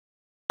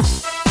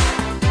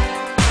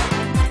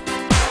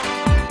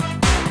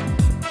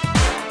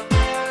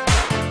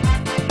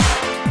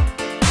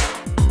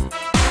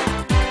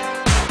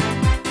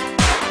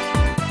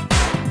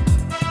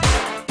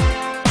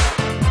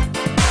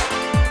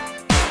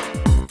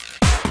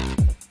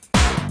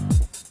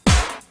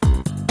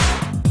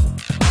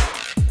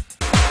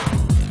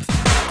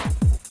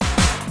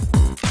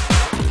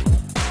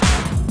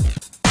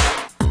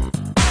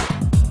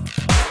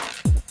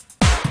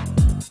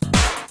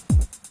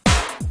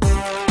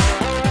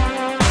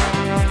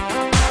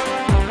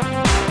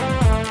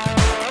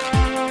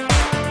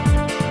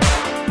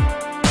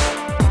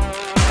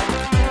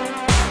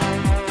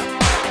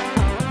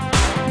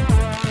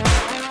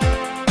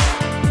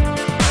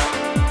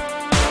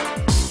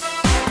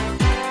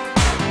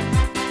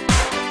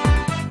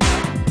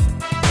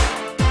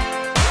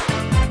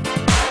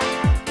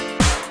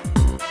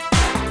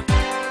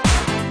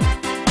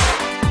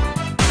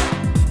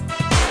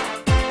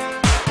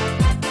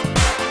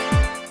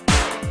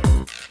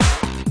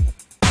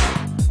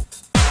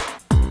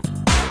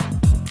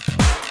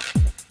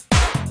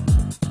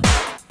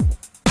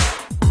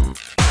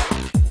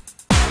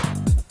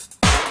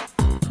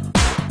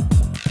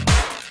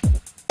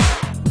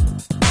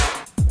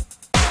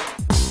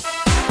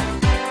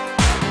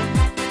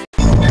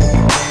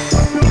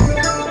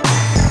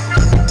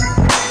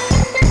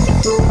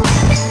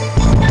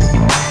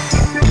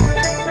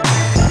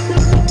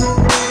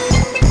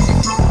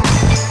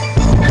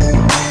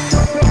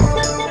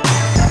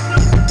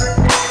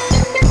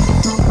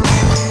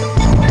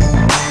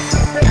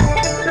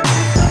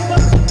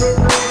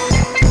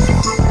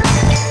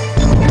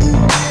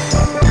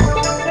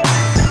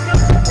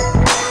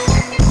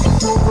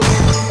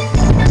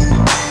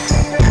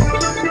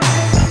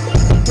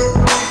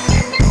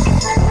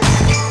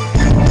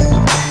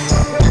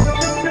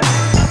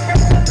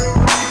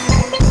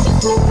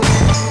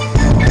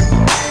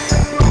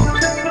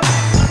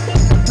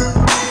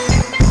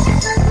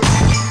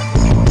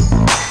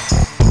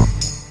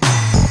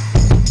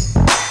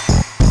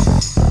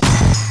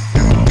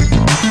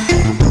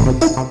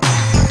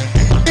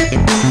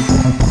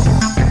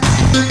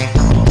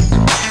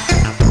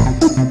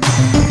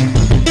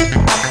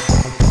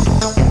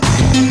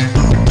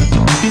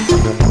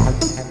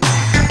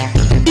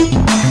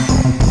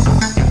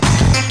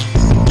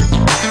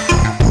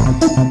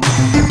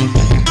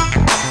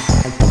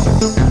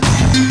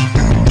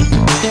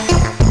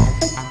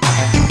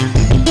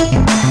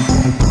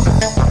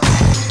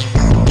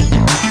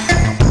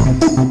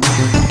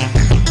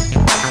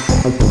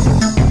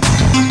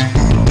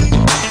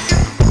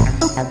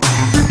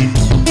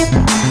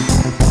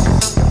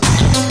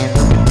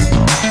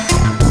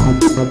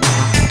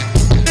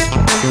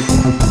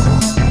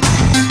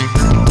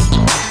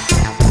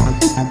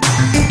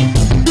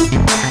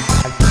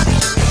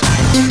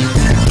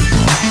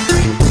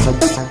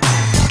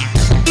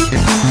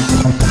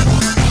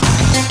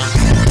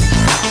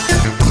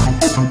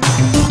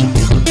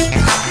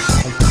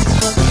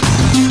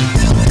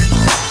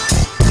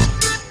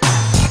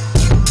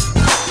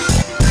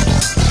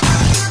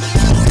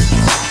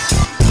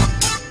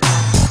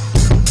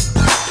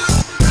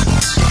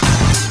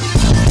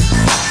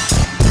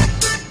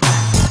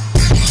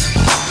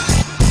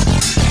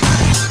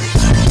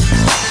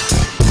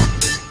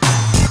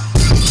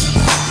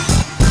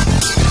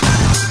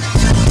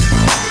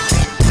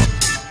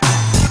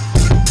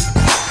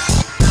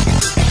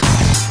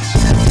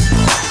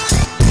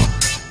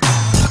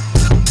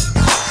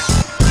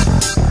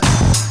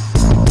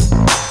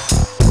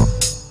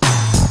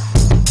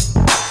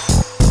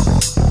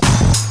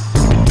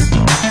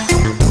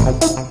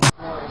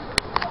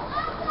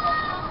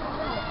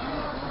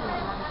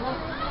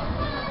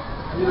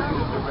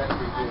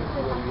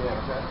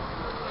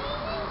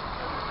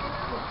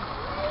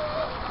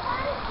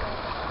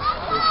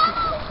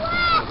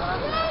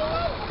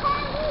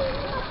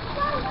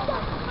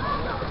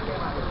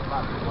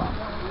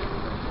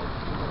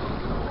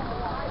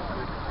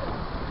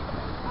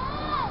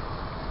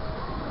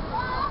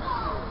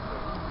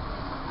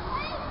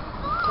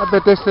I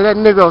bet they say that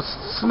nigga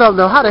Snub.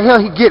 Now, how the hell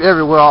he get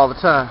everywhere all the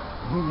time?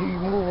 He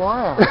move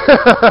around. You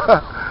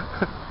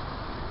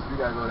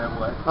gotta go that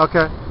way.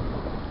 Okay.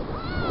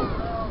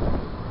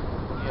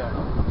 Yeah.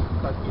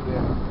 Cut through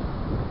there.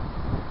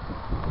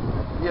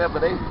 Yeah,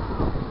 but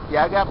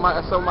I got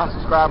some of my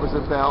subscribers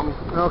that found me.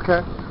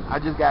 Okay.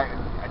 I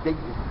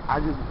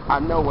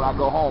know when I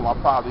go home, I'll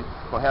probably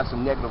gonna have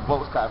some negative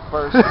votes. Cause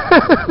first,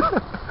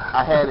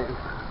 I had it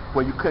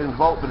where you couldn't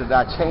vote, but then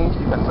I changed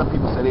it because some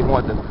people said they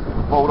wanted to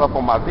vote up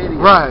on my video.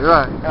 Right.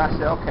 And I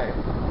said, okay.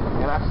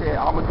 And I said,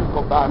 all I'm gonna do is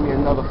go buy me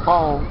another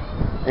phone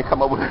and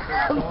come up with it.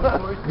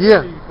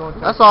 Yeah,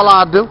 that's all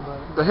I do.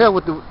 The hell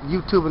with the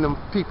YouTube and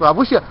them people. I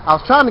was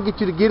trying to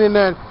get you to get in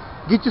there and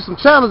get you some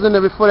channels in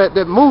there before that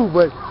move,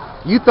 but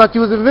you thought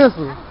you was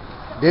invincible.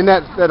 Then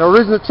that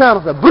original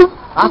channel said, boop.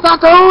 I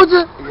told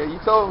you. Yeah, you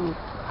told me.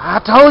 I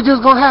told you it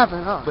was gonna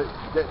happen. Huh? But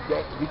did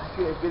you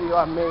see that video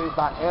I made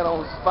by Ant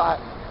on the Spot?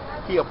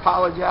 He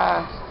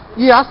apologized.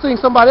 Yeah, I seen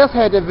somebody else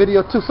had that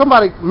video too.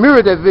 Somebody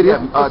mirrored that video.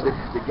 Yeah,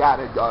 the guy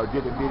that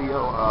did the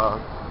video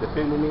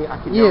defending me. I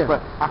can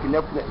never.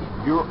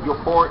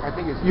 Euphoric. I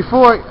think it's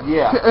Euphoric.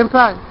 Yeah.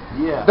 Impact.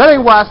 Yeah. That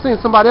ain't why I seen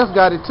somebody else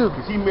got it too.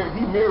 Cause he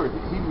mirrored it.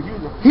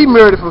 He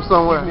mirrored it from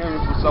somewhere. He mirrored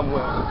it from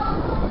somewhere.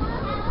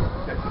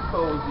 That he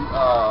closed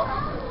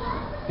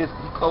he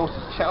closed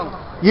his channel.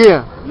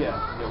 Yeah. Yeah,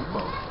 we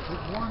closed.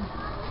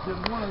 There's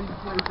one of these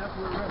places, that's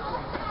where we're at.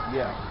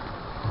 Yeah.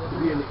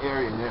 We in the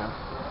area now.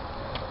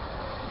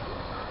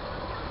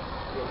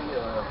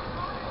 Yeah,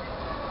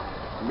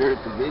 he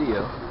mirrored the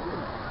video.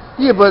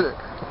 Yeah, but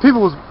people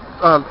was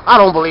I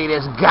don't believe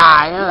this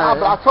guy. Nah,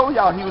 but I told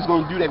y'all he was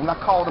gonna do that when I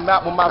called him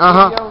out with my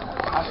video.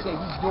 I said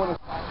he's doing it.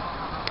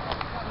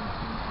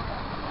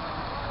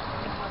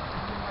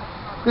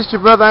 This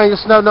your brother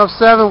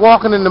Angelsnupnup7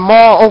 walking in the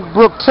mall, Oak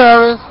Brook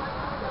Terrace,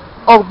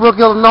 Oak Brook,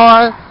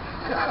 Illinois,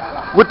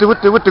 with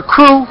the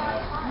crew.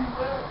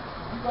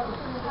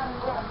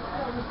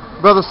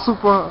 Brother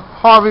Super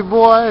Harvey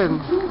Boy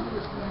and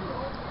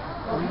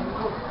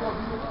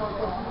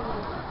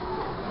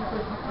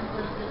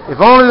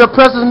if only the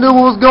president knew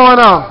what was going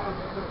on.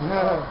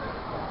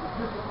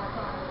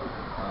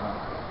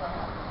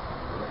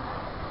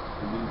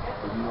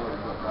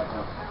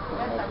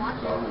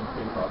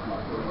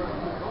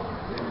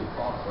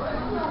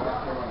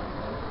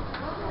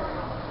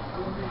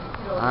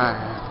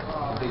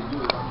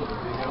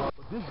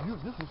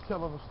 This was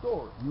telling a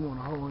story. You want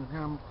to hold the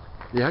camera?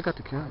 Yeah, I got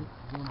the camera.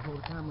 You want to hold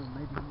the camera and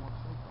maybe you want to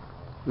say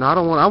something? No, I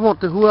don't want. I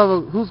want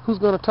who's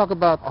going to talk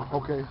about.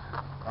 Okay.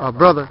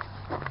 Brother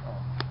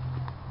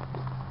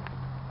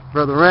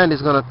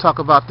Randy's going to talk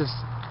about this.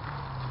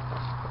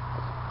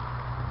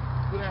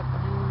 Good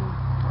afternoon,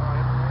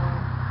 everyone.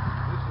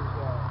 This is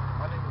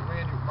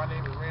my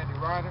name is Randy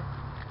Ryder,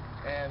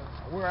 and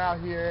we're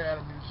out here at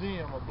a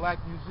museum, a black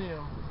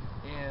museum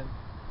in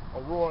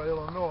Aurora,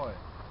 Illinois,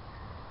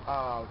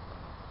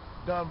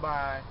 done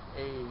by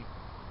a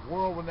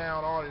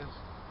world-renowned artist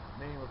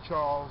named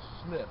Charles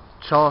Smith.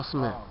 Charles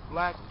Smith.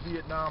 Black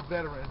Vietnam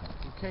veteran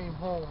who came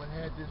home and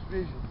had this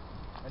vision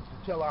and to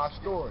tell our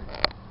story.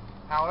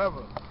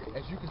 However,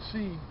 as you can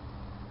see,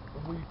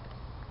 when we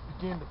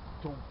begin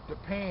to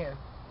pan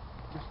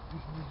this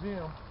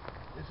museum,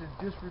 it's in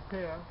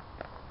disrepair,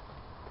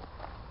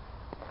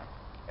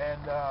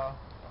 and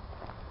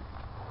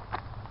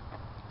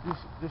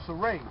this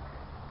array.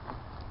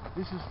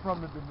 This is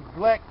from the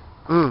neglect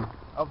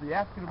of the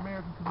African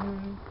American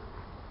community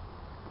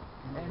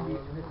and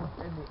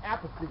the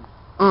apathy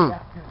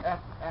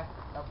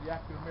of the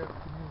African American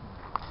community.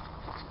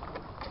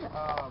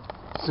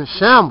 It's in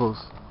shambles.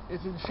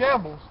 It's in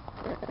shambles,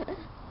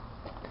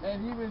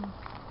 and even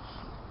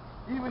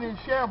in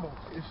shambles,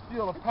 it's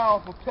still a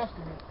powerful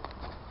testament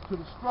to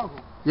the struggle.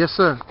 Yes,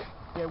 sir.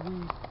 The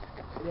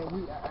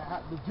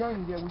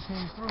journey that we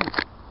came through.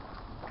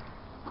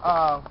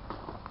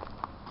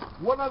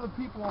 What other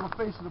people on the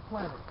face of the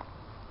planet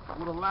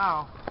would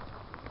allow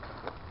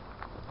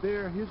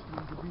their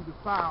history to be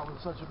defiled in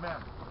such a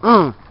manner?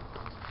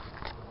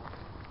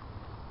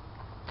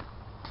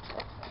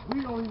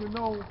 We don't even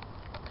know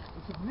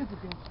the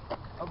significance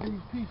of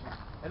these pieces.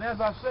 And as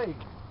I say,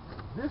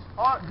 this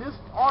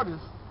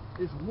artist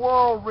is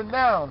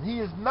world-renowned. He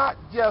is not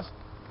just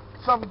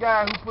some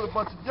guy who put a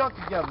bunch of junk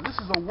together. This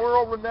is a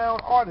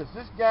world-renowned artist.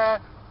 This guy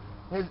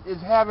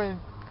is having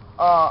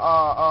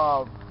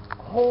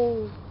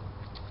whole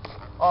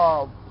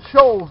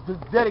shows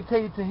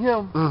dedicated to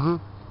him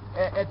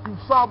at the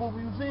Sabo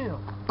Museum.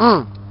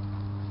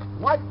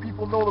 White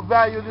people know the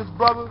value of this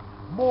brother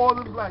more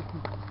than black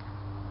people.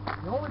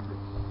 The only thing,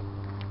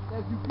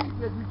 as you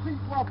keep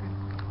walking,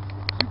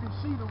 you can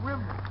see the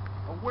remnant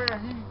of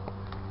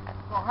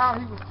how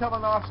he was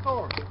telling our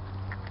story.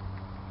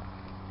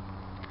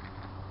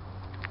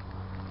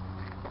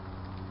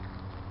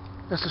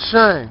 That's a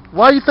shame.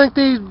 Why do you think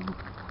these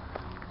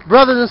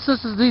brothers and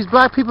sisters, these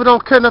black people,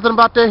 don't care nothing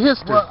about their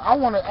history? Well, I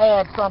want to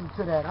add something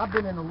to that. I've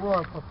been in the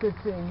world for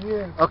 15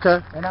 years.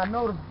 Okay. And I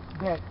noticed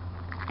that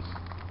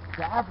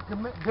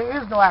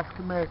there is no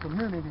African American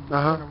community in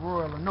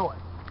Aurora, Illinois.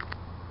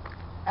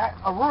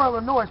 Aurora,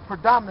 Illinois is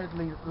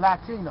predominantly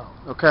Latino.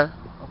 Okay.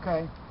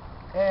 Okay,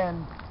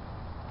 and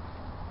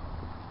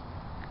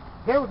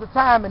there was a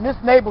time in this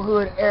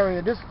neighborhood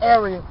area. This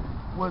area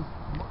was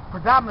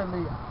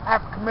predominantly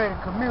African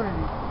American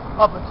community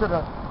up until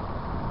the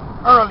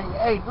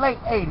late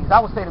 80s. I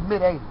would say the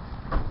mid 80s.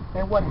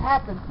 And what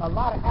happened? A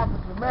lot of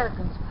African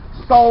Americans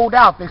sold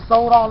out. They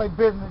sold all their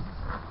businesses.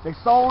 They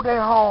sold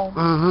their homes,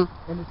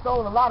 and they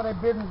sold a lot of their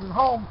businesses and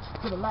homes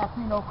to the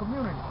Latino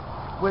community,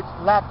 which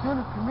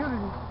Latino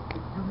community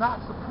do not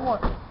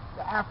support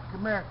the African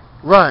Americans.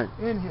 Right.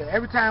 In here,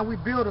 every time we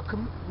build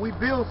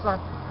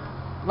something,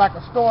 like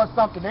a store or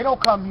something, they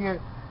don't come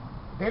here.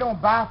 They don't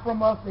buy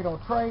from us. They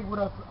don't trade with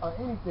us or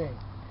anything.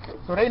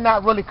 So they're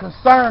not really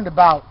concerned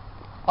about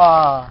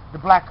the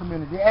black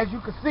community. As you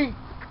can see,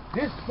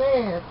 this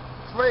said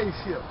slave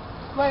ship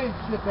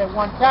at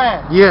one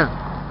time. Yeah.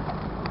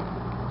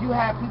 You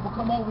have people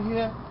come over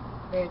here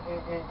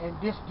and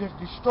just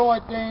destroy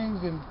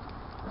things, and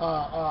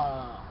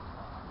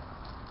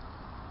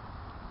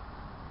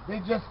they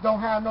just don't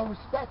have no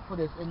respect for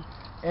this.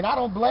 And I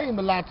don't blame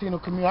the Latino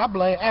community. I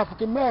blame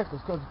African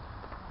Americans, because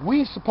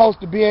we supposed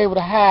to be able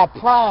to have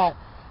pride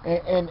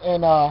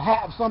and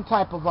have some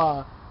type of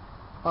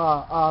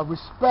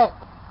respect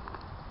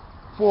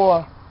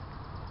for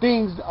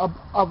things of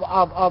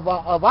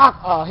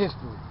our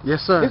history.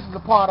 Yes, sir. This is a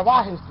part of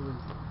our history,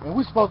 and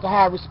we're supposed to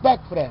have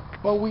respect for that,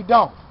 but we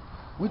don't.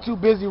 We're too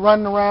busy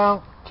running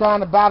around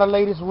trying to buy the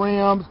latest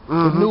rims,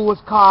 the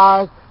newest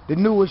cars, the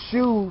newest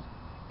shoes,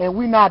 and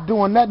we're not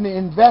doing nothing to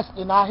invest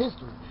in our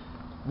history.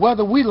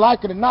 Whether we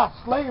like it or not,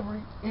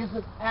 slavery is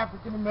an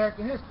African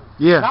American history.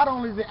 Yeah. Not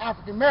only is it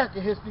African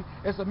American history,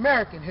 it's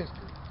American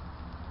history.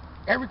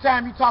 Every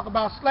time you talk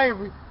about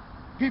slavery,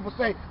 people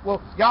say,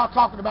 well, y'all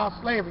talking about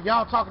slavery,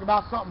 y'all talking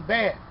about something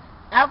bad.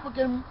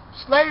 African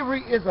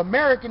slavery is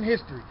American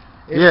history.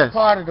 It's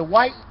part of the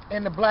white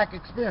and the black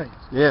experience.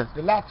 Yes.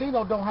 The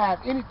Latino don't have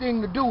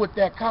anything to do with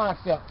that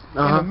concept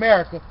in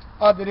America,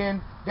 other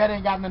than that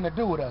ain't got nothing to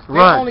do with us. They're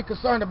only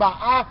concerned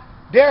about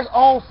their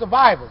own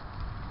survival.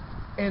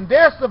 And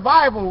their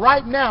survival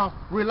right now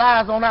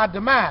relies on our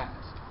demise.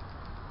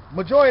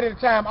 Majority of the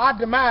time, our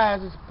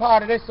demise is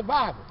part of their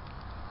survival.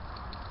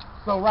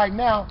 So right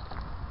now,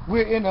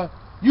 we're in a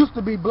used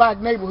to be black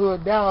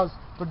neighborhood, now it's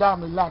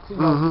predominantly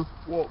Latino.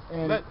 Well,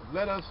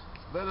 let us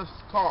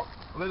talk.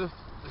 Let us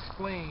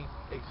explain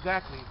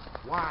exactly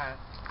why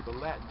the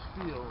Latins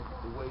feel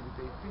the way that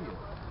they feel.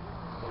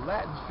 The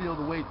Latins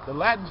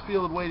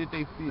feel the way that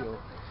they feel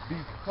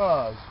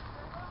because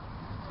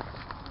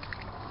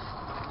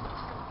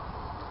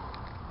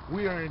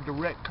we are in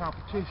direct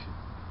competition.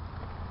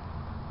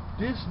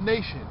 This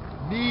nation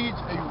needs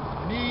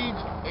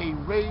a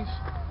race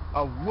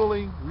of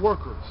willing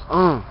workers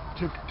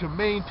to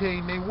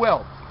maintain their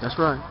wealth. That's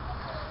right.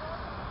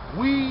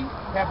 We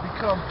have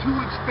become too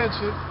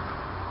expensive.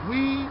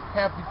 We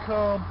have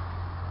become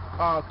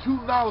too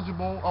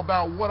knowledgeable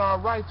about what our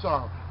rights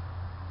are.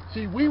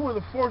 See, we were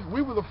the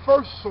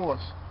first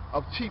source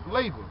of cheap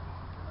labor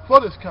for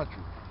this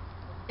country.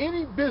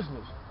 Any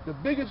business, the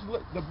biggest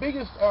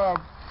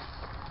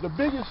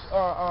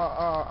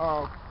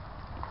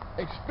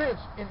expense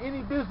in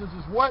any business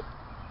is what?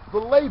 The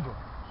labor.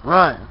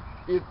 Right.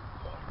 If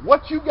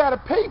what you got to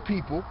pay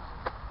people,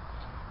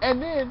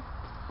 and then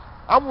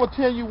I'm going to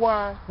tell you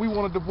why we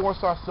want to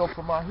divorce ourselves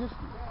from our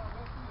history.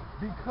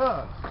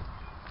 Because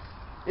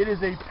it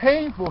is a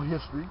painful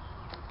history,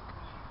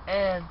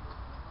 and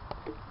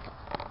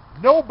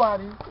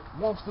nobody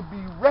wants to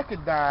be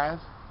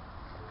recognized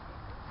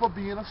for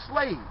being a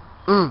slave.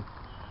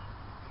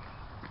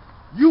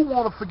 You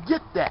want to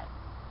forget that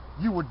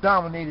you were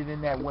dominated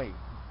in that way,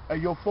 or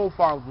your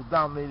forefathers were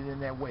dominated in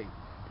that way.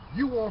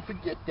 You want to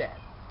forget that.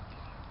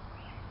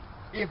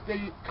 If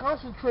they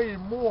concentrated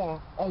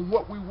more on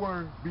what we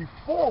were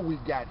before we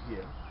got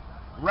here,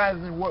 rather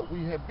than what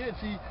we have been.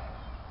 See,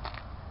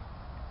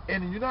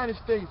 in the United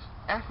States,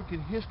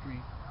 African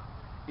history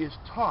is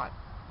taught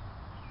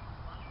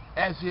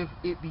as if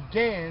it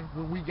began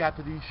when we got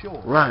to these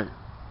shores. Right.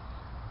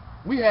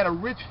 We had a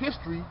rich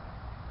history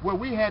where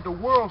we had the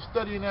world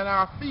studying at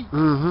our feet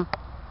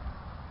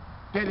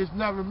that is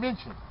never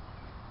mentioned.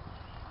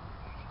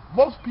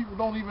 Most people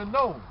don't even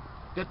know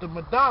that the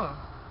Madonna,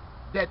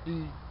 that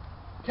the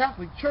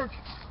Catholic Church,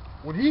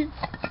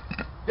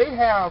 they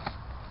have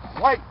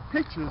white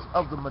pictures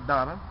of the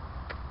Madonna,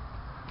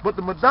 but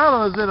the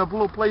Madonna is in a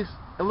little place,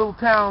 a little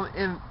town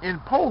in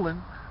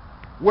Poland,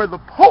 where the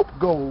Pope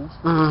goes,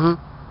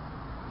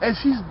 and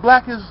she's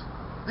black as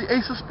the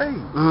Ace of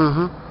Spades.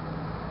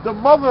 The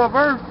Mother of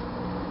Earth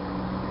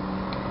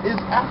is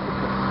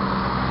Africa.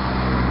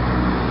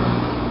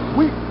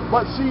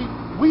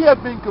 We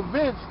have been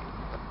convinced.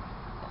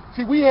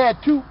 See, we had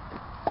the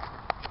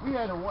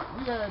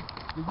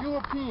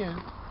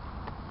European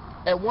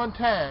at one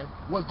time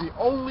was the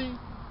only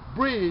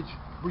bridge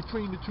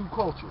between the two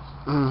cultures.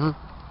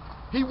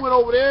 He went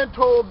over there and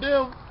told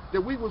them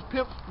that we was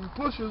pimps and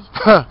pushers.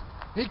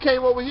 He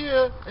came over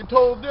here and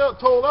told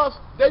us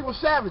they were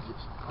savages.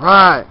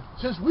 Right.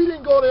 Since we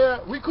didn't go there,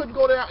 we couldn't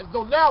go there.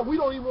 So now we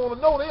don't even want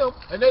to know them,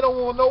 and they don't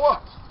want to know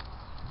us.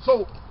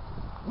 So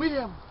we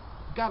have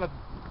got a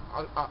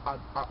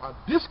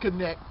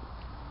disconnect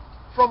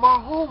from our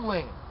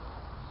homeland.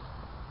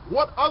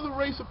 What other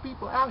race of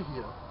people out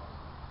here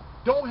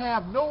don't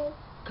have no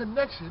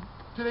connection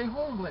to their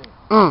homeland?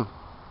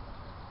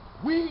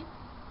 We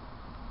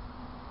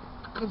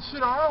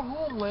consider our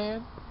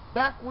homeland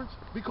backwards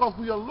because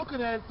we are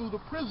looking at it through the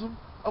prism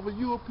of a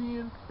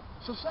European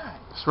society.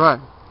 That's right.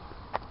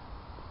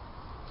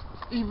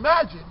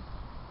 Imagine,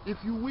 if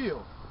you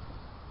will,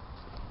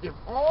 if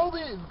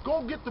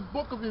go get the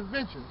book of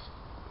inventions,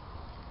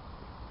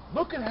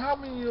 look at how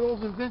many of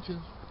those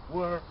inventions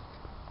were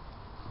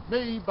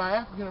made by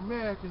African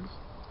Americans,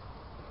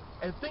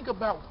 and think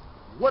about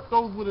what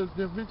those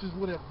inventions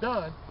would have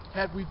done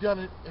had we done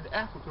it in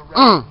Africa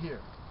rather than here.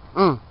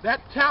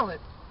 That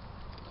talent,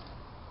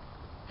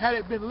 had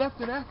it been left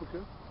in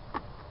Africa,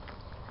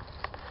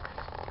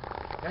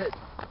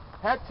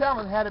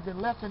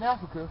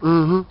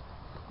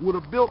 would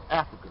have built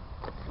Africa.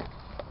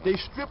 They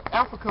stripped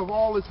Africa of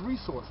all its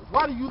resources.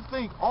 Why do you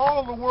think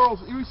all the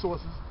world's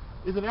resources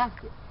is in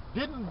Africa?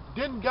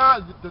 Didn't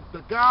God,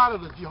 the God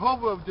of the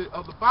Jehovah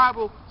of the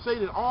Bible, say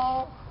that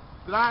all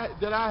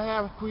that I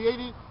have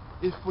created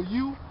is for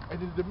you and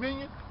the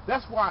dominion?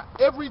 That's why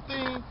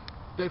everything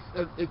that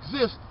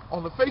exists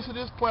on the face of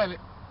this planet,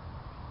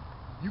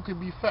 you can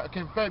be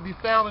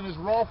found in its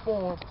raw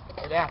form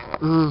in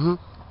Africa.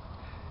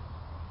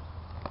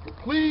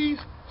 Please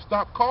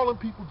stop calling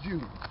people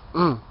Jews.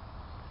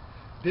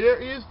 There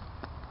is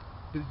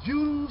the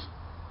Jews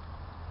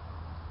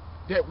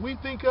that we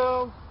think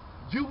of.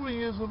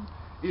 Judaism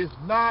is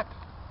not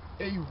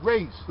a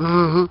race.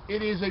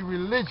 It is a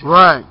religion.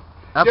 Right.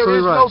 Absolutely. There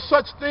is right. no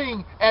such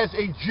thing as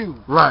a Jew,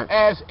 right,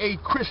 as a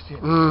Christian,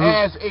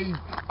 as a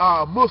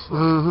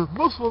Muslim.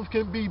 Muslims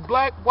can be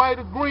black, white,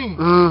 or green.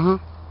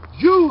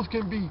 Jews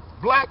can be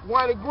black,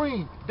 white, or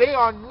green. They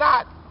are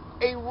not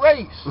a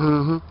race.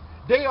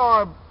 They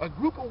are a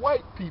group of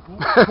white people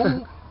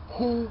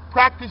who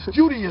practice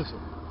Judaism.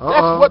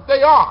 That's what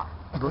they are.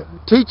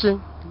 Teaching.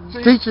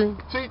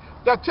 See,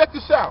 now check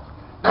this out.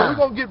 Now we're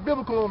going to get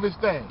biblical on this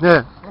thing.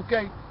 Yeah.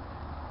 Okay?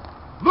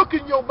 Look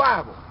in your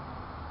Bible.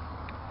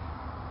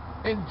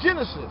 In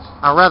Genesis.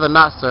 I'd rather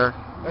not, sir.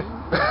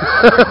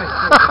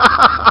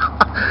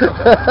 Check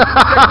this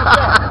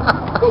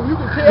out. Well, you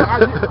can tell.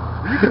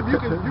 You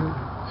can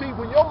see,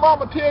 when your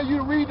mama tell you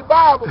to read the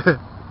Bible,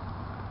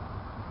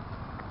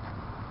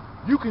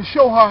 you can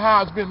show her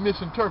how it's been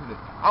misinterpreted.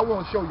 I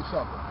want to show you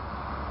something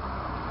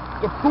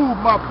to prove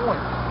my point.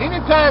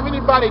 Anytime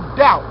anybody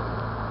doubts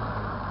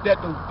that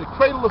the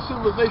cradle of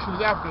civilization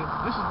is Africa,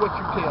 this is what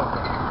you tell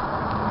them.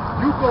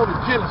 You go to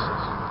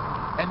Genesis,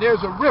 and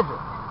there's a river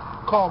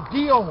called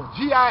Gihon,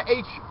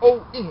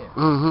 G-I-H-O-N.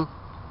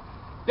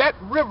 That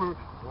river,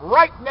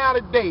 right now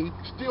today,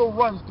 still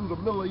runs through the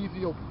middle of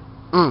Ethiopia.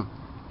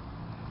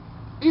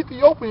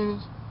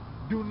 Ethiopians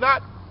do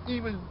not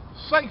even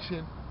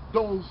sanction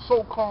those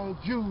so-called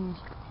Jews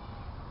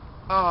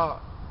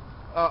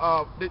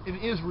in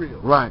Israel,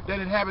 right, that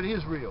inhabit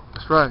Israel.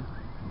 That's right.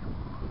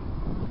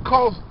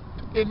 Because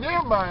in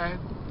their mind,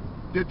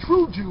 the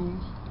true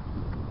Jews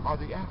are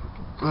the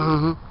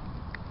Africans.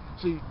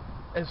 See,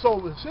 and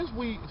so since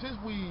we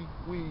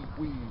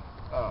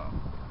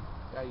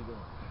how you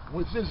doing?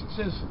 Well,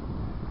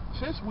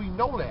 since we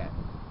know that,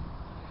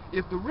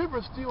 if the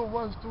river still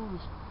runs through,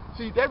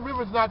 see, that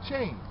river's not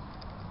changed.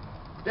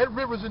 That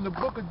river's in the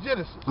book of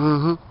Genesis.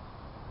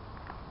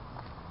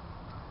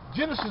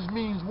 Genesis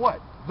means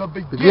what? The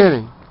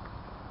beginning.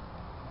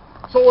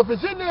 So if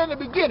it's in there in the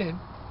beginning,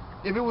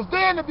 if it was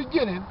there in the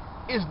beginning,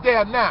 it's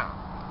there now.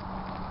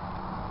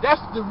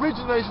 That's the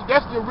origination.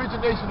 That's the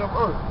origination of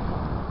Earth.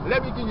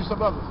 Let me give you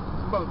some other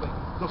things.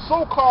 The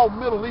so-called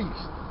Middle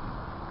East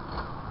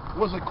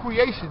was a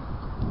creation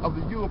of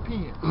the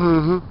Europeans.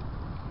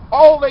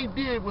 All they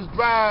did was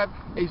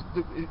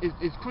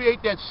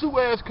create that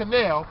Suez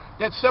Canal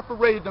that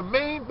separated the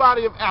main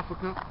body of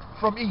Africa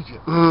from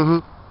Egypt.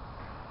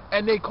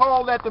 And they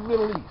call that the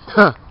Middle East.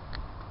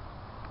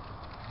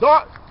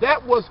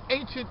 That was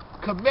ancient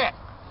Kemet.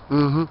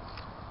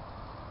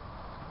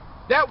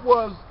 That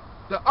was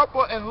the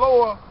upper and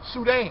lower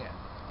Sudan.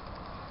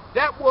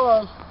 That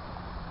was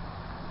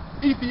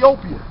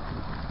Ethiopia.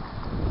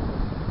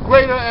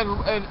 Greater and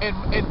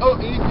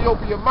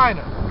Ethiopia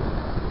Minor.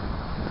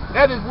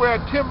 That is where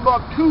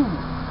Timbuktu,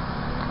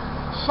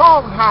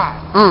 Songhai,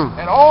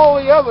 and all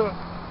the other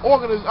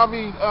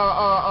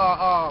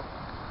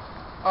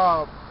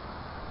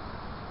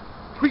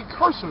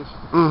precursors,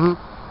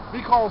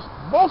 because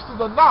most of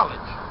the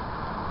knowledge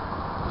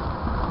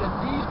that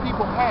these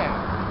people have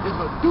is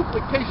a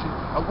duplication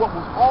of what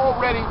was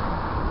already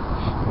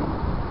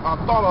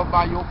thought of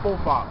by your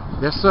forefathers.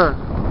 Yes, sir.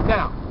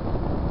 Now,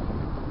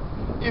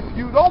 if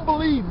you don't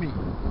believe me,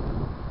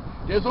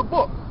 there's a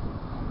book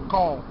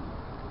called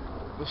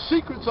The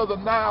Secrets of the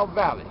Nile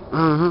Valley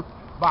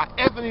by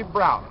Anthony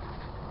Browder.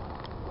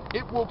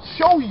 It will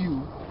show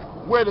you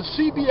where the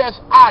CBS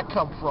I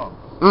come from,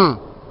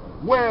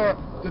 where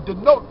to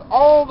denote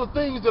all the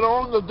things that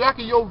are on the back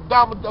of your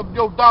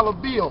dollar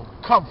bill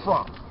come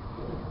from?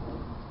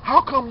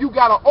 How come you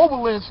got an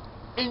obelisk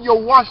in your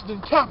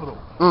Washington Capitol?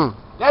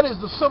 That is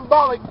the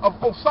symbolic of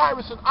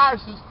Osiris and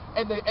Isis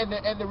and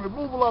the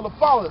removal of the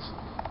phallus.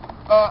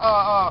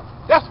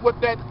 That's what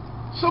that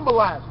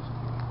symbolizes.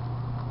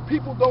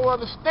 People don't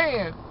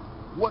understand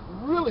what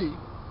really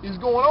is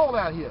going on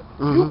out here.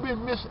 You've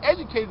been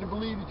miseducated to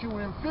believe that you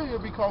are inferior,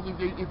 because if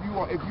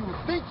you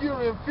think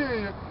you're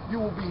inferior,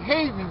 you will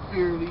behave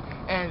inferiorly,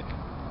 and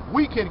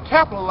we can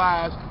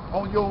capitalize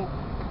on your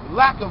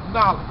lack of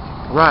knowledge.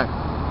 Right.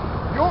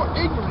 Your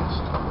ignorance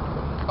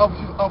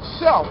of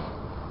self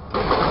is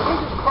the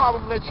biggest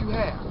problem that you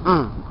have,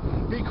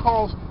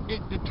 because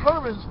it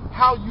determines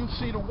how you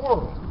see the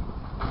world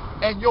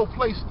and your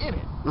place in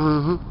it.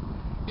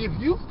 If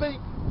you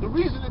think the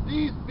reason that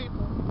these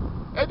people,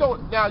 they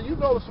don't, now you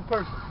notice a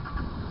person,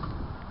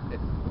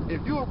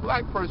 if you're a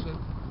black person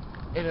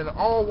in an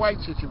all-white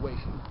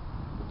situation,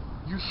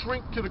 you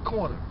shrink to the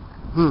corner.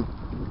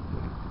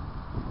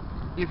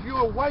 If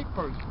you're a white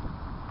person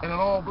in an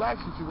all-black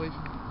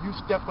situation, you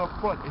step up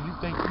front and you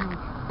think you,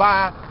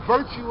 by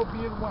virtue of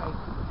being white,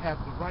 have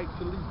the right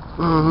to lead.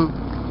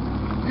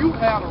 You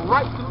have a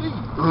right to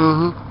lead.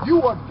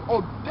 You are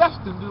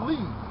destined to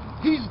lead.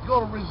 He's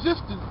going to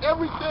resist in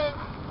everything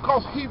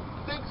because he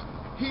thinks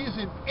he is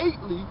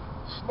innately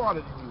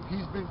smarter than you.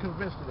 He's been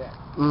convinced of that.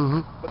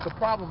 But the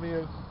problem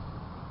is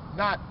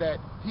not that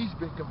he's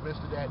been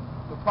convinced of that.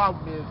 The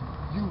problem is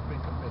you've been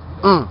convinced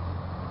of that.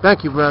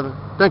 Thank you, brother.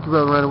 Thank you,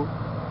 Brother Randall.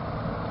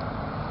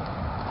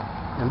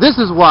 And this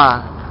is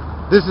why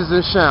this is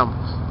in shambles.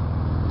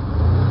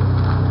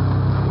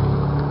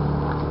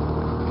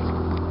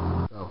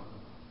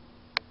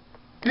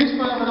 Peace,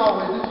 forever and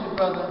always. This is your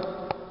brother,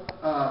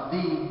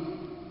 the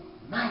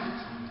mighty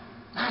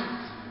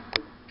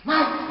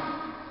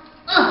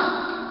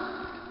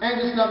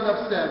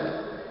Angelsnupnup7,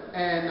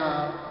 and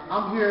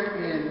I'm here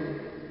in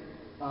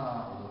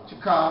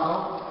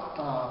Chicago,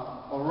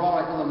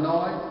 Aurora,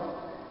 Illinois,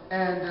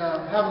 and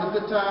having a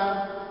good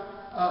time.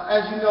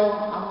 As you know,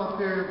 I'm up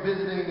here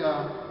visiting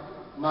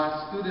my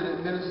student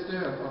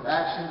AdMinister of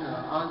Action,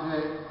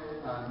 Andre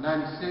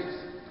 96,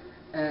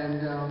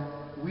 and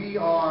we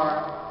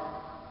are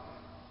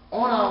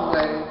on our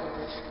way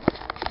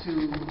to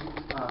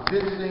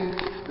visiting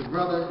the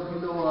brother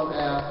you know of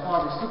as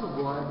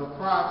HarveySuperboy. But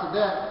prior to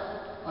that,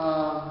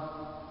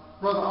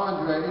 Brother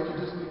Andre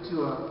introduced me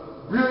to a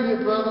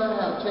brilliant brother. I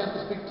had a chance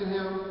to speak to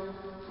him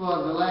for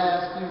the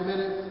last few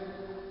minutes.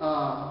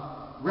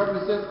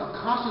 Represents a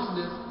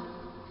consciousness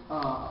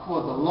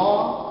for the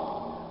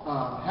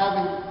law,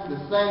 having the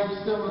same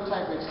similar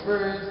type of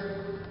experience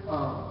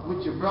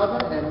with your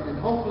brother, and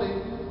hopefully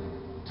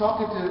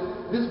talking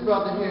to this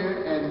brother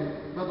here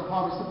and Brother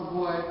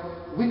HarveySuperboy,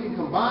 we can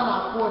combine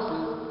our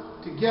forces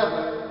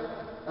together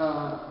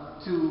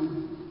to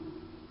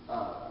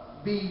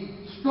be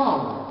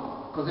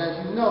stronger. Because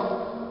as you know,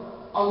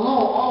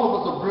 alone, all of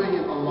us are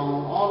brilliant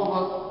alone, all of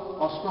us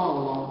are strong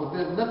alone, but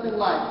there's nothing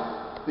like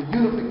the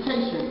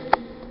unification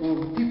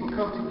when people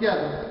come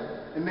together.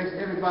 It makes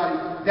everybody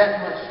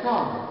that much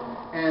stronger.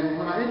 And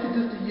when I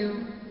introduce to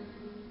you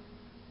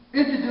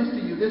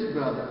this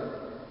brother,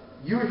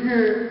 you'll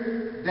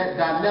hear that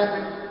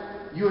dynamic,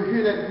 you'll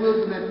hear that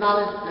wisdom, that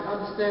knowledge, that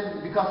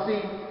understanding, because see,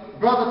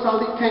 Brother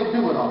Taalik can't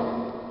do it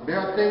all. There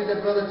are things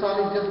that Brother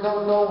Taalik just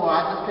don't know, or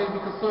I just can't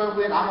be concerned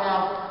with. I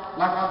have,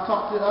 like I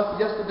talked to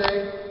us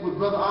yesterday with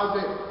Brother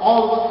Andre,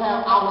 all of us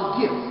have our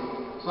gifts.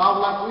 So I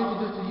would like to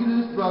introduce to you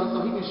this brother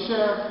so he can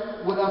share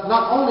with us,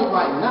 not only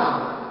right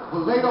now,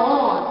 but later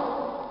on,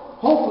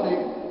 hopefully,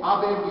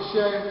 I'll be able to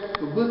share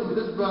the wisdom of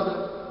this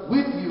brother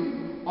with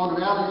you on the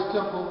Reality's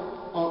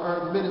Temple on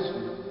Earth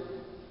Ministry.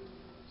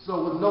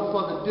 So with no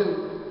further ado,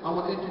 I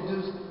want to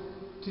introduce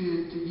to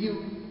you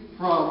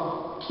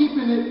from the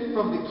Keeping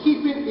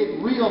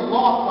It Real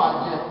Law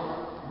Project,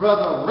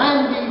 Brother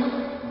RYder.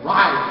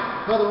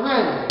 Brother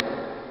Randy.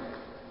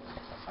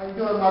 How you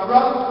doing, my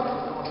brother?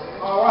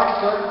 All right,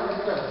 sir. Yes,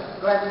 sir.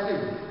 Glad to see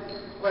you.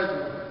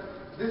 Pleasure.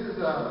 This is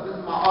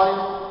my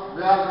audience,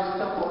 Reality's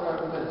Temple on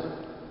Earth Ministry.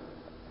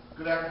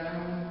 Good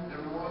afternoon,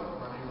 everyone.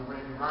 My name is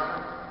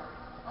RYder.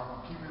 I'm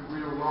from Keeping It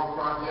Real Law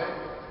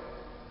Project.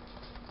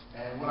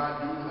 And what I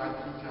do is I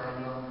teach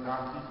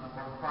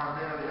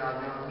primarily our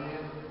young men,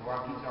 or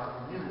I teach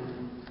our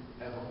community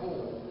as a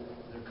whole,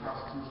 their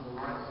constitutional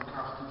rights and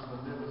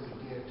constitutional amendments to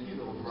guarantee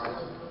those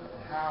rights,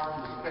 and how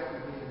to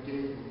effectively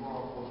engage with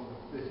law enforcement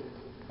officials.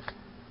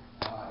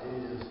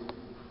 It is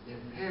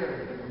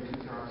imperative that we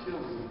teach our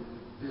children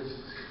this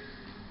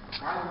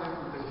vital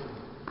information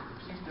to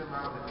keep them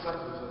out of the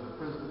clutches of the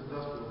prison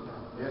industrial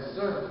complex. Yes,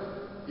 sir.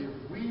 If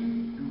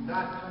we do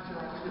not teach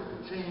our children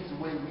to change the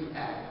way we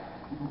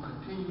act, we will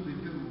continue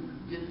to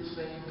get the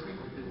same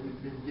treatment that we've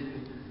been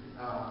getting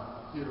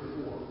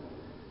heretofore.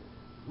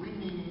 We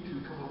need to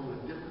come up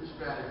with different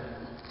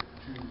strategies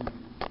to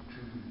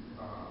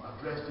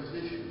address this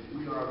issue.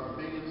 We are the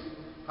biggest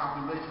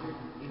population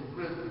in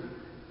prison,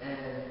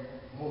 and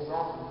most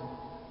often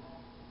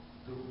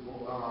the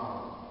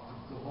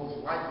most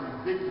likely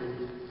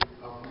victims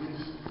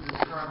police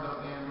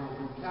misconduct and or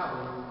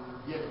brutality,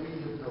 yet we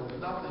know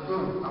nothing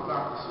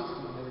about the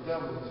system that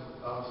governs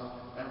us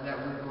and that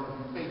we're going to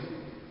be facing.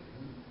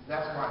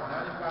 That's why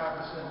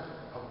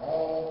 95% of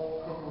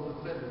all criminal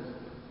defendants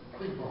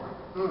plea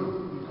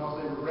bargain, because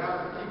they would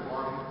rather plea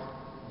bargain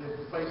than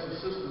face a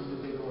system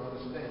that they don't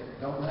understand.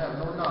 Don't have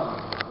no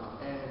knowledge.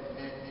 And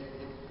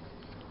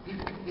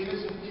people,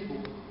 innocent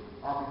people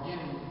are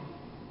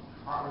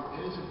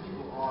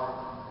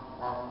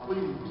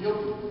pleading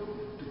guilty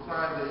to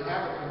crimes they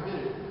haven't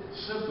committed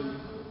simply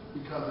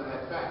because of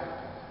that fact.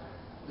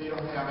 They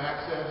don't have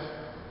access,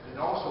 and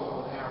also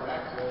don't have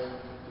access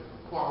to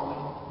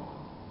quality,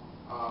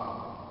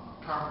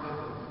 competent,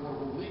 and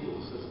affordable legal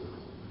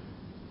assistance.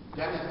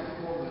 That is the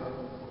formula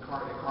for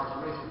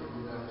incarceration in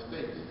the United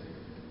States.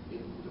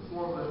 The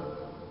formula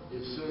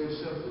is very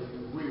simply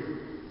weird.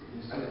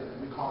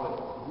 We call it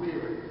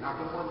weird, not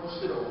the one you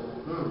sit on.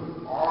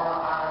 RIR.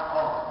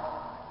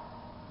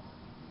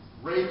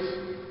 Race,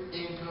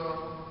 income,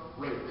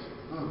 race.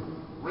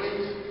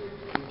 Race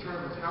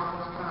determines how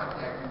much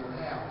contact you will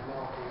have with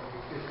law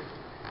enforcement officials.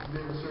 You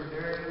live in certain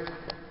areas,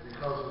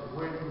 because of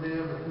where you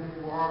live and who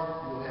you are,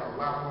 you will have a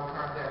lot more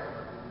contact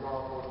with law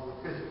enforcement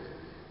officials.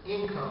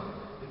 Income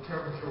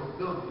determines your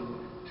ability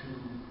to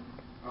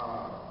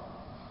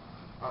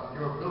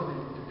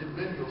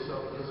defend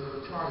yourself against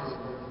the charges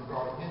that are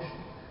brought against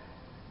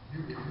you.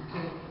 If you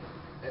can't,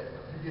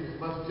 if you get as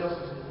much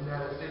justice in the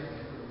United States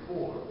as you can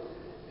afford,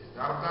 it's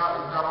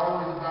not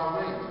always about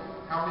race.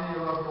 How many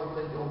of us don't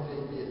think OJ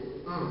did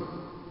it?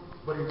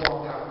 But he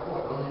walked out of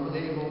court, but he was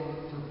able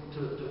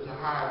to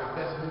hire the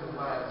best legal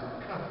minds in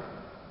the country.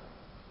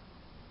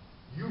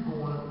 You're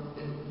going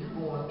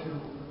to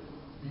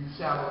be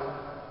saddled,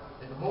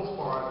 in the most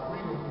part,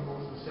 we're going to be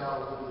mostly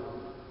saddled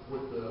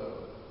with the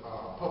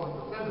public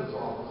defender's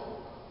office,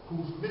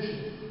 whose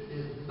mission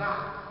is not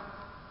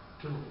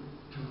to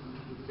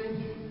defend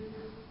you.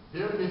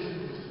 Their mission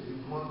is to do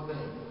one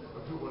thing,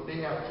 or they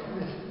have two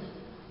missions: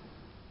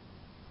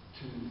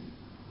 to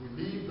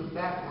relieve the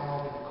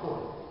backlog in the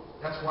court.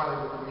 That's why they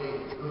were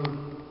created. The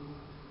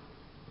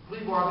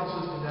plea bargaining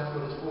system, that's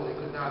what it's for. They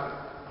could not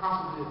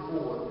possibly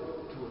afford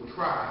to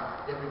try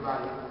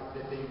everybody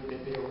that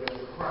they arrest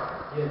for crime.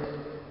 Yes.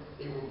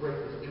 It would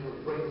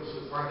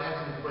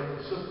financially break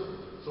the system.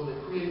 So they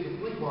created the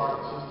plea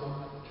bargaining system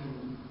to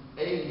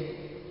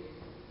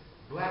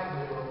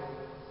blackmail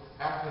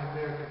African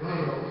American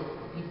males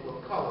and people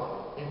of color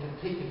into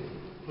taking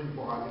plea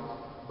bargains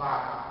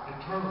by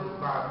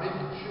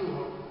making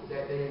sure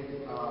that they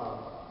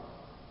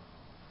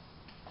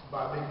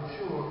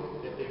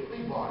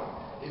plea bargain.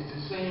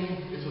 It's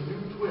a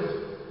new twist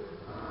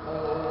on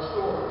the old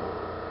story.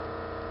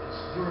 It's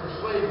during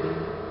slavery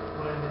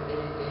when a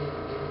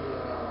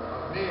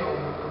male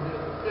would commit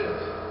an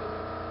offense,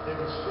 they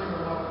would string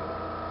him up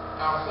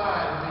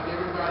outside and make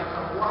everybody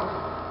come watch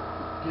him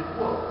get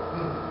whooped.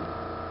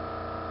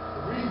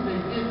 The reason they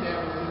did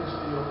that was he was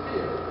still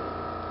here.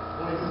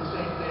 Well, they do the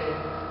same thing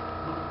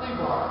with the plea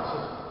bargaining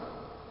system.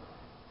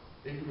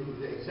 They do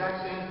the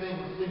exact same thing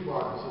with the plea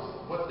bargaining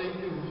system. What they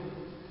do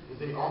is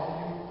they offer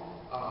you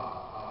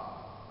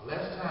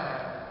less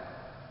time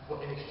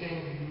in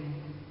exchange for you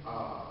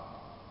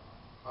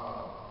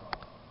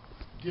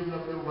giving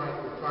up your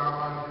right to trial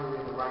by jury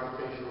and the right to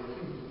face your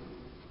accusers.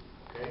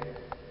 Okay?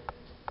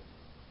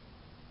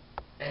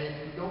 And if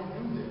you don't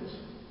do this,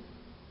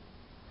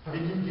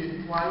 then you get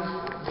twice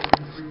or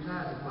maybe 3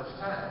 times as much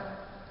time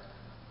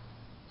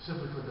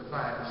simply for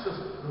defying the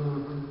system.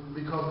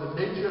 Because the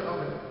nature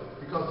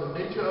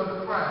of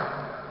the crime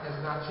has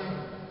not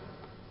changed,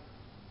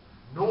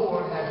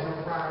 nor has your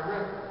prior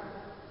record.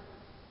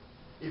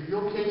 If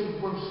your case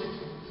is worth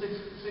 6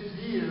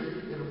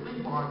 years in a plea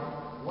bargain,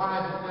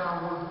 why is it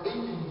now worth 18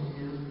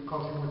 years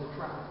because you went to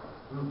trial?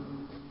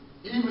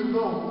 Even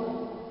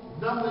though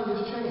nothing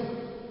has changed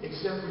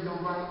except for your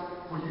right,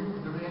 for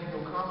you demanding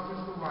your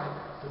constitutional right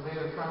to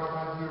demand a trial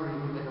by jury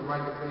and the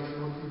right to face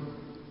your accuser.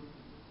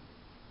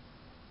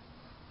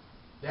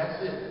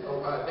 That's it.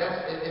 That's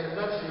in a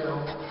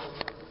nutshell.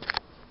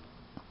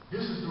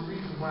 This is the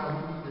reason why we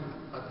need to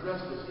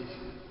address this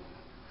issue.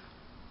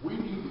 We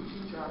need to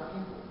teach our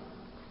people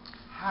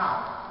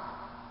how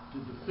to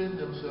defend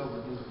themselves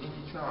against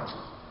any charges,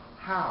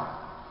 how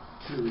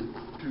to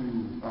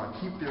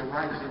keep their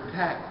rights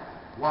intact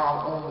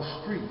while on the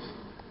streets.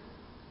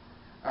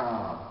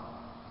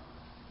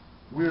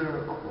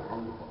 We're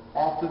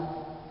often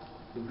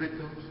the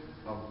victims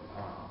of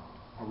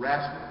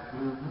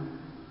harassment.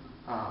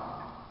 A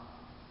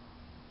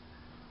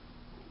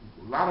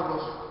lot of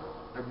us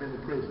have been to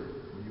prison.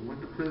 When you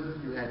went to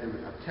prison, you had to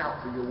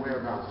account for your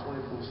whereabouts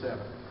 24/7.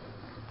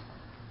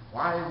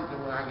 Why is it that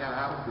when I got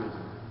out of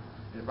prison,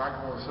 if I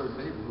go in certain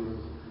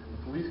neighborhoods, the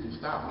police can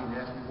stop me and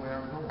ask me where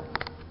I'm going?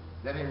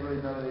 That ain't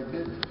really none of their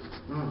business.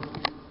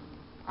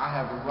 I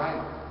have the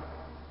right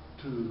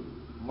to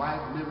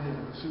life, living, and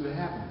the pursuit of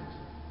happiness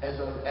as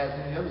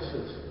any other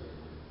citizen.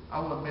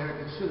 I'm an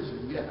American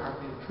citizen, yet I'm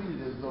being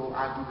treated as though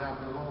I do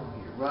not belong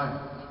here. Right.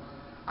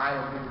 I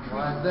am being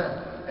treated.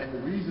 And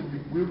the reason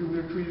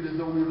we're treated as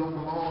though we don't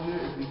belong here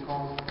is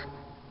because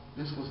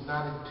This was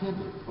not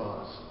intended for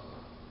us.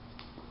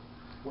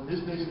 When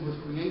this nation was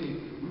created,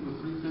 we were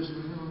three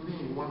physical human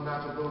beings, one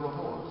not to build a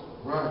horse.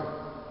 Right.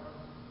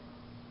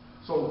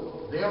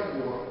 So,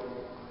 therefore,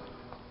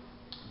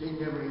 they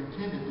never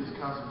intended this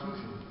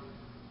Constitution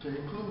to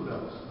include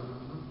us.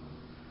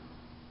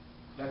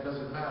 That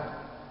doesn't matter.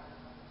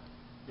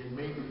 They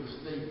made the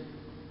mistake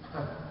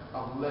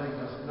of letting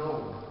us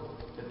know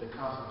that the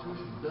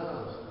Constitution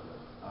does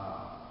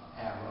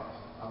have us.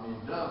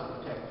 It does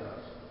protect us.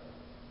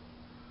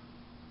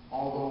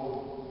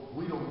 Although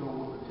we don't know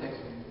what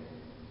protection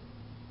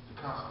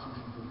the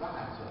Constitution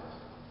provides us.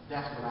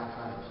 That's what I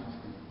try to teach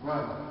people.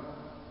 Right.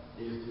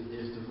 Is to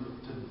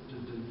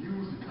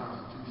use the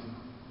Constitution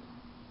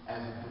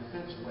as a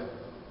defense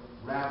weapon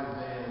rather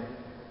than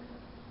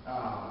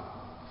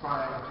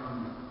trying to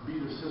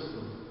beat a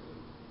system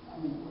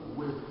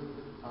with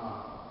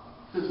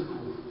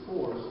physical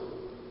force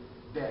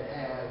that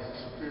has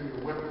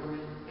superior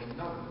weaponry and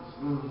numbers.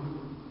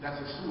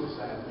 That's a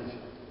suicide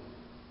mission.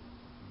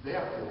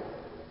 Therefore,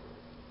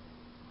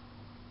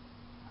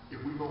 if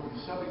we're going to be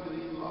subject to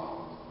these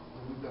laws,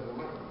 then we better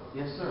learn.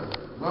 Yes, sir.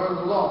 Learn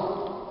the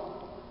law.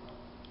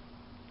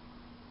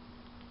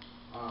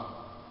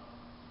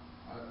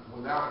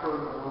 Without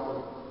further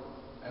ado,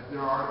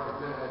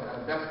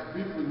 that's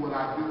briefly what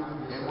I do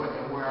and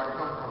where I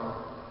come from.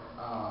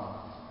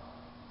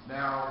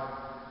 Now,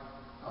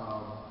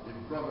 if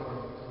Brother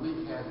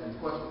Taalik has any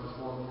questions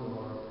for me,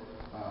 or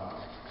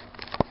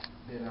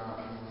then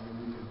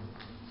we can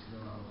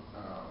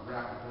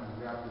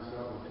wrap this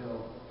up and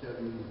tell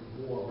you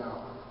more about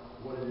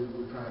what it is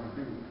we're trying to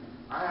do.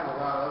 I have a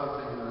lot of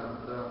other things that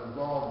I'm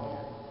involved in.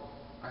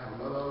 I have a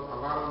lot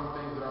of other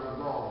things that I'm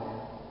involved in.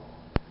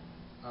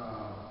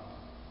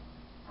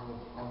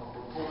 I'm a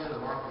proponent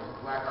of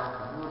black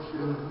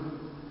entrepreneurship.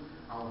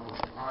 I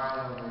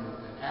am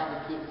an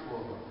advocate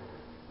for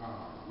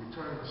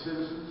returning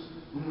citizens,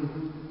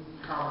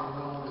 commonly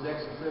known as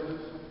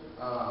ex-offenders.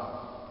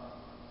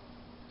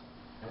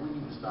 And we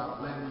need to stop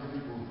letting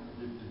these people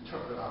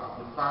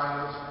define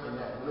us in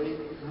that way.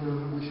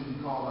 We should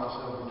be calling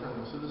ourselves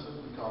returning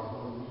citizens, because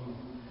when we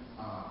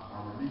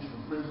are released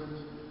from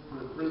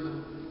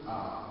prison,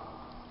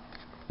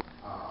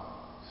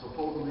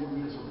 supposedly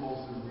we are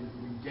supposed to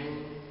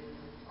regain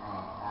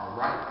our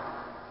right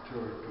to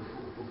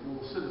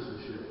full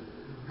citizenship.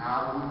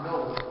 How do we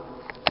know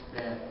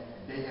that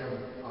they have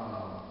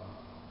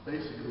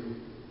basically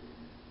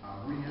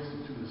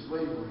reinstituted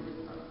slavery,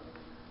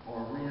 or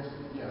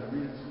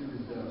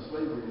reinstituted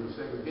slavery or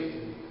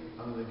segregation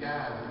under the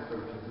guise of the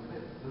 13th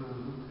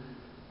Amendment?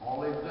 All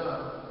they've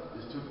done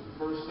is took the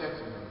first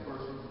section of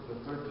the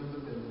 13th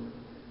Amendment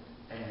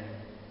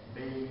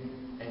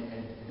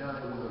and done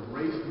it with a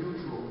race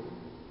neutral.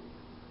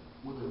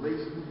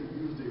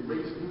 Used a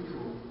race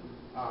neutral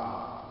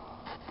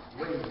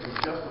way to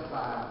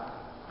justify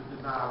the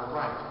denial of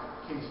rights.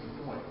 Case in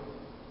point.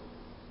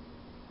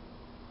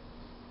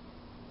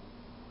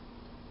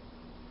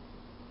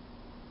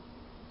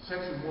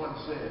 Section 1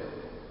 says,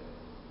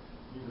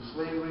 neither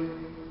slavery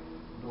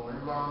nor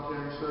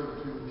involuntary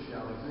servitude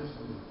shall exist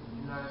in the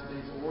United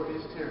States or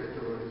its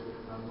territories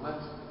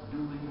unless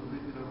duly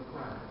convicted of a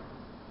crime.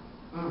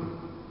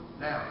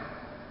 Now,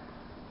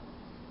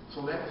 so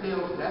that's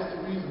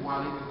the reason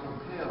why they can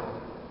compel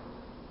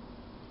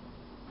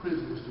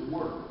prisoners to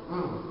work.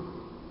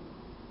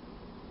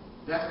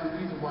 That's the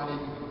reason why they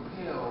can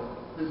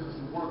compel prisoners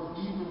to work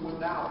even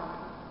without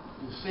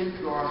the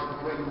safeguards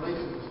and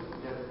regulations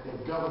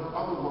that govern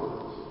other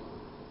workers.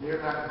 They're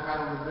not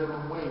entitled to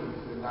minimum wage.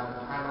 They're not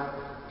entitled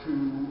to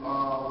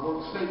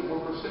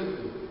worker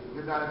safety.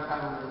 They're not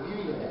entitled to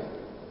any of that.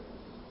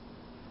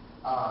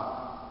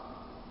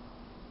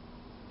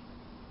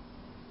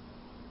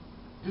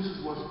 This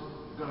is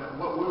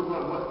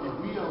if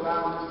we allow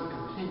this to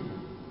continue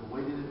the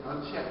way that it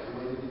unchecked, the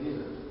way that it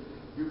is,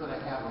 you're going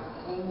to have a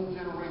whole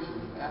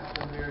generation of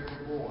African American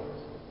boys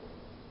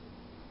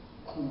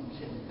who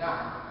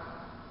cannot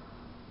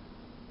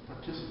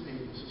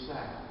participate in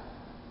society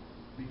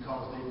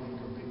because they've been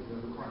convicted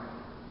of a crime.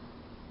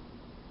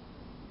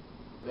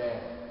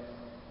 That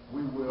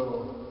we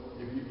will,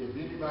 if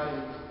anybody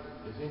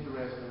is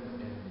interested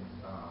in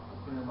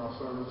fulfilling my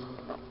service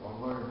or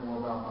learning more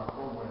about my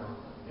program,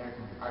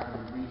 I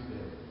can be reached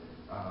at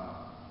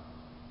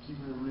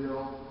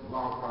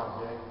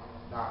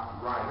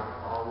keepinitreallawproject.ryder,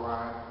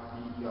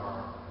 R-Y-D-E-R,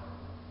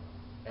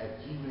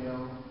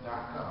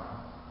 @gmail.com.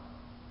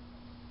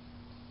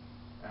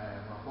 And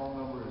my phone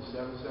number is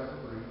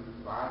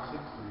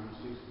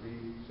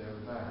 773-563-6379.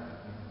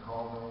 You can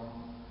call me.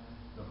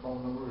 The phone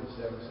number is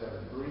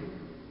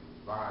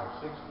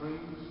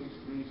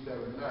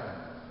 773-563-6379.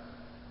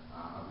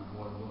 I'll be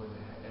more than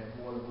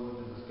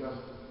willing to discuss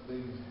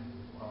things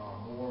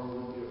more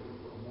with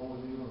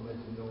you and let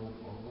you know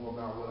more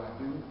about what I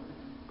do.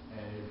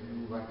 And if you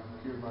would like to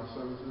procure my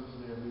services,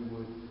 then we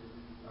would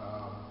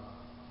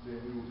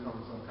come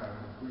to some kind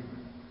of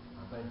agreement.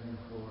 I thank you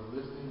for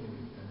listening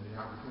and the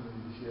opportunity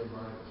to share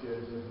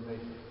this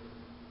information.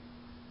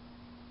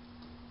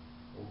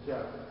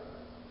 Okay.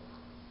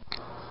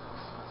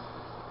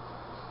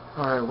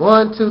 All right,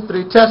 1, 2,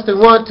 3, testing,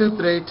 1, 2,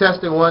 3,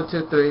 testing, 1,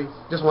 2, 3.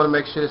 Just want to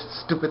make sure this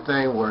stupid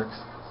thing works.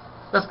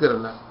 That's good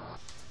enough.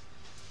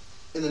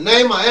 In the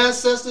name of my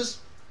ancestors,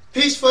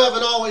 peace forever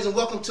and always, and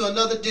welcome to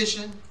another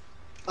edition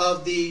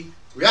of the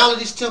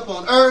Reality's Temple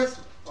on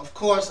Earth. Of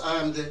course, I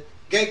am the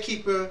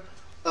gatekeeper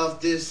of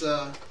this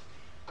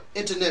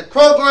internet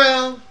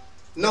program,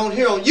 known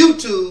here on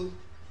YouTube,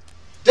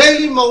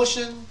 Daily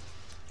Motion,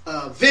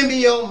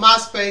 Vimeo,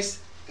 MySpace,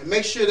 and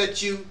make sure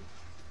that you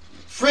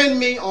friend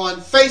me on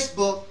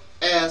Facebook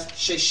as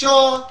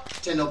Sheshor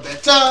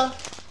Tenobeta.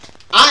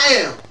 I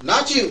am,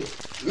 not you,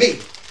 me.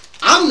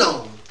 I'm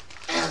known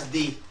as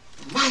the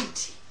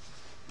mighty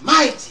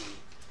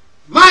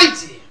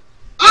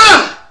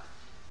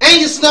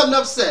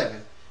Angelsnupnup7,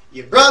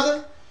 your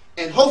brother,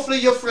 and hopefully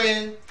your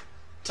friend,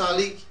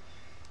 Taalik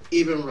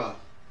Ibn'rad.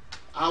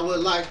 I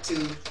would like to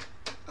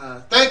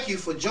thank you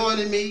for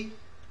joining me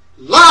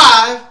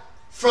live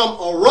from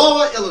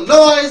Aurora,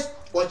 Illinois,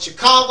 or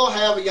Chicago,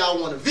 however y'all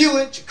want to view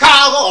it.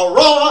 Chicago,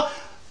 Aurora,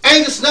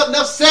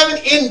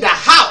 Angelsnupnup7 in the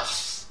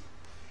house.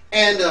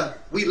 And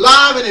we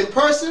live and in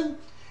person.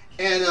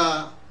 And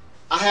I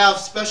have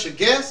special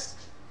guests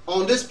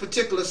on this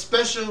particular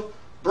special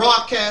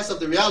broadcast of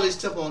the Reality's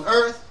Temple on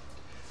Earth.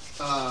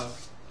 I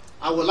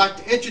would like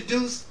to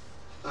introduce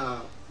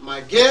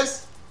my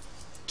guests.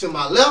 To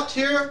my left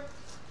here,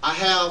 I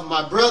have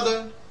my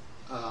brother,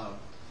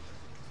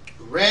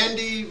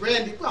 Randy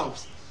Ryder.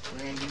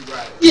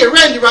 Yeah,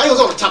 Randy Ryder. It was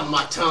on the top of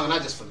my tongue and I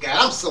just forgot.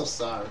 I'm so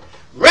sorry.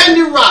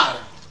 Randy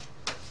Ryder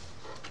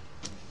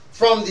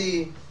from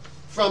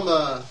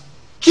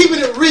Keeping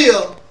It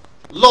Real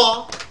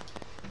Law,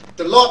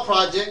 the Law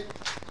Project,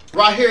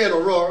 right here in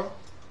Aurora.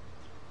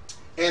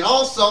 And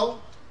also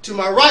to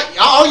my right,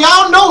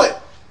 y'all know it.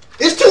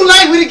 It's too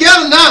late. We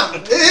together now.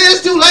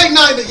 It's too late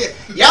now.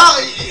 Y'all,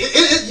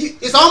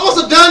 it's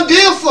almost a done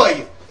deal for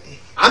you.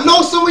 I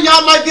know some of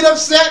y'all might get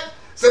upset.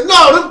 Say,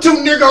 no, them two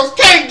niggas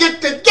can't get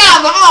together.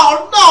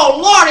 Oh, no,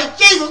 Lord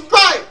Jesus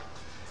Christ.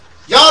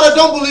 Y'all that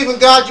don't believe in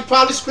God, you're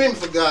probably screaming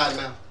for God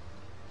now.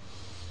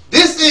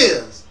 This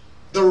is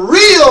the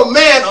real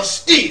man of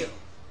steel,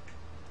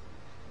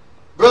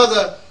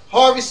 Brother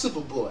Harvey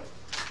Superboy.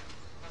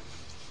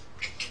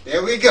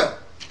 There we go.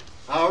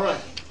 All right.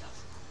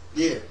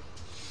 Yeah.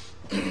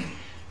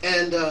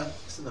 And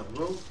it's enough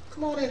room.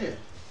 Come on in here.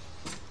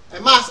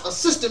 And my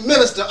assistant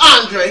minister,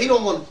 Andre, he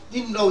know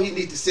he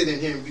needs to sit in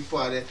here and be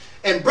part of that.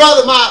 And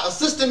brother, my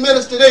assistant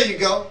minister, there you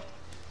go.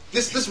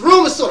 This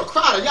room is sort of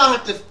crowded. Y'all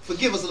have to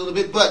forgive us a little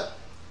bit, but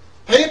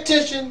pay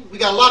attention. We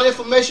got a lot of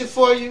information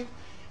for you,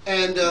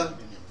 and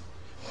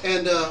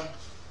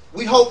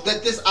we hope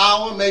that this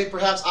hour, maybe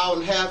perhaps hour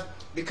and a half,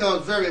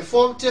 becomes very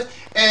informative.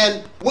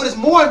 And what is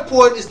more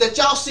important is that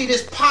y'all see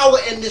this power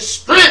and this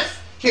strength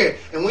here.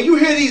 And when you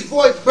hear these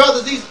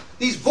brothers,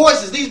 these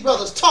voices, these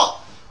brothers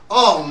talk,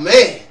 oh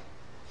man,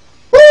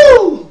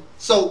 woo!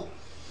 So,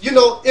 you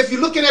know, if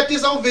you're looking at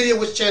this on video,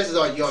 which chances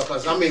are you are,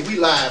 because I mean we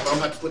live. I'm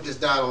gonna have to put this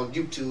down on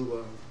YouTube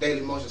or Daily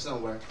Motion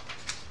somewhere.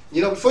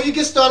 You know, before you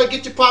get started,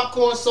 get your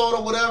popcorn,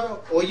 soda, whatever,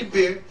 or your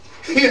beer.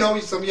 You know,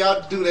 some of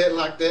y'all do that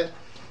like that.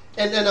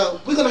 And then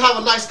we're gonna have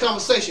a nice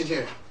conversation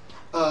here.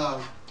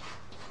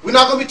 We're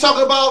not gonna be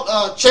talking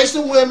about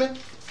chasing women.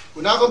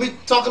 We're not going to be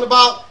talking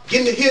about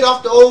getting the hit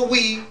off the old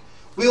weed.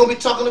 We're going to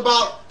be talking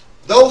about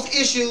those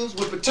issues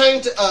which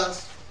pertain to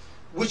us,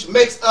 which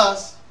makes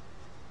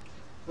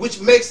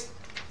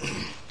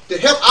to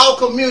help our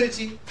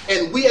community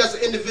and we as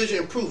an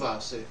individual improve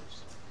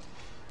ourselves.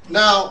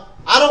 Now,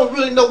 I don't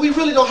really know. We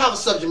really don't have a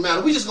subject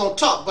matter. We're just going to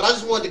talk. But I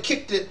just wanted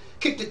to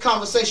kick the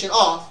conversation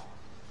off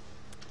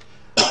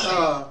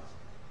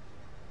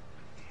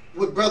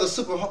with Brother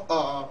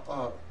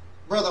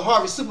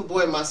Harvey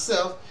Superboy and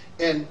myself.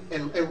 And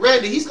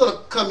Randy, he's going to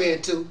come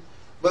in too,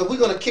 but we're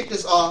going to kick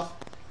this off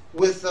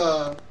with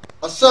a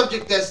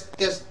subject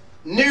that's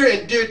near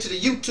and dear to the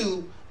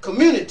YouTube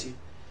community.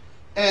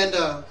 And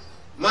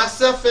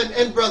myself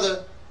and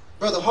brother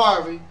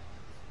Harvey,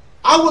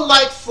 I would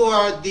like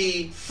for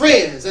the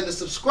friends and the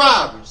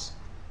subscribers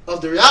of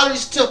the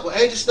Reality's Temple,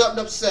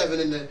 Angelsnupnup7,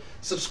 and the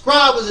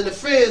subscribers and the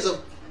friends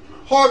of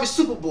Harvey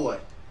Superboy,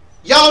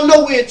 y'all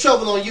know we're in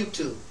trouble on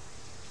YouTube.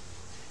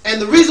 And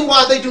the reason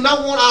why they do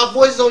not want our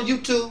voices on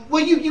YouTube,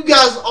 well, you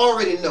guys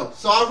already know,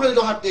 so I really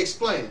don't have to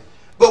explain it.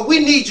 But we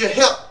need your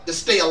help to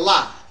stay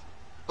alive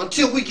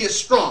until we get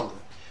stronger.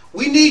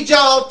 We need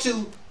y'all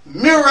to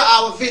mirror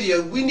our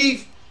video. We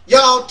need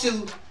y'all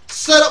to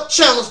set up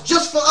channels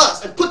just for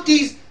us and put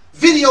these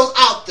videos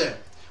out there.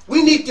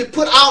 We need to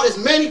put out as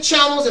many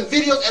channels and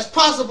videos as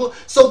possible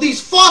so these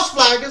false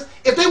flaggers,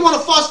 if they want a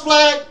false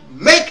flag,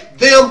 make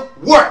them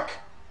work.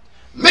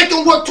 Make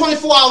them work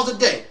 24 hours a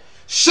day.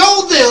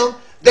 Show them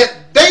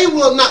that they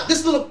will not,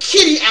 this little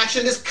kitty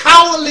action, this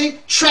cowardly,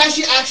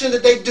 trashy action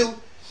that they do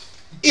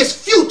is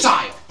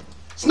futile.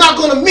 It's not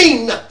going to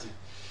mean nothing.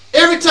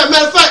 Every time,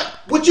 matter of fact,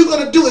 what you're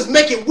going to do is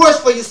make it worse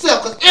for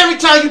yourself, because every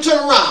time you turn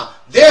around,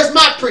 there's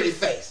my pretty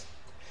face.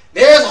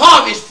 There's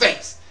Harvey's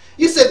face.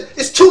 You said,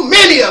 it's too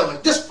many of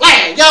them. This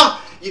flag, y'all.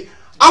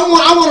 I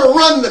want to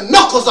run the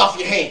knuckles off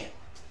your hand.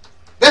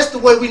 That's the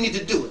way we need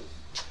to do it.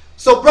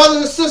 So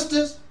brothers and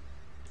sisters,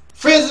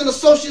 friends and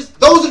associates,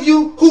 those of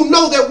you who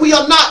know that we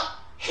are not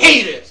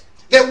haters,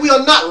 that we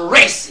are not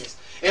racist,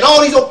 and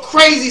all these old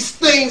crazy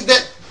things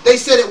that they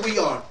say that we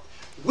are.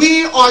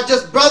 We are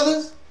just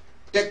brothers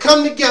that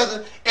come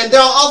together, and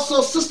there are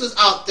also sisters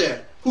out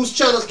there whose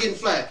channels getting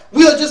flagged.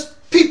 We are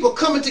just people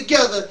coming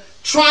together,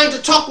 trying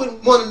to talk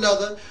with one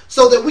another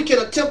so that we can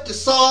attempt to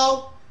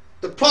solve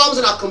the problems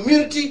in our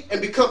community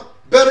and become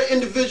better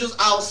individuals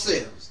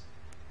ourselves.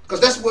 Because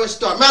that's where it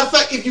starts. Matter of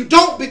fact, if you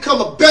don't become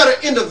a better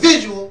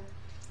individual,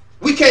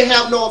 we can't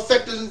have no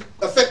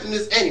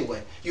effectiveness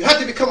anyway. You have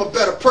to become a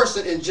better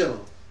person in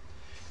general.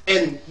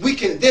 And we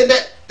can, then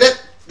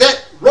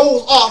that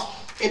rolls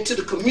off into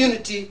the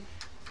community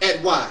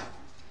at wide.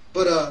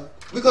 But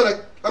I'm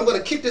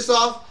gonna kick this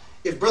off.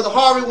 If Brother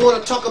Harvey want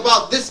to talk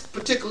about this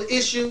particular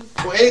issue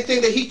or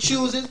anything that he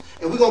chooses,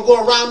 and we're gonna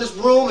go around this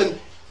room, and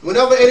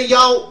whenever any of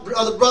y'all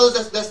other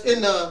brothers that's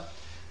in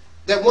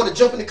that want to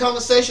jump in the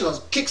conversation or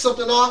kick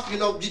something off, you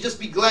know, you just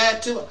be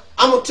glad to.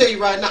 I'm gonna tell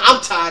you right now,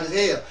 I'm tired as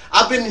hell.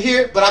 I've been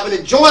here, but I've been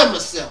enjoying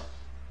myself.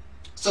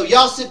 So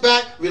y'all sit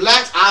back,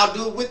 relax. I'll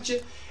do it with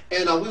you,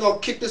 and we're gonna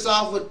kick this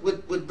off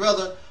with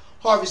Brother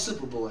Harvey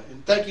Superboy.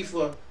 And thank you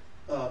for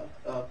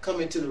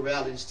coming to the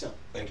Reality Temple.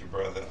 Thank you,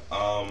 brother.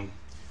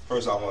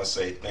 First, I want to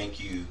say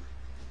thank you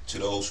to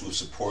those who have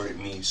supported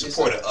me,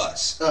 supported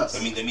us.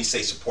 Let me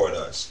say support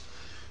us.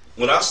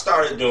 When I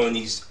started doing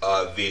these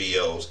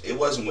videos, it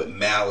wasn't with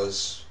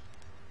malice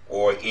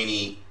or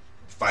any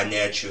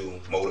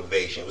financial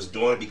motivation. It was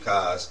doing it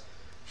because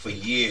for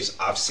years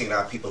I've seen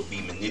how people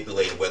be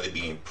manipulated, whether it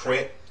be in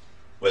print,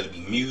 whether it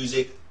be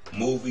music,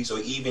 movies, or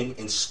even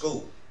in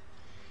school.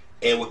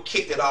 And what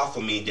kicked it off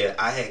for me that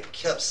I had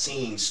kept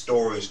seeing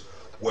stories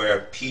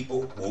where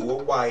people who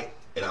were white,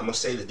 and I'm going to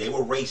say that they were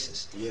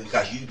racist,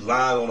 because you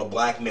lie on a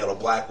black man or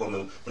black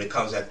woman when it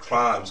comes to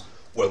crimes,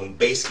 where they're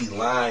basically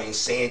lying and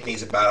saying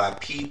things about our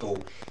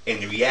people,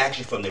 and the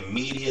reaction from the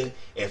media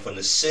and from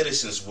the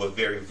citizens were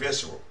very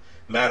visceral.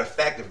 Matter of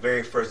fact, the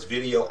very first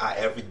video I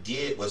ever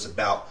did was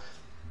about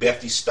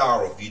Bethany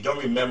Starro. If you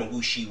don't remember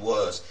who she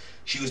was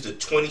the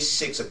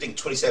 26, I think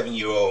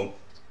 27-year-old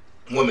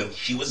woman.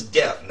 She was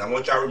deaf, and I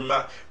want y'all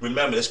to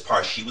remember this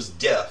part. She was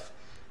deaf.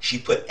 She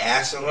put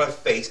acid on her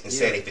face and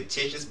said a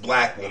fictitious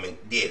black woman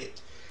did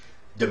it.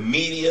 The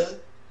media,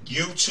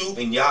 YouTube,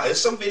 and y'all,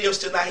 there's some videos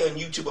still out here on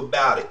YouTube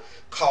about it,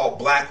 called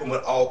black women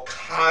all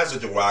kinds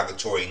of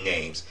derogatory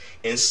names.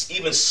 And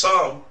even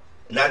some,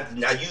 and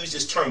I use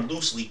this term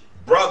loosely,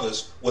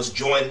 brothers was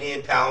joining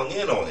in, piling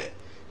in on it,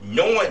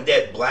 knowing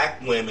that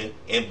black women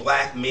and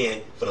black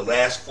men for the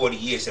last 40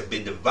 years have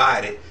been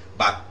divided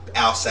by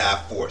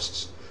outside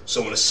forces.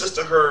 So when a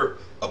sister heard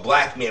a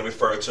black man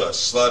refer to a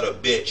slut or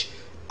bitch,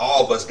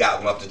 all of us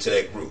got lumped into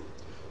that group.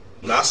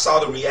 When I saw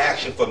the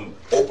reaction from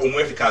Oprah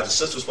Winfrey, because the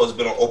sister was supposed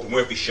to be on Oprah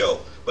Winfrey's show,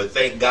 but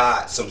thank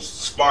God some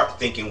smart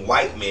thinking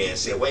white man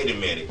said, wait a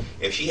minute,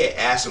 if she had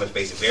acid on her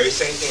face, the very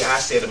same thing I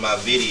said in my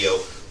video,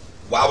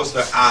 why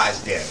wasn't her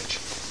eyes damaged?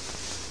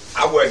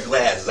 I wear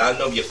glasses. I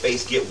know if your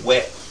face get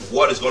wet,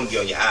 water's going to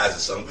get on your eyes at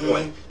some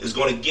point. It's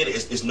going to get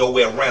it. There's no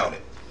way around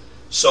it.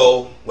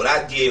 So what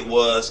I did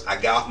was I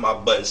got off my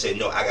butt and said,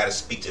 no, I got to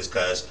speak to this,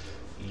 because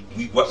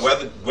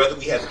whether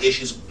we have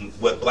issues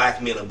with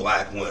black men and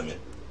black women,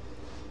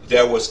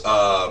 there was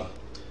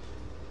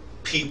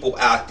people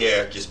out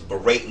there just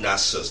berating our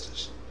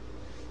sisters,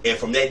 and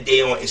from that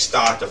day on, it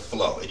started to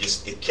flow.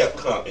 It kept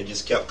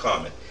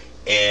coming.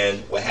 And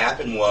what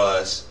happened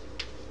was,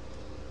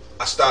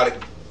 I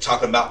started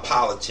talking about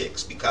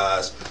politics,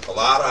 because a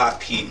lot of our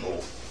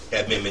people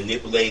have been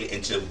manipulated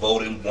into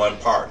voting one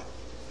party.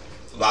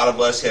 A lot of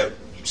us have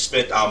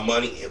spent our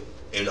money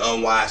in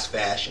unwise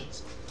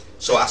fashions.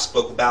 So I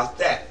spoke about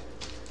that.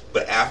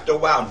 But after a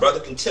while, and brother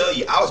can tell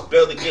you, I was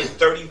barely getting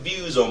 30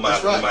 views on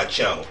my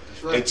channel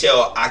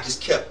until I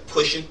just kept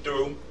pushing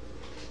through.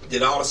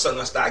 Then all of a sudden,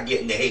 I started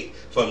getting the hate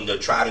from the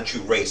tried and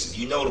true racists.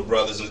 You know the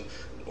brothers.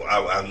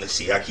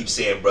 I keep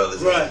saying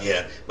brothers,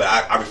 yeah, but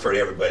I refer to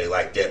everybody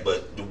like that.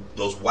 But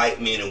those white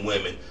men and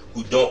women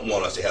who don't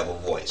want us to have a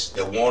voice,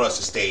 that want us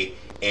to stay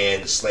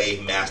in the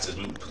slave masters,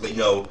 you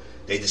know,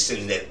 they just sit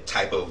in that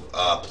type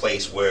of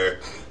place where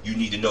you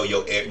need to know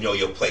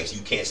your place.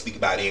 You can't speak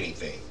about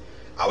anything.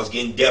 I was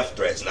getting death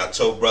threats, and I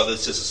told brothers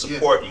and sisters to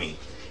support me.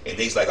 And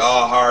they's like,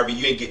 oh, Harvey,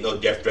 you ain't getting no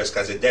death threats,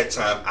 because at that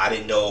time, I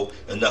didn't know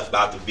enough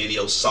about the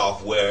video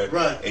software.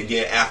 And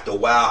then after a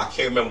while, I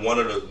can't remember, one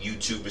of the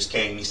YouTubers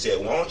came to me and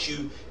said, why don't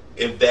you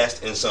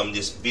invest in some of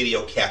this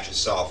video capture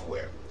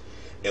software?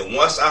 And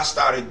once I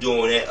started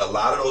doing it, a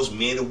lot of those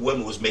men and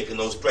women was making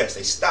those threats.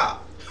 They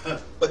stopped.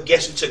 But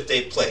guess who took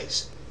their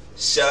place?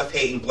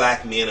 Self-hating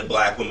black men and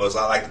black women, as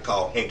I like to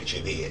call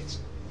handkerchief heads.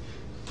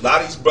 A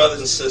lot of these brothers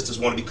and sisters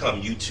want to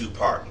become YouTube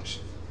partners.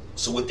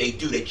 So what they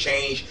do, they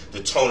change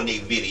the tone of their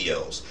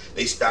videos.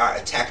 They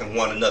start attacking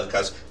one another,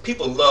 because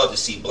people love to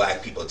see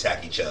black people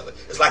attack each other.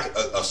 It's like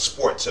a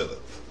sport to them.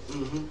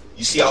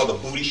 You see all the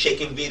booty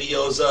shaking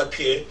videos up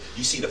here.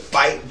 You see the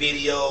fight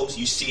videos.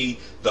 You see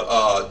the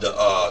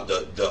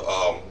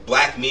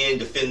black men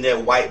defending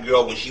that white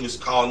girl when she was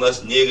calling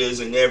us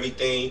niggas and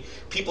everything.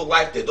 People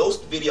like that. Those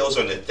videos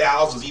are in the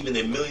thousands, even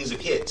in millions of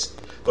hits.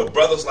 But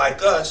brothers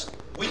like us,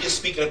 we just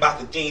speaking about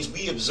the things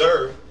we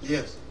observe.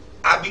 Yes.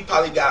 We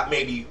probably got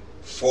maybe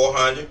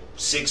 400,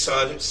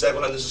 600,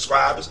 700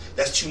 subscribers.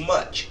 That's too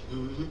much.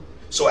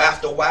 So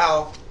after a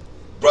while,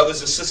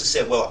 brothers and sisters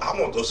said, well, I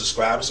want those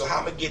subscribers, so how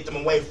am I going to get them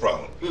away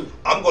from them?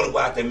 I'm going to go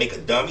out there and make a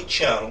dummy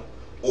channel,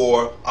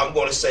 or I'm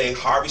going to say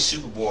Harvey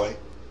Superboy,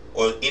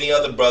 or any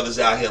other brothers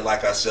out here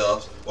like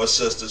ourselves, or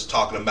sisters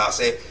talking about,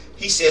 say,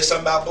 he said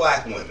something about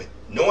black women.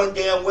 Knowing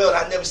damn well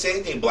I never said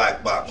anything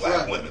about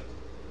black women.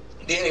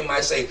 Then they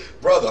might say,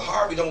 brother,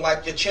 Harvey don't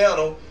like your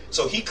channel,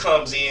 so he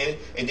comes in,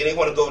 and then they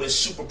want to go to this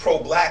super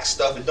pro-black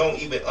stuff and don't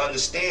even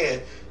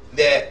understand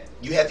that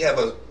you have to have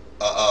a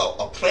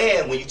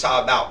plan when you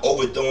talk about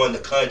overthrowing the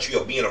country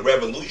or being a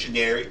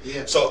revolutionary.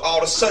 So all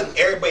of a sudden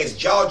everybody's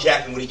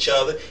jaw-jacking with each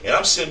other, and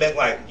I'm sitting back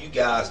like, you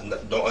guys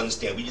don't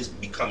understand. We just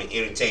becoming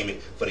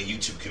entertainment for the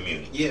YouTube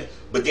community.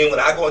 But then when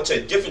I go into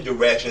a different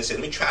direction and say,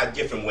 let me try a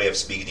different way of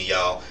speaking to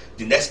y'all,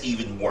 then that's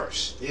even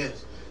worse.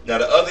 Now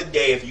the other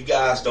day, if you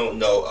guys don't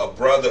know, a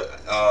brother,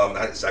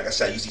 like I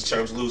said, I use these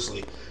terms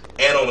loosely,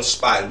 and on the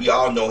spot, we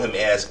all know him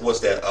as, what's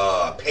that,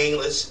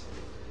 Painless.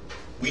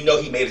 We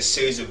know he made a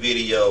series of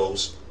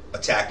videos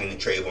attacking the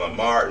Trayvon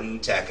Martin,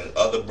 attacking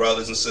other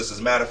brothers and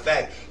sisters. Matter of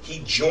fact, he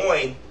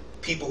joined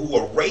people who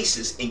are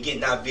racist in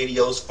getting our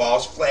videos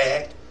false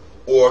flagged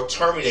or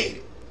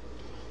terminated.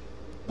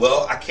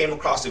 Well, I came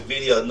across a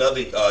video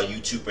another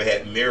YouTuber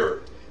had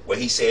mirrored where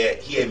he said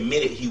he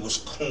admitted he was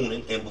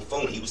cooning and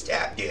buffooning. He was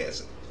tap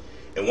dancing.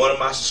 And one of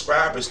my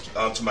subscribers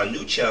to my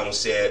new channel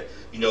said,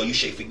 you know, you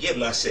should forgive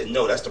him. I said,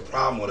 no, that's the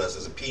problem with us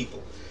as a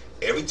people.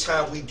 Every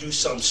time we do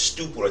something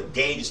stupid or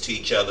dangerous to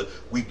each other,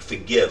 we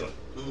forgive them.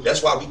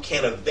 That's why we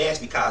can't advance,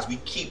 because we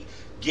keep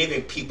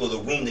giving people the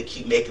room to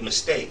keep making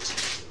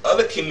mistakes.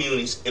 Other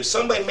communities, if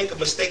somebody make a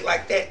mistake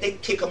like that, they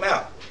kick them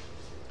out.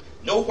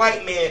 No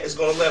white man is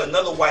going to let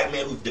another white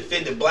man who's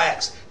defended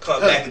blacks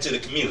come back into the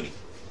community.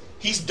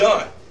 He's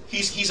done.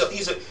 He's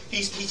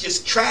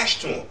just trash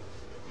to him.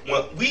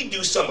 When we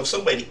do something, if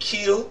somebody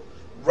kill,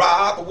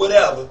 rob, or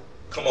whatever,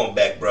 come on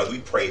back, brother. We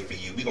pray for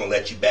you. We're going to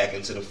let you back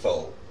into the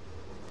fold.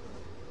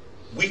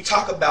 We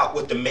talk about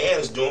what the man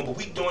is doing, but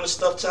we doing the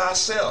stuff to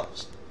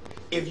ourselves.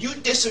 If you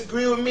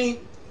disagree with me,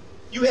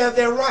 you have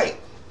that right.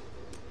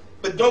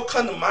 But don't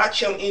come to my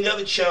channel, any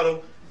other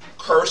channel,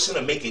 cursing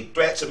or making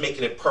threats or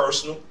making it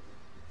personal.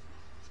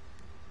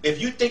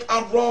 If you think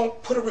I'm wrong,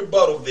 put a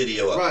rebuttal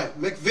video up. Right,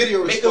 make a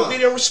video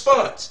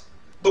response.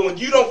 But when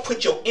you don't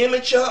put your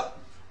image up,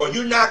 or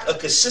you're not a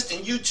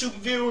consistent YouTube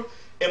viewer,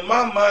 in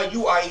my mind,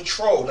 you are a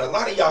troll. Now, a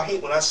lot of y'all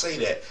hate when I say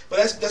that, but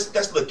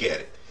let's look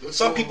at it. Let's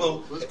go a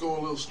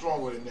little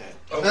stronger than that.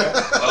 Okay.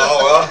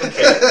 Oh,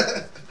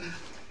 okay.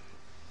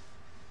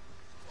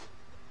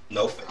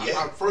 No.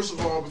 First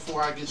of all,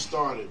 before I get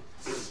started,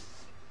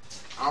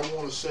 I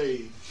want to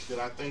say that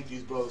I thank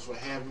these brothers for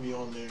having me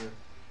on their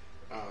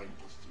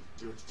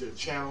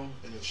channel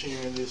and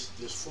sharing this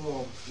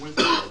forum with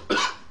me.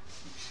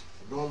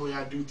 Normally,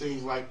 I do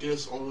things like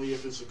this only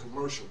if it's a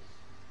commercial,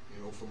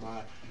 you know, for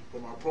my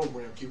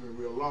program, Keeping It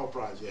Real Law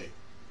Project.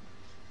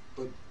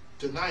 But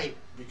tonight,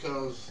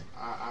 because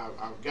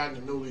I've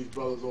gotten to know these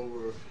brothers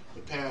over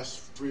the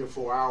past 3 or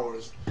 4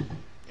 hours,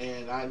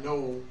 and I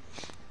know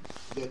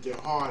that their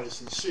heart is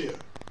sincere.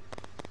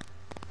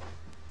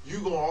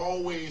 You're going to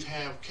always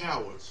have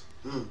cowards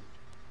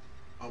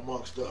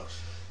amongst us.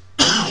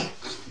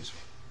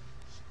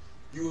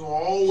 You're going to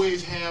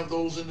always have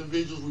those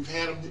individuals. We've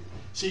had them.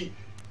 See,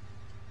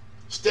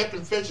 Step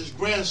and Fetch's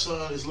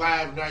grandson is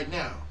live right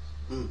now.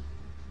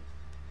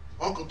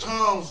 Uncle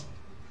Tom's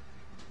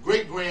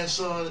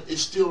great-grandson is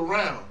still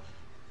around.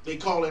 They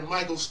call him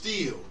Michael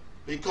Steele.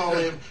 They call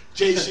him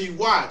J.C.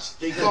 Watts.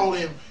 They call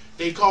him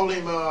Black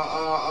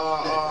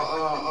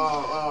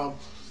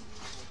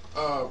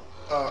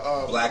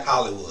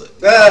Hollywood.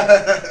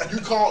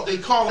 They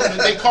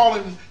call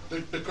him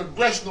the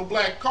Congressional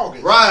Black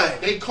Caucus. Right.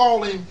 They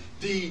call him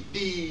the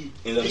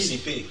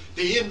NAACP.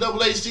 The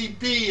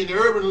NAACP and the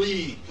Urban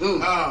League.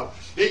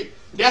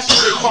 That's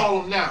what they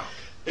call him now.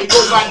 They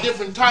go by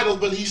different titles,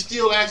 but he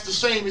still acts the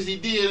same as he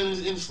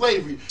did in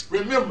slavery.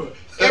 Remember,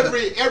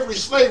 every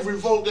slave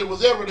revolt that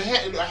was ever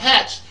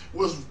hatched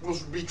was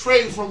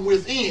betrayed from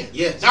within,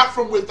 not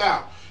from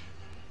without.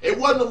 It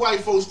wasn't the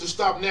white folks to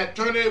stop Nat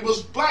Turner. It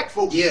was black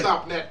folks to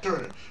stop Nat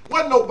Turner.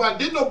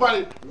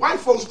 White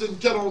folks didn't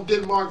tell on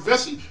Denmark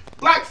Vesey.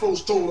 Black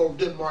folks told on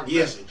Denmark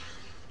Vesey.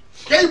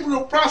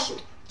 Gabriel Prosser,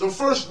 the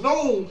first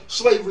known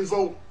slave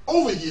revolt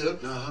over here,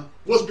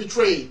 was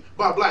betrayed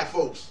by black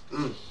folks.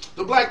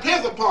 The Black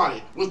Panther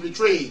Party was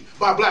betrayed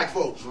by black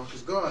folks.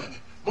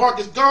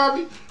 Marcus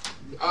Garvey,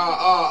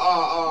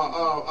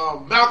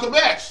 Malcolm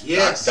X.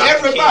 Yes.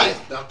 Everybody.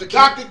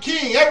 Dr.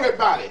 King,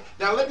 everybody.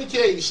 Now let me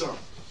tell you something.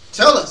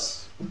 Tell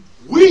us.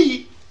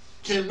 We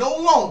can no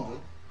longer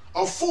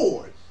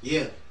afford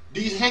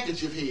these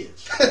handkerchief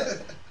heads.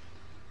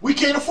 We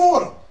can't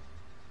afford them.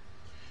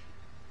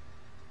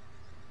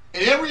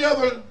 In every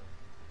other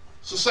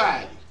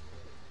society,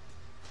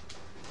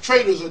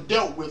 traitors are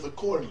dealt with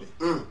accordingly.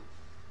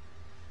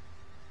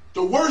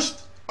 The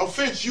worst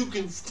offense you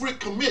can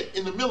commit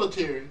in the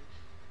military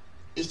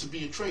is to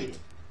be a traitor.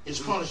 It's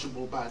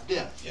punishable by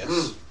death.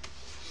 Yes.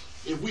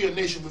 If we are a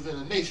nation within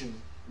a nation,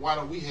 why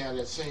don't we have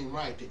that same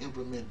right to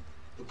implement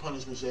the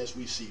punishments as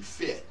we see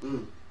fit?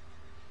 And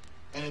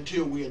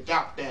until we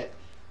adopt that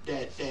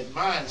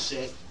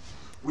mindset,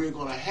 we're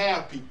going to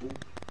have people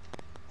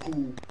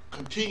who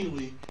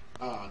continually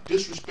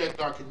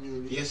disrespect our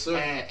community, yes, sir,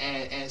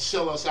 and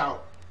sell us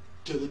out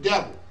to the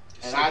devil.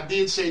 And I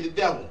did say the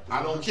devil.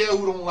 I don't care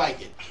who don't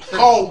like it.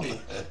 Call me.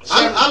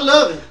 I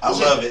love it. I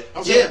love it.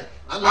 Yeah.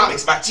 I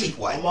makes my teeth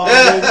white.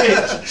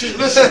 See,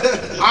 listen,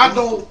 I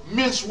don't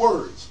mince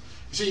words.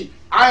 See,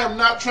 I am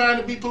not trying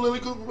to be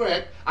politically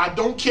correct. I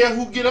don't care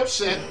who get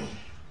upset.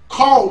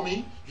 Call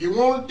me. If you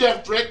want a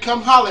death threat,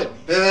 come holler at me.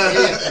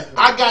 Yeah.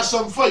 I got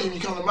something for you when you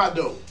come to my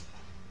door.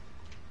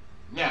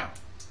 Now,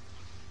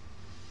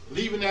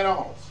 leaving that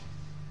off,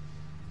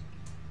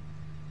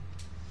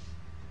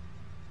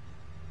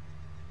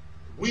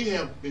 we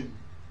have been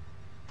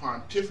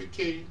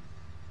pontificating,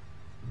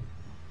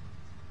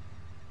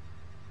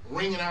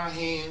 wringing our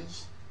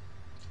hands,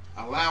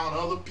 allowing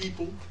other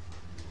people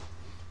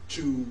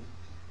to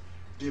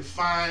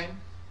define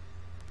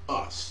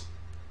us.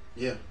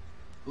 Yeah.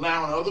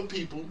 Allowing other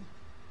people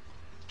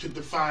to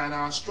define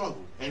our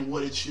struggle and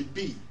what it should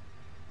be,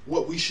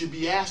 what we should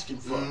be asking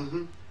for.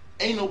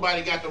 Ain't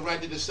nobody got the right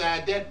to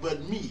decide that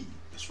but me.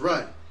 That's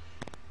right.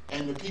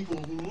 And the people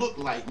who look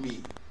like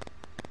me.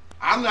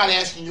 I'm not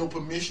asking your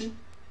permission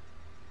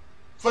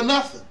for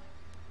nothing.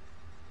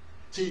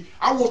 See,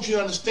 I want you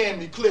to understand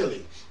me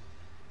clearly.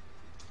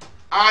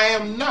 I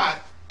am not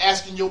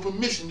asking your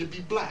permission to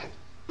be black.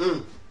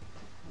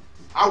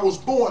 I was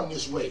born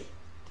this way.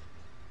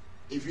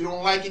 If you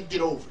don't like it,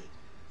 get over it.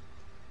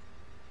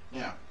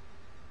 Now,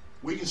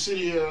 we can sit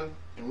here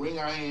and wring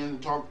our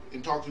hands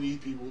and talk to these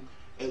people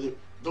as if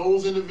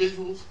those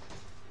individuals,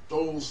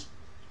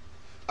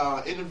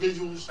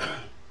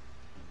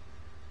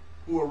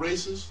 who are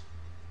racist,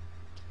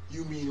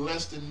 you mean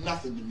less than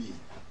nothing to me.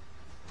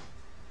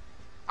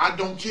 I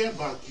don't care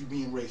about you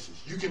being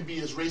racist. You can be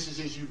as racist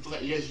as you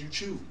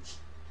choose.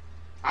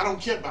 I don't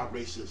care about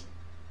racism.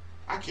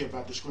 I care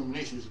about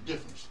discrimination. There's a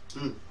difference.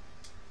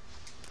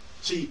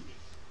 See,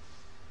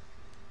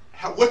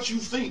 what you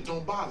think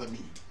don't bother me.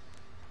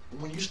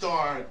 When you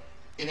start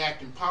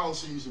enacting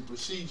policies and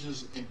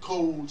procedures and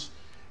codes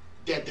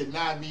that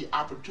deny me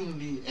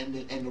opportunity and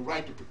the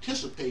right to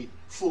participate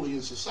fully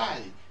in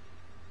society,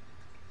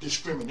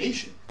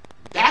 discrimination,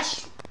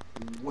 that's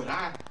when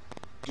I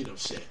get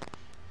upset.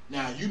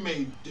 Now, you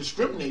may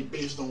discriminate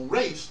based on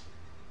race,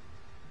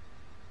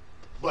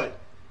 but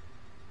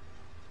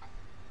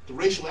the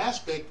racial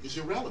aspect is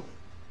irrelevant.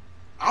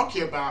 I don't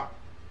care about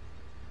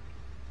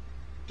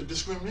the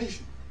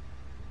discrimination.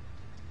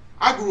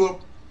 I grew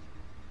up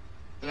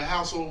in a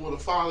household with a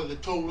father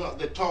that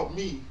taught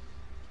me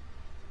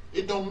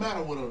it don't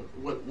matter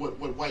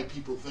what white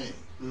people think.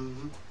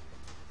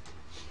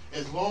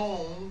 As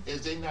long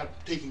as they're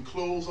not taking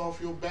clothes off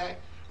your back,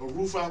 a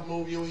roof out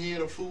over your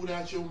head, or food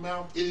out your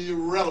mouth, it is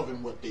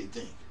irrelevant what they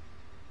think.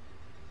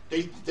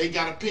 They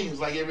got opinions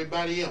like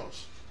everybody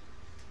else.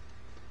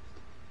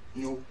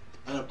 You know,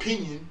 an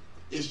opinion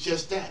is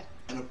just that,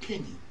 an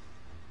opinion.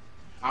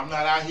 I'm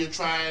not out here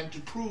trying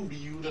to prove to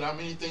you that I'm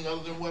anything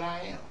other than what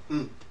I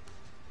am.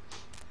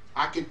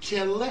 I could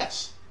care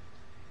less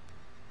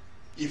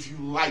if you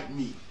like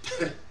me.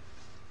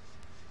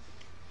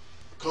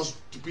 Because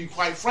to be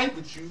quite frank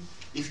with you,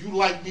 if you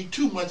like me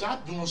too much, I'm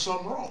doing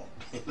something wrong.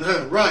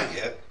 Right.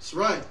 Yeah. That's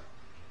right.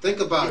 Think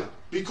about it.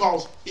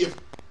 Because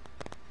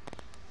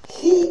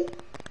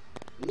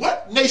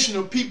what nation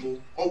of people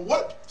or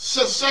what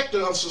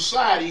sector of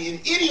society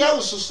in any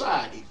other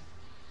society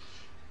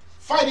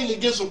fighting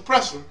against an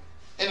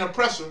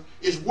oppressor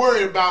is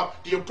worried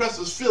about the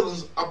oppressor's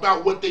feelings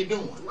about what they're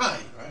doing.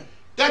 Right.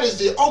 That is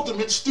the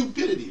ultimate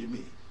stupidity to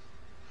me.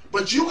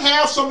 But you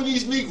have some of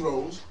these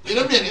Negroes, in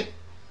a minute,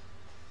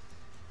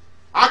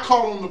 I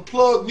call them the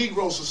Plug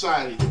Negro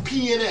Society, the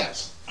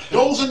PNS.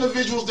 Those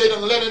individuals they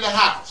done let in the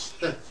house.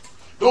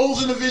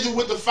 Those individuals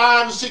with the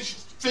 5- and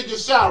 6-figure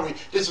salary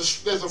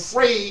that's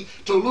afraid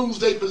to lose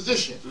their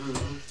position.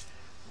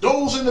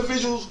 Those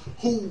individuals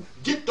who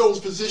get those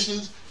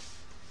positions,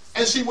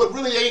 and see what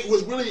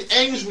really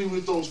angers me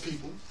with those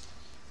people,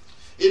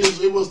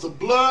 it was the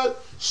blood,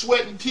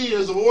 sweat, and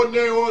tears of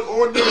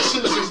ordinary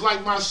citizens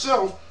like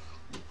myself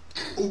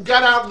who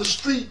got out in the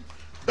street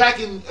back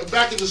in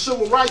the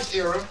civil rights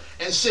era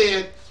and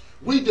said,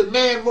 we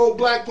demand more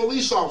black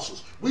police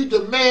officers. We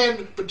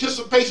demand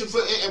participation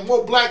and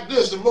more black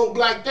this and more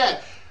black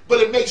that. But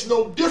it makes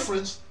no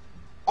difference.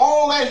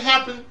 All that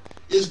happened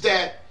is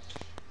that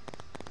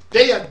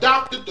they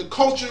adopted the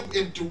culture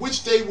into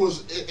which they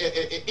was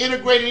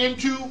integrated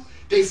into.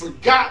 They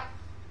forgot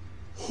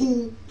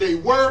who they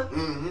were.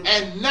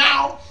 And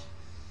now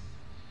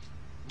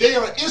they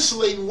are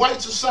insulating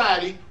white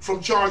society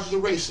from charges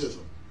of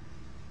racism.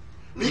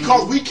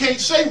 Because we can't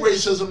say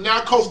racism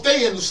now because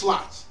they in the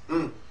slots.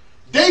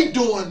 They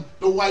doing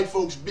the white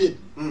folks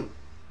bidding.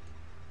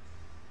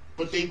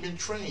 But they've been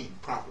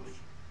trained properly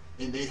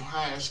in their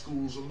higher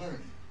schools of learning.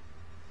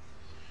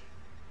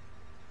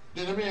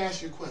 Then let me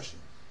ask you a question.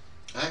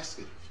 Ask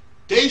it.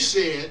 They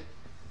said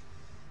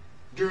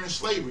during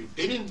slavery,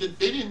 they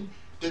didn't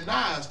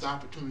deny us the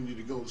opportunity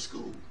to go to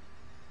school.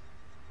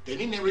 They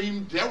didn't ever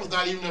even, that was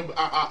not even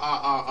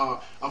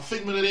a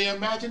figment of their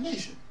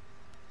imagination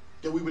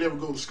that we would ever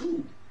go to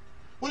school.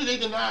 What did they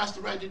deny us the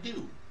right to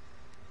do?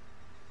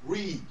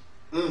 Read.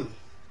 Now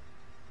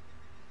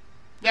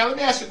let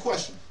me ask you a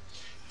question.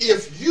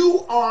 If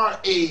you are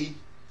a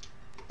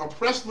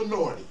oppressed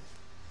minority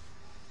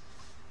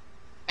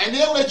and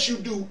they'll let you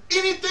do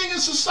anything in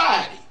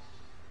society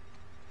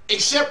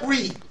except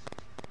read,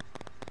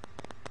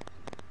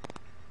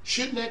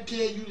 shouldn't that tell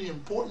you the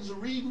importance of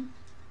reading?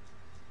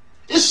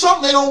 It's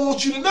something they don't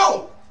want you to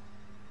know.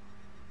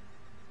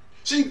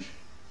 See,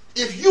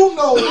 if you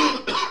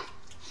know,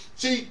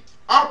 see,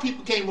 our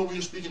people came over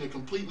here speaking a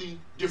completely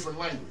different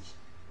language.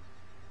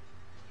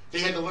 They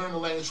had to learn the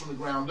language from the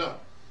ground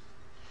up.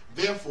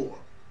 Therefore,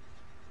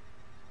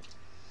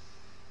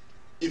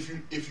 if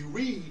you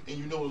read and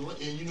you know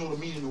the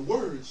meaning of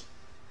words,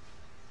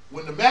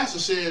 when the master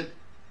said,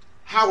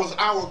 "How was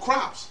our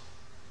crops?"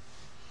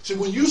 See,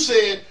 when he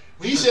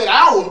said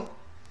 "our,"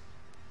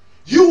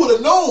 you would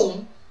have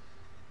known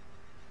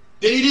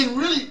that he didn't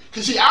really,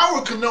 because see,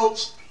 "our"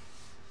 connotes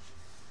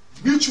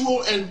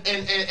mutual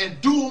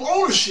and dual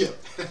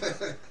ownership.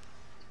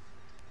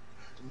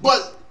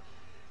 But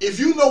if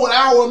you know what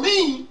 "our"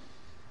 means,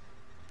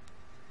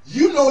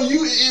 you know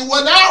it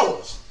wasn't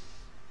ours.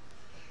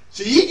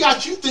 See, he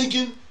got you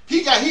thinking.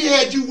 He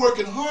had you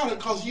working harder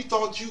because you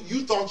thought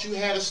you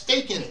had a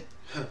stake in it.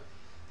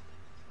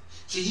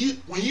 See,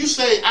 when you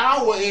say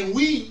 "our" and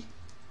 "we,"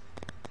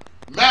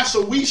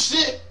 Master, we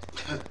sit.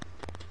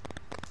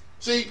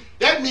 See,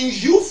 that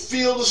means you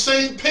feel the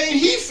same pain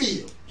he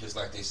feels. Just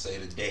like they say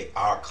today,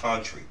 our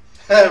country.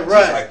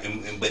 Right.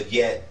 But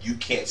yet you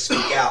can't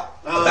speak out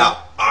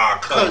about our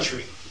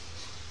country.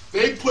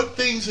 They put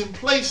things in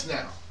place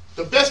now.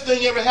 The best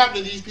thing ever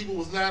happened to these people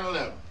was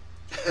 9/11.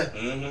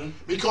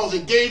 Because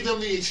it gave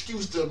them the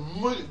excuse to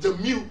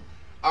mute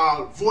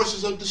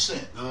voices of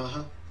dissent.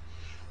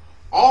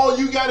 All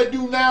you got to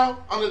do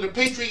now under the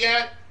Patriot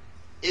Act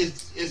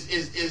is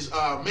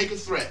make a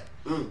threat.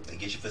 They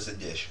get you for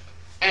sedition.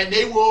 And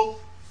they will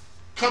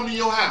come to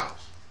your house.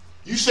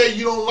 You say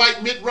you don't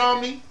like Mitt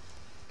Romney,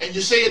 and you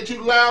say it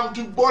too loud and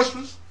too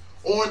boisterous,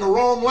 or in the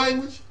wrong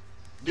language,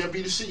 they'll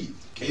be deceived.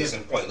 Case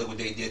in point, look what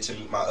they did to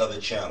my other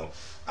channel.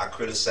 I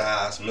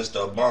criticized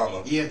Mr.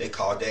 Obama. They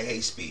called that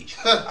hate speech.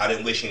 I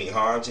didn't wish any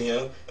harm to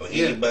him or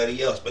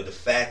anybody else. But the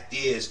fact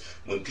is,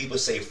 when people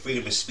say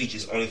freedom of speech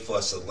is only for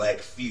a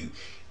select few,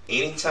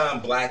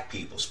 anytime black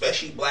people,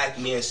 especially black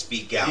men,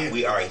 speak out,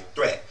 we are a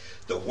threat.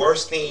 The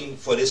worst thing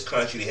for this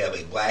country to have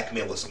a black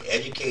man with some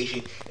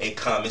education and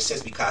common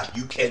sense, because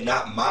you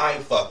cannot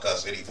mind fuck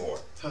us anymore.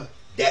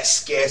 That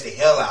scares the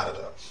hell out of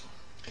them.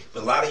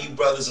 But a lot of you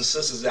brothers and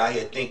sisters out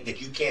here think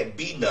that you can't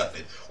be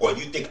nothing, or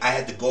you think I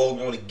had to go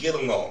along to get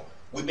along.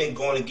 We've been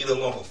going to get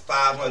along for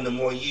 500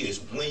 more years.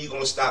 When are you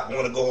going to stop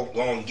going to go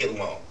along and get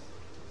along?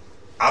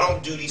 I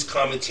don't do these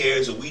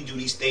commentaries or we do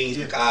these things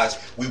because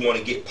we want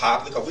to get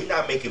popular, because we're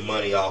not making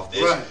money off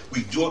this.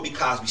 We do it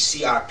because we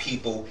see our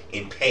people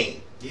in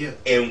pain.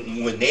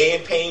 And when they're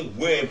in pain,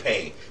 we're in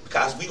pain,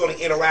 because we're going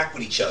to interact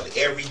with each other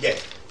every day.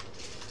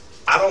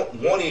 I don't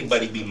want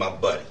anybody to be my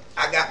buddy.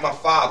 I got my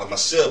father, my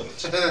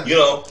siblings. You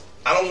know,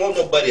 I don't want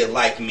nobody to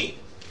like me.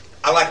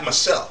 I like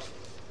myself.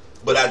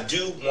 But I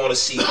do want to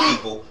see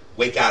people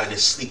wake out of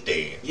this sleep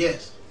they're in.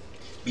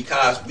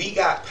 Because we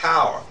got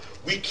power.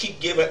 We keep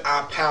giving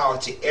our power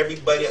to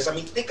everybody else. I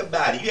mean, think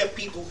about it. You have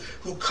people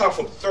who come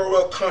from third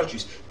world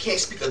countries, can't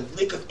speak a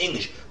lick of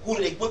English.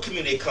 What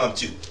community they come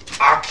to?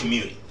 Our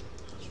community.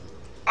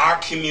 Our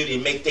community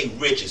make their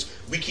riches.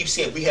 We keep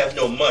saying we have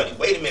no money.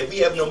 Wait a minute, we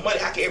have no money.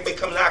 How can everybody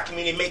come to our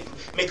community and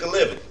make a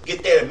living?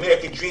 Get that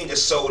American dream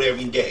that's sold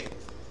every day.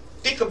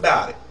 Think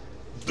about it.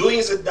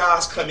 Billions of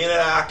dollars come in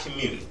our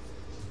community.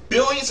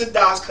 Billions of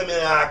dollars come in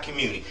our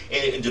community.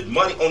 And the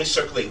money only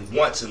circulates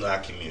once in our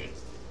community.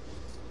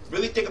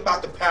 Really think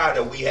about the power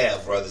that we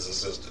have, brothers and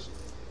sisters.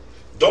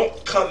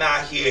 Don't come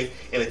out here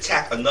and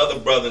attack another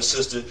brother and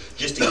sister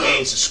just to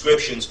gain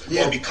subscriptions,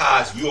 or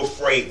because you're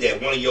afraid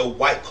that one of your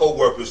white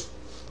co-workers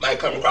might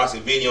come across a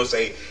video and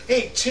say,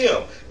 "Hey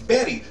Tim,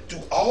 Betty,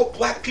 do all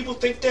black people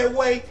think that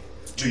way?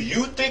 Do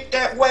you think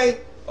that way?"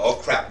 Oh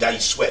crap, now you're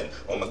sweating.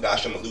 Oh my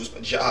gosh, I'm gonna lose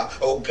my job.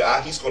 Oh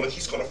God, he's gonna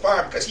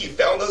fire me because he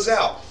found us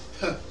out.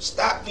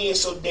 Stop being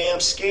so damn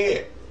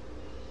scared.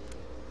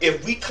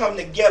 If we come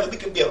together, we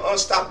can be an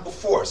unstoppable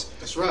force.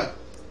 That's right.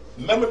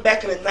 Remember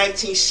back in the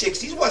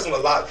 1960s, wasn't a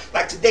lot.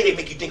 Like today, they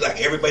make you think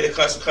like everybody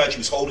across the country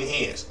was holding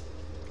hands.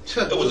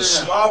 There was a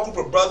small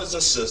group of brothers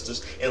and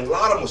sisters, and a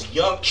lot of them was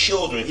young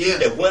children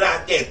that went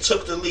out there and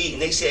took the lead,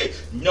 and they said,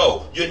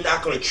 "No, you're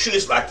not going to treat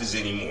us like this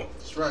anymore."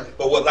 That's right.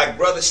 But what, like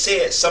brother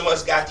said, some of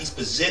us got these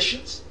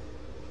positions,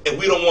 and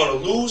we don't want to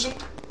lose them,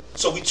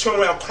 so we turn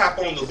around and clap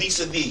on the least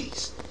of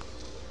these.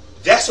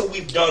 That's what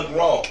we've done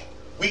wrong.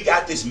 We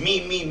got this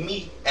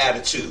me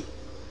attitude.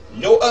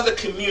 No other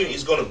community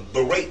is going to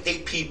berate their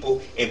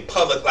people in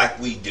public like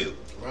we do.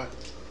 Right.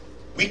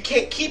 We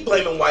can't keep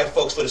blaming white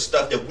folks for the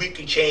stuff that we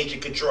can change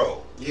and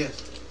control.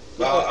 Yes.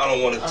 I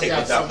don't want to take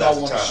this out of time.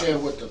 I want to share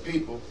with the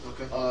people.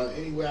 Okay.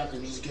 Anyway, I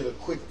can just get a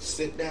quick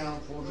sit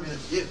down for a minute.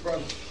 Yeah,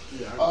 brother.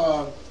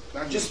 Yeah.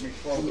 Just a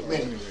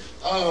minute.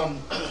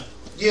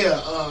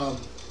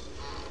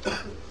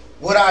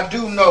 What I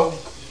do know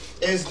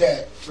is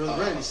that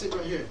Brother Randy, sit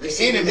right here. They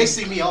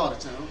see me all the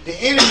time. The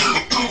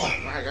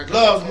enemy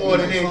loves more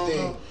than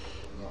anything.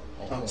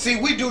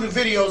 See, we do the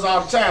videos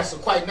all the time, so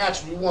quite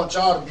naturally, we want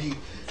y'all to be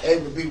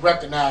able to be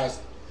recognized.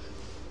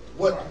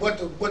 What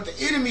the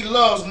enemy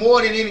loves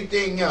more than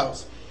anything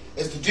else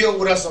is to deal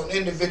with us on an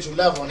individual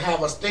level and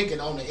have us thinking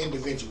on the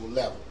individual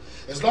level.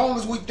 As long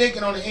as we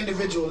thinking on the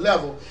individual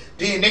level,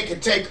 then they can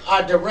take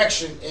our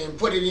direction and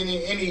put it in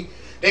any.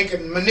 They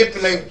can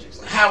manipulate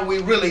how we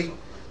really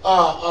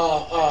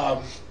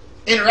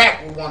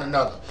interact with one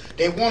another.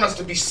 They want us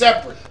to be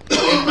separate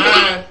in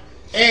mind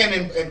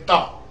and in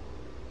thought.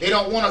 They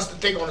don't want us to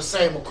think on the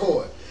same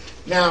accord.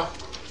 Now,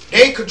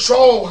 they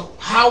control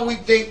how we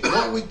think,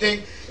 what we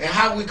think, and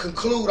how we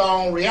conclude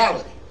our own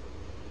reality.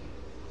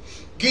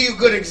 Give you a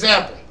good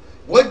example.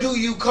 What do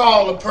you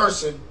call a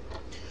person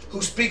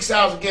who speaks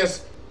out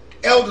against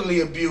elderly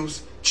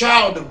abuse,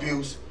 child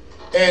abuse,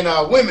 and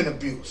women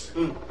abuse?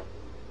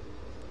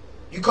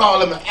 You call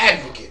them an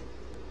advocate.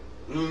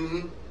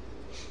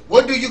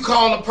 What do you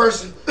call a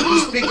person who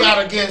speaks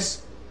out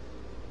against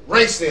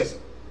racism?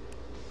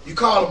 You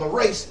call them a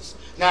racist.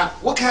 Now,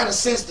 what kind of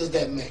sense does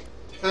that make?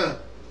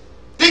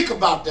 Think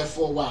about that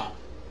for a while.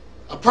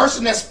 A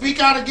person that speaks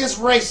out against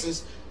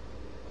racism,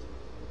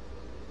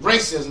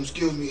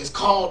 is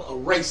called a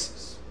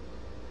racist.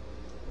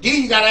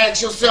 Then you got to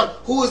ask yourself,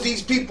 who is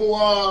these people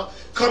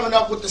coming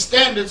up with the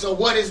standards of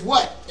what is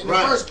what in the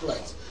first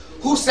place?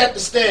 Who set the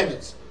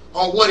standards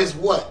on what is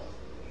what?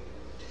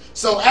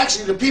 So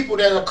actually the people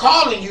that are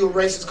calling you a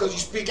racist because you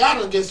speak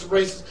out against the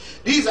racist,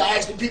 these are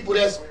actually people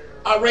that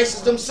are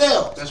racist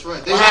themselves. That's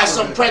right. They have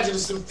some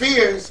prejudice and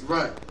fears.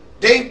 Right.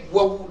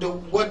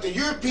 What the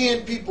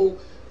European people,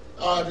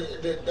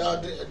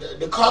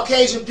 the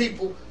Caucasian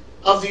people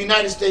of the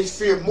United States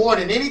fear more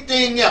than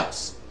anything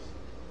else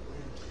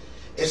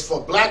is for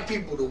black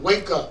people to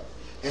wake up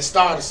and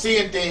start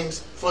seeing things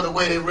for the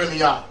way they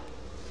really are.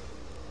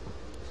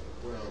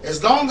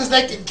 As long as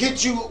they can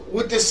get you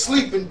with this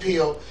sleeping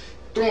pill,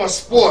 throwing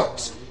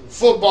sports,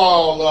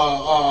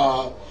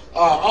 football,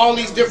 all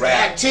these different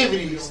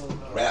activities.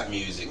 Rap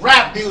music,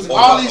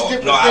 all these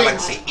different things. No, I like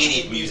to say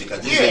idiot music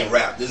because this ain't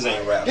rap. This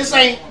ain't rap. This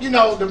ain't,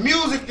 the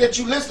music that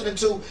you listening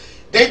to,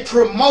 they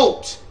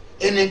promote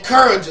and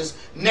encourages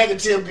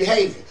negative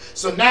behavior.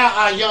 So now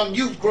our young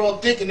youth grow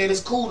up thinking that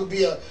it's cool to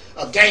be a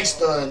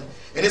gangster and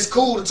it's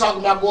cool to talk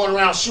about going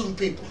around shooting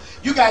people.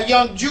 You got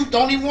young youth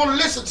don't even want to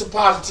listen to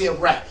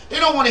positive rap. They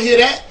don't want to hear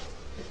that.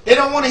 They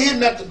don't want to hear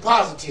nothing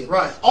positive.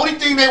 Right. Only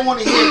thing they want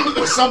to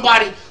hear is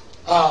somebody,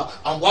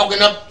 I'm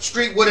walking up the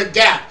street with a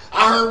gap.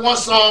 I heard one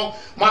song,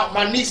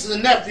 my nieces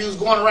and nephews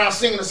going around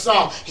singing a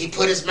song. He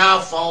put his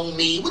mouth on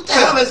me. What the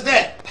hell is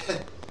that?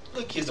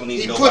 Little kids don't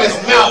even know put his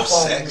mouth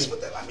on sex. me.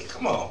 What the, I mean,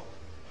 come on.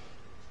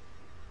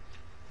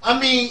 I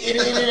mean,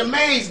 it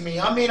amazed me.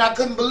 I mean, I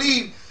couldn't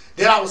believe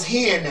that I was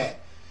hearing that.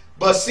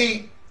 But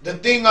see, the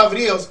thing of it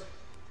is,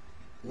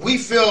 we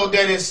feel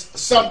that it's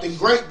something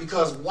great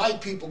because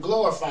white people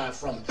glorify it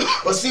from it.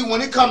 But see,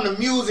 when it comes to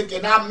music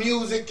and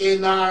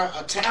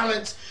our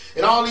talents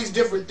and all these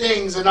different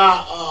things and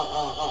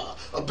our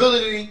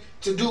ability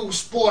to do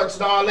sports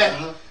and all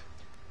that,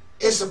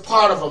 it's a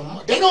part of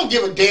a. They don't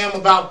give a damn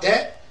about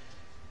that.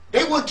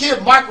 They wouldn't care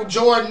if Michael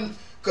Jordan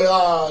could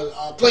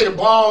play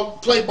ball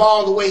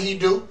the way he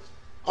do.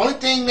 Only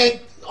thing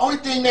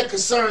that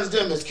concerns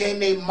them is can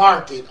they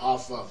market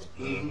off of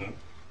it.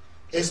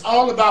 It's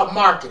all about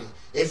marketing.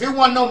 If it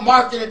wasn't no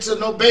marketing to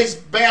no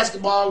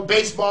basketball,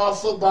 baseball,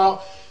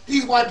 football,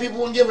 these white people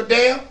wouldn't give a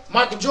damn.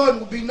 Michael Jordan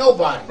would be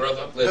nobody.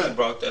 Brother, I'm glad you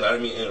brought that. I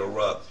didn't mean to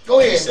interrupt. Go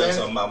ahead, you said man.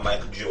 something about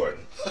Michael Jordan.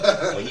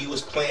 When he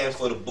was playing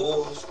for the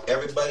Bulls,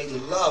 everybody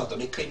loved him.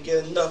 They couldn't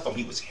get enough of him.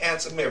 He was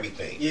handsome,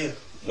 everything. Yeah.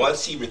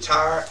 Once he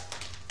retired,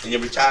 and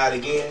then retired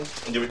again,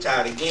 and then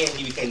retired again,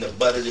 he became the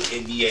butt of the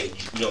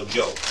NBA,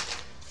 joke.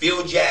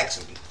 Phil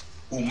Jackson,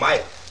 who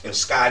Mike and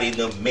Scotty and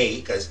them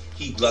made, because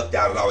he lucked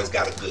out and always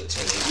got a good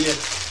team. Yeah.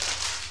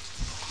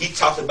 He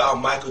talked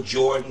about Michael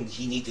Jordan.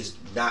 He needs to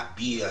not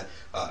be a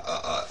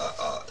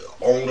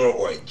owner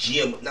or a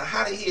GM. Now,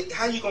 how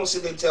you gonna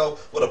sit there and tell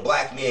what a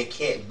black man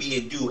can't be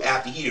and do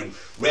after he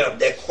ran up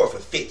that court for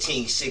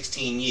 15,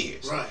 16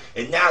 years? Right.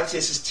 And now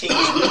since his team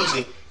is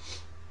losing,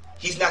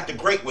 he's not the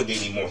great one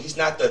anymore. He's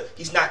not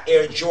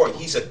Air Jordan.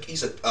 He's a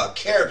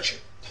caricature.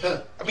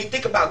 I mean,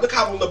 think about it. Look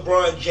how when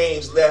LeBron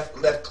James left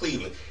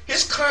Cleveland.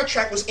 His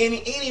contract was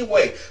ending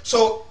anyway.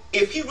 So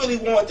if he really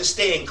wanted to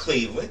stay in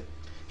Cleveland,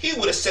 he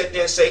would have sat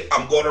there and say,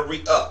 I'm going to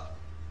re-up.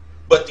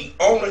 But the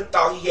owner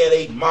thought he had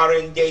a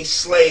modern day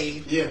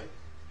slave. Yeah.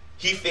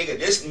 He figured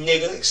this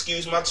nigga,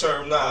 excuse my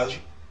terminology,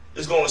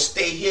 is going to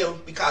stay here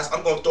because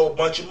I'm going to throw a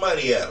bunch of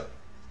money at him.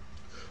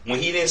 When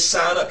he didn't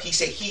sign up, he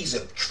said he's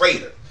a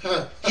traitor.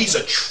 He's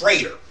a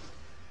traitor.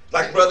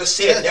 Like brother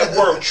said, that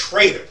word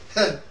traitor.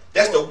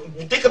 That's the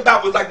think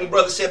about what like when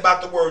brother said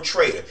about the word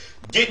traitor.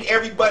 Didn't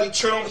everybody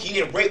turn on him? He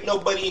didn't rape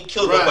nobody and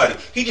kill nobody.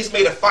 He just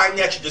made a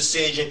financial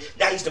decision.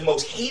 Now he's the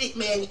most hated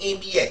man in the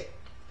NBA.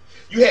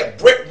 You had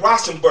Brett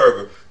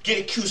Roethlisberger get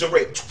accused of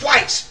rape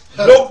twice.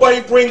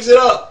 Nobody brings it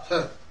up.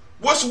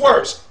 What's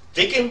worse?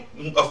 Thinking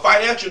a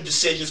financial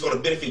decision is going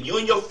to benefit you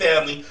and your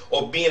family,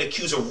 or being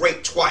accused of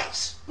rape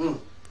twice.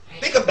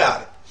 Think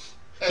about it.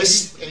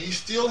 And he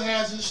still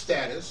has his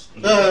status.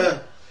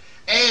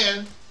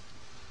 And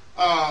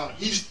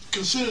he's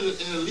considered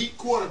an elite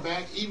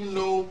quarterback, even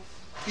though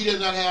he does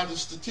not have the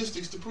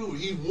statistics to prove it.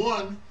 He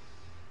won,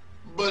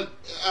 but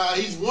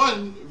he's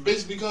won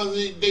basically because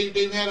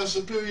they've had a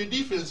superior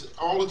defense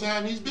all the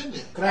time he's been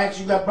there. Can I ask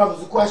you that,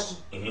 brothers, a question?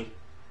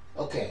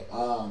 Okay.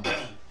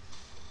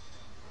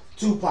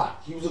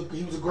 Tupac, he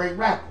was a great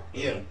rapper.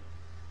 Yeah.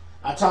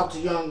 I talk to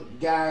young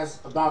guys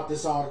about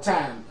this all the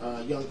time,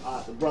 young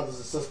brothers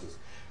and sisters,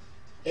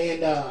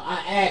 and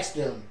I asked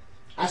them.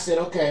 I said,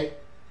 okay.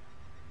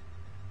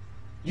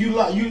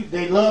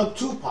 They love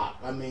Tupac.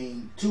 I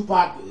mean,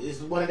 Tupac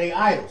is one of their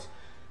idols.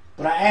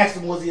 But I asked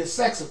him, was he a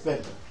sex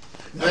offender?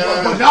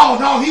 But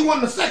no, he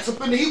wasn't a sex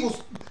offender. He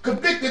was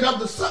convicted of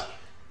the.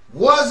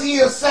 Was he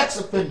a sex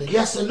offender?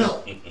 Yes or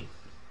no?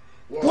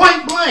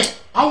 Point blank.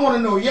 I want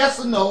to know yes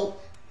or no.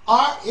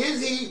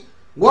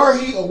 Were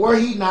he or were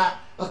he not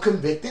a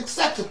convicted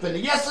sex offender?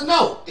 Yes or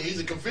no? He's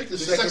a convicted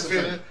sex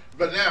offender.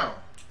 But now,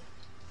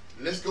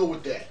 let's go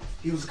with that.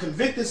 He was a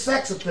convicted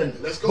sex offender.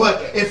 Let's go with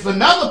that. But if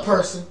another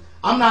person,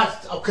 I'm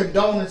not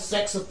condoning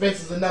sex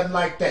offenses or nothing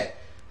like that.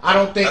 I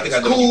don't think it's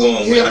cool.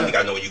 I think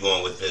I know where you're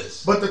going with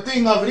this. But the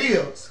thing of it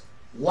is,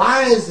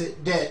 why is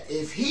it that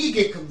if he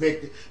get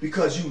convicted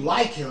because you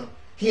like him,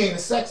 he ain't a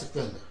sex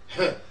offender?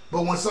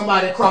 But when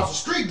somebody across the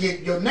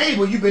street your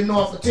neighbor you've been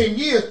knowing for 10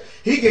 years,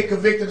 he get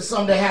convicted of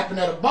something that happened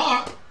at a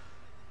bar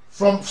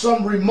from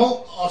some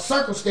remote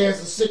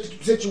circumstance or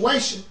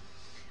situation.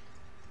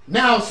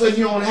 Now all of a sudden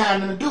you don't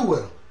have nothing to do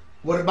with him.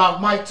 What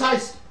about Mike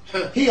Tyson?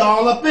 He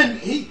all up in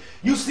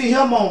you see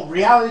him on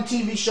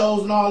reality TV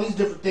shows and all these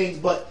different things,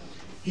 but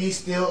he's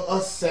still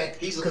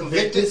he's a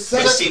convicted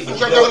sex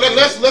offender.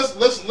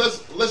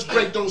 Let's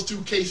break those two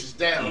cases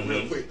down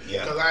real quick,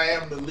 because I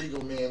am the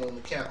legal man on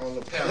the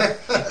panel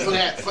for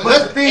that.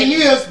 But the thing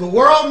is, the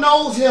world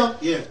knows him.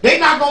 They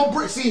not gonna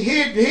break. See,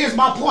 here's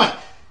my point.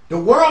 The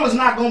world is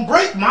not gonna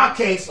break my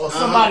case or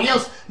somebody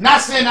else.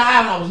 Not saying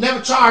I was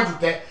never charged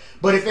with that,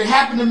 but if it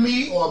happened to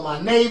me or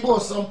my neighbor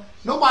or something,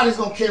 nobody's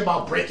gonna care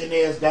about breaking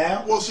theirs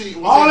down.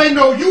 All they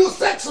know, you a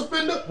sex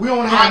offender. We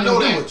don't have to do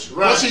with you.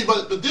 Right. Well, see,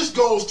 but this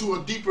goes to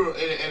a deeper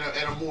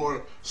and a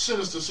more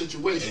sinister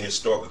situation. In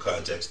historical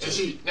context, too. And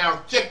see,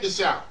 now check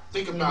this out.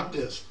 Think about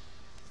this.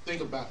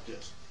 Think about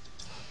this.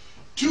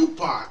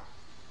 Tupac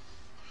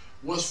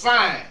was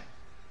fine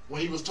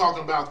when he was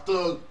talking about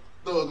thug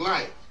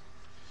life.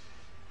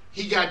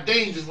 He got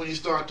dangerous when he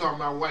started talking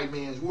about white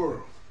man's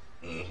world.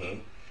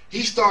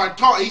 He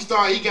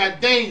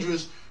got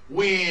dangerous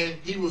when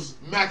he was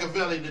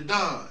Machiavelli the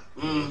Don.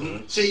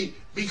 See,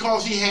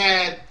 because he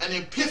had an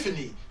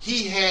epiphany.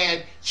 He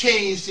had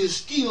changed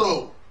his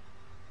skilo.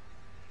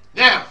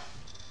 Now,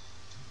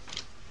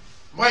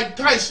 Mike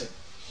Tyson.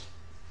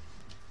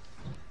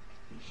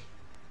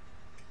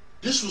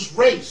 This was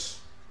race.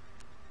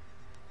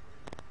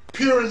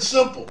 Pure and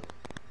simple.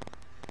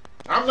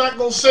 I'm not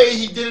going to say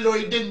he did it or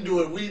he didn't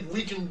do it.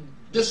 We can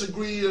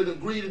disagree or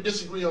agree to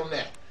disagree on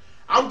that.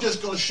 I'm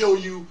just going to show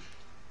you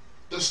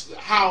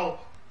how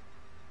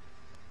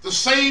the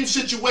same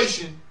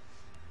situation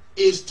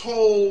is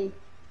done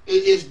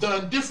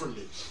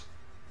differently.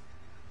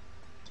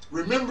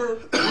 Remember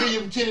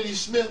William Kennedy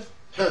Smith?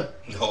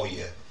 Oh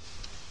yeah.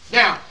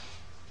 Now,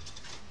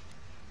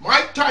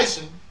 Mike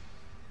Tyson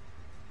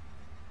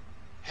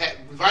had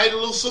invited a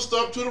little sister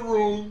up to the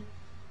room,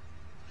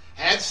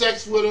 had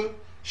sex with her.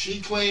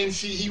 She claimed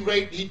he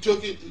raped, he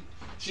took it,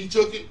 she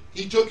took it,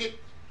 he took it,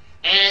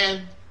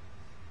 and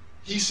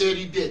he said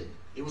he didn't.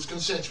 It was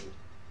consensual.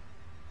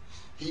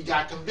 He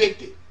got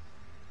convicted.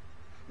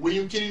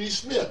 William Kennedy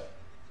Smith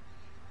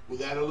was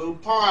at a little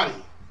party,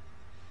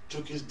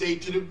 took his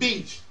date to the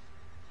beach.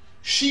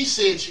 She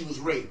said she was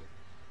raped.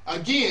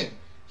 Again,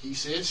 he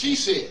said she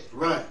said.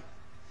 Right.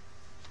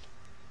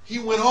 He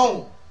went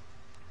home.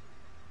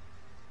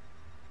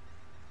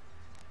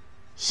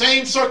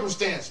 Same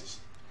circumstances.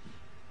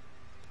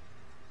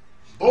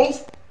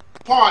 Both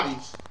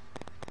parties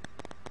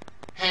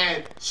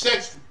had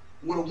sex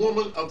with a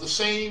woman of the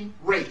same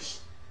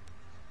race.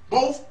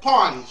 Both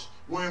parties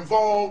were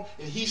involved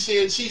in he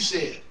said, she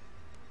said.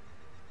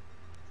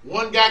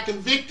 One got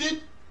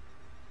convicted,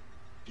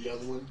 the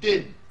other one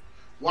didn't.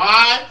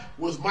 Why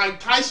was Mike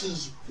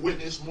Tyson's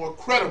witness more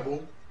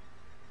credible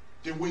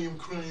than William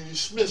Kennedy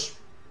Smith's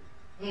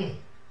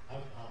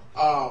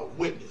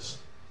witness?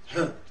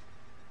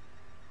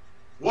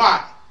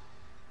 Why?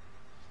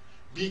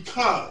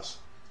 Because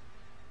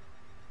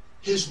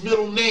his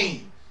middle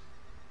name,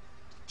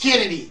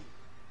 Kennedy.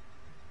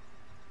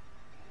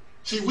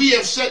 See, we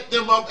have set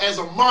them up as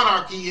a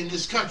monarchy in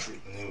this country.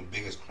 And they're the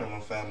biggest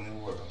criminal family in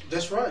the world.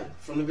 That's right,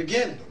 from the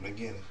beginning. From the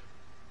beginning.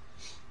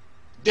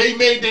 They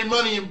made their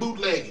money in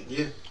bootlegging.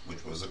 Yeah.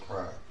 Which was a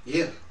crime.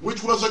 Yeah.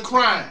 Which was a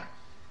crime.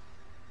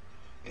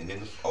 And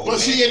then but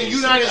see, in the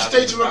United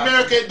States of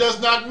America, it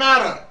does not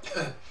matter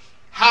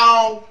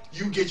how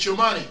you get your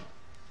money.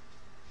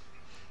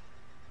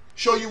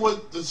 Show you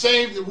what the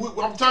same,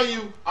 I'm telling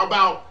you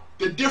about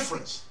the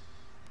difference.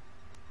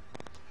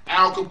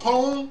 Al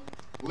Capone,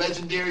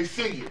 legendary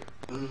figure.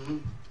 Mm-hmm.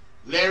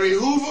 Larry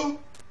Hoover,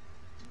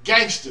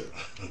 gangster.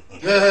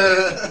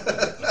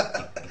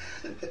 They're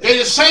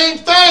the same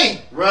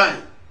thing.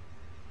 Right.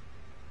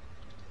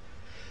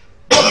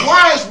 But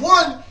why is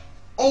one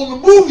on the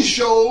movie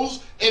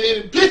shows and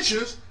in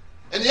pictures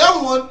and the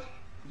other one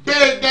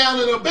buried down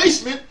in a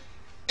basement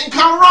in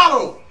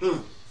Colorado?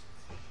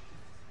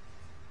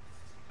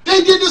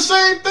 They did the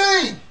same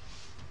thing.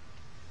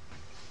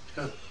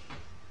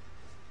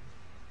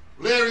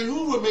 Larry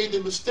Hoover made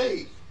the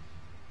mistake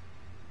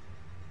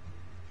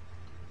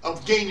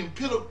of gaining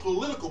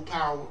political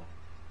power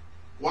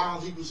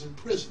while he was in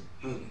prison.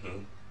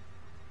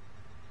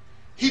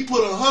 He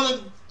put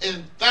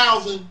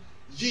 100,000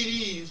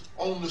 GDs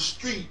on the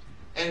street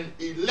and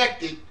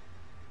elected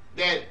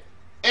that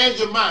Aunt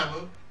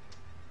Jemima,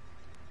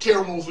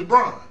 Carol Mosley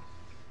Brown.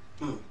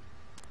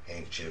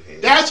 Handkerchief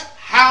head. That's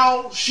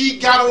how she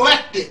got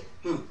elected.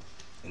 And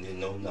didn't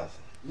know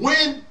nothing.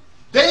 When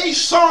they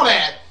saw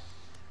that,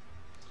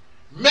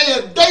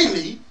 Mayor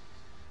Daley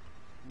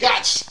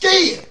got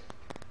scared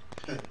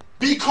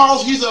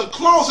because he's a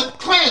closet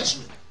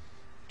Klansman.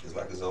 Just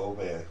like his old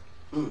man.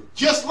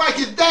 Just like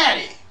his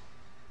daddy.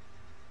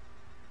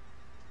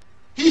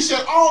 He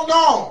said, oh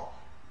no,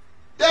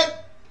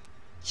 that,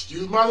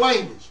 excuse my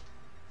language,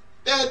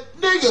 that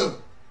nigga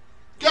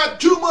got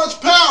too much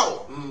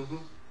power.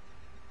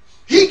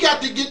 He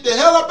got to get the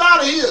hell up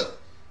out of here.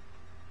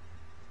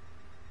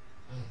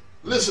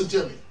 Listen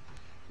to me.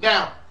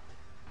 Now,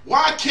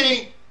 why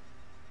can't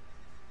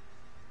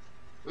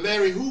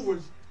Larry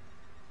Hoover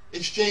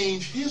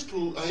exchange his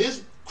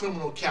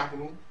criminal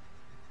capital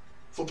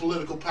for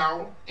political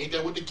power? Ain't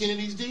that what the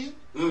Kennedys did?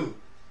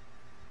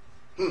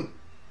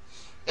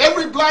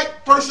 Every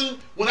black person,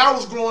 when I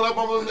was growing up,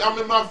 I'm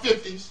in my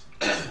 50s,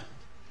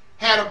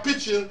 had a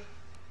picture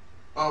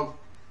of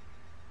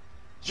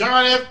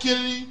John F.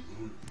 Kennedy,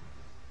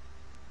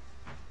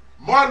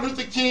 Martin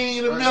Luther King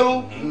in the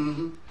middle,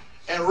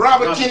 and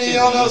Robert Kennedy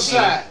on the other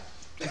side.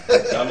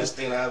 Dumbest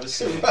thing I ever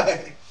seen.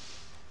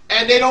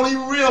 And they don't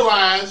even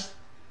realize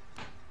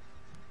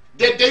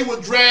that they were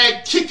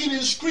dragged kicking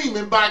and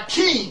screaming by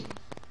King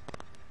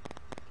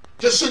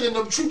to sending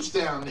them troops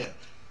down there.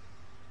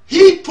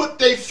 He put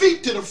their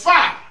feet to the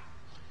fire.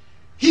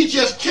 He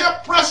just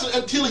kept pressing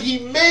until he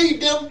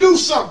made them do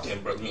something.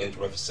 And me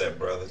interrupt said,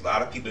 brothers, a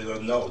lot of people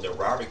don't know that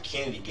Robert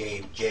Kennedy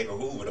gave J. Edgar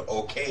Hoover the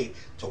okay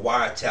to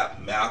wiretap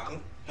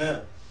Malcolm,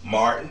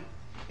 Martin,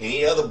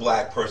 any other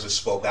black person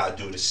spoke out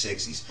during the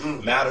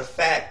 60s. Matter of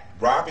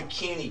fact, Robert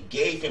Kennedy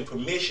gave him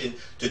permission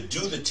to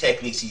do the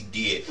techniques he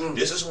did.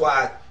 This is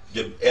why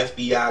the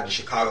FBI, the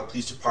Chicago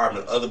Police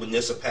Department, other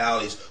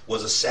municipalities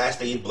was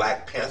assassinating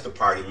Black Panther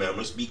Party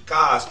members,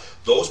 because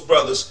those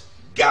brothers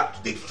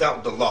they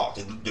felt the law.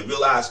 They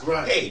realized,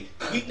 hey,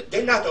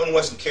 they're not the only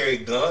ones who carry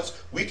guns.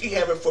 We can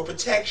have it for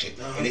protection.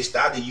 And they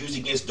started to use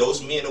it against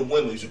those men and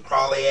women who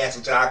crawl their ass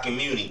into our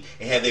community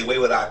and have their way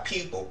with our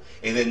people.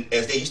 And then,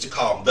 as they used to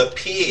call them, the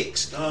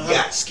pigs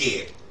got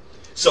scared.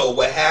 So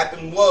what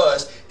happened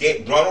was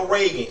that Ronald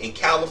Reagan in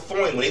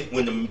California,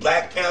 when the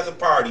Black Panther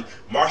Party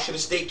marched to the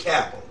state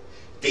capitol,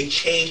 they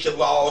changed the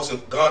laws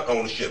of gun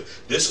ownership.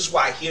 This is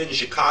why here in the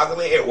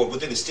Chicagoland area, or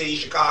within the city of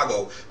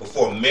Chicago,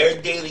 before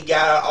Mayor Daley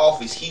got out of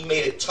office, he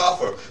made it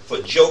tougher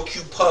for Joe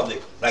Q. Public,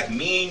 like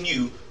me and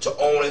you, to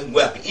own a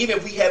weapon. Even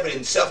if we have it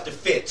in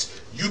self-defense,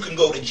 you can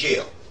go to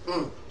jail.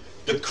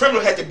 The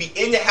criminal had to be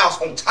in the house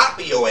on top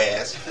of your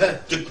ass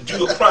to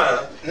do a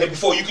crime, and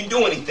before you can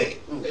do anything.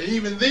 And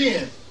even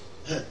then,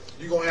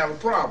 you're going to have a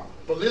problem.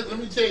 But let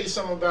me tell you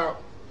something about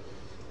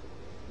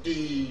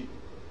the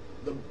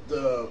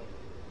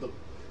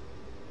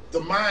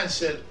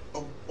mindset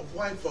of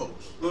white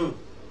folks.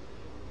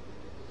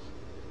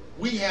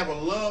 We have a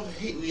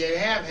love-hate, we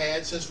have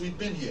had since we've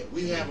been here.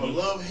 We have a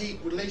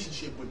love-hate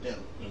relationship with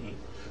them.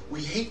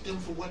 We hate them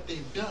for what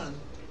they've done,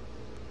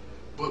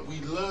 but we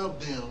love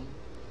them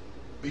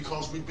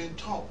because we've been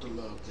taught to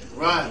love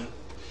them.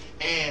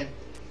 And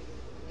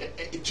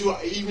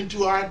even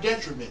to our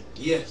detriment.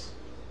 Yes.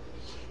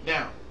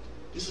 Now,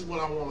 this is what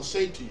I want to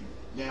say to you.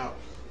 Now,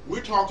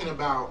 we're talking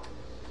about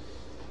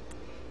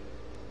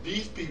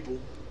these people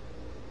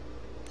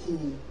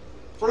who,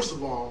 first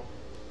of all,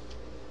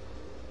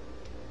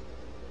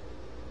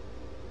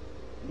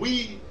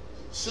 we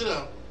sit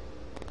up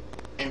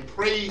and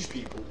praise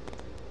people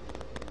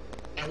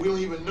and we don't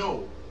even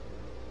know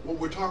what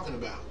we're talking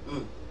about.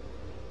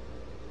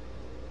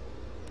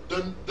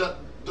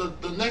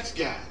 the next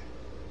guy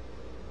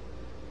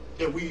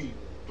that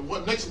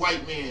next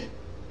white man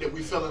that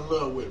we fell in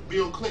love with,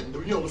 Bill Clinton,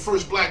 the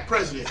first black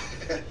president.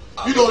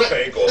 You know that.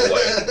 Ain't going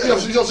away. You know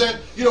what I'm saying?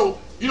 You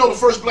know the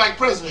first black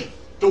president,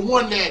 the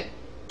one that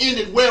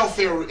ended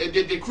welfare,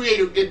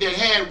 that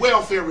had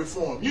welfare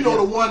reform. You know,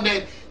 the one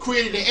that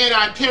created the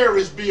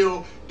anti-terrorist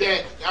bill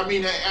that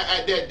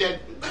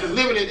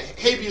limited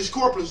habeas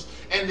corpus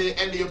and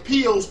the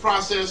appeals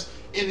process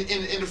in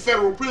the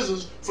federal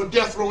prisons for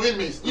death row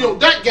inmates. You know,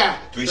 that guy.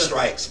 3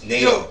 strikes,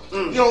 nailed.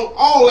 You know,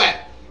 all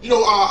that. You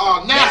know,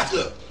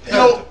 NAFTA. You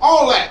know,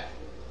 all that.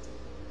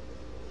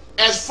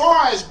 As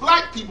far as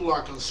black people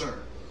are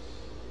concerned,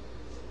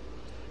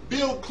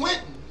 Bill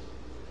Clinton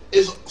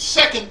is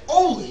second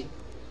only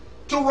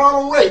to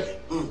Ronald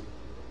Reagan.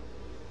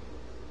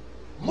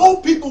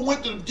 More people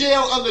went to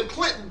jail under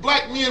Clinton,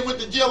 black men went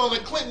to jail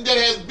under Clinton, that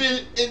has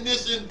been in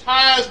this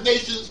entire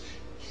nation's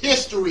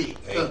history.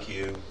 Thank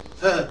you.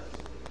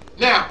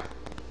 Now,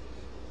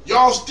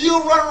 y'all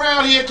still run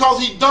around here because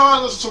he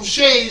donned some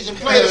shades and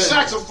played a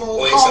saxophone,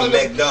 Or ate some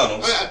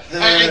McDonald's.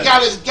 and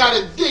got his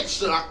dick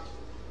sucked.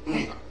 You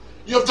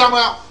know what I'm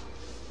talking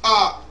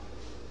about?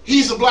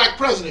 He's a black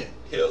president.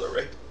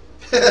 Hillary.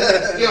 You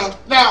know,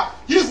 now,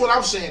 here's what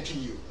I'm saying to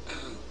you.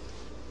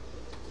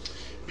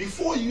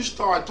 Before you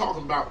start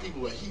talking about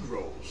people as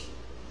heroes,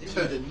 you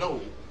need to know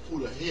who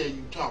the hell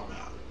you talking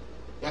about.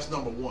 That's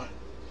number one.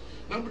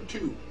 Number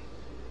two,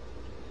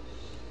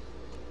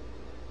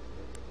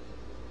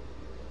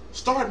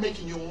 start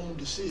making your own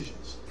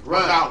decisions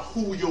about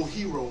who your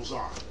heroes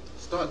are.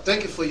 Start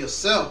thinking for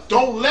yourself.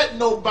 Don't let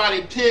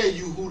nobody tell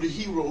you who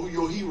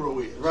your hero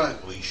is. Right.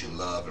 Who you should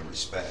love and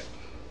respect.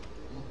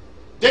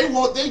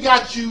 They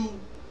got you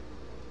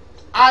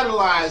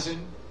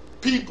idolizing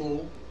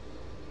people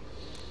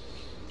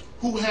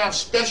who have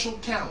special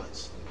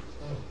talents.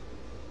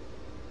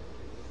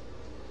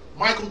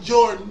 Michael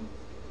Jordan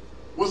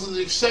was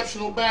an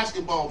exceptional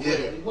basketball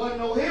player. He wasn't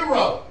no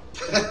hero.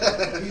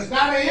 He's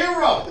not a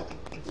hero.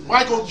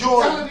 Michael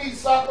Jordan. Telling these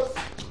suckers.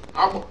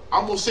 I'm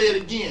gonna say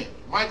it again.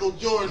 Michael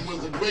Jordan was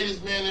the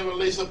greatest man ever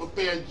lace up a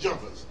pair of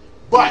jumpers.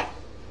 But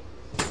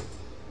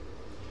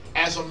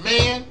as a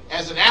man,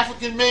 as an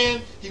African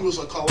man, he was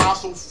a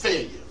colossal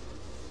failure.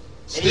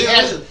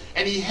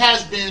 And he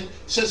has been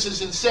since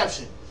his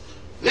inception.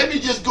 Let me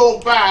just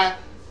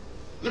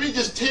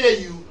tell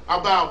you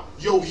about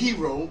your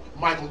hero,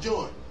 Michael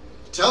Jordan.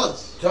 Tell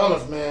us. Tell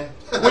us, man.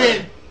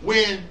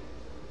 When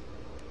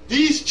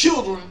these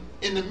children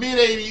in the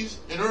mid-'80s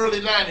and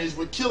early '90s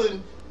were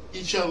killing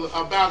each other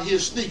about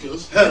his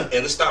sneakers. And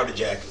the starter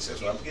jackets.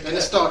 That's what I'm forgetting. And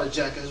the starter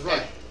jackets,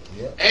 right.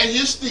 And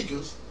his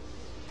sneakers.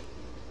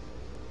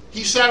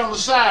 He sat on the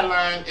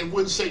sideline and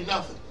wouldn't say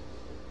nothing.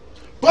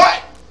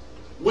 But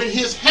when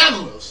his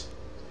handlers,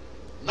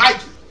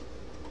 Nike,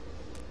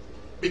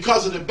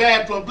 because of the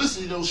bad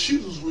publicity those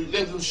shooters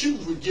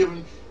were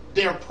giving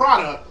their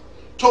product,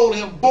 told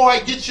him, boy,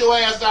 get your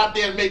ass out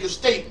there and make a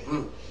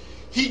statement.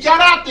 He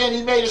got out there and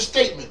he made a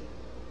statement.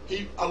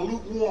 A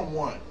lukewarm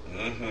one.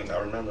 I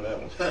remember that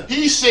one.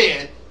 He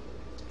said,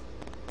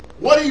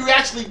 what he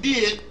actually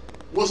did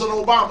was an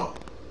Obama.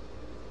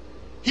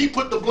 He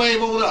put the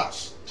blame on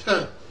us.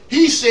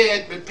 He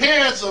said the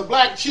parents of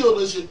black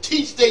children should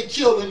teach their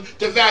children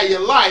to value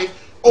life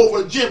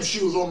over gym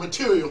shoes or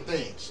material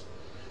things.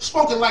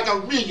 Spoken like a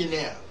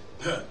millionaire.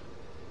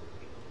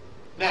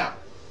 Now,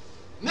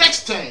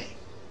 next thing,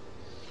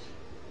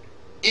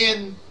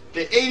 in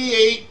the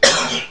 88,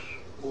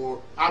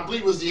 or I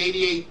believe it was the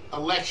 88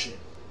 election,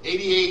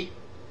 88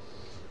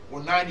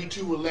 or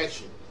 92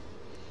 election,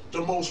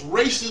 the most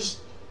racist,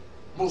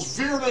 most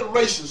virulent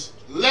racist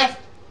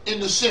left in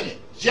the Senate,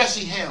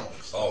 Jesse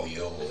Helms,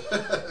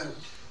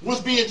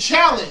 was being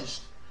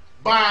challenged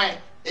by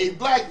a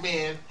black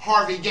man,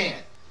 Harvey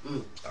Gantt.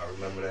 I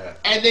remember that.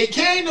 And they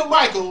came to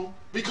Michael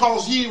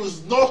because he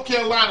was North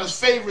Carolina's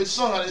favorite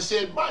son and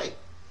said, Mike,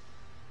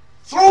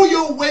 throw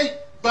your weight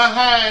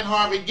behind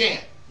Harvey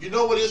Gantt. You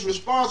know what his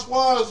response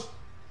was?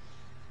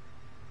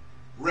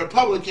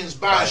 Republicans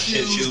buy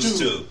shoes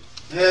too.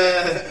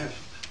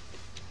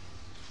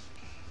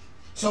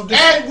 So break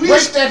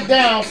that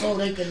down so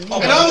they can. In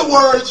other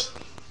words,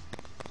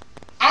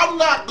 I'm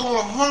not going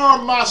to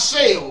harm my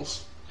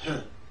sales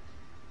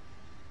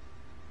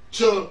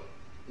to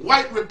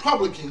white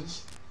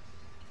Republicans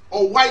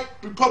or white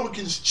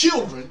Republicans'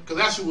 children, because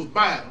that's who was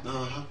buying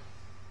them,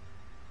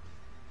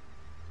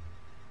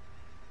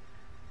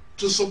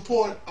 to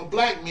support a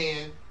black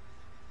man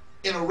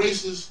in a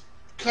racist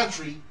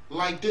country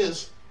like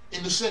this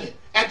in the Senate.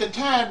 At the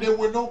time, there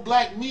were no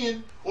black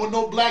men or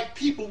no black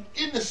people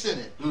in the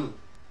Senate.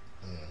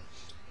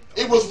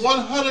 It was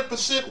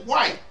 100%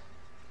 white,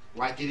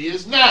 like it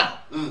is now.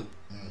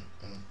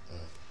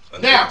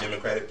 Now,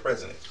 Democratic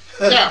president.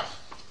 Now,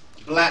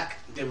 black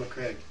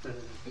Democratic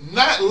president.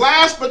 Not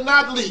last but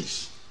not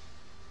least,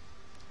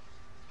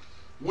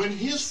 when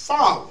his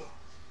father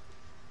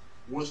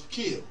was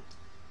killed,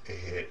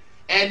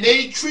 and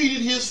they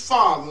treated his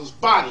father's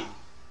body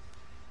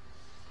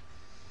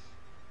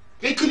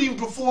They couldn't even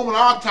perform an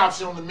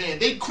autopsy on the man.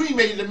 They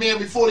cremated the man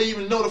before they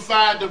even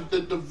notified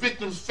the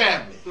victim's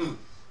family.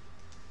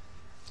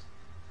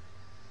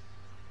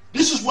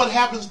 This is what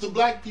happens to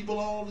black people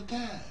all the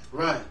time.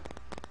 Right.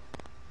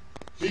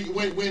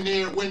 When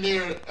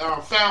they're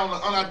found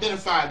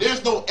unidentified,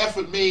 there's no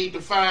effort made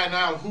to find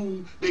out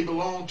who they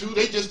belong to.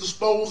 They just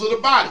dispose of the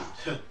body.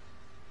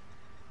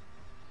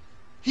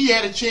 He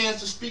had a chance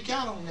to speak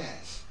out on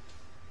that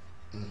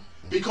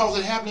because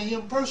it happened to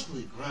him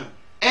personally. Right.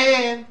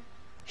 And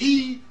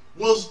he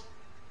was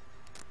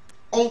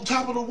on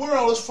top of the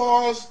world as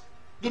far as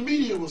the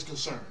media was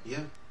concerned.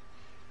 Yeah.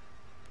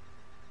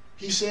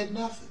 He said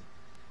nothing.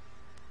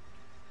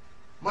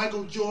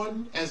 Michael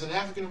Jordan, as an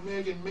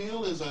African-American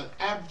male, is an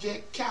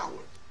abject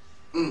coward.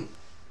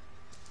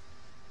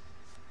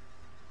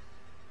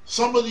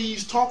 Some of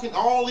these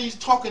all these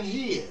talking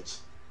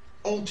heads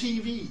on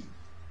TV.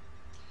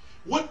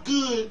 What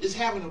good is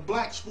having a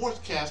black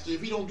sportscaster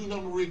if he don't do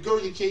nothing to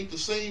regurgitate the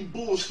same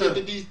bullshit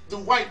that the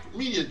white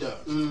media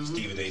does?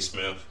 Stephen A.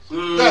 Smith.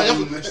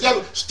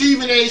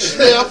 Stephen A.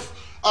 Smith.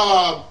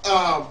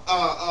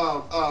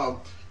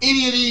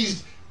 Any of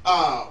these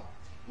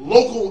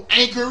local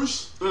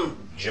anchors.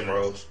 Jim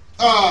Rose.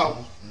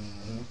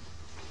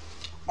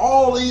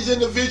 All these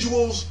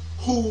individuals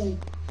who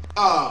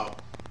the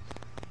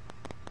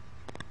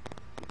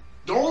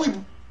only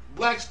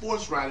black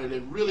sports writer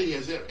that really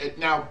has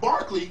now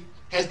Barkley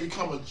has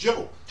become a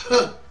joke.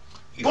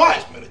 He's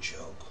always been a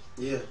joke.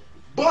 Yeah.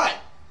 But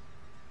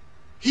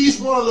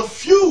he's one of the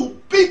few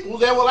people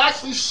that will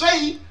actually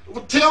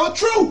will tell the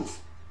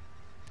truth.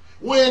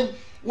 When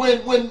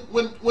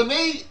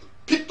they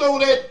picked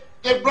over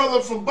that brother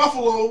from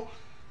Buffalo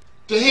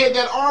to head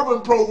that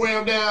Auburn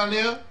program down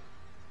there,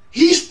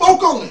 he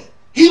spoke on it.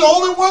 He the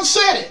only one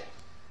said it.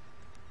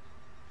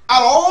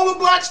 Out of all the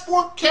black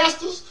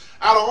sportcasters,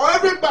 out of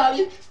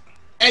everybody,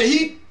 and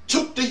he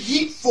took the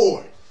heat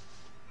for it.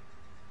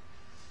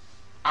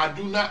 I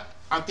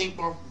think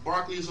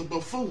Barkley is a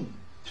buffoon.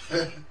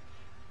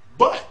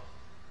 But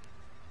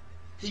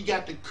he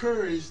got the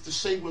courage to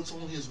say what's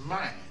on his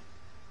mind.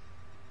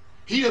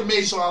 He done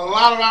made a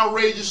lot of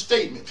outrageous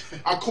statements,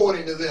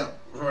 according to them.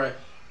 Right.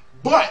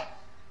 But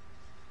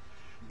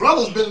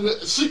brother's been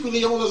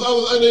secretly on his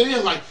other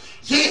end like,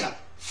 yeah,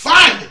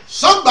 find it.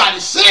 Somebody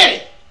said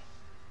it.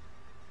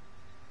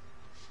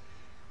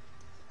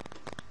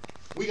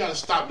 We gotta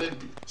stop letting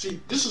people see.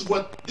 This is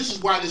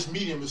why this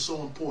medium is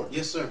so important.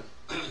 Yes, sir.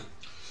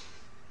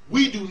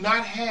 We do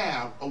not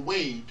have a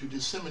way to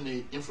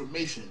disseminate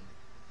information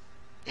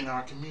in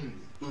our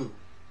community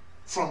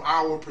from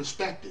our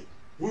perspective.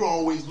 We're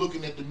always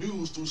looking at the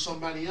news through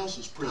somebody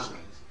else's prism.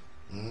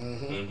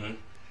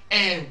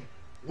 And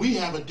we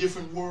have a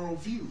different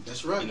worldview.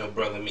 That's right. You know,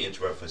 brother, let me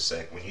interrupt for a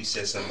sec. When you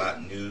said something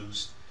about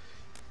news,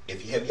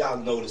 have y'all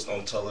noticed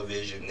on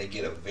television they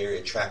get a very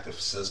attractive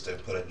sister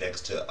and put her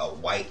next to a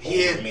white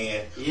older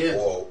man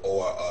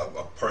or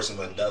a person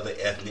of another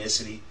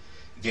ethnicity?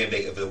 Then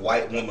if the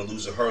white woman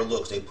loses her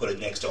looks, they put it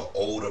next to an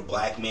older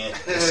black man.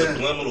 The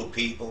subliminal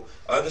people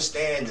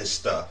understand this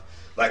stuff.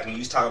 Like when you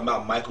was talking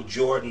about Michael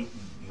Jordan,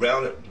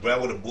 around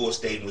where the Bulls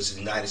Stadium was in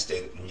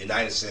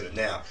United Center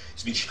now,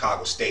 it's be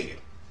Chicago Stadium,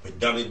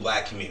 predominantly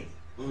black community.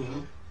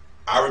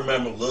 I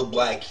remember little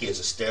black kids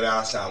would stand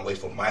outside and wait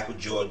for Michael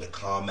Jordan to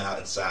come out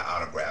and sign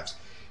autographs.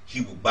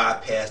 He would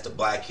bypass the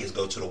black kids,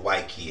 go to the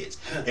white kids.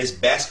 His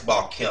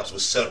basketball camps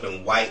was set up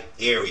in white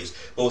areas,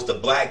 but it was the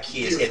black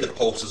kids had the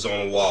posters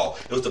on the wall.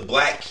 It was the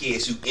black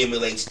kids who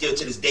still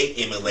to this day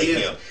emulate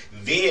him.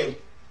 Then,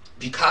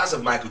 because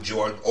of Michael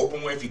Jordan,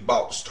 Oprah Winfrey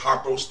bought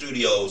Harpo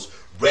Studios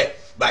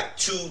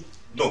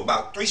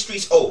about 3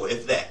 streets over,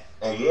 if that,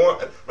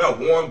 around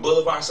Warren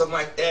Boulevard or something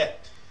like that.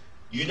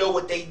 You know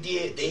what they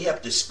did? They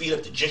helped to speed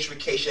up the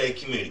gentrification of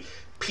the community.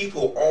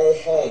 People own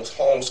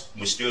homes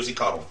mysteriously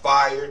caught on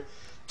fire.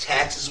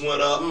 Taxes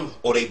went up,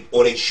 or they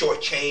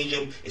shortchanged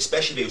them,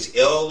 especially if it was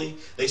elderly.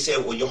 They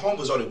said, well, your home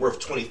was only worth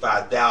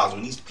 $25,000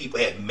 when these people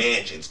had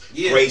mansions,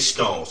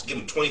 graystones. Give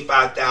them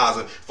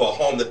 $25,000 for a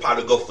home that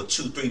probably go for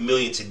 $2-3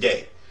 million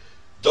today.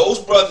 Those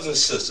brothers and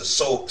sisters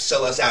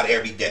sell us out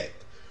every day.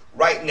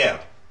 Right now,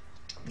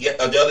 the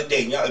other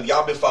day, if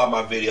y'all been following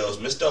my videos,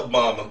 Mr.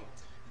 Obama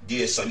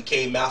did something. He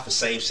came out for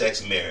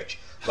same-sex marriage.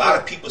 A lot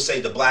of people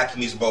say the black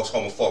community is most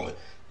homophobic.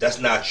 That's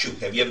not true.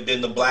 Have you ever been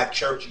in the black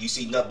church? You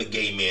see nothing but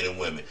gay men and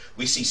women.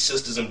 We see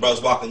sisters and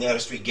brothers walking down the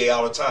street gay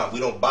all the time. We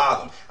don't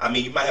bother them. I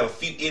mean, you might have a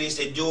few idiots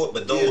that do it,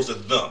 but those are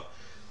them.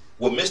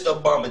 What Mr.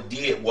 Obama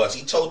did was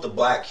he told the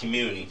black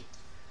community,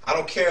 I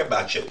don't care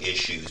about your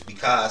issues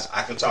because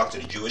I can talk to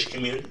the Jewish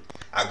community,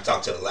 I can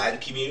talk to the Latin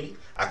community,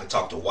 I can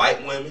talk to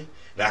white women,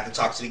 and I can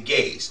talk to the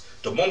gays.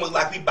 The moment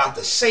we about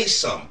to say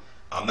something,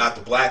 I'm not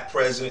the black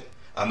president,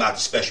 I'm not the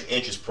special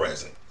interest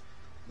president.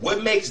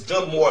 What makes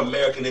them more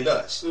American than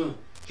us?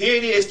 Here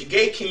it is, the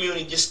gay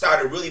community just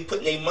started really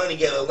putting their money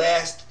together the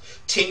last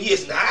 10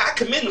 years, and I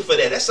commend them for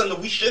that. That's something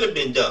we should have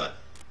been done.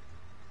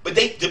 But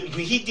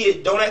he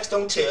did Don't Ask,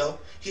 Don't Tell.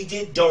 He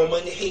did DOMA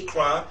and the hate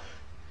crime.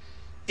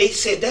 They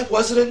said that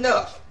wasn't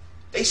enough.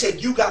 They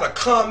said, you got to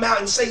come out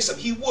and say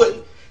something. He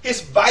wouldn't.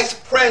 His vice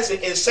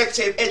president and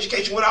secretary of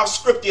education went off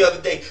script the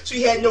other day, so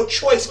he had no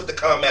choice but to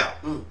come out.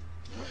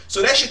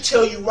 So that should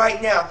tell you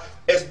right now,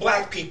 as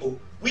black people,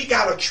 we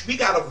got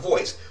a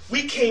voice.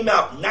 We came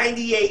out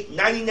 98,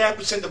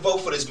 99% to vote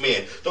for this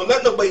man. Don't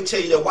let nobody tell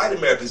you that white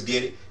Americans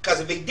did it, because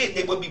if they didn't,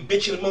 they would be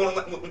bitching and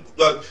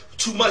moaning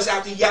 2 months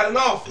after he got in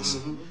office.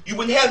 You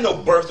wouldn't have no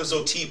birthers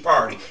or Tea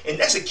Party, and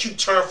that's a cute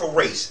term for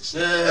racist.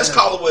 Let's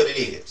call it what it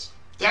is.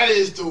 That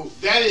is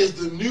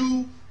the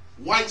new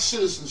White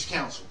Citizens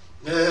Council.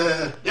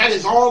 That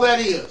is all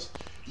that is.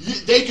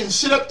 They can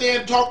sit up there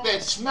and talk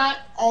that smack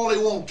all they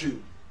want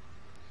to.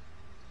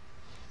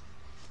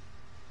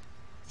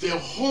 Their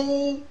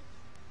whole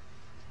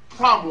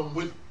problem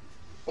with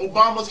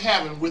Obama's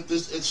having with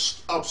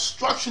this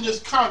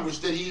obstructionist Congress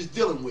that he's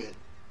dealing with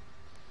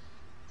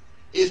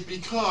is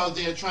because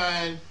they're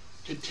trying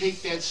to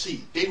take that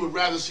seat. They would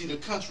rather see the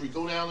country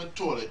go down the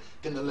toilet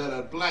than to let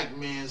a black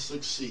man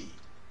succeed.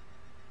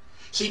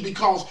 See,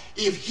 because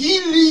if he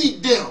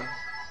lead them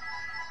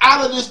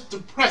out of this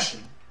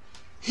depression,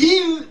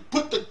 he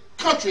put the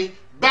country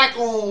back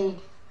on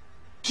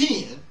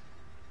 10,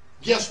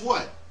 guess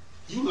what?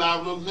 You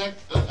liable to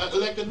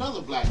elect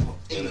another black one.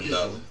 And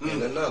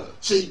another.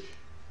 See,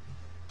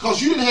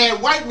 because you done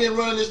had white men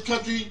running this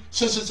country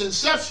since its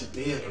inception.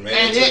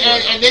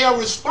 And they are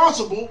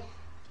responsible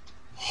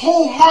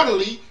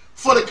wholeheartedly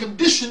for the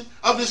condition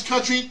of this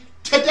country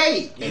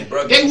today. They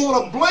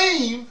want to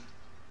blame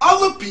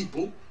other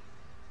people.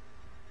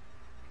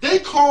 They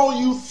call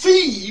you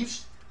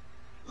thieves.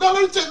 Now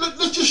let's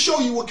just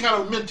show you what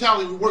kind of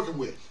mentality we're working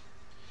with.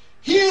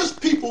 Here's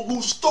people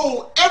who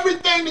stole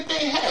everything that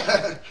they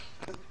had.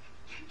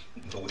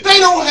 They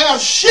don't have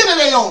shit of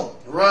their own.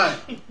 Right.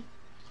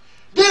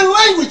 Their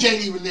language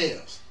ain't even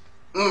theirs.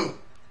 You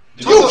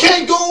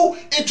can't go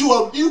into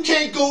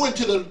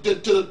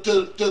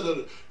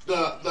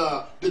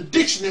the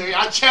dictionary.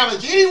 I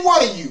challenge any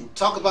one of you.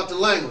 Talk about the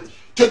language.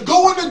 To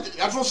go into,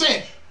 that's what I'm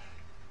saying.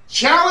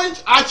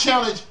 I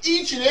challenge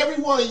each and every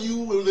one of you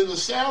within the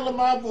sound of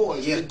my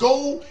voice to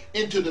go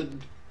into the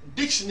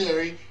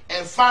dictionary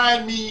and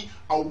find me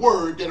a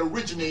word that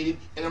originated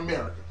in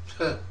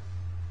America.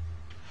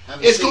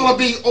 It's going to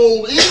be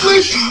Old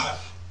English,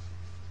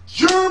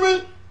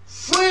 German,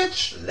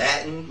 French,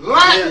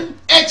 Latin,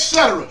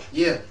 etc.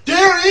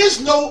 There is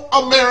no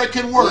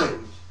American word.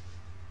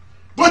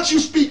 But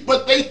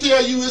they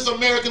tell you it's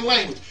American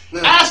language.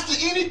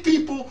 Ask any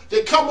people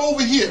that come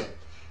over here.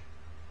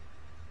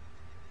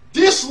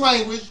 This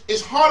language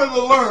is harder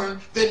to learn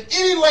than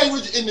any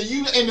language in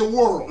the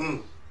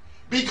world.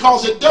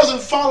 Because it doesn't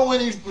follow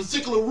any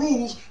particular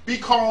rules,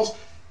 because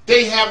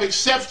they have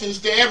exceptions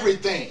to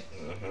everything.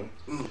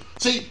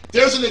 See,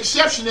 there's an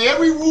exception to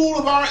every rule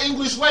of our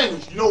English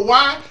language. You know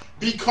why?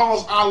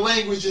 Because our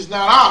language is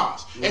not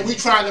ours. And we're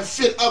trying to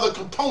fit other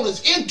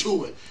components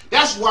into it.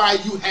 That's why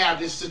you have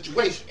this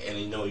situation. And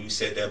you know, you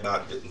said that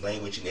about the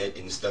language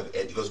and stuff.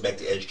 It goes back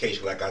to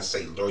education. Like I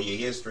say, learn your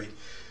history.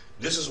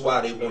 This is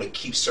why they want to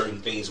keep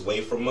certain things away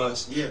from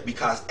us.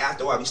 Because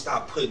after a while, we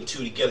start putting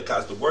two together.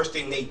 Because the worst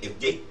thing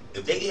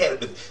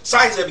if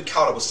science ever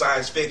caught up with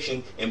science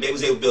fiction and they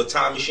was able to build a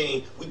time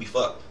machine, we'd be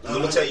fucked. I'm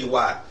gonna tell you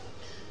why.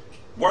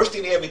 Worst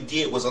thing they ever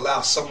did was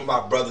allow some of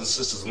our brothers and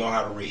sisters to learn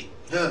how to read.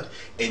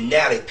 And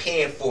now they're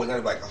paying for it. And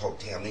they're like, oh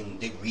damn,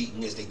 they reading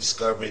this, they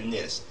discovering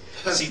this.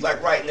 See,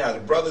 like right now, the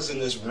brothers in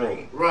this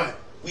room,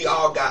 we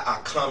all got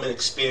our common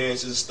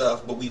experiences and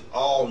stuff, but we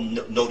all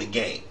know the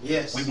game.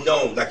 We've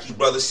known, like your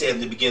brother said in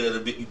the beginning of the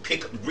bit, you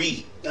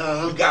read.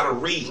 You gotta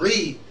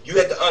read. You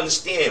have to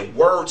understand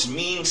words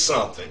mean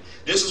something.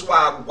 This is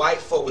why white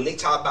folk, when they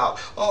talk about,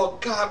 oh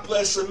God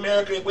bless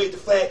America, and wave the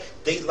flag,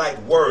 they like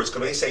words.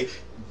 Because they say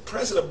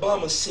President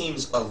Obama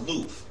seems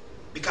aloof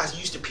because he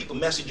used to people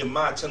message your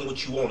mind, telling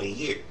what you want to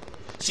hear.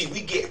 See,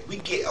 we get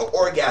an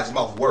orgasm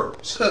off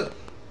words.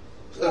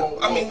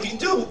 I mean, we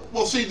do.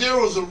 Well, see, there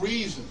was a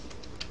reason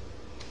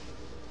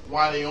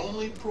why the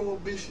only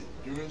prohibition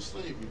during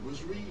slavery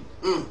was reading.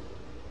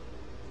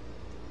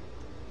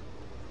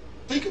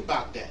 Think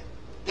about that.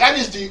 That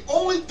is the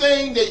only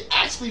thing they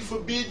actually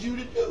forbid you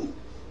to do.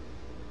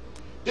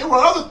 There were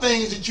other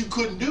things that you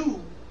couldn't do,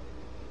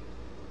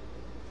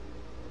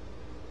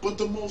 but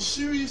the most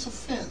serious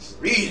offense,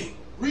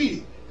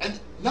 reading, and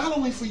not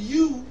only for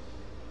you,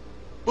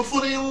 but for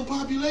their own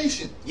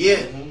population.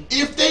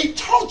 If they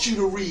taught you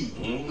to read,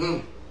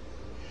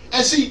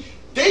 and see,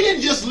 they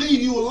didn't just leave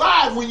you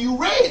alive when you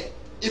read.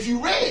 If you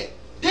read,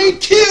 they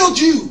killed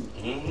you.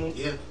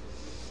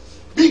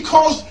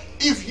 Because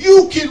if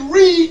you can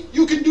read,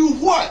 you can do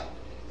what?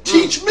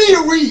 Teach me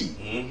to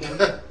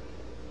read.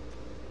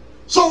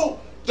 So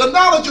the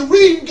knowledge of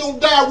reading gonna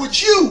die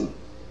with you.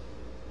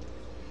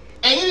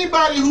 And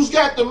anybody who's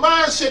got the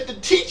mindset to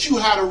teach you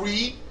how to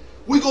read,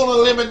 we're gonna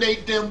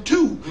eliminate them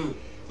too.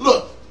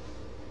 Look,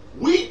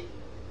 we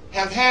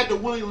have had the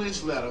Willie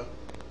Lynch letter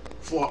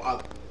for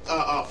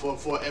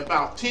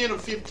about 10 or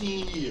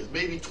 15 years,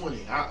 maybe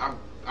 20.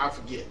 I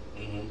forget.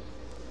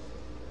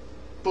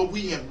 But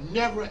we have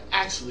never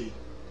actually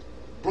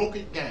broke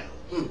it down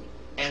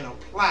and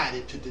applied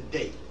it to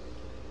today.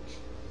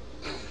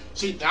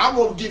 See, now I'm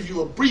going to give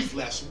you a brief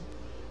lesson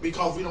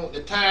because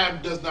the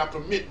time does not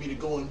permit me to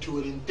go into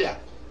it in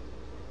depth.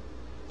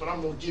 But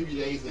I'm going to give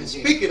you the eighth. And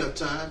speaking of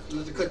time,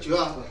 not to cut you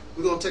off,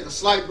 we're going to take a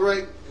slight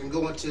break and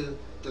go into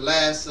the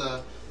last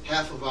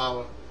half of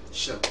our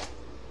show.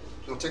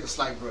 We're going to take a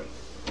slight break.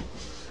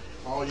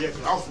 Oh, yeah,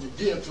 because I was going to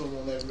give to him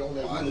on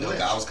that. I know,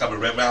 I was coming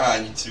right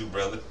behind you too,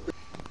 brother.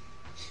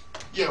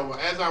 Yeah, well,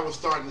 as I was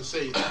starting to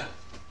say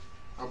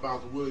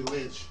about the Willie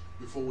Lynch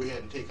before we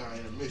had to take our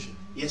intermission.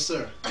 Yes,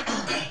 sir.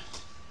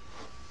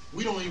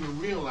 We don't even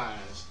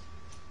realize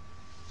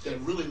that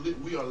really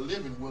we are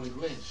living Willie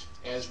Lynch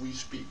as we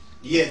speak.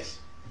 Yes.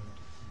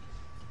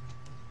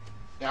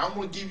 Now I'm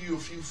going to give you a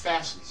few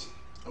facets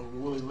of the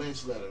Willie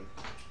Lynch letter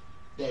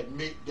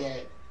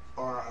that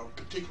are of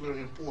particular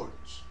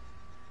importance.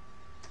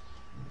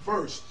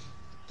 First,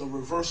 the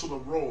reversal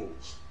of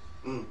roles.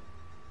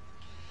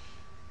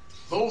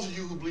 Those of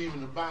you who believe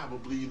in the Bible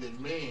believe that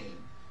man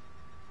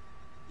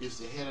is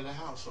the head of the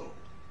household,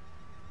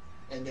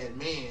 and that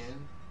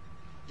man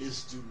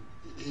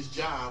his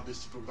job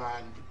is to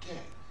provide and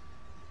protect.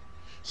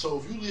 So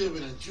if you live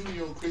in a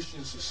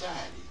Judeo-Christian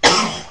society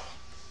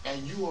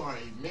and you are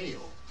a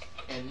male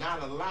and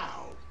not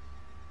allowed,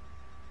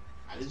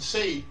 I didn't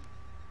say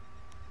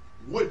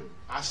wouldn't,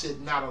 I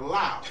said not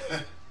allowed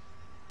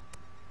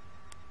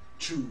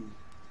to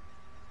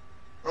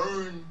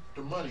earn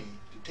the money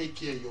to take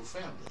care of your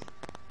family,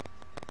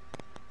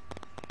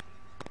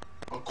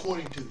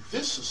 according to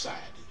this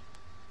society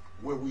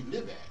where we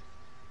live at,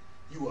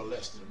 you are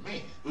less than a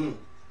man.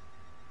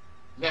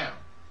 Now,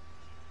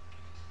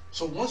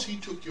 so once he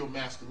took your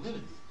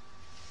masculinity,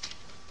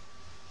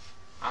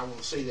 I want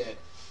to say that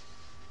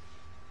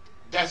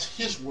that's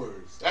his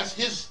words. That's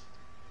his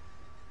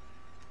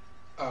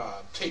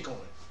take on it.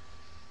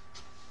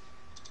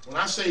 When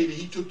I say that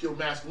he took your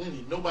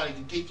masculinity, nobody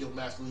can take your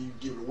masculinity and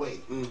give it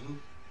away.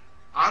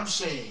 I'm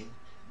saying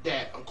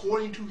that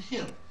according to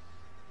him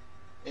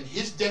and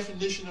his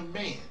definition of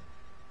man,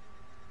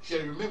 you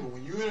got to remember,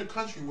 when you're in a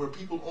country where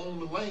people own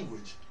the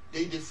language,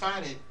 they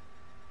define it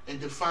and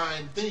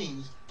define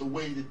things the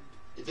way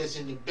that's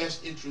in the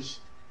best interest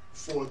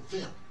for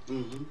them.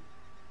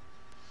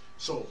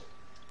 So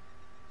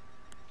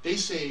they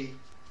say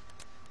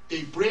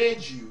they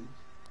bred you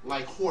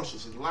like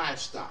horses and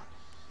livestock.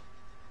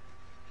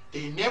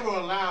 They never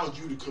allowed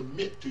you to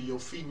commit to your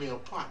female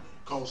partner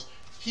because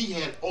he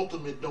had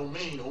ultimate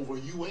domain over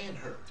you and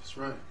her. That's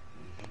right.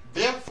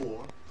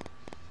 Therefore,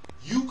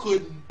 you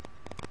couldn't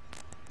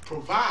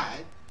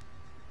provide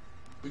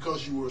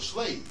because you were a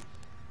slave.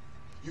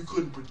 You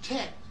couldn't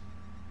protect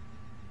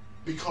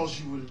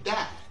because you would have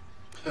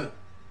died.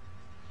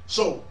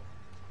 So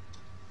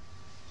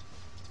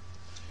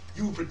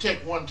you would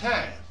protect one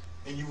time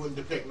and you wouldn't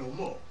protect no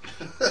more.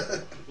 You know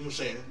what I'm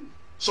saying?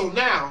 So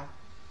now,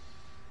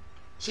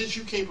 since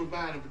you can't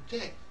provide and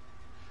protect,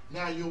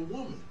 now your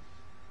woman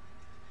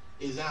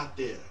is out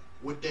there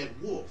with that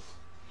wolf.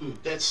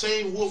 That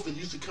same wolf that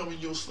used to come in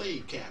your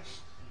slave cabin.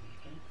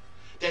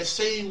 That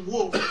same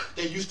wolf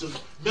that used to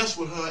mess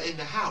with her in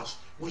the house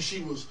when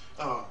she was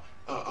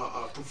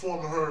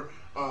performing her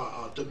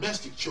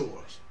domestic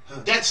chores.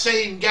 That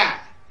same guy,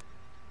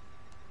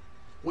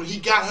 when he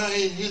got her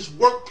in his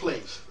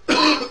workplace,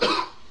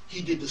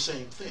 he did the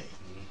same thing.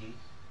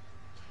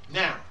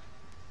 Now,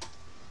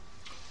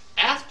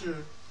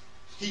 after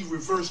he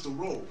reversed the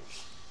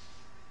roles,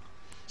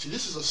 see,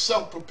 this is a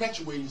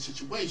self-perpetuating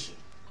situation,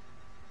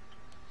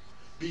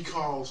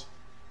 because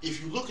if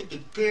you look at the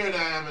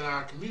paradigm in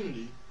our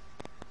community,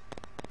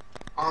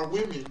 our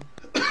women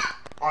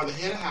are the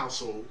head of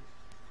household.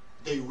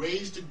 They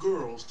raise the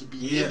girls to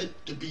be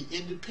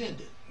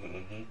independent,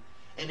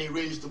 and they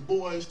raise the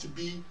boys to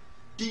be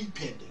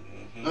dependent.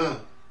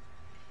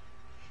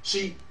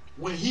 See,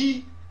 when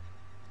he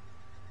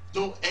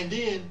don't, and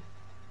then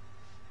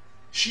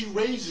she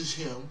raises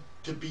him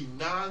to be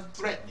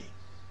non-threatening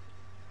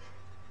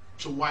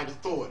to white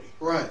authority.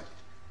 Right.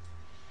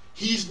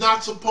 He's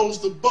not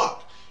supposed to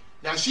buck.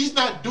 Now, she's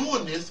not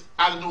doing this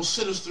out of no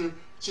sinister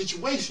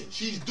situation.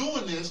 She's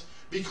doing this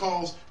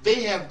because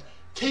they have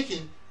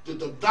taken the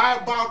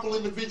diabolical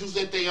individuals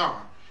that they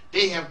are.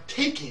 They have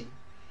taken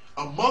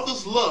a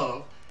mother's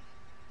love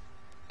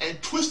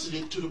and twisted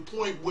it to the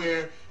point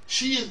where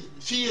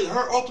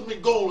her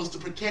ultimate goal is to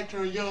protect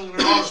her young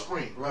and her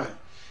offspring. Right.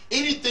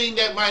 Anything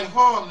that might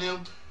harm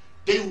them,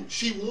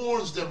 she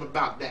warns them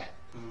about that.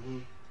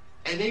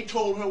 And they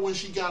told her when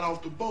she got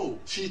off the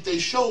boat. They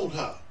showed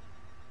her.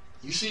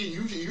 You see,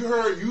 you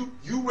heard,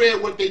 you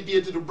read what they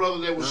did to the brother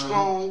that was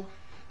strong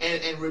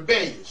and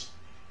rebellious.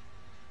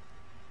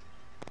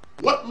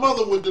 What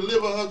mother would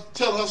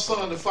tell her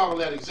son to follow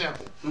that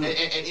example and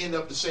end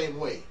up the same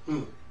way?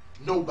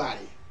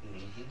 Nobody.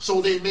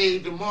 So they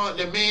made the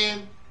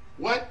man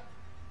what?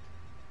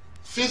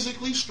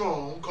 Physically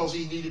strong because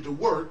he needed to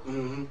work,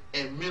 and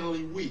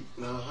mentally weak.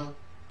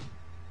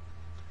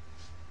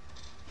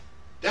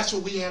 That's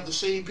what we have, the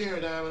same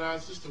paradigm in our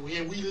system.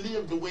 We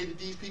live the way that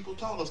these people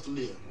taught us to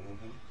live.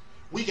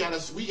 We got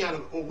a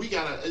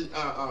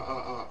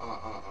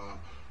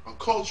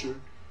culture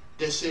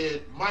that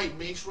said might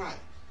makes right.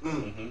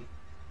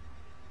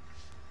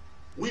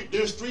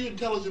 There's 3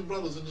 intelligent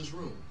brothers in this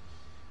room.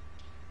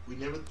 We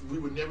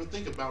would never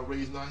think about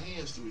raising our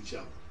hands to each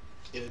other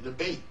in a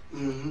debate.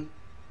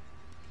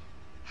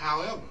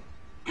 However,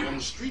 on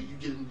the street, you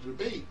get into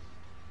debate.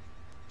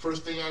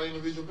 First thing out of the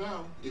individual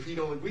bound, if he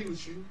don't agree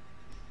with you,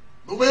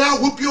 but man, I'll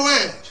whoop your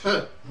ass.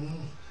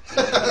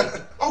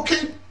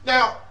 Okay,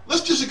 now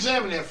let's just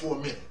examine that for a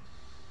minute.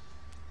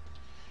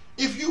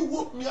 If you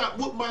whoop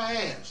my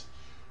ass,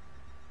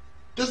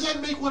 does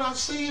that make what I'm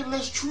saying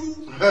less true?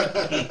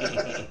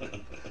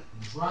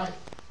 Right.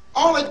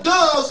 All it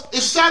does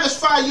is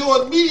satisfy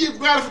your immediate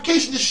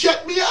gratification to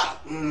shut me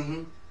up.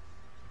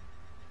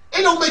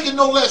 It don't make it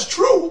no less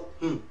true.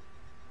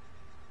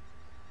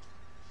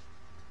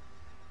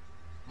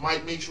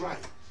 Might makes right.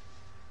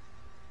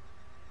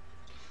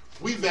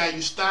 We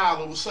value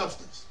style over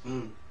substance.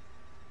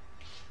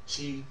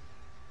 See,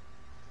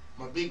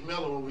 my big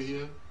mellow over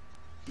here,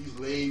 he's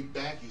laid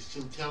back, he's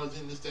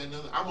intelligent, this, that, and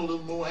other. I'm a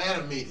little more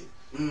animated.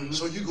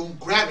 So you're going to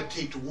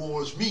gravitate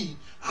towards me.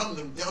 I'm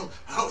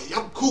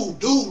cool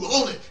dude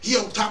on it. He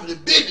on top of the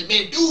business,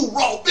 man. Dude,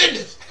 raw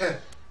business.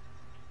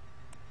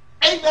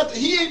 Ain't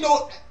nothing,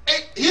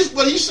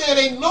 what he's saying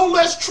ain't no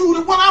less true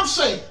than what I'm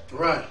saying.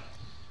 Right.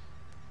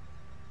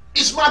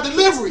 It's my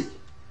delivery.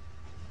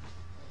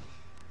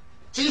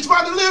 See, it's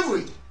my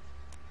delivery.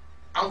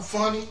 I'm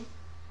funny.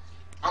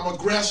 I'm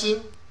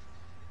aggressive.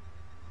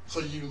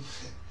 So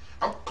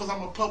because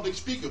I'm a public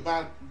speaker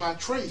by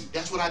trade.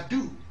 That's what I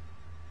do.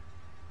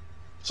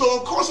 So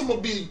of course I'm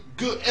going to be a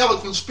good,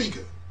 eloquent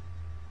speaker.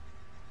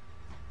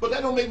 But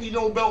that don't make me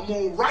no about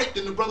more right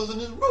than the brothers in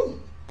this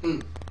room.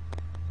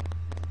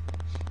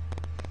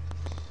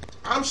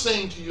 I'm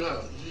saying to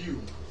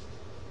you,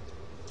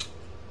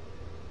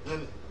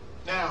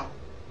 now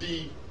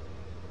the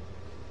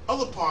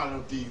other part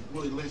of the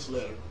Willie Lynch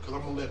letter, because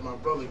I'm going to let my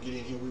brother get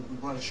in here, we're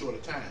running short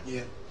of time.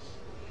 Yeah.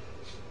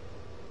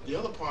 The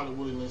other part of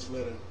Willie Lynch's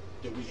letter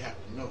that we have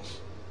to know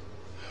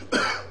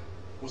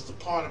was the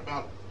part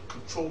about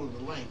controlling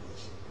the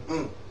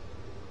language.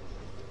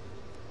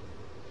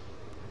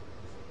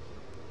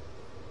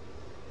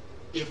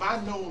 If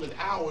I know that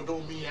hour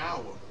don't mean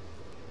hour,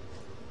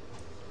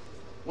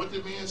 what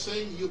did the man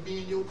say? He'll be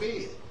in your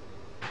bed.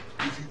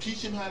 If you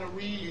teach him how to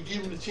read, you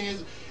give him the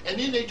chance. And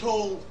then they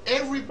told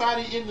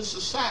everybody in the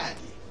society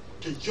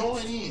to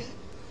join in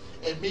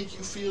and make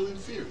you feel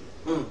inferior.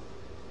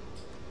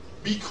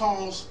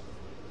 Because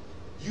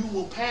you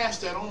will pass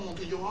that on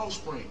to your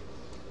offspring.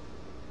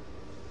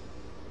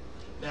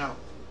 Now,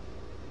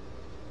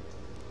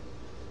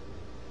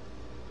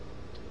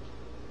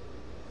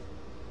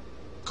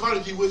 Carter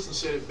G. Woodson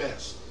said it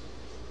best.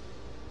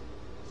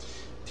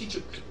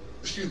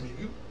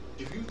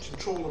 If you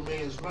control a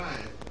man's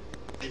mind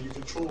and you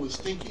control his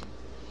thinking,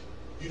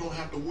 you don't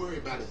have to worry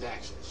about his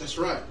actions. That's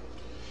right.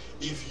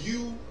 If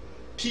you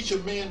teach a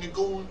man to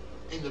go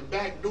in the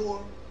back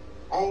door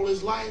all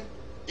his life,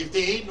 if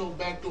there ain't no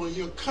back door,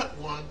 he'll cut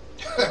one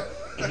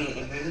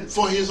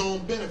for his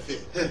own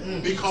benefit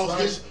because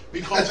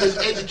his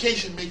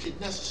education makes it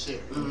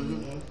necessary.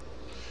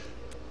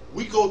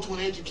 We go to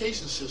an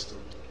education system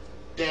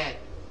that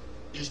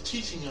is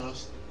teaching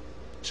us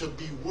to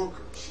be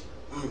workers.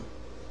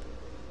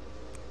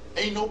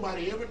 Ain't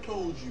nobody ever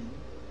told you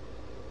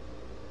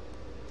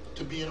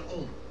to be an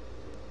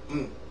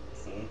owner.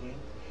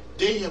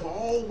 They have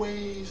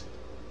always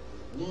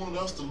wanted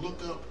us to look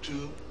up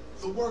to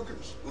the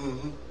workers.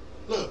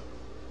 Look,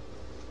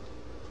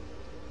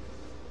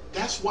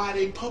 that's why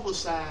they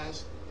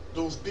publicize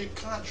those big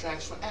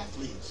contracts for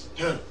athletes.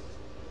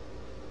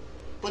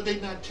 But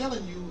they're not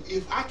telling you,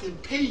 if I can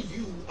pay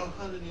you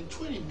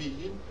 $120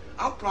 million,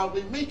 I'm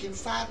probably making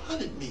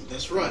 $500 million.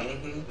 That's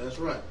right. That's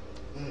right.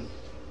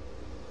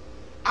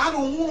 I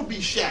don't want to be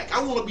Shaq.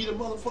 I want to be the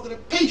motherfucker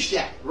that pays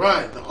Shaq.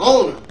 Right, the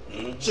owner.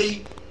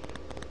 See,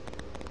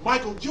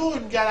 Michael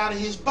Jordan got out of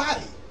his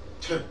body.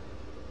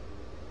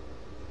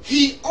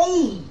 He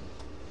owned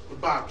the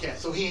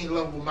Bobcats, so he ain't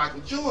loving with Michael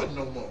Jordan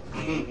no more.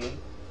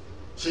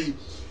 See,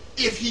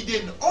 if he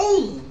didn't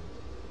own,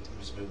 he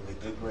was been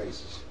with good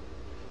graces.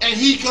 And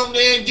he come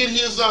there and get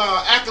his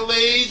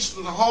accolades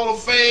from the Hall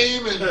of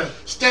Fame and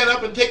stand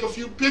up and take a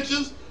few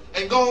pictures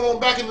and go on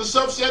back in the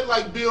subset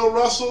like Bill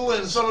Russell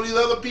and some of these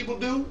other people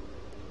do.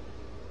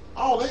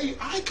 Oh, they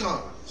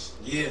icons.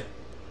 Yeah.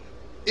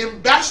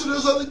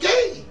 Ambassadors of the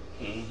game.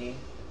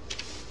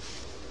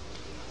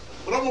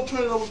 But I'm going to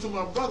turn it over to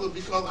my brother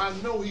because I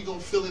know he's going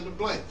to fill in the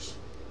blanks.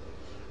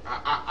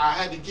 I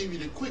had to give you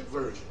the quick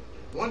version.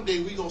 One day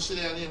we going to sit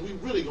down here and we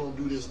really going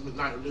to do this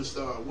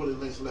Willie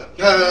Lynch letter.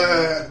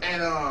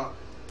 And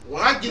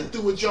when I get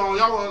through with y'all,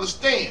 y'all will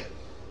understand.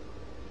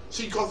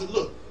 See, because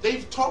look,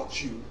 they've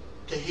taught you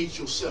to hate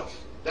yourself.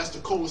 That's the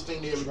coldest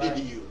thing they ever did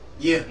to you.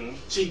 Yeah.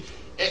 See,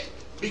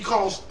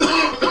 because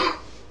the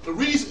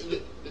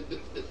reason,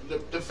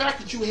 the fact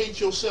that you hate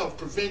yourself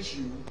prevents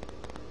you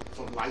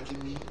from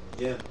liking me.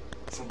 Yeah.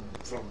 From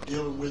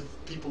dealing with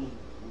people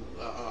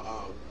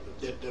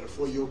that are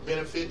for your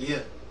benefit.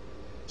 Yeah.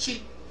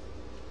 See,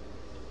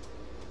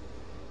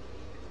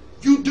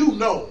 you do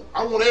know,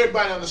 I want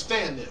everybody to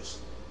understand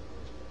this.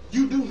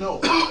 You do know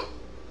that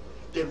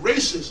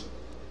racism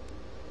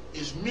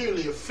is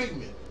merely a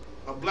figment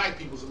of black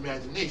people's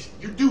imagination.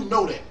 You do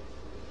know that.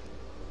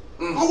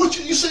 Oh, what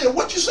you saying?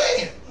 What you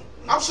saying?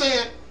 I'm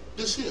saying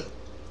this here.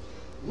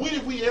 When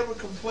did we ever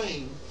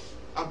complain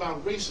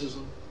about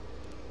racism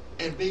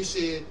and they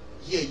said,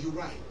 yeah, you're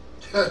right?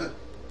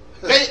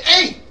 They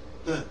ain't.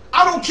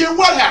 I don't care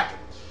what happened.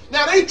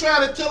 Now they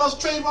trying to tell us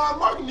Trayvon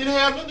Martin didn't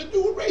have nothing to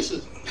do with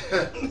racism.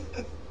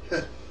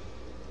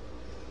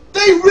 They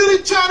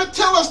really trying to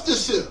tell us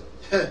this here.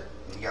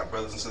 You got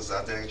brothers and sisters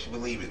out there that actually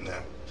believe it now.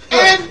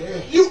 And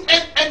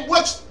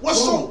what's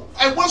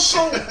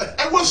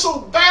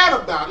so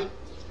bad about it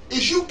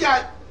is you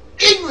got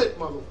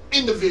ignorant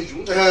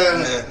individuals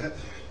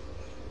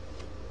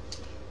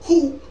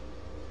who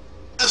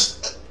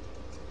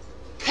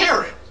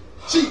parent.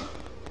 See,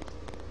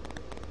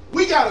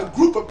 we got a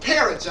group of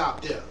parents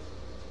out there.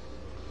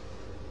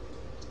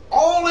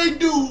 All they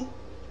do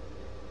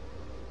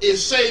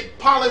is say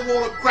Polly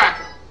want a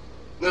cracker.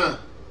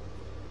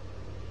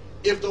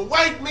 If the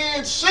white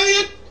man say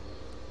it,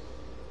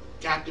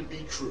 got to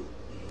be true.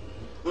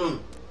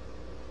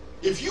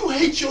 If you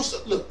hate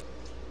yourself, look,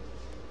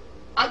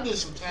 I did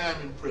some time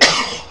in prison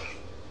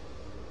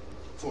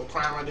for a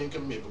crime I didn't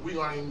commit, but we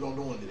aren't even going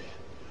to go into that.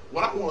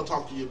 What I want to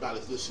talk to you about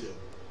is this here,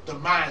 the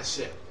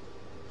mindset.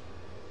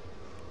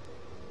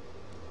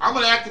 I'm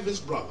an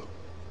activist brother.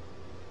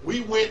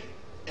 We went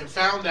and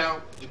found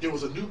out that there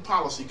was a new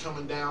policy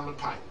coming down the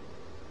pipe.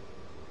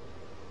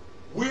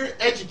 We're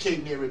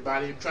educating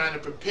everybody and trying to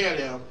prepare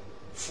them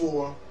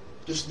for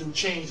this new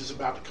change that's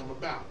about to come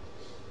about.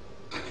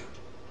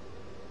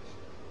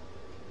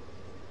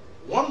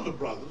 One of the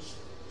brothers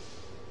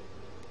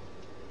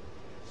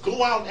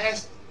go out and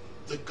ask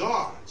the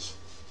guards,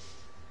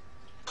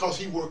 because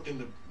he worked in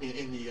the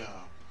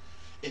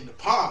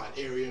pod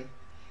area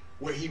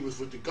where he was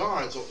with the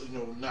guards, you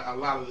know, a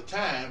lot of the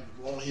time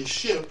on his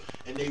ship,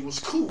 and they was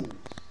cool.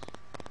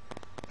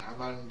 I'm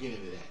not even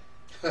getting into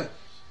that.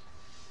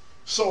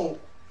 So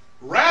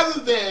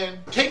rather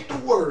than take the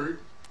word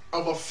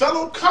of a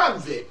fellow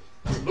convict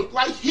who looked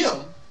like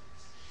him,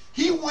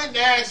 he went and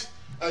asked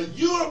a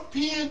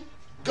European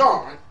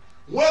guard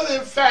whether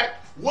in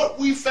fact what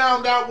we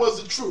found out was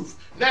the truth.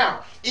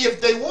 Now, if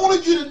they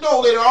wanted you to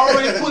know, they'd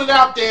already put it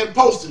out there and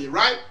posted it,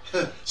 right?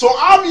 So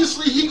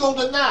obviously he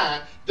gonna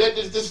deny that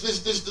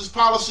this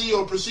policy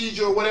or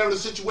procedure or whatever the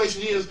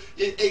situation is,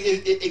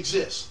 it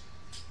exists.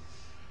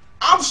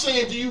 I'm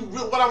saying to you,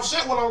 what I'm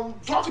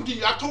talking to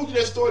you, I told you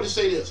that story to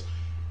say this.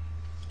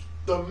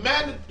 The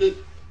man that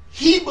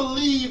he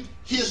believed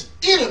his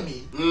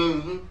enemy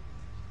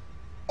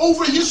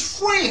over his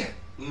friend.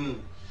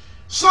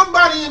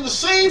 Somebody in the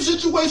same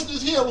situation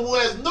as him who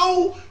has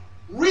no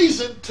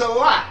reason to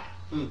lie.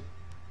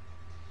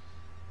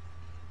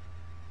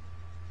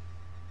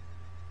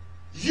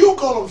 You're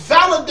going to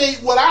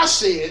validate what I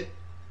said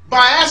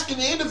by asking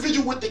the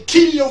individual with the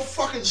key to your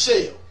fucking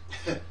cell.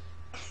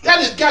 That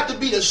has got to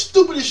be the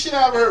stupidest shit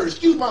I've ever heard.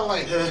 Excuse my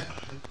language.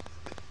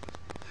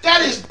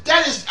 That is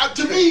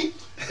to me,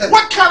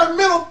 what kind of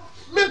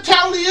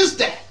mentality is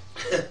that?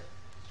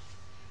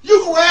 You're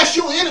going to ask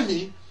your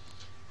enemy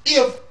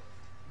if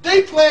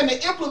they plan to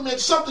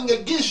implement something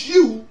against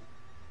you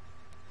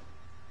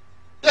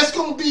that's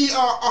going to be a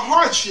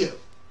hardship.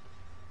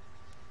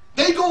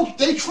 They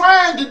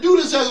trying to do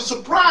this as a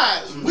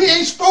surprise. We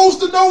ain't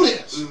supposed to know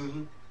this.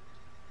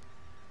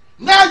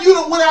 Now you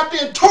done went out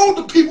there and told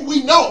the people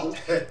we know.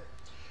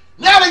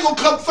 Now they gonna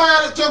come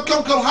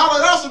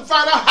holler at us and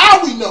find out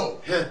how we know.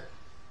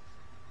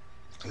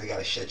 They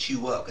gotta shut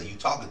you up because you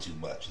talking too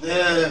much.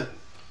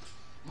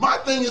 My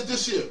thing is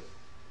this here.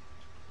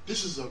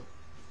 This is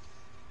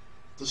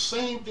the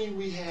same thing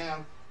we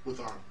have with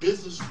our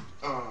business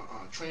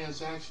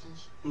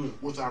transactions,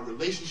 with our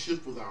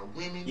relationships with our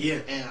women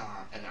and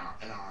our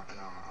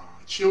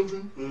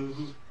children.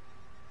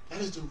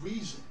 That is the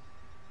reason.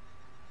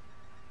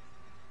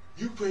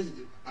 You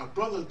crazy? A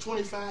brother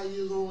 25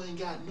 years old ain't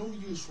got no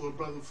use for a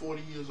brother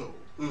 40 years old.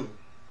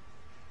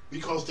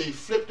 Because they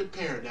flipped the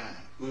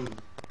paradigm.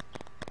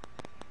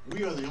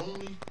 We are the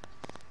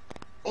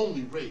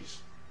only race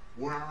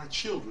where our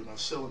children are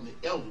selling the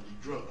elderly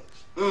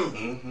drugs.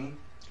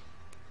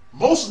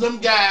 Most of them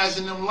guys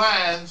in them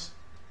lines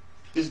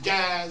is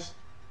guys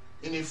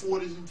in their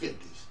 40s and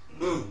 50s.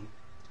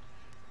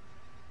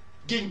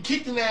 Getting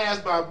kicked in the ass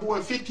by a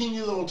boy 15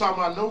 years old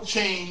talking about no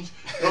change,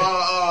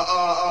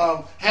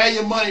 have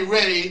your money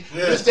ready,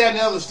 this, that, and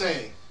the other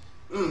thing.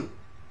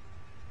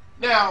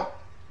 Now,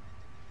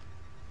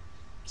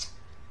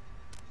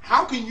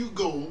 how can you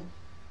go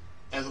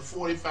as a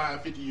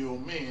 45,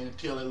 50-year-old man and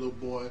tell that little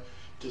boy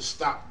to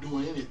stop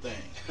doing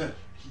anything?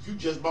 You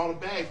just bought a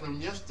bag from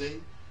him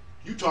yesterday.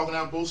 You talking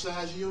out both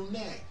sides of your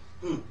neck.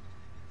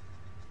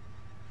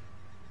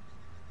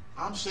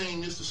 I'm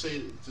saying this to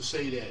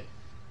say that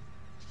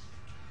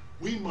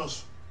we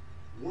must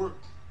work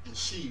and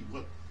see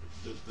what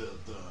the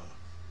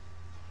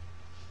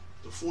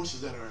forces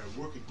that are at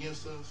work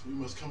against us. We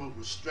must come up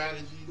with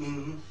strategies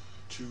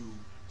to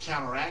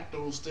counteract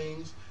those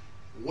things.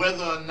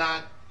 whether or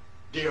not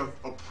they're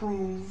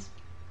approved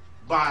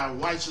by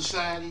white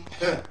society.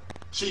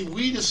 See,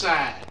 we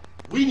decide.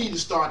 We need to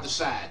start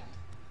deciding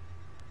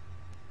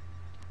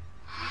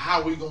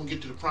how we gonna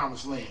get to the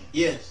promised land.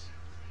 Yes.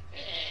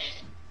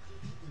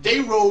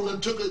 They rolled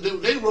and took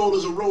it. They rolled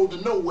as a road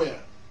to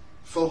nowhere.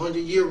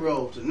 400-year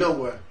road to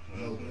nowhere.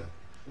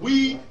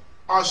 We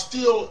are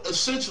still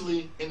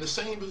essentially in the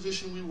same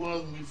position we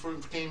was when we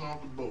first came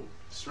off the boat.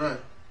 That's right.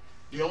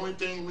 The only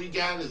thing we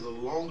got is a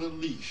longer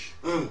leash.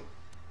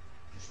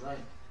 That's right.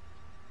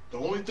 The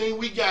only thing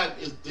we got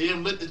is they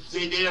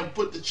done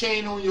put the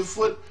chain on your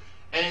foot,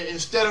 and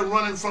instead of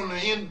running from the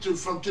end to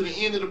the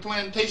end of the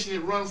plantation,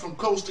 it runs from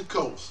coast to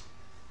coast,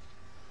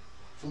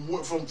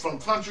 from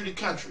country to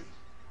country.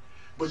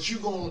 But you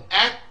gonna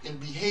act and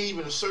behave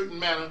in a certain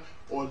manner,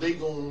 or they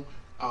gonna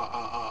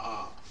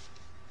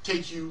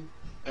take you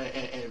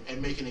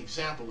and make an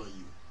example of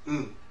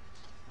you.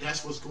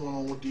 That's what's going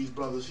on with these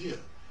brothers here.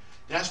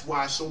 That's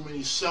why so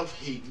many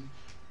self-hating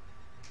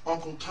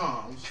Uncle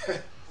Toms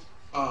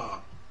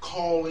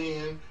call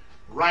in,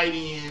 write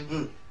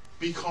in,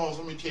 because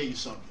let me tell you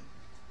something.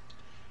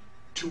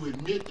 To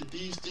admit that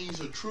these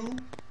things are true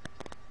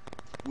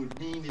would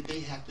mean that they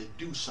have to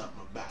do something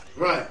about it.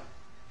 Right.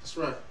 That's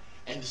right.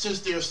 And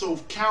since they're so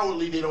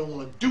cowardly, they don't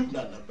want to do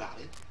nothing about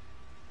it.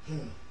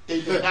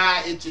 They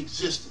deny its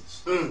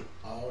existence.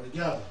 All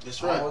together.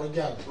 That's right. All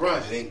together.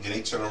 Right. Then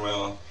they turn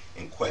around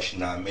and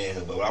question our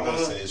manhood. But I want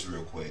to say this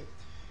real quick.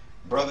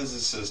 Brothers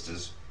and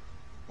sisters,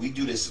 we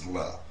do this in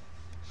love.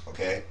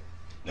 Okay?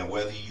 Now,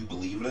 whether you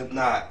believe it or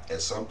not,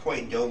 at some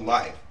point in your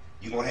life,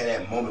 you're going to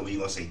have that moment where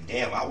you're going to say,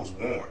 damn, I was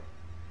warned.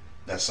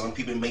 Now, some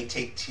people may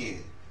take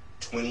 10,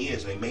 20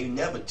 years. They may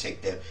never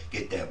get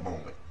that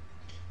moment.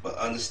 But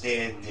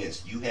understand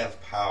this. You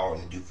have power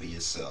to do for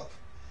yourself.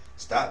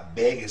 Stop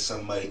begging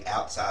somebody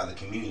outside the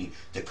community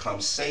to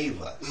come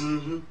save us.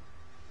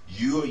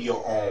 You're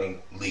your own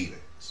leader.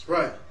 That's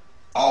right.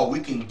 All we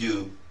can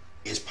do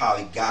is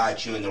probably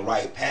guide you in the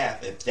right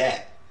path, if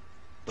that.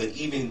 But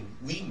even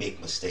we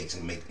make mistakes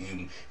and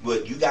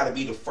but you got to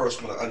be the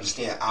first one to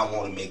understand, I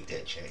want to make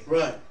that change.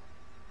 Right.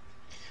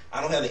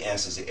 I don't have the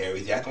answers to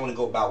everything. I can only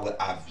go by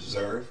what I've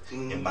observed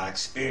and my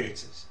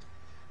experiences.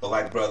 But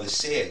like brother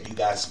said, you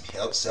got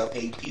some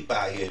self-hating people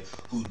out here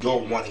who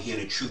don't want to hear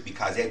the truth,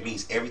 because that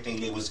means everything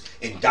they was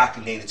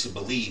indoctrinated to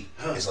believe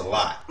is a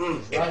lie.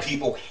 And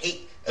people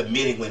hate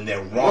admitting when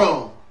they're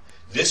wrong.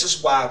 This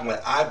is why when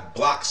I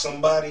block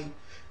somebody,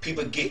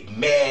 people get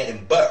mad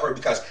and butthurt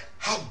because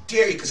how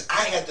dare you? Because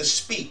I had to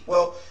speak.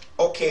 Well,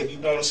 okay, if you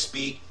want to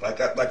speak,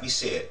 like we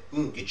said,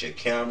 get your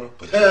camera,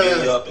 put your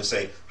video up, and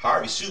say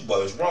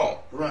HarveySuperboy is wrong.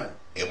 Right.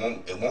 It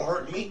won't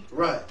hurt me.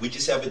 Right. We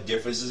just have a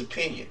difference of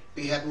opinion.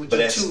 Be happy with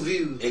your 2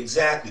 views.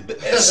 Exactly.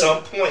 But at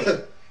some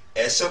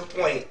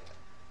point,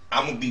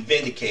 I'm gonna be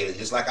vindicated.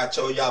 Just like I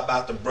told y'all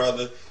about the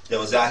brother that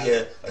was out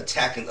here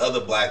attacking other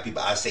black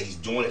people. I say he's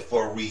doing it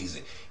for a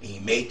reason. And he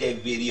made that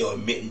video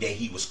admitting that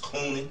he was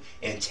cooning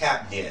and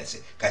tap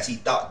dancing because he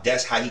thought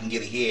that's how he can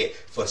get ahead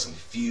for some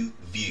few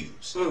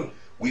views.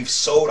 We've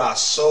sold our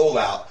soul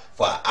out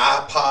for an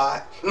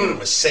iPod and a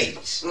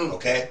Mercedes.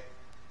 Okay?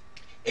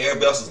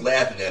 Everybody else is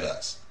laughing at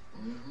us.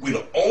 We're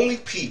the only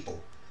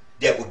people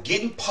that will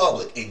get in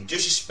public and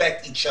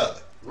disrespect each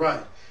other.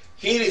 Right.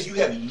 Here it is, you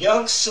have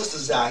young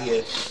sisters out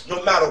here,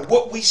 no matter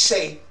what we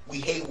say, we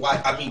hate we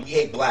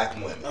hate black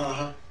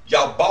women.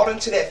 Y'all bought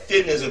into that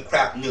feminism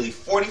crap nearly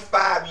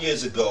 45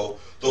 years ago.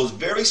 Those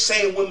very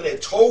same women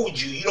that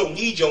told you you don't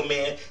need your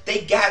man,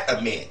 they got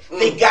a man.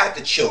 They got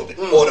the children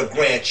or the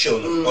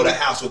grandchildren or the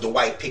house with the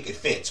white picket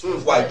fence.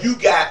 While you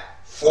got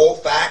 4 or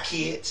 5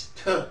 kids.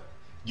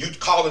 You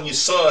calling your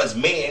son's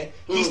man.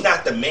 He's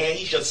not the man,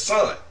 he's your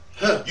son.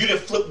 You done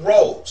flip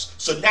roles.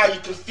 So now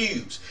you're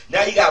confused.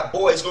 Now you got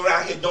boys going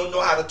out here don't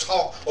know how to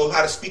talk or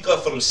how to speak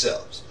up for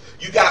themselves.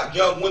 You got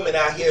young women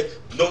out here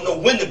don't know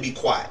when to be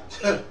quiet.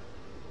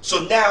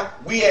 So now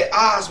we at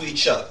odds with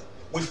each other.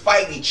 We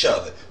fighting each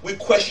other. We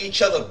question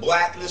each other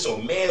blackness or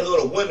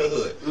manhood or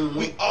womanhood.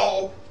 We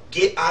all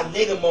get our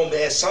nigga moment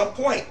at some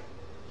point.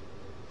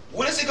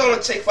 What is it going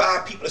to take for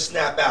our people to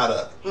snap out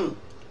of it?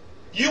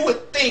 You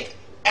would think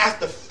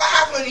after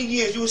 500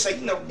 years, you would say,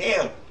 you know,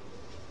 damn,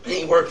 it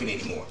ain't working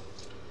anymore.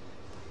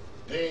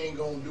 They ain't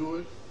gonna do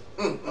it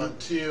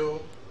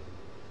until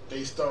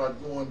they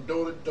start going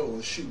door to door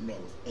and shooting other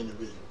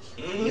individuals.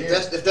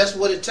 If that's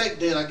what it takes,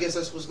 then I guess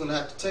that's what's gonna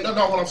have to take. No,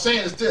 what I'm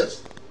saying is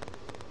this: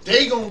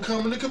 they gonna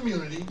come in the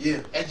community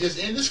and just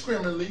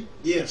indiscriminately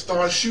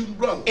start shooting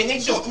brothers. And they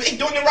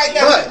doing it right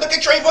now. Right. Look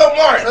at Trayvon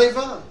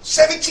Martin.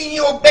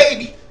 17-year-old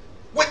baby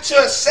went to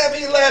a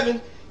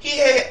 7-Eleven. He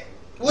had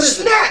what is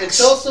snacks. It? In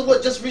Tulsa?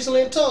 What? Just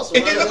recently in Tulsa?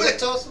 And then look what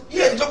Tulsa?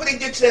 look what they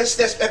did to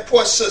that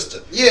poor sister.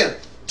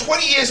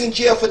 20 years in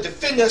jail for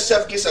defending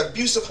herself against an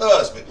abusive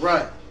husband.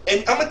 Right.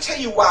 And I'm going to tell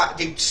you why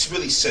they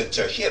really sent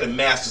her. She had a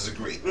master's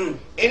degree.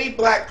 Any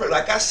black person,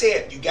 like I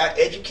said, you got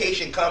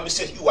education, common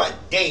sense, you are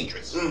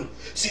dangerous.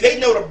 See, they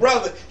know the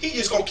brother, he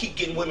just going to keep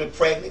getting women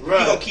pregnant. He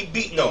going to keep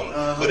beating on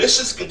them. But this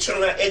sister can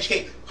turn around and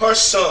educate her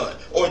son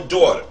or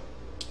daughter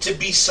to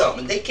be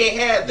something. They can't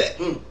have that.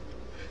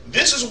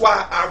 This is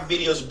why our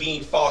videos are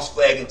being false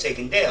flagged and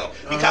taken down.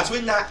 Because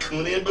we're not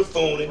cooning and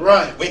buffooning.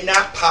 Right. We're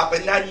not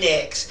popping our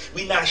necks.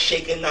 We're not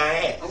shaking our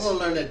ass. I want to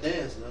learn that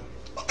dance now.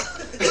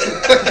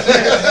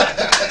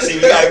 See,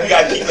 we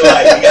gotta keep it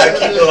light. We gotta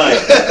keep it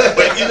light.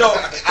 But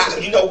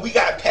you know, we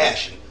got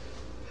passion.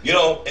 You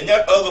know, and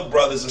there are other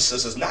brothers and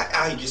sisters, not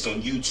out here just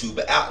on YouTube,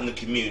 but out in the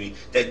community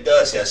that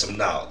does have some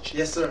knowledge.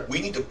 Yes, sir. We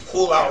need to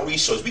pull our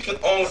resources. We can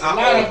own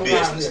our own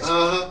business.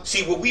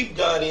 See, what we've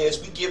done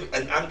is we give,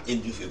 and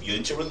if you're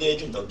into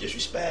religion, no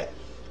disrespect,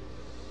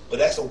 but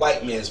that's the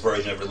white man's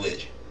version of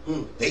religion.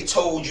 They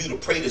told you to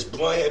pray this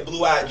blonde-haired,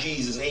 blue-eyed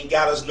Jesus ain't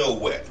got us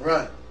nowhere.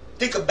 Right.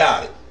 Think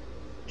about it.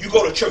 You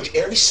go to church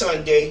every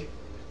Sunday,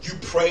 you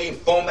pray and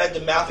foam at the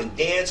mouth and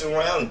dance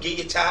around and get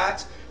your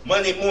tithes.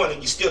 Monday morning,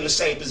 you're still in the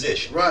same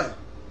position. Right.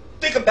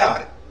 Think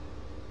about it.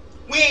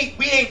 We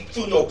ain't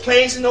flew no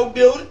planes in no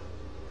building.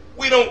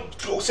 We don't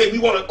say we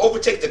want to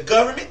overtake the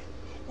government.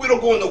 We don't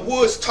go in the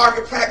woods,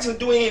 target practice, and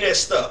do any of that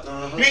stuff.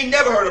 You ain't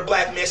never heard a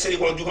black man say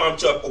they want to do harm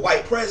to a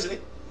white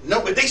president. No,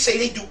 but they say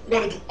they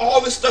want to do all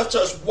this stuff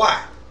to us.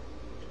 Why?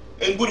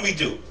 And what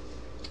do?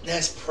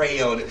 Let's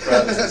pray on it,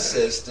 brothers and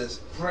sisters.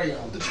 Pray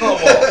on it. Come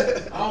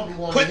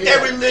on. Put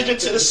that religion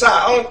to the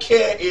side. I don't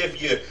care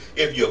if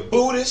you're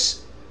Buddhist,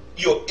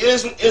 you're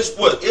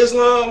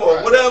Islam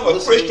or whatever,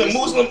 Christian,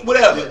 Muslim,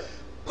 whatever. Yeah.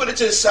 Put it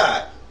to the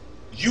side.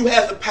 You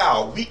have the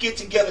power. We get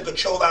together,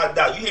 control our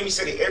dollar. You hear me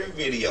say it every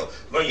video.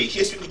 Learn your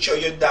history, control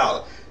your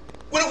dollar.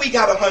 What if we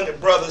got 100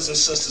 brothers and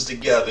sisters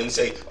together and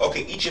say,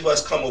 okay, each of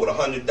us come up with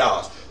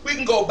 $100. We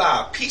can go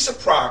buy a piece of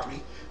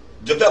property,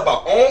 develop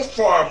our own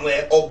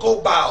farmland, or go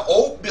buy an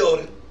old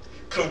building,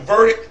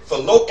 convert it for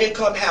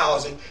low-income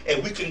housing,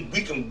 and we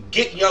can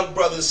get young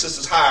brothers and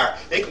sisters hired.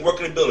 They can work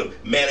in the building,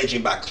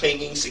 managing by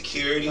cleaning,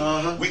 security.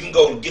 We can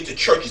go and get the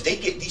churches.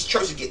 These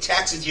churches get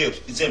tax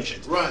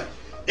exemptions. Right.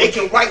 They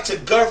can write to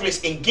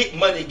governments and get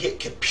money to get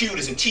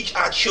computers and teach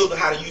our children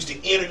how to use the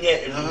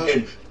internet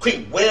and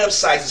create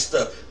websites and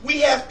stuff. We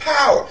have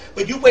power,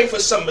 but you wait for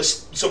some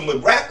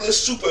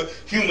miraculous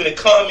superhuman to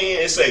come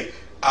in and say,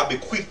 "I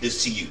bequeath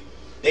this to you."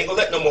 They ain't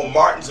gonna let no more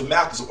Martins and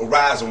Malcolms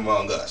arise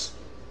among us.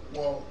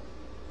 Well,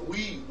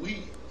 we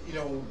you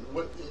know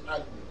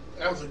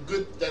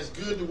that's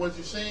good to what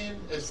you're saying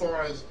as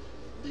far as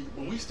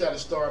when we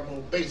start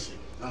more basic.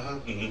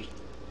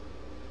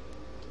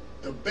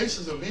 The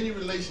basis of any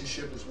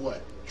relationship is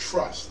what?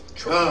 Trust.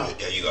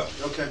 There you go.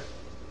 Okay.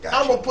 Gotcha.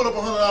 I'm gonna put up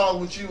 $100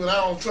 with you and I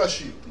don't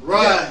trust you.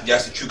 Right.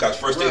 That's the truth. Because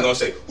first thing they're gonna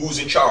say, who's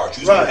in charge?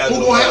 Who's Right. gonna handle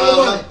Who gonna handle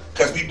the money?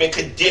 Because we've been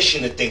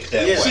conditioned to think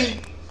that way.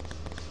 See,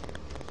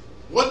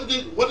 what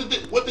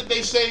did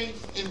they say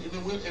in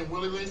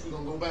Willie Lynch? We're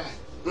gonna go back.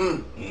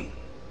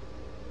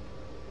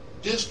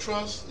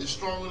 Distrust is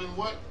stronger than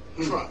what?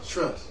 Trust.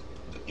 Trust.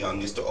 The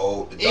young is the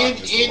old, the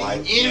dark is the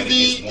light,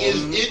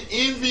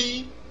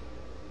 envy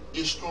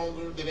is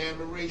stronger than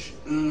admiration.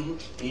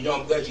 You know,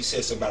 I'm glad you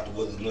said something about the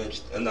Willie Lynch,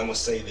 and I'm gonna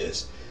say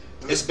this.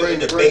 Let's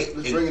bring it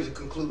to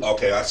conclusion.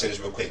 Okay, I'll say this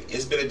real quick.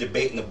 It's been a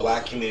debate in the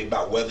black community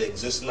about whether it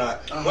exists or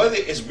not. Whether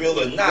it's real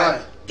or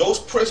not, those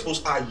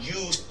principles are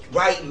used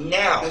right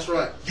now. That's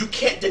right. You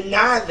can't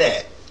deny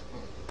that.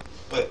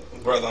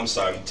 But, brother, I'm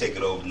sorry, you take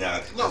it over now.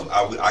 No.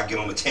 I get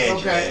on the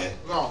tangent, man.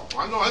 No,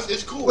 I know,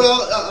 it's cool.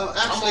 Well,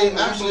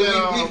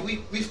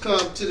 actually, we've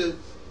come to the...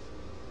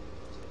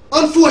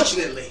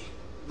 Unfortunately,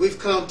 we've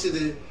come to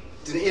the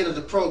end of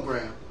the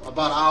program.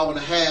 About an hour and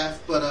a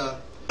half, but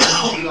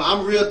you know,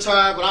 I'm real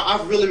tired, but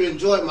I've really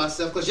enjoyed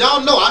myself, because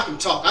y'all know I can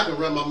talk, I can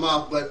run my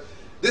mouth, but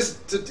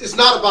it's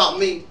not about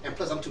me, and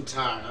plus I'm too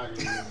tired.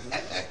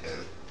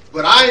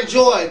 But I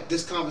enjoyed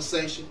this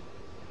conversation,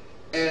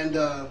 and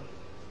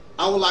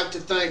I would like to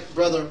thank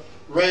Brother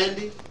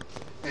Randy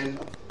and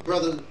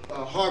Brother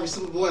Harvey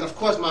Superboy, and of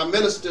course my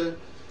minister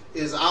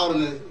is out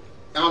in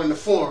the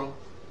forum.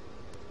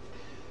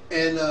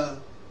 And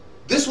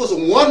this was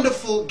a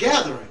wonderful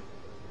gathering.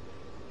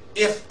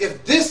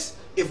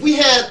 If we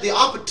had the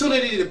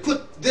opportunity to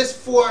put this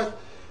forth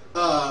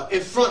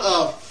in front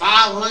of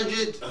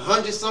 500,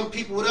 100 some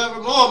people, whatever,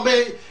 oh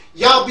man,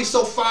 y'all be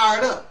so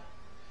fired up.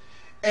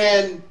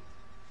 And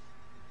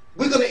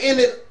we're gonna end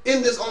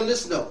this on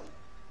this note.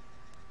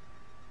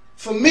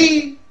 For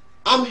me,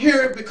 I'm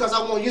here because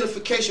I want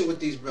unification with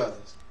these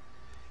brothers.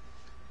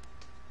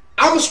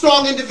 I'm a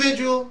strong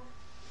individual.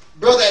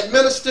 Brother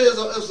AdMinister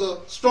is a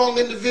strong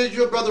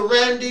individual. Brother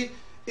Randy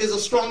is a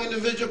strong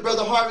individual.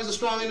 Brother Harvey is a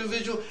strong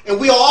individual. And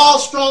we are all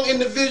strong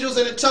individuals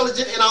and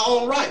intelligent in our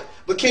own right.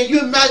 But can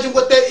you imagine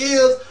what that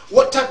is?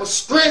 What type of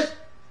strength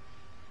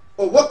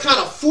or what kind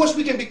of force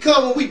we can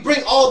become when we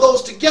bring all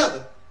those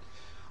together?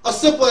 A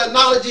simple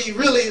analogy,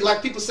 really,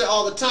 like people say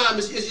all the time,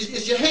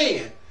 is your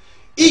hand.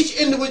 Each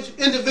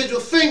individual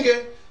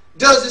finger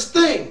does its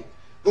thing.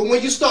 But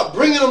when you start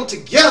bringing them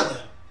together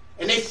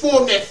and they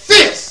form their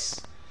fists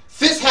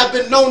have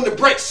been known to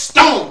break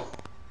stone.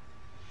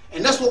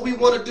 And that's what we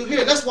want to do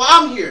here. That's why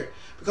I'm here.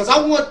 Because I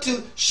want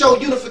to show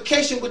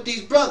unification with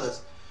these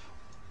brothers.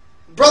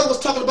 Brother was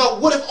talking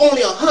about, what if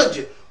only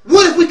 100?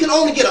 What if we can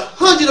only get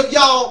 100 of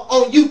y'all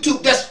on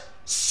YouTube that's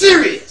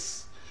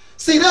serious?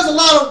 See, there's a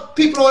lot of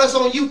people that's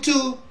on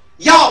YouTube,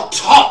 y'all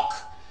talk.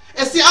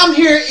 And see, I'm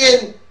here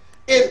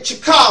in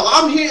Chicago.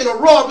 I'm here in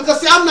Aurora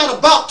because, see, I'm not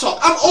about talk.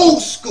 I'm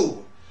old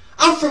school.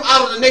 I'm from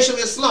out of the Nation of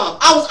Islam.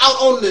 I was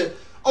out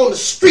on the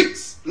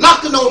streets,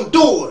 knocking on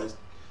doors,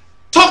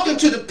 talking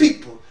to the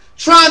people,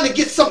 trying to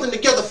get something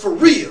together for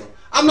real.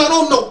 I'm not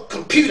on no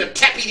computer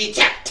tappity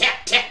tap,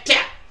 tap, tap,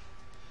 tap.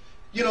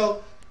 You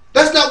know,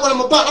 that's not what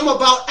I'm about. I'm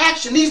about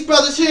action. These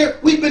brothers here,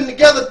 we've been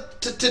together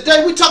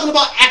today. We're talking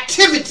about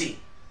activity.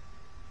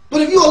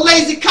 But if you're a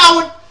lazy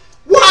coward,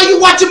 why are you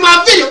watching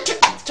my video?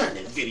 Turn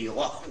that video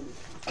off.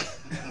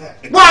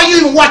 Why are you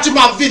even watching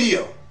my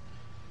video?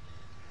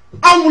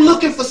 I'm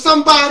looking for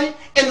somebody,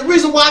 and the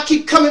reason why I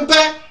keep coming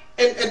back,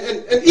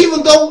 and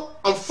even though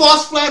I'm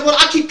false flagged,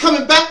 I keep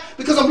coming back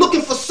because I'm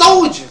looking for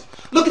soldiers,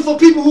 looking for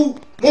people who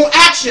want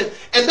action,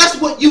 and that's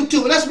what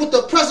YouTube, and that's what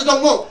the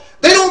president want.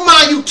 They don't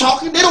mind you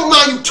talking. They don't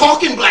mind you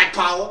talking Black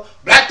Power.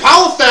 Black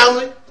Power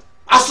family.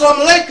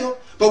 Assalamu alaikum.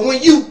 But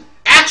when you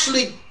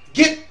actually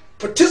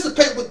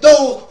participate with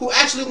those who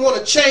actually want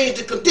to change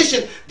the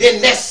condition,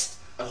 then that's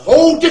a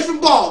whole different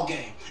ball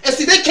game. And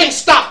see, they can't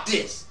stop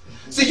this.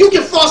 See, you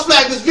can false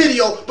flag this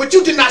video, but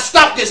you did not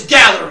stop this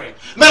gathering.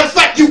 Matter of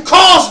fact, you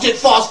caused it,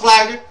 false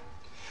flagger,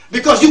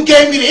 because you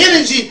gave me the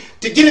energy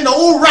to get in the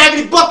old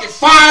raggedy bucket,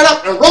 fired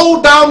up, and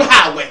roll down the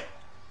highway.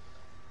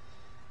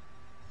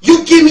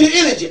 You give me the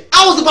energy.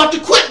 I was about to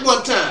quit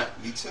one time.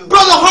 Me too.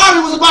 Brother Harvey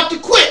was about to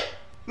quit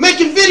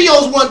making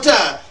videos one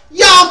time.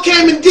 Y'all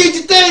came and did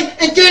your thing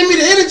and gave me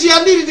the energy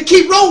I needed to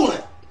keep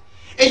rolling.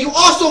 And you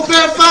also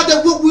verified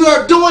that what we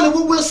are doing and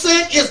what we're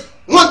saying is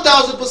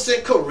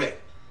 1,000% correct.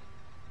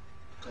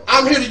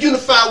 I'm here to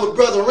unify with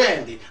Brother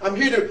Randy. I'm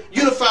here to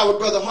unify with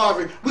Brother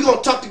Harvey. We're going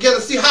to talk together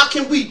and see how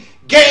can we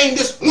gain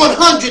this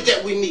 100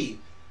 that we need.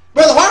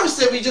 Brother Harvey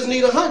said we just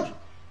need 100.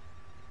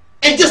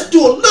 And just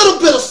do a little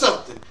bit of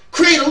something.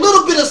 Create a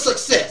little bit of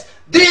success.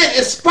 Then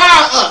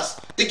inspire us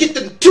to get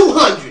the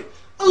 200.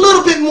 A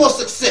little bit more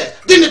success.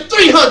 Then the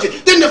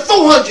 300. Then the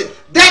 400.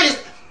 That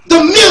is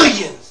the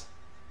millions.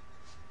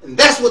 And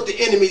that's what the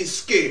enemy is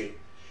scared.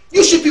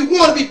 You should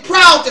want to be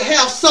proud to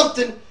have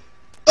something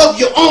of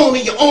your own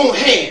in your own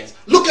hands.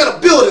 Look at a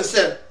building and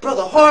say,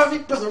 Brother Harvey,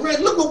 Brother Red,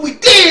 look what we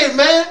did,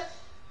 man.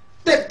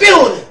 That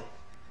building.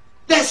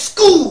 That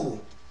school.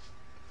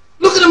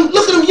 Look at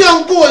them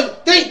young boys.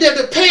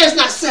 Their pants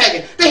not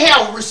sagging. They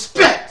have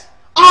respect.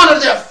 Honor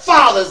their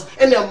fathers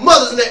and their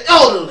mothers and their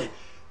elderly.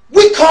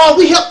 We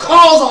help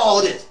cause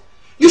all this.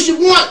 You should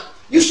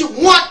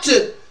want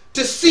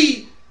to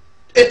see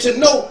and to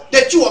know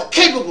that you are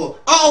capable.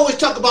 I always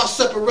talk about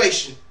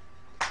separation.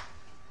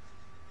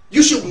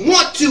 You should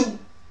want to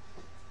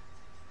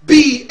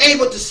be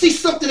able to see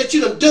something that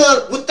you have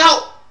done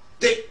without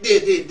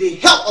the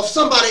help of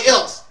somebody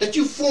else that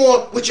you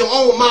formed with your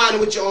own mind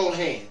and with your own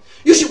hand.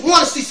 You should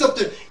want to see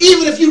something,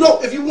 even if you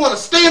want to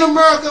stay in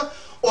America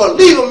or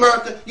leave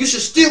America, you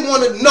should still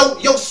want to know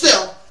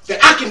yourself that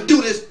I can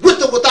do this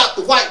with or without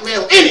the white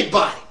man or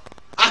anybody.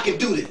 I can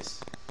do this.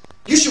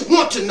 You should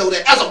want to know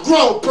that as a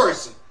grown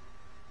person.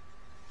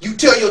 You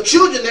tell your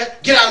children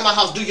that, get out of my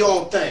house, do your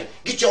own thing.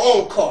 Get your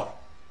own car.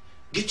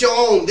 Get your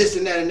own this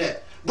and that and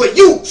that. But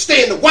you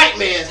stay in the white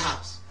man's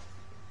house.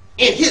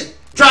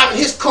 Driving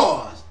his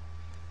cars.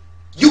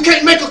 You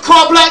can't make a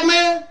car, black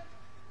man?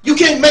 You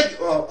can't make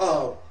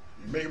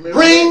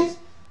rings?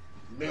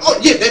 Oh,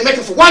 yeah, they make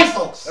them for white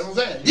folks. That's what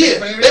I'm saying. Yeah,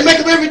 they make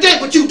them every day,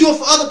 but you do it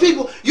for other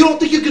people. You don't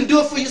think you can do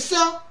it for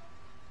yourself?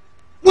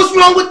 What's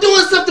wrong with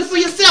doing something for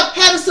yourself?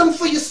 Having something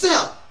for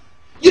yourself.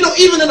 You know,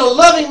 even in a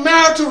loving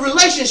marital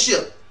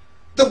relationship,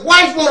 the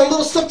wife wants a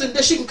little something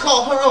that she can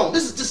call her own.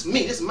 This is just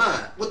me, this is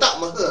mine, without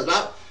my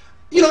husband.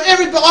 You know,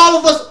 all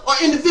of us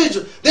are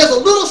individuals. There's a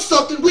little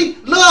something. We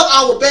love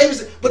our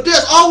babies, but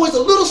there's always a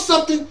little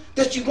something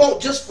that you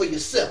want just for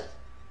yourself.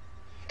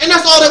 And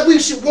that's all that we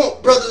should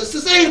want, brothers and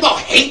sisters. It ain't about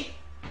hate.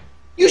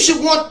 You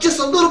should want just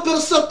a little bit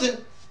of something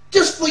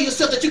just for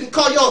yourself that you can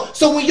call your own.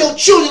 So when your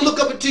children look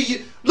up to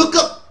you,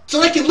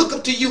 so they can look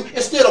up to you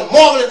instead of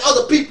marveling at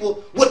other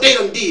people what they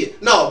done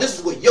did. No, this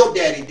is what your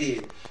daddy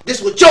did. This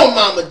is what your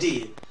mama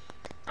did.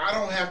 I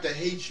don't have to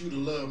hate you to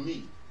love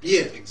me.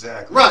 Yeah.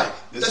 Exactly. Right.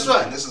 That's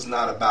right. This is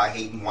not about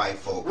hating white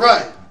folk.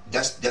 Right.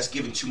 That's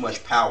giving too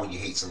much power when you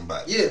hate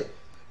somebody. Yeah.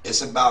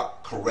 It's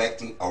about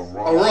correcting a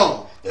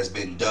wrong that's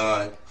been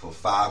done for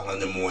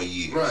 500 more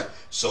years. Right.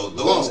 So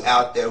those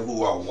out there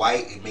who are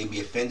white and may be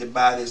offended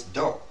by this,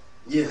 don't.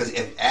 Yeah. Because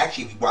if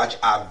you watch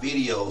our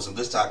videos and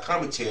listen to our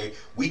commentary,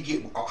 we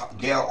get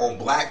down on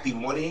black people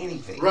more than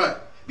anything. Right.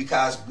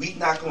 Because we're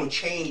not going to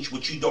change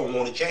what you don't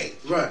want to change.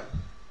 Right.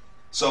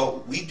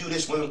 So we do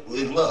this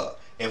in love.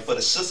 And for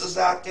the sisters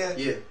out there,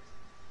 yeah,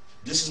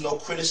 this is no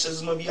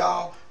criticism of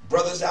y'all.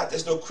 Brothers out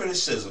there's no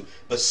criticism.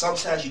 But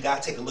sometimes you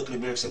got to take a look in the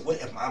mirror and say,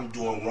 what am I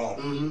doing wrong?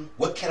 Mm-hmm.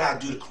 What can I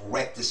do to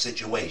correct this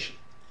situation?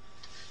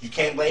 You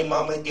can't blame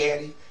mama and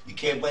daddy. You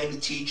can't blame the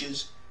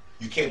teachers.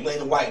 You can't blame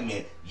the white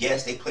men.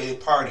 Yes, they played a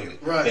part in it.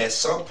 Right. But at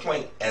some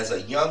point, as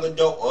a young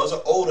adult or as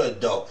an older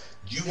adult,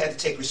 you had to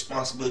take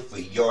responsibility for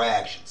your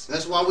actions.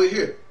 That's why we're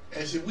here.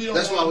 And see, we don't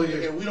That's why we're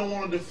here. And we don't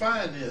want to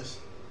define this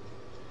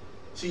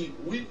See,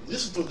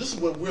 this is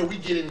where we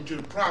get into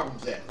the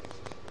problems at.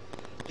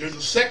 There's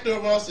a sector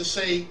of us that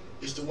say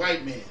it's the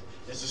white man.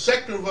 There's a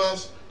sector of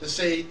us that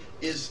say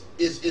it's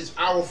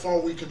our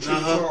fault, we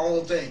contribute to our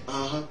own thing.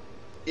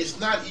 It's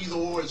not either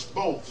or, it's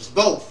both. It's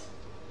both.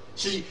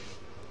 See,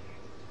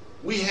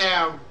 we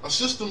have a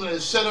system that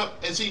is set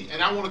up,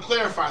 and I want to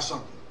clarify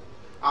something.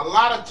 A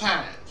lot of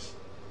times,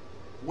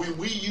 when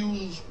we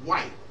use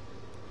white,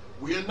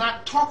 we are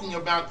not talking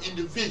about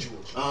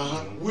individuals.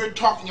 We're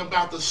talking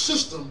about the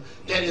system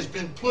that has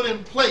been put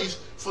in place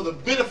for the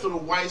benefit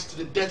of whites to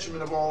the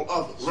detriment of all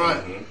others.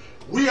 Right.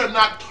 We are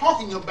not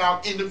talking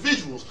about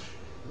individuals.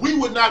 We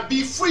would not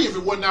be free if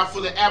it were not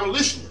for the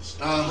abolitionists.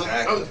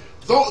 Exactly.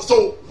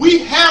 So we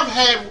have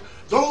had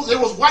those. There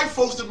was white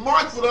folks that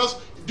marched with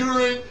us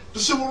during the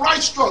civil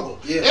rights struggle.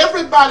 Yeah.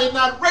 Everybody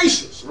not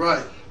racist.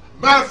 Right.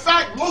 Matter of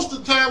fact, most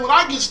of the time when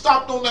I get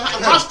stopped on the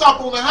if I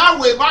stop on the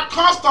highway, my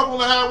car stop on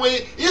the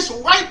highway, it's a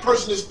white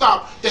person that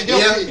stopped to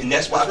help me. And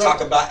that's why I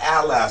talk about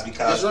allies,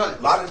 because right.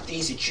 a lot of the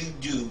things that you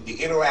do,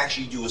 the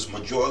interaction you do is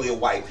majority of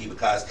white people,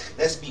 because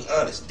let's be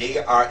honest, they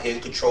are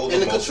in control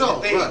of most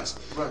of the things.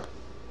 Right.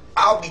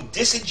 I'll be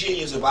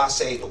disingenuous if I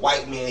say the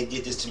white man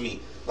did this to me.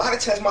 A lot of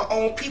times my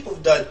own people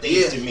have done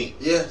things to me.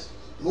 Yes.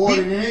 More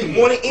than anybody.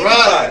 More than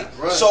anybody.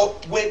 Right. So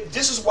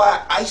this is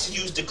why I used to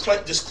use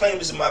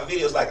disclaimers in my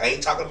videos, like I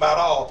ain't talking about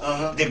all.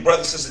 Then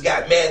brothers and sisters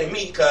got mad at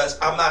me because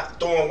I'm not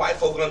throwing white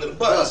folk under the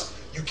bus.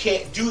 You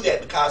can't do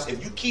that, because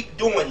if you keep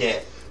doing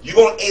that, you're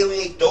going to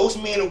alienate those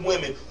men and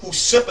women who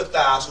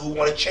sympathize, who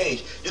want to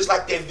change. Just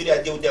like that video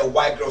I did with that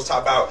white girl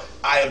talking about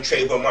I am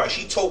Trayvon Martin.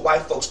 She told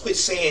white folks, quit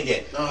saying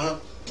that.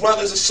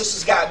 Brothers and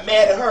sisters got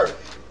mad at her.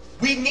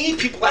 We need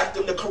people like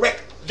them to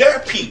correct their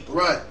people.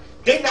 Right.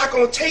 They're not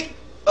going to take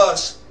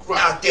us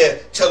out there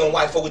telling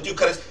white folk what to do,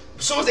 because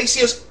as soon as they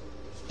see us,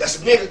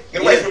 that's a nigga,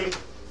 get away from me.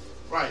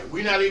 Right.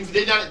 We're not even.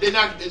 They're not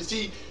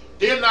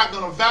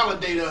going to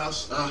validate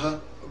us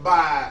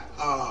by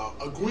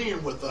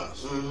agreeing with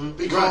us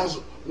because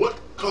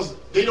because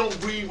they don't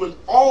agree with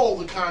all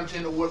the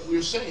content of what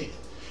we're saying.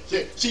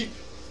 See,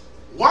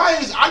 why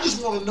is I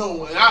just want to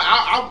know, and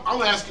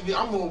I'm asking you.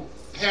 I'm going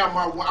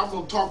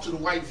to talk to the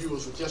white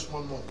viewers for just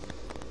one moment,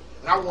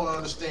 and I want to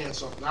understand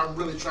something. I'm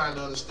really trying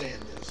to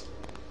understand this.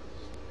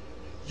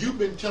 You've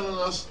been telling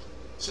us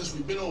since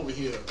we've been over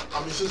here.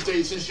 I mean,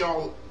 since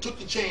y'all took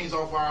the chains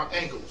off our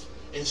ankles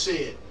and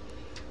said,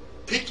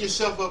 "Pick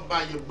yourself up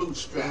by your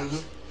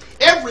bootstraps."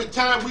 Every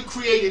time we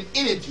create an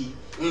entity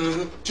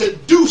to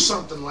do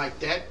something like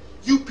that,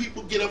 you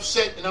people get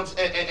upset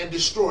and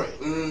destroy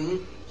it.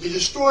 You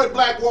destroyed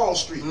Black Wall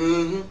Street.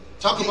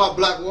 Talk about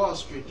Black Wall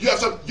Street.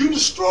 You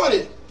destroyed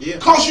it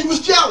because you was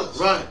jealous.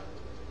 Right.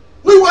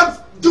 We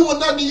wasn't doing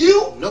nothing to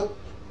you. Nope.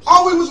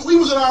 All we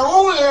was in our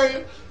own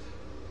area.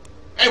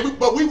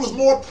 But we was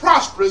more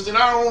prosperous in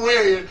our own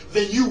area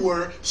than you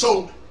were,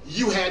 so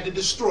you had to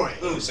destroy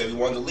it. We said we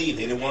wanted to leave.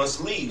 They didn't want us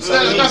to leave. So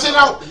I said,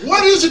 now,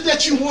 what is it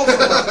that you want from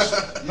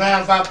us?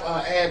 Mind if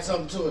I add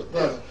something to it,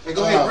 brother? And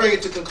go ahead and bring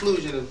it to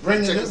conclusion.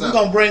 We're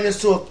going to bring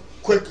this to a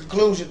quick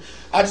conclusion.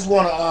 I just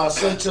want to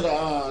say to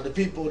the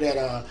people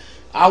that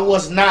I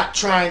was not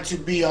trying to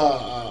be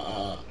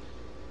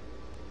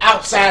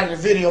outside of the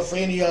video for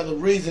any other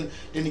reason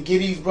than to give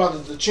these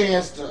brothers the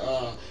chance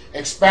to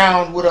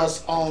expound with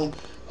us on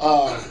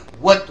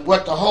what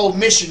the whole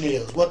mission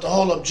is, what the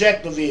whole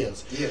objective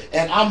is.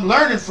 And I'm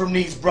learning from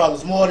these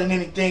brothers more than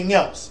anything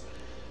else.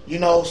 You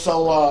know,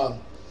 so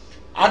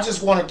I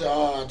just wanted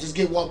to just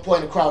get one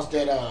point across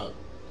that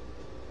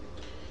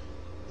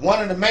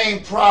one of the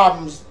main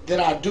problems that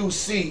I do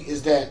see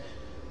is that,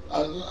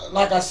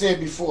 like I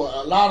said before,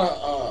 a lot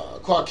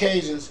of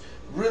Caucasians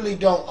really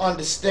don't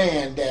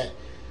understand that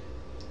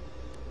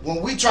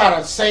when we try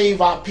to save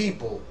our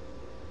people,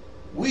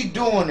 we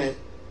doing it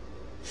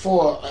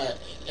for a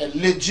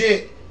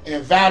legit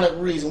and valid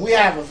reason. We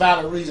have a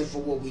valid reason for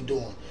what we're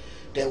doing.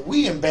 That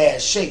we in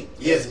bad shape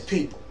as a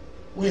people.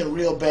 We're in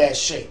real bad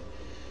shape.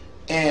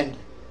 And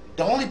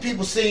the only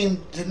people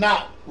seem to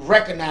not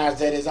recognize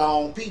that is our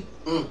own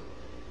people.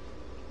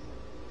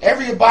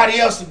 Everybody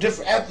else in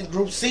different ethnic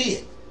groups see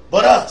it,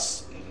 but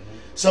us.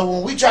 So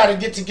when we try to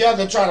get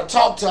together and try to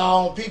talk to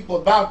our own people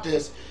about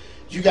this,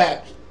 you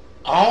got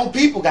our own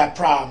people got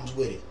problems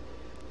with it.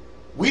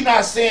 We're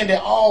not saying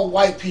that all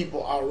white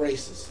people are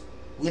racist.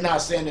 We're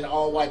not saying that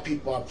all white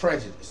people are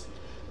prejudiced.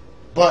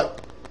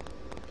 But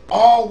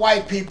all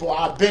white people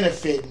are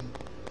benefiting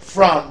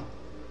from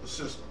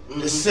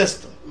the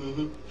system.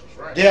 That's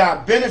right. They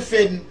are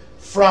benefiting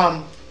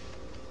from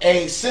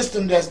a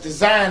system that's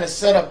designed and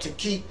set up to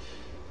keep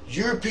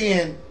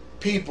European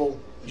people,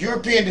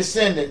 European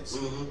descendants,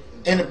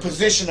 in a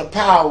position of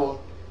power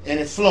and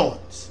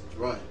influence.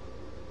 Right.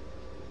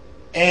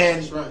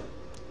 And that's right.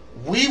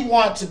 We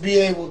want to be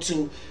able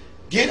to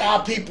get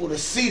our people to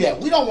see that.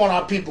 We don't want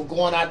our people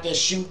going out there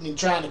shooting and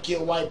trying to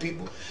kill white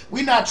people.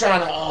 We're not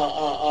trying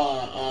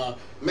to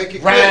make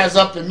it rise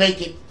up and make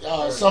it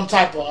some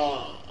type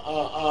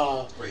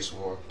of race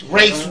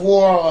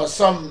war or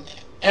some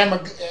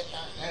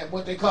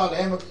what they call the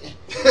I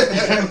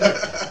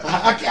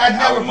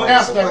never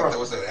pronounced that right.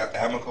 What's that?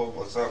 Amical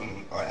or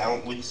something?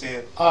 What you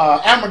said?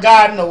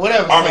 Armageddon or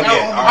whatever.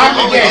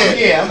 Armageddon.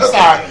 Yeah,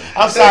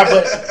 I'm sorry,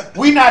 but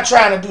we not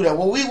trying to do that.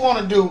 What we want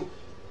to do,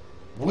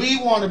 we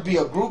want to be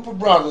a group of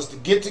brothers to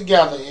get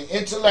together and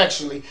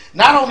intellectually,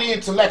 not only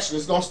intellectually,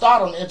 it's going to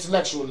start on the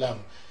intellectual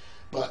level,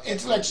 but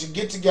intellectually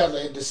get together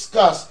and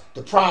discuss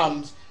the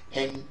problems.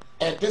 And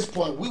at this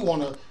point, we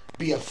want to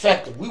be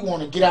effective. We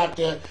want to get out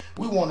there.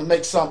 We want to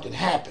make something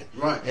happen.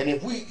 Right. And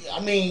if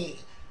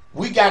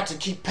we got to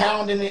keep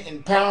pounding it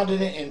and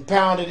pounding it and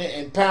pounding it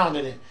and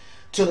pounding it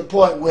to the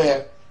point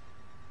where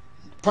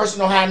the person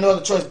don't have no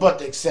other choice but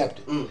to accept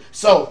it.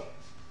 So,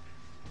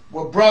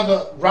 with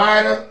brother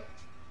Ryder,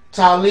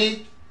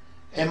 Taalik,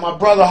 and my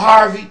brother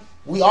Harvey,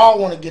 we all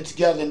want to get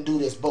together and do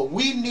this, but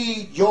we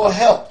need your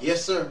help.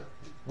 Yes, sir.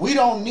 We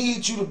don't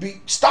need you to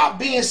stop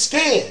being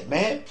scared,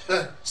 man.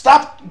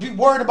 Stop be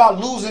worried about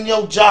losing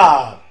your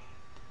job.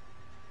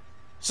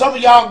 Some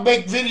of y'all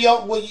make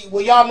videos,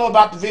 well y'all know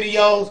about the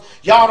videos.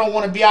 Y'all don't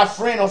want to be our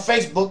friend on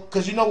Facebook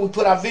because you know we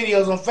put our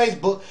videos on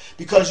Facebook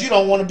because you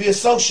don't want to be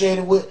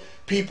associated with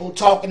people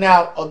talking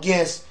out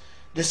against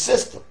the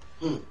system.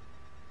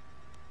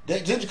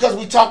 Just because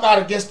we talk out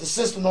against the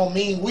system don't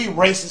mean we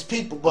racist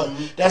people, but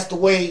that's the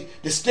way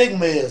the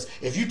stigma is.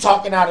 If you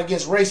talking out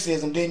against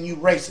racism, then you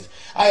racist.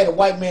 I had a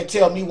white man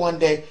tell me one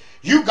day,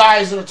 you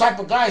guys are the type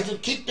of guys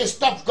that keep this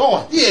stuff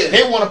going. Yeah.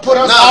 They want to put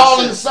us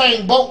all in the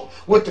same boat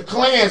with the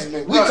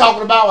Klansmen. We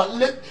talking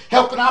about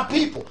helping our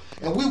people.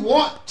 And we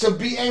want to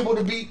be able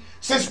to be,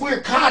 since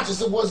we're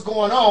conscious of what's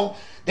going on,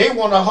 they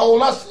want to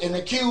hold us and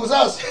accuse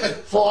us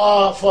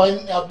for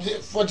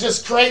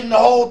just creating the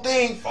whole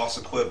thing. False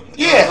equivalent.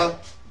 Yeah.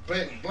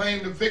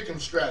 Blame the victim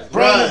strategy.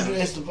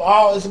 It's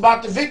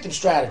about the victim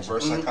strategy.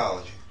 Reverse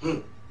psychology.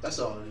 That's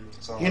all it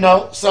is. You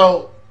know,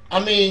 so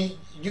I mean,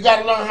 you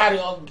got to learn how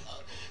to.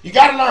 You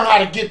got to learn how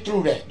to get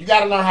through that. You got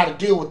to learn how to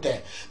deal with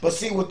that. But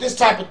see, with this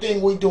type of thing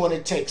we're doing,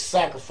 it takes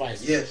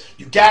sacrifice. Yes.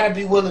 You got to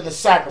be willing to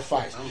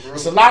sacrifice.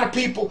 There's a lot of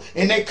people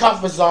in their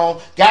comfort zone,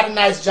 got a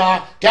nice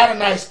job, got a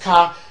nice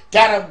car,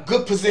 got a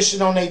good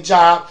position on their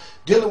job,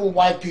 dealing with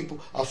white people,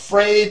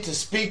 afraid to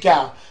speak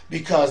out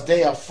because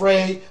they are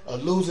afraid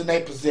of losing their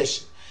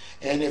position.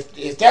 And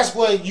if that's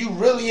where you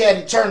really at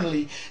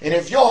eternally, and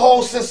if your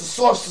whole sense of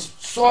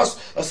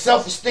source of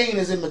self-esteem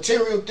is in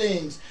material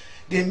things,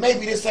 then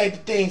maybe this ain't the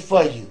thing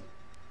for you.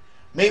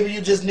 Maybe you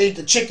just need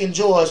the chicken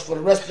jaws for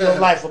the rest of your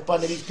life up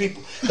under these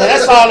people. Now,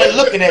 that's all they're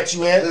looking at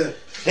you at.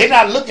 They're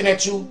not looking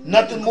at you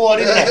nothing more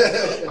than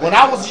that. When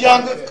I was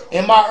younger,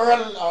 in my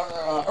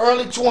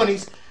early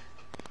 20s,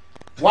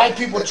 white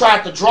people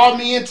tried to draw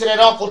me into that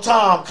Uncle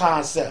Tom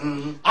concept.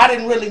 I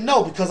didn't really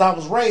know because I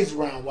was raised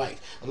around whites.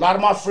 A lot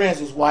of my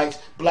friends was whites,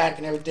 black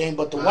and everything,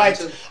 but the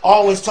whites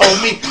always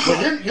told me,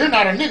 well, you're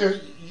not a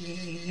nigger,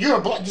 you're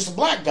just a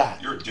black guy.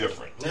 You're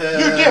different.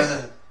 You're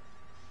different.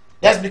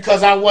 That's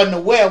because I wasn't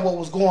aware of what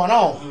was going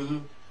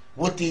on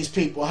with these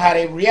people, how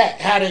they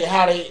react,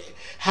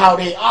 how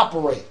they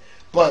operate.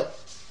 But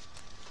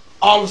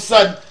all of a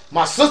sudden,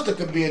 my sister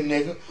could be a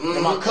nigga,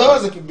 and my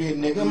cousin could be a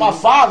nigga, and my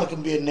father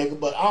can be a nigga,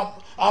 but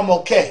I'm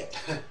okay.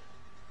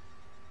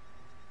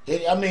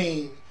 I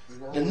mean,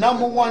 the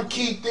number one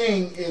key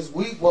thing is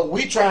what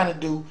we trying to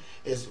do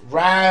is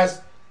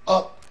rise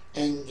up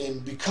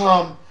and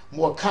become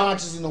more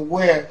conscious and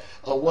aware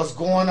of what's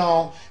going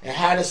on and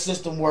how the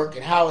system works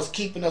and how it's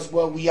keeping us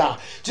where we are.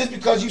 Just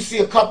because you see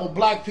a couple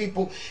black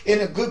people in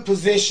a good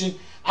position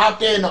out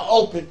there in the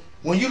open,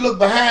 when you look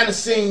behind the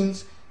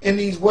scenes in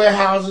these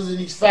warehouses and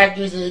these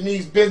factories and in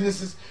these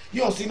businesses,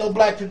 you don't see no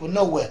black people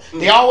nowhere.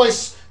 They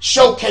always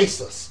showcase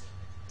us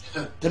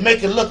to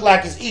make it look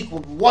like it's equal.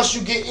 But once you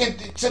get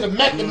into the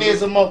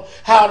mechanism of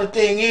how the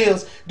thing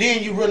is,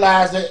 then you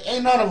realize that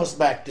ain't none of us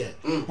back there.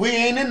 We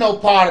ain't in no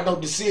part of no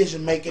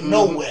decision making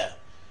nowhere.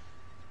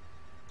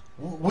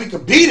 We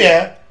could be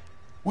there,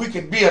 we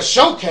could be a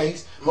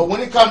showcase, but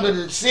when it comes to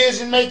the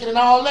decision making and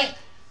all that,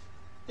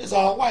 it's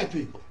all white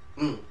people.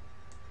 And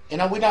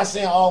we're not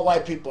saying all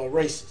white people are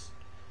racist,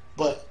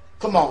 but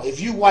come on, if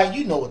you white,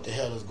 you know what the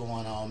hell is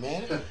going on,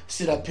 man.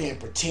 Sit up here and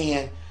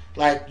pretend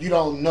like you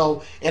don't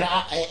know,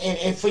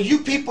 and for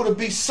you people to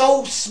be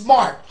so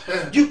smart,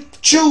 you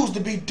choose to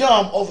be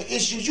dumb over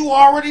issues you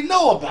already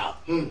know about.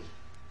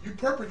 You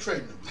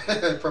perpetrating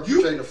them.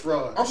 Perpetrating the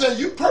fraud. I'm saying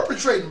you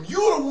perpetrating them.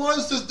 You're the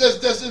ones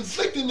that's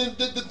inflicting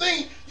the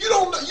thing. You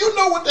know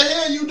what the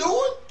hell you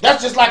doing.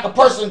 That's just like a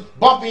person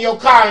bumping your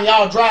car and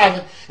y'all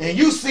driving, and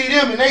you see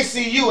them and they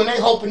see you and they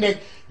hoping that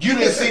you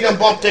didn't see them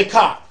bump their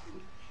car.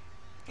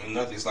 And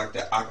nothing's like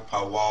that.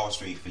 Occupy Wall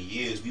Street for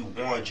years. We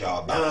warned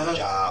y'all about the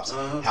jobs,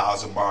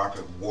 housing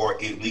market, war,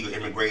 illegal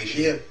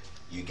immigration.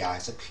 You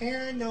guys are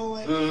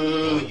paranoid.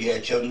 When you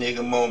had your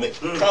nigga moment,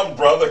 come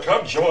brother,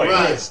 come join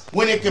us.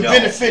 When it can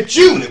benefit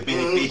you. When it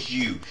benefits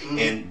you.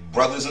 And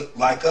brothers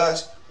like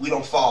us, we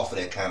don't fall for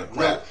that kind of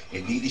crap.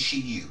 And neither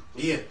should you.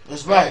 Yeah.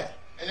 That's right.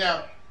 And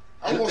now,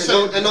 and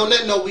on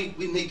that note, we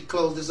need to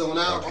close this on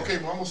out. Okay,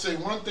 well, I'm going to say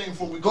one thing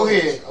before we close. Go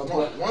ahead. One thing before we close.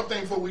 Go ahead. One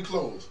thing before we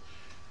close.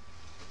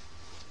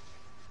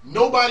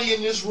 nobody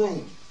in this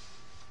room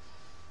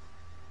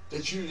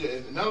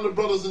none of the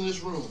brothers in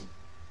this room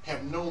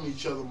have known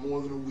each other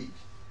more than a week.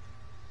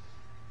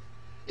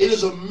 It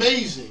is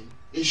amazing.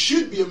 It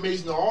should be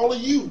amazing to all of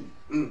you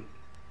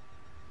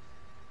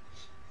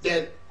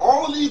that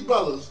all of these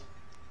brothers,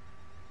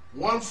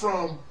 one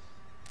from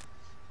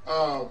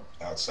out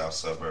south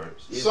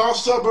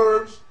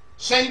suburbs,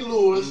 St.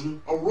 Louis,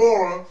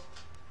 Aurora,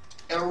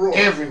 and Aurora,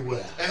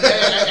 everywhere. And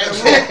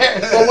Aurora.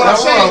 But what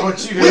I'm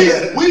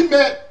saying, we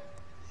met.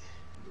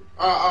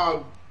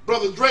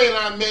 Brother Dre and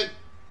I met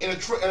in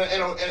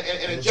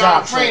a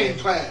job training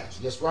class.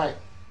 That's right.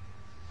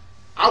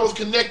 I was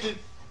connected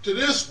to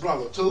this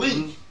brother,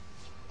 Taalik,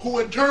 who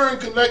in turn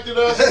connected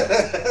us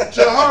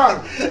to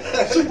Harvey,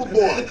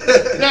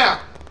 Superboy.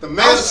 Now, the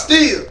man of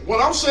steel.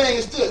 What I'm saying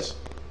is this: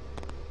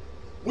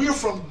 we are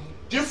from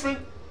different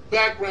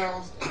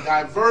backgrounds,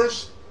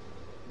 diverse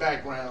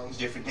backgrounds,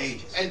 different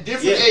ages, and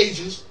different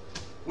ages.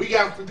 We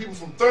got people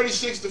from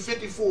 36 to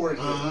 54 in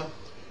here.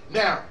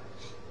 Now,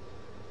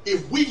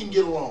 if we can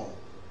get along,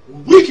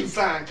 we can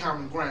find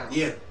common ground.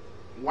 Yeah.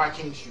 Why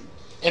can't you?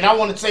 And I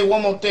want to say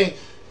one more thing.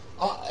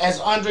 As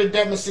Andre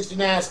Dedman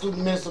 69,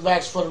 student minister of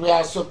action for the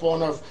reality superboy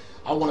on earth,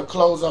 I want to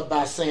close up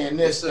by saying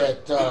this: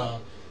 that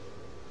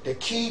the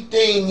key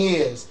thing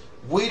is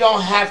we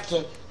don't have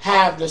to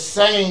have the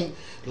same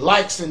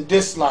likes and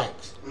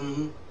dislikes,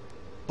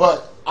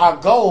 but our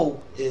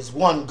goal is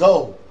one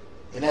goal,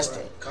 and that's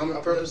the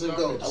common purpose and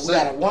goal. We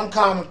got one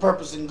common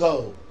purpose and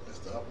goal. That's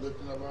the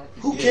uplifting of our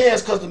people. Who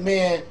cares because the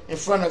man in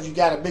front of you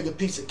got a bigger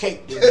piece of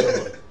cake than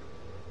yours?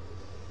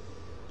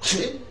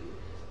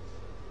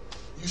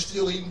 You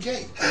still eating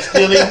cake.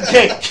 Still eating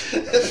cake.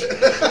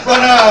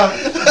 But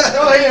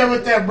go ahead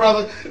with that,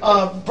 brother.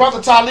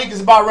 Brother Taalik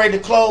is about ready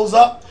to close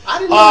up.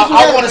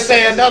 I want to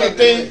say another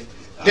thing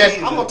that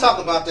I'm gonna talk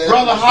about that.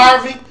 Brother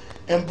Harvey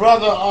and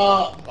brother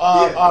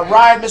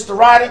Mr.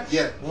 Ryder.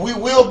 Yeah. We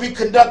will be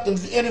conducting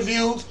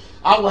interviews.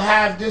 I will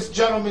have this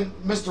gentleman,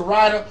 Mr.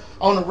 Ryder,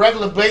 on a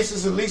regular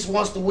basis. At least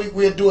once a week,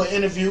 we'll do an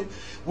interview.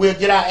 We'll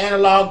get our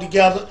analog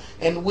together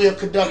and we'll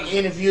conduct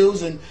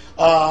interviews, and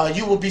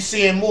you will be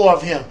seeing more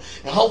of him.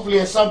 And hopefully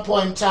at some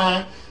point in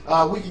time,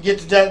 we can get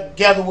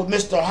together with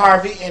Mr.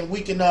 Harvey and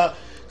we can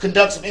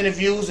conduct some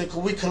interviews and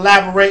we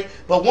collaborate.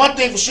 But one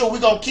thing for sure, we're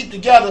going to keep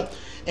together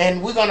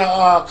and we're going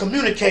to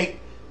communicate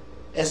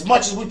as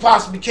much as we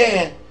possibly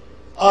can.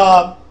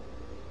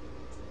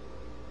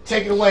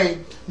 Take it away,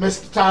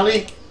 Mr.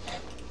 Taalik.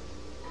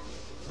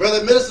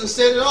 Brother Minister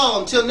said it all.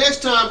 Until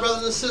next time,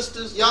 brothers and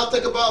sisters, y'all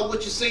think about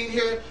what you've seen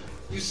here.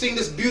 You've seen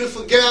this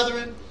beautiful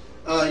gathering.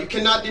 You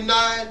cannot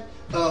deny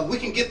it. We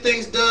can get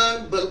things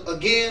done, but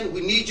again,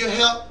 we need your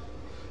help.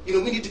 You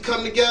know, we need to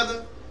come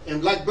together.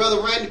 And like Brother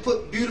Randy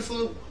put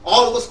beautiful,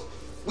 all of us,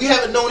 we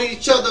haven't known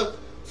each other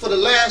for the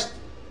last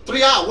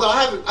 3 hours. Well,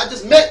 I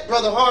just met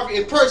Brother Harvey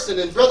in person,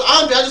 and Brother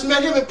Andre, I just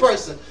met him in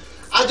person.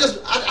 I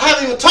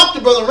haven't even talked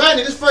to Brother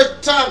Randy. This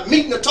first time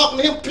meeting or talking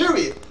to him,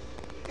 period.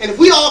 And if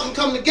we all can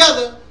come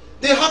together,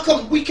 then how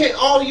come we can't,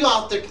 all of you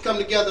out there can come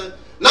together,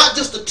 not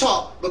just to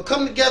talk, but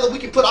come together, we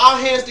can put our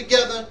hands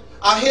together,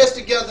 our heads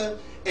together,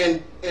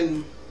 and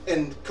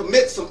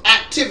commit some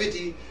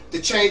activity to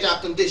change our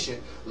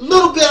condition. A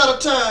little bit at a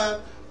time,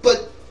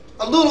 but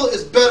a little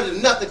is better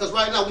than nothing, because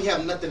right now we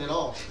have nothing at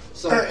all.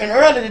 So, and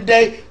earlier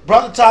today,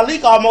 Brother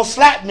Taalik almost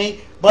slapped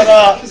me, but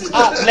I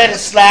let it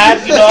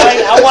slide. You know,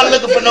 I wasn't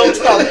looking for no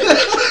trouble.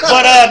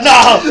 But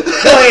no,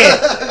 go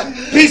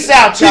ahead. Peace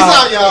out, y'all. Peace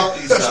out, y'all.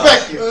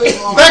 Respect you.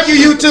 Thank you,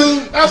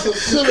 YouTube. That's a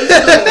silly story.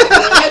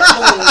 That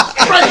was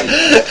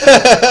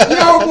crazy.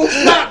 You almost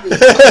slapped me.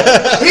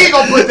 He ain't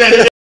gonna put that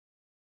in.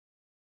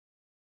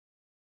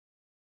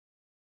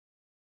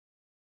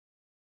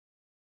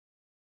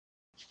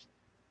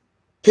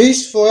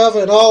 Peace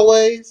forever and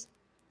always.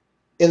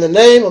 In the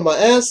name of my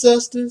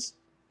ancestors.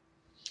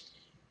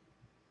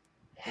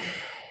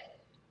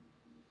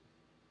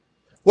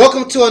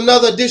 Welcome to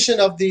another edition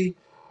of the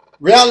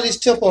Reality's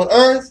Temple on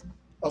Earth.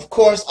 Of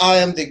course, I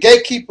am the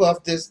gatekeeper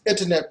of this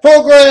internet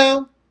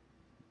program,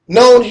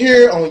 known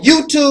here on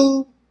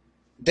YouTube,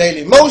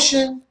 Daily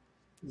Motion,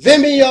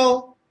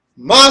 Vimeo,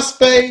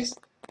 MySpace.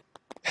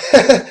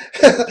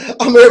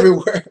 I'm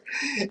everywhere.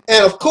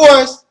 And of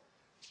course,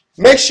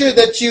 make sure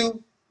that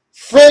you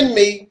friend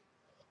me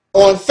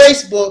on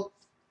Facebook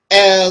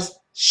as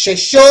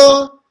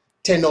Sheshor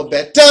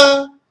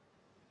Tenobeta.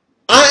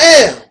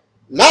 I am,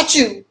 not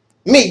you,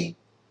 me.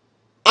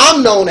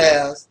 I'm known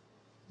as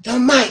the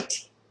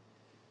mighty,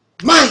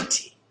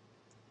 mighty,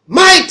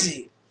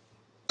 mighty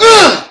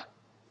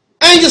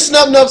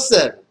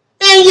Angelsnupnup7.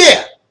 And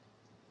yeah,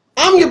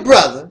 I'm your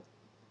brother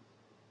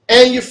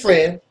and your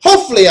friend.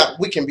 Hopefully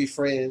we can be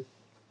friends.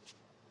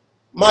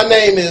 My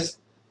name is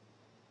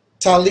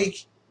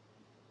Taalik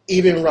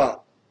Ibn'rad.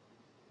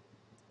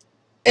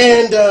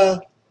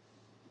 And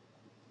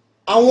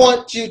I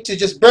want you to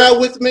just bear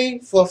with me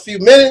for a few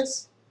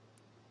minutes.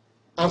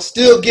 I'm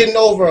still getting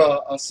over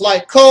a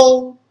slight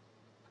cold.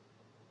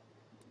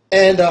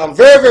 And I'm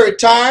very, very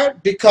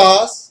tired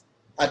because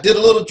I did a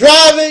little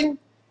driving.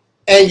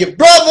 And your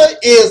brother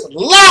is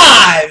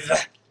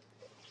live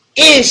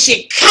in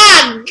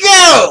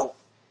Chicago.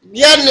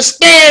 You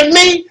understand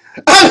me?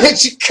 I'm in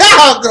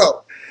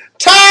Chicago.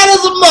 Tired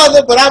as a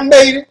mother, but I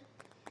made it.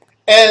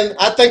 And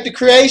I thank the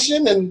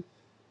creation, and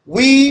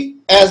we,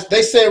 as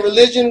they say in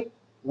religion,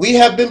 we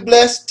have been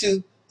blessed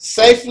to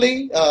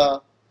safely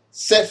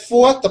set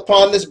forth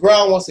upon this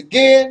ground once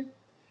again.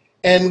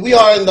 And we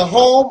are in the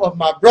home of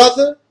my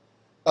brother,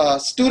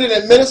 student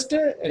and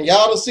minister, and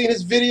y'all have seen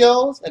his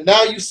videos, and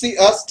now you see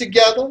us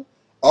together.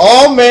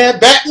 Oh man,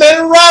 Batman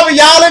and Robin,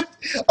 y'all.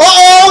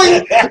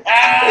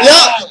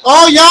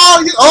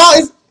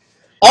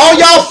 All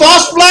y'all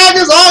false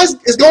flaggers.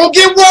 It's gonna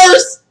get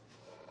worse.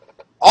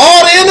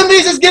 All the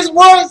enemies, it gets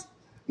worse.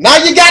 Now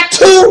you got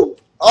two.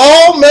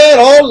 Oh man,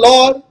 oh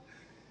Lord.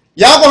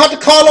 Y'all gonna have to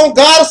call on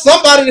God or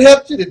somebody to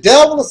help you, the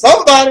devil or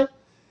somebody.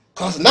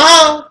 Cause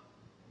now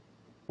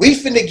we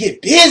finna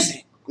get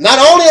busy. Not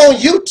only on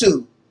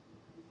YouTube,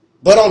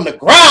 but on the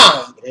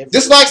ground.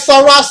 Just like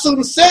Sarah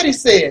Sudan said, he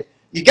said,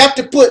 you got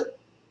to put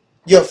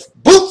your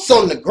boots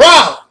on the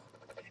ground.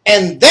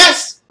 And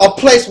that's a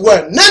place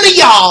where none of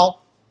y'all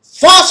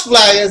false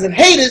flaggers and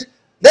haters,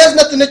 there's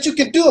nothing that you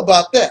can do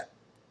about that.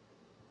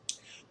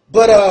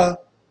 But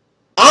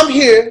I'm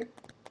here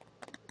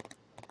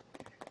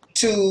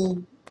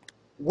to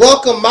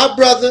welcome my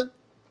brother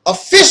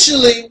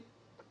officially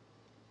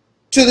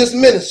to this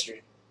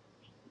ministry.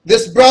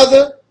 This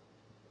brother,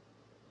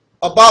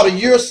 about a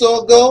year or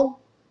so ago,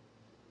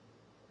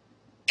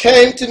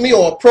 came to me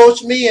or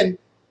approached me, and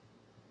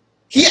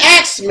he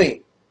asked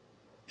me,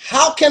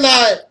 how can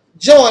I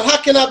join? How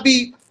can I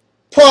be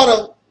part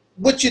of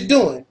what you're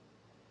doing?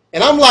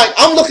 And I'm like,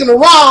 I'm looking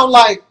around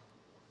like,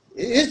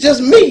 it's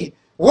just me.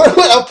 What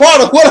a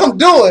part of what I'm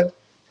doing.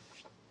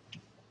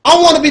 I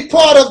want to be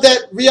part of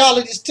that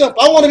reality's temple.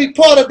 I want to be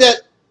part of that,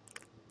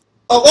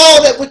 of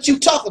all that what you're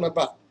talking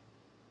about.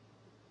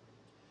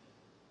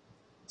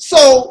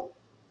 So,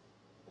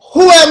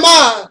 who am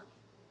I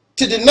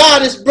to deny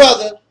this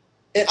brother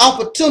an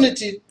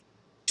opportunity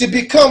to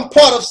become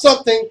part of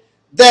something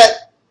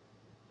that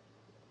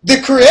the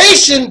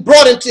creation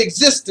brought into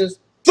existence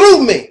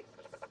through me?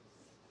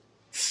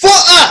 For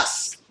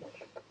us.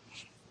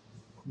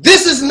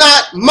 This is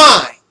not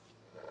mine.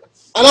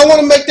 And I want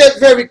to make that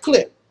very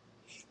clear.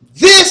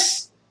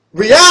 This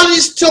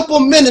Reality's Temple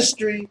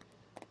ministry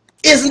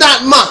is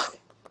not mine.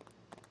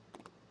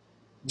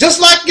 Just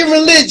like in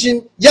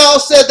religion, y'all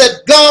said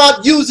that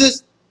God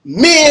uses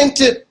men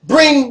to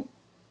bring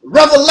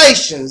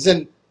revelations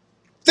and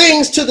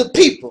things to the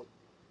people.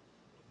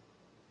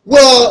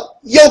 Well,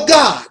 your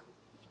God,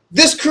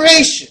 this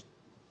creation,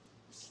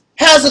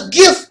 has a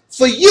gift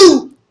for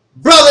you,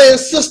 brother and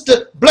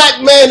sister,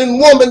 black man and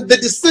woman, the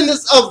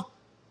descendants of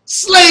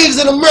slaves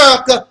in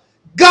America.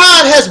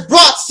 God has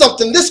brought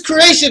something. This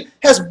creation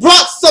has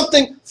brought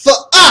something for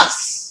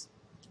us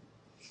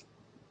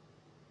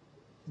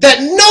that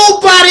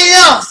nobody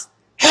else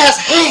has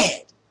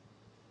had.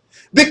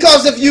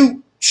 Because if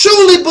you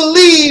truly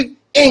believe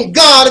in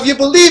God, if you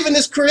believe in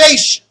this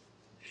creation,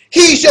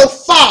 He's your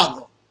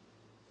father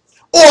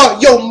or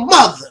your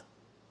mother.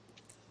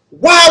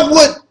 Why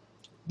would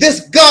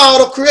this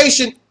God of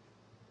creation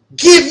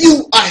give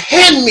you a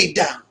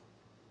hand-me-down?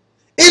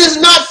 It is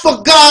not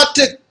for God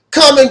to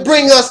come and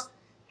bring us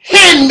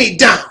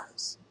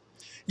hand-me-downs.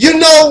 You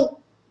know,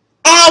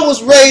 I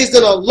was raised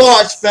in a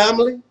large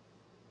family.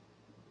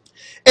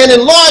 And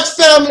in large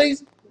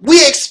families, we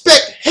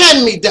expect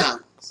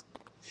hand-me-downs.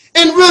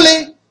 And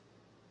really,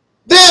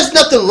 there's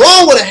nothing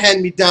wrong with a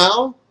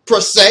hand-me-down,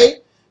 per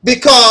se,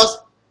 because,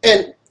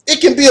 and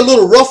it can be a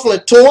little ruffle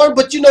and torn,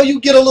 but you know, you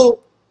get a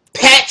little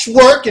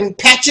patchwork and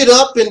patch it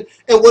up and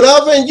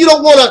whatever, and you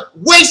don't want to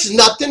waste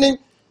nothing. And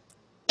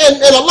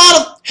a lot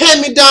of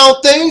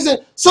hand-me-down things, and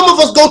some of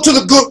us go to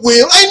the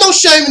Goodwill. Ain't no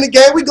shame in the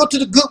game. We go to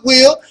the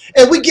Goodwill,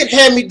 and we get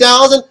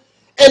hand-me-downs,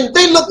 and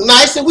they look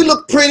nice, and we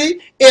look pretty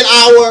in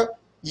our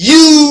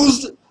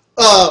used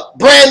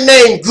brand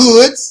name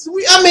goods.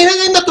 I mean,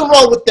 there ain't nothing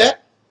wrong with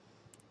that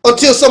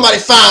until somebody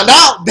find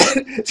out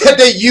that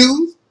they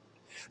used.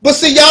 But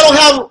see, y'all don't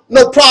have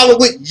no problem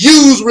with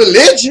used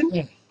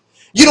religion.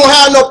 You don't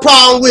have no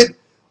problem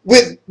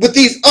with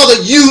these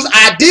other used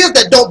ideas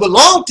that don't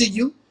belong to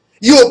you.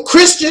 You're a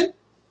Christian,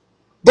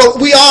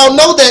 but we all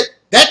know that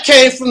that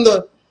came from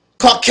the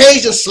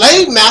Caucasian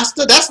slave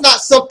master. That's not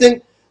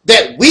something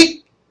that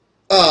we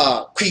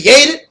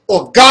created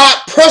or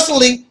God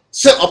personally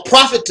sent a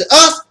prophet to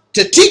us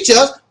to teach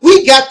us.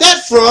 We got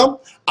that from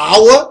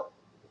our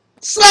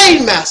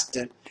slave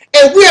master.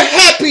 And we're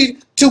happy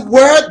to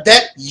wear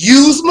that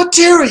used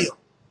material.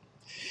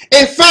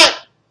 In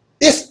fact,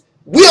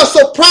 we are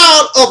so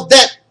proud of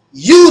that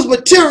used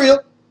material,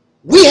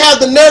 we have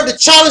the nerve to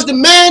challenge the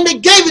man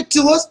that gave it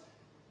to us,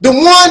 the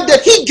one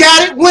that he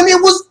got it when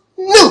it was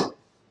new.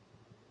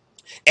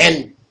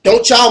 And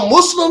don't y'all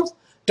Muslims,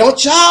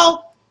 don't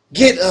y'all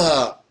get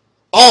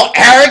all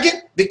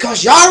arrogant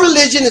because y'all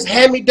religion is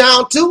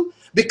hand-me-down too,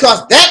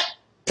 because that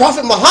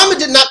Prophet Muhammad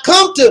did not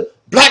come to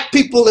black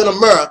people in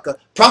America.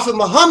 Prophet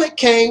Muhammad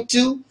came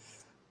to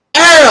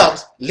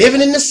Arabs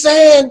living in the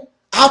sand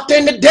out there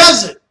in the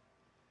desert.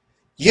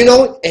 you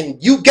know,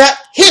 and you got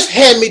his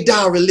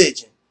hand-me-down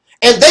religion.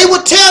 And they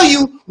will tell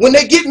you when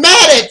they get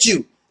mad at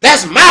you,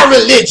 that's my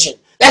religion.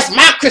 That's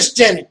my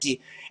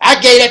Christianity. I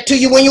gave that to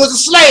you when you was a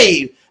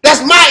slave. That's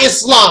my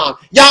Islam.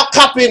 Y'all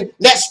copying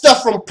that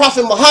stuff from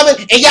Prophet Muhammad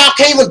and y'all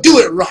can't even do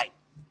it right.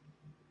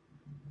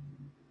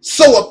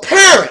 So a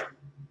parent,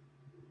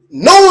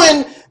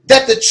 knowing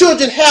that the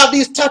children have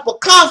these type of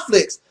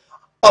conflicts,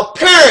 a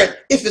parent,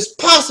 if it's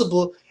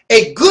possible,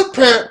 a good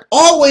parent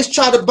always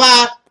try to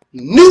buy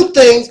new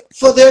things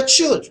for their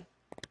children.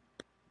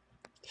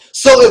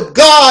 So if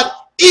God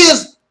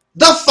is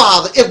the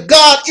father, if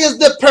God is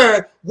the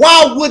parent,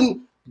 why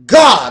wouldn't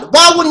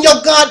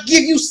your God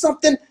give you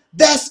something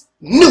that's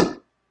new?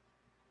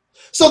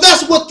 So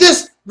that's what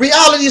this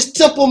Reality's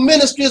Temple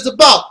ministry is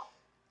about.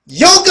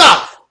 Your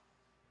God,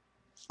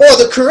 or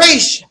the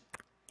creation,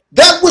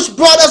 that which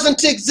brought us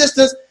into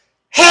existence,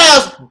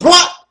 has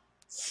brought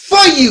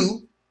for you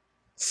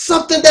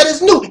something that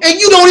is new. And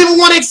you don't even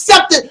want to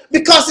accept it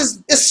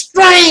because it's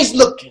strange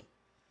looking.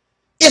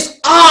 It's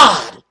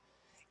odd.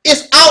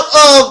 It's out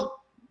of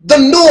the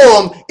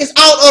norm. It's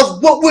out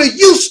of what we're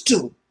used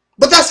to.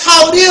 But that's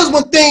how it is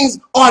when things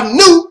are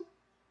new.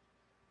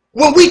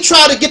 When we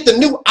try to get the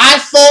new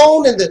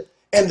iPhone and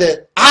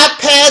the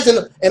iPads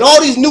and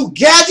all these new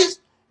gadgets,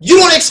 you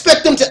don't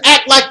expect them to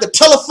act like the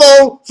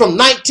telephone from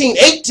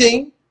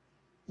 1918.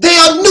 They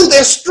are new.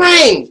 They're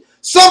strange.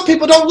 Some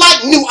people don't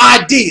like new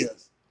ideas.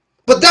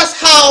 But that's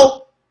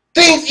how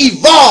things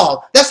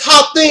evolve. That's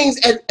how things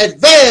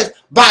advance,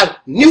 by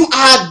new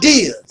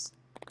ideas.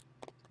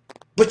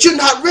 But you're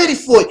not ready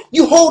for it.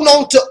 You hold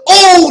on to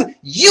old,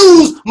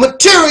 used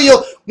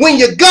material when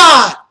you're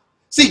God.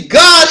 See,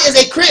 God is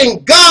a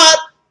creating. God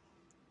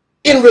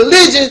in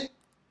religion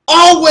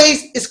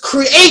always is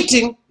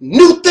creating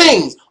new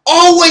things,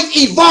 always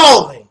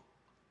evolving.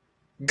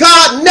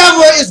 God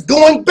never is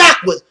going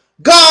backwards.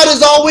 God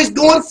is always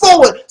going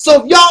forward.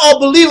 So if y'all are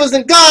believers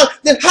in God,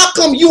 then how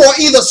come you are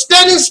either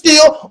standing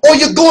still or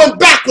you're going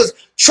backwards,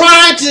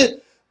 trying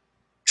to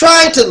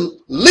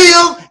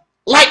live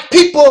like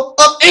people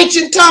of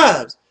ancient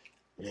times?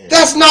 Yeah.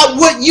 That's not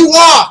what you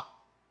are.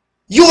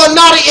 You are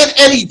not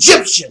an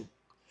Egyptian.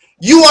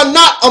 You are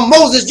not a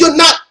Moses. You're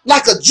not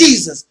like a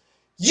Jesus.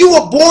 You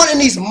were born in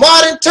these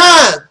modern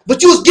times,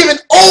 but you was given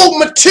old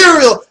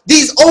material,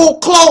 these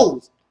old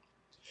clothes.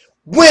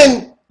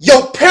 When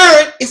your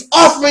parent is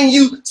offering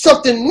you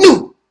something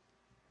new,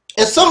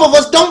 and some of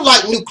us don't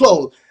like new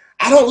clothes.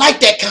 I don't like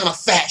that kind of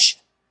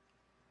fashion.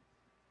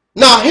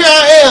 Now here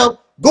I am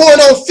going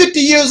on 50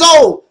 years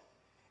old,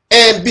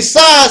 and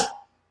besides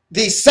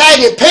the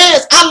sagging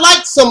pants, I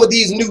like some of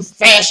these new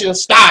fashion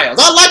styles.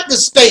 I like to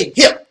stay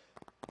hip,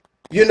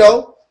 you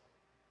know.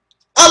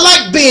 I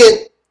like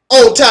being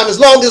on time as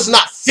long as it's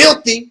not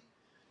filthy.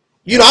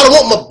 You know, I don't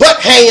want my butt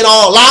hanging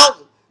all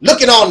out,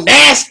 looking all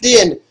nasty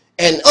and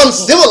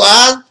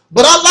uncivilized.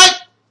 But I like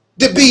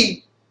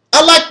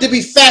to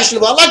be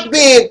fashionable. I like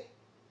being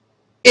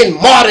in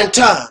modern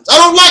times. I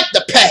don't like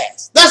the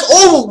past. That's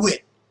over with.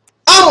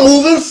 I'm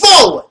moving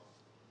forward.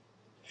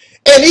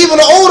 And even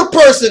an older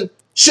person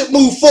should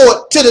move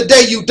forward to the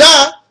day you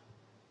die.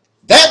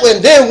 That way,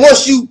 then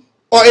once you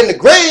are in the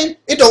grave,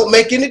 it don't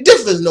make any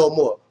difference no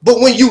more. But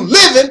when you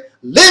living,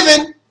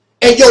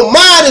 and your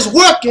mind is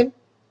working,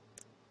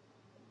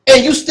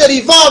 and you steady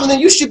evolving, then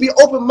you should be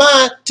open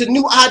mind to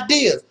new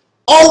ideas.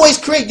 Always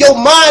create. Your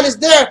mind is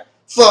there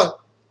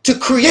to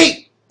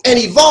create and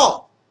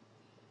evolve.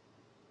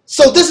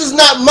 So this is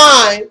not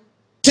mine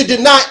to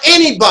deny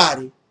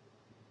anybody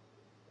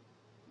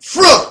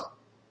from.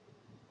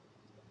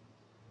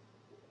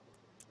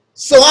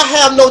 So I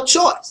have no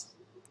choice.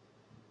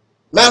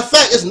 Matter of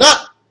fact, it's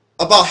not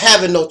about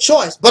having no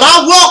choice, but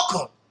I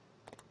welcome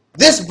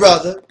this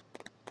brother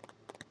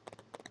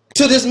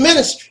to this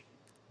ministry.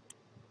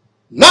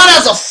 Not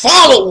as a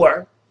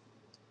follower,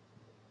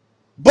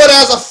 but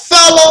as a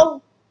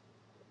fellow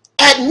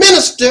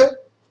AdMinister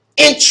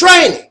in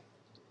training.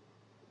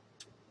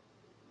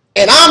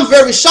 And I'm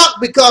very shocked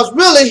because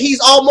really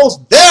he's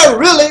almost there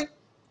really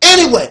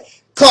anyway.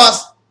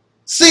 Because,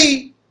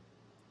 see,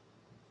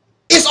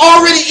 it's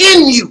already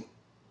in you.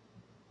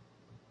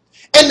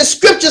 And the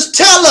scriptures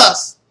tell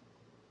us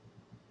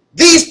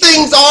these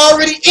things are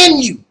already in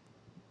you.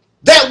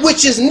 That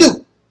which is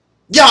new.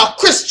 Y'all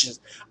Christians,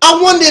 I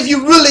wonder if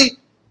you really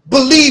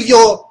believe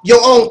your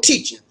own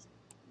teachings.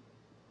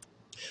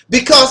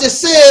 Because it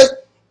says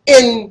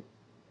in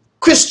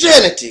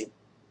Christianity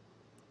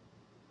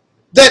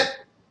that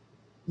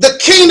the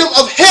kingdom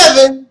of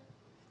heaven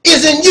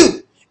is in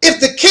you.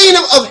 If the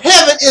kingdom of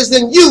heaven is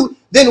in you,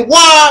 then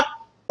why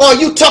are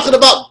you talking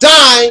about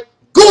dying,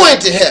 going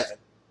to heaven?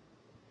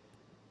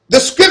 The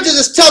scriptures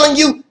is telling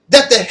you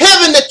that the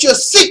heaven that you're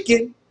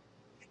seeking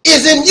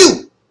is in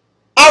you.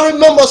 I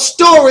remember a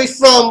story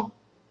from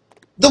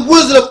The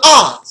Wizard of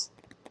Oz.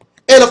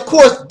 And of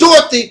course,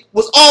 Dorothy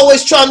was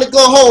always trying to go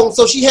home,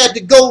 so she had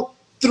to go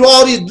through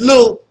all these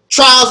little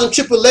trials and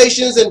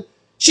tribulations. And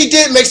she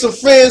did make some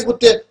friends with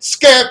the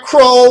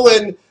Scarecrow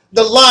and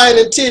the Lion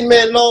and Tin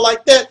Man and all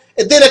like that.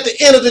 And then at the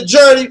end of the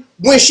journey,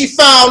 when she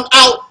found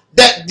out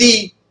that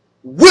the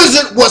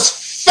wizard was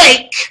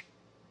fake,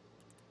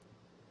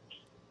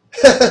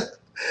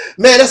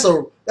 man,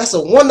 that's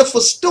a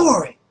wonderful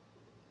story.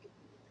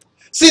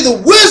 See,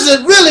 the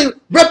wizard really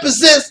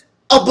represents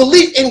a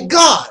belief in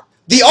God,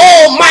 the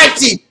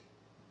almighty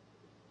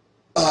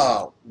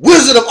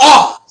Wizard of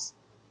Oz.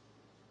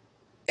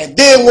 And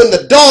then when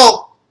the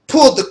dog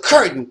pulled the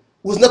curtain,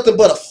 it was nothing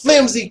but a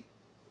flimsy,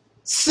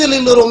 silly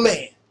little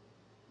man,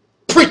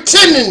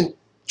 pretending,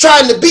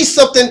 trying to be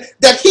something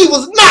that he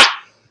was not.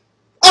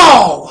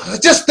 Oh,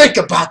 just think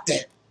about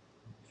that.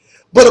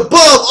 But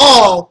above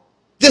all,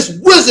 this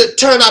wizard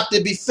turned out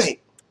to be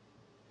fake.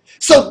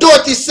 So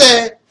Dorothy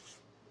said,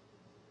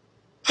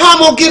 how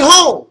am I going to get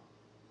home?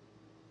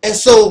 And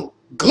so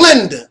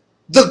Glinda,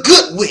 the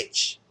good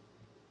witch,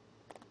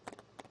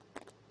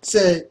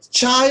 said,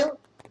 child,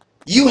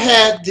 you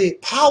had the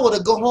power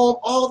to go home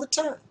all the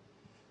time.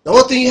 The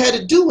only thing you had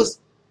to do was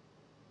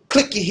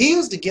click your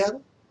heels together.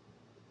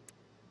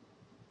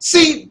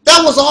 See,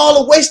 that was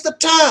all a waste of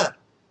time.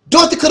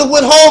 Dorothy could have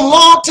went home a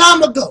long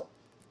time ago.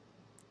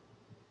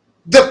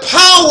 The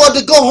power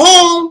to go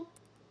home,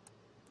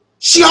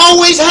 she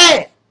always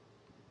had.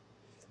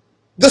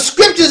 The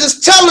scriptures is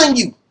telling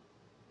you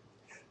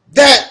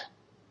that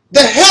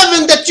the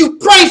heaven that you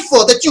pray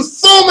for, that you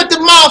foam at the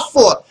mouth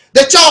for,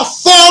 that y'all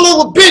fall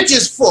over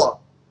benches for,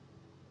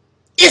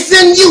 it's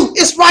in you.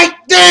 It's right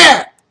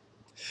there.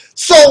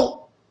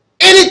 So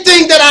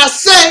anything that I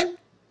say,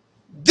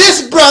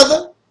 this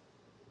brother,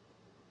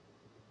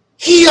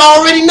 he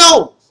already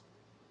knows.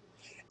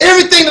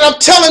 Everything that I'm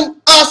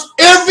telling us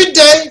every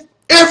day,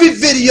 every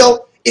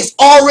video, is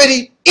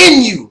already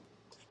in you.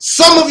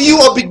 Some of you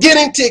are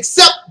beginning to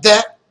accept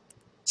that.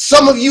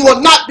 Some of you are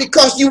not,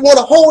 because you want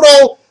to hold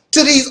on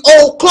to these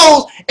old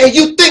clothes and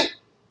you think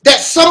that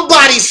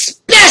somebody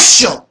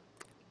special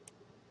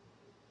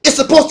is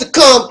supposed to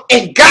come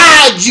and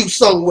guide you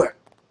somewhere.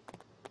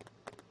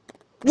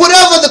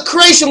 Whatever the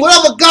creation,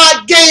 whatever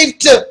God gave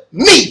to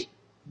me,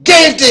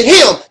 gave to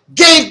him,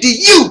 gave to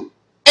you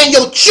and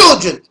your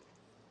children.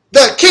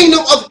 The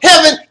kingdom of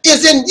heaven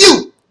is in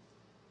you.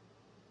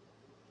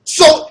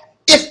 So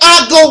if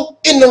I go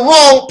in the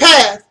wrong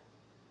path,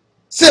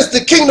 since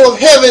the kingdom of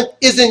heaven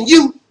is in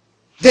you,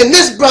 then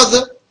this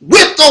brother,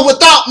 with or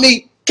without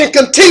me, can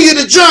continue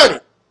the journey.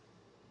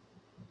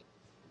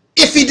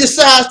 If he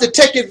decides to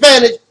take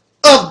advantage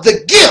of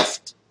the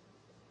gift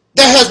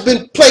that has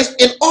been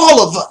placed in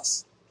all of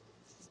us.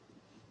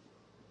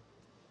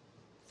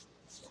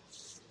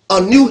 A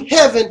new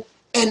heaven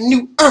and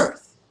new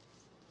earth.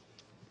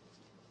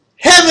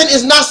 Heaven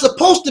is not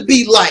supposed to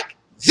be like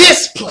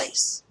this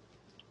place.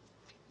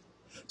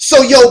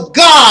 So your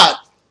God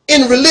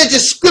in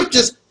religious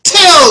scriptures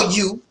tell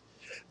you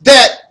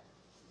that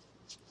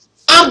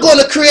I'm going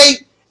to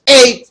create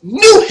a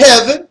new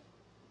heaven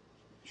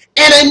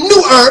and a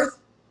new earth,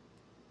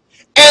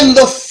 and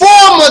the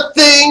former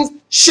things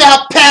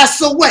shall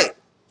pass away.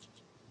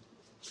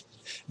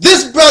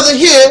 This brother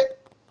here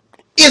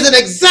is an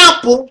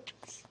example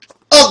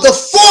of the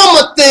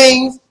former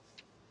things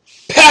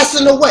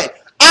passing away.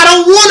 I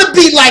don't want to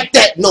be like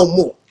that no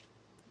more.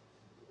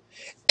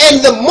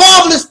 And the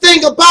marvelous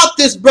thing about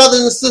this,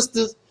 brothers and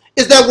sisters,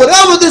 is that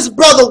whatever this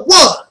brother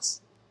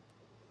was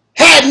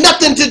had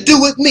nothing to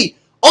do with me.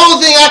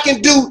 Only thing I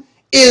can do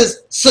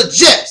is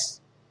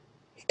suggest.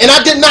 And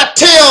I did not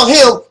tell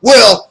him,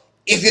 well,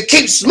 if you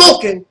keep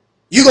smoking,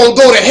 you're going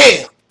to go to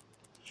hell.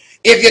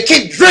 If you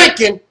keep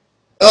drinking,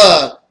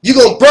 you're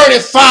going to burn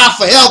in fire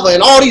forever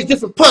and all these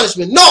different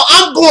punishments. No,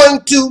 I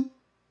want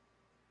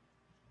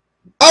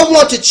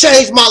to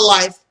change my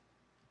life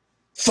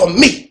for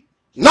me.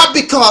 Not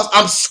because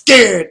I'm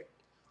scared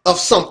of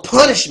some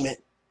punishment,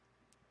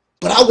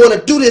 but I want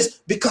to do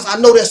this because I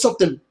know there's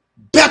something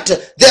better.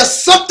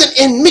 There's something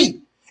in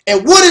me.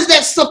 And what is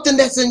that something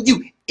that's in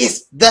you?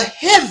 It's the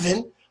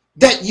heaven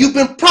that you've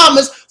been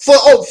promised for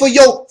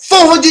your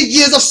 400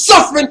 years of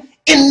suffering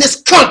in this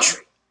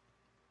country.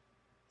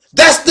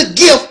 That's the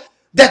gift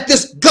that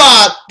this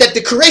God, that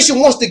the creation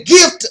wants to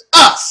give to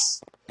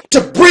us,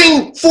 to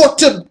bring forth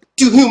to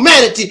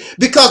humanity,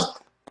 because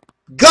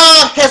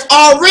God has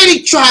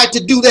already tried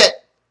to do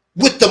that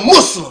with the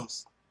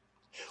Muslims,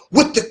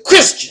 with the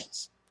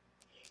Christians,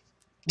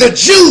 the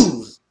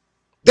Jews.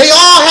 They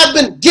all have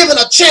been given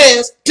a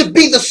chance to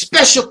be the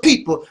special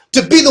people,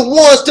 to be the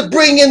ones to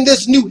bring in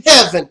this new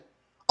heaven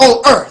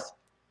on earth.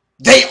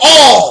 They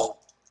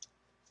all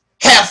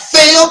have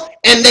failed,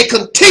 and they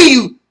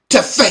continue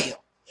to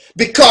fail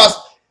because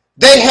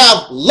they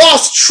have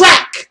lost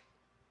track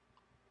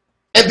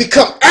and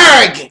become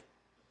arrogant,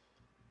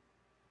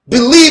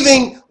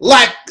 believing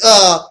like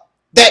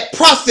that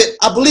prophet,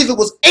 I believe it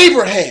was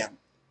Abraham,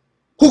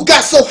 who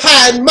got so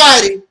high and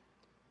mighty,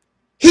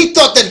 he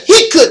thought that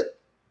he could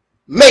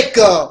make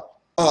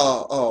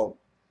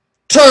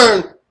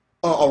turn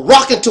a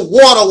rock into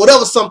water or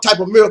whatever, some type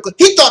of miracle.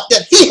 He thought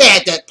that he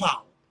had that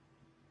power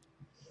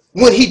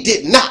when he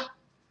did not,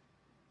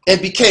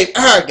 and became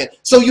arrogant.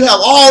 So you have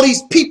all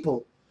these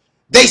people,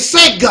 they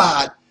say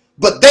God,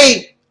 but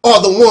they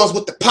are the ones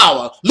with the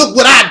power. Look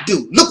what I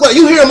do. Look what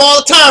you hear them all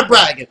the time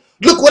bragging.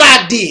 Look what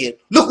I did.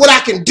 Look what I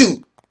can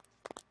do.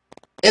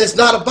 And it's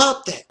not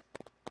about that.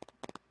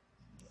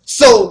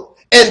 So,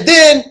 and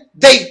then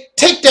they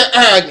take their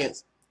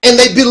arrogance and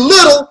they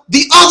belittle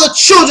the other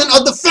children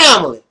of the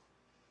family.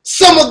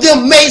 Some of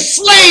them made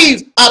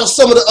slaves out of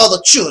some of the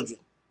other children.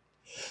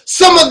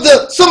 Some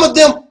of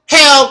them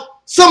have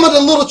some of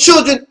the little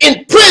children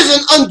in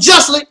prison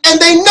unjustly, and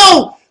they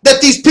know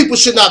that these people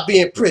should not be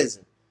in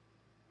prison.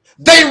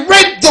 They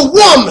rape the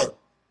woman.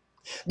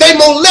 They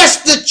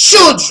molest the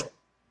children.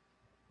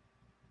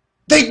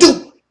 They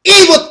do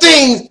evil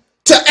things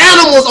to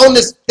animals on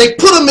this. They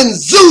put them in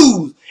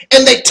zoos,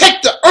 and they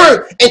take the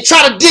earth and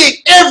try to dig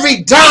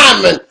every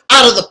diamond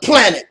out of the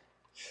planet.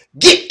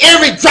 Get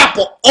every drop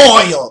of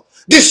oil.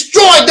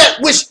 Destroy that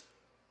which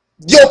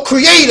your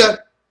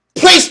creator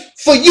placed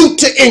for you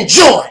to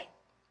enjoy.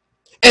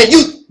 And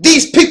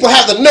these people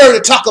have the nerve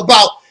to talk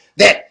about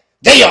that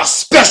they are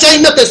special.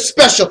 Ain't nothing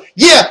special.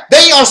 Yeah,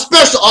 they are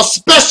special. A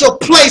special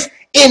place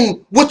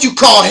in what you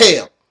call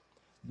hell.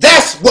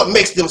 That's what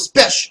makes them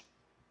special.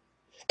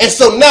 And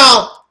so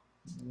now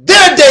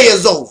their day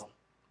is over.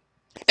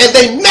 And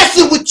they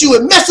messing with you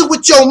and messing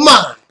with your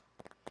mind.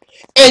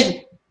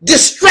 And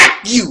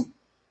distract you.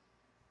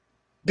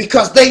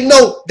 Because they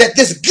know that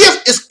this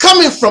gift is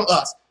coming from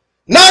us.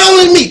 Not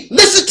only me.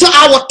 Listen to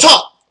our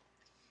talk.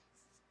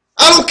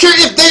 I don't care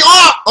if they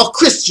are a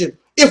Christian,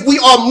 if we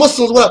are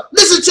Muslims, well,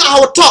 listen to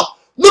our talk.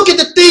 Look at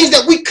the things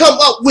that we come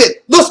up with.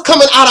 What's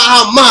coming out of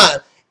our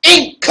mind.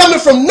 Ain't coming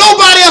from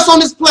nobody else on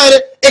this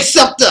planet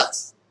except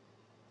us.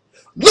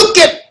 Look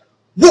at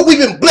what we've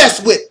been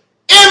blessed with.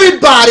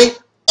 Everybody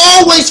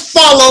always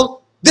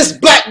follow this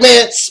black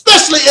man,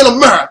 especially in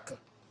America.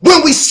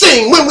 When we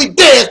sing, when we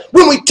dance,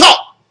 when we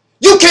talk.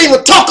 You can't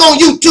even talk on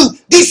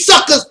YouTube. These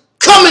suckers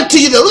coming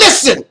to you to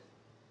listen.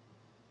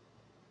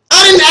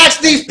 I didn't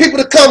ask these people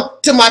to come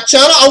to my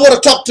channel. I want to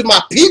talk to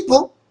my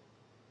people.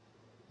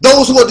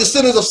 Those who are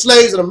descendants of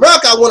slaves in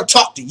America, I want to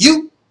talk to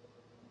you.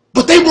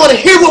 But they want to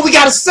hear what we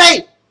got to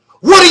say.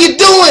 What are you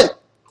doing?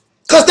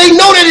 Because they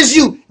know that it's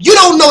you. You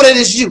don't know that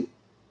it's you.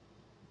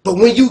 But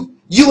when you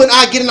and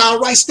I get in our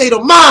right state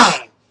of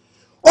mind,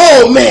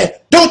 oh man,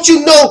 don't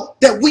you know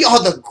that we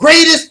are the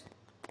greatest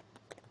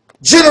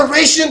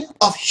generation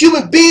of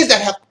human beings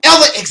that have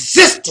ever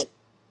existed?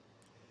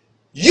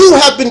 You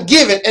have been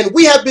given, and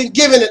we have been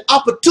given an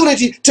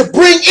opportunity to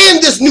bring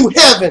in this new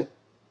heaven,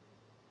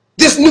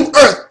 this new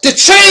earth, to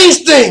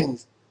change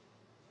things,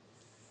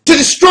 to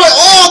destroy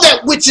all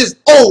that which is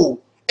old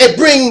and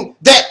bring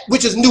that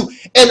which is new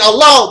and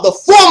allow the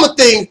former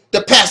things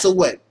to pass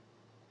away.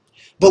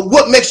 But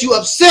what makes you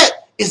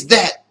upset is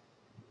that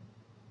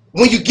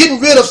when you're getting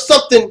rid of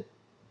something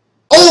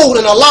old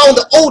and allowing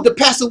the old to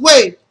pass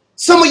away,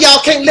 some of y'all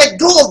can't let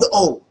go of the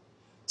old.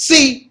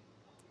 See,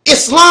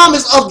 Islam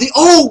is of the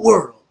old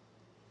world.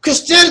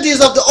 Christianity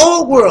is of the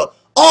old world.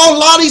 A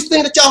lot of these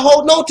things that y'all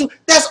hold on to,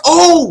 that's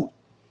old.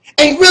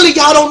 And really,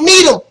 y'all don't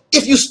need them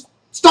if you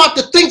start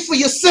to think for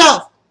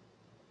yourself.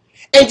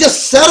 And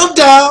just settle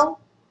down,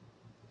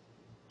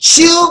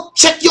 chill,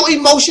 check your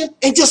emotion,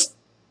 and just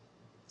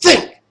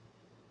think.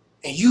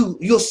 And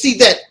you'll see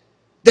that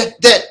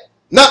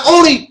not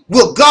only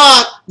will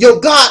your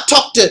God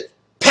talk to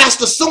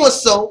Pastor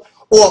so-and-so,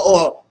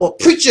 or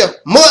preacher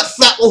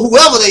Mudflap or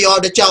whoever they are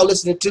that y'all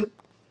listening to,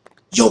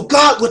 your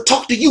God will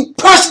talk to you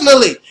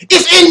personally.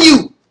 It's in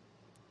you.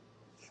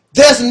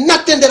 There's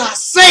nothing that I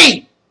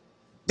say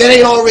that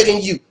ain't already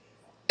in you.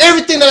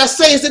 Everything that I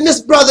say is in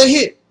this brother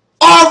here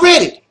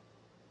already.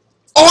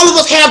 All of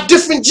us have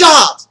different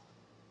jobs.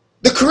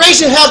 The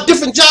creation have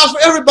different jobs for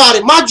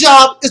everybody. My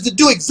job is to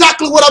do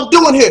exactly what I'm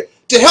doing here,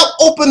 to help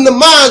open the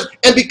minds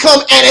and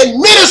become an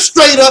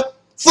administrator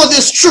for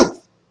this truth.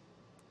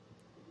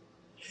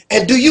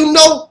 And do you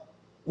know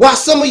why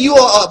some of you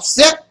are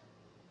upset?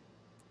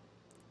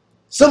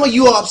 Some of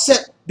you are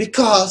upset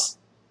because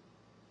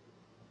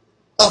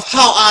of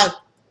how I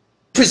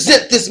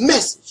present this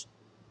message.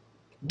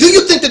 Do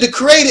you think that the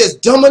Creator is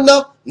dumb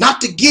enough not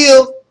to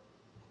give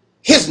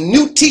his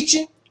new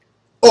teaching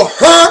or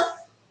her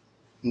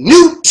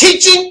new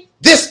teaching?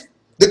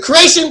 The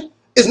creation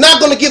is not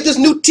going to give this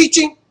new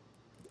teaching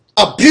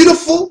a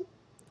beautiful,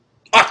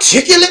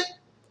 articulate,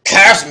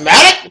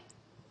 charismatic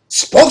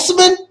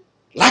spokesman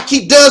like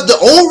he does the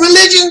old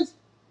religions?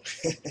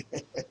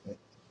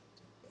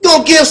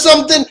 Gonna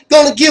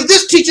give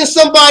this teaching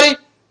somebody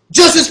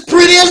just as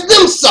pretty as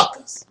them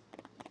suckers.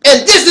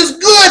 And this is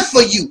good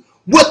for you.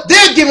 What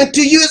they're giving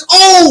to you is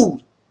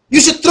old.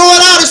 You should throw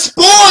it out as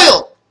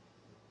spoiled.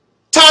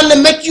 Time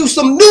to make you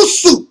some new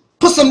soup.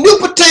 Put some new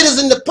potatoes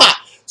in the pot.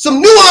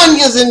 Some new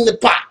onions in the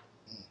pot.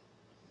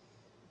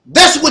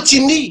 That's what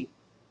you need.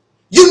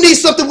 You need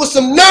something with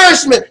some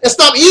nourishment and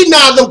stop eating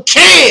out of them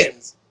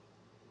cans.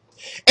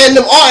 And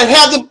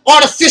have them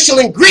artificial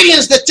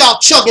ingredients that y'all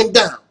chugging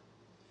down.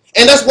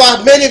 And that's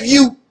why many of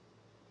you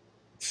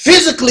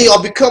physically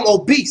are become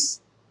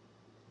obese.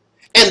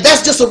 And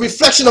that's just a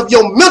reflection of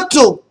your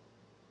mental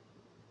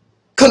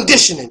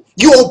conditioning.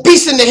 You're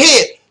obese in the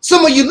head.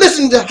 Some of you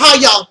listen to how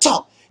y'all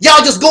talk.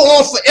 Y'all just go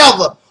on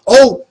forever.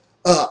 Oh,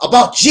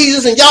 about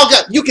Jesus, and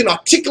you can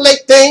articulate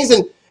things,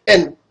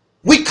 and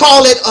we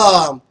call it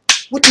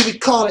what do we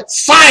call it?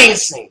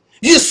 Sciencing.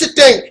 You just sit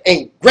there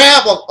and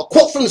grab a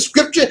quote from the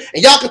scripture,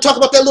 and y'all can talk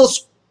about that little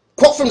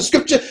quote from the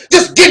scripture.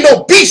 Just getting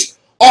obese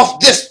off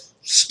this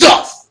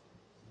stuff,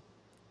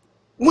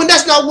 when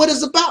that's not what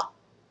it's about.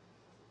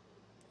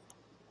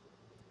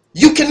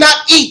 You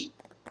cannot eat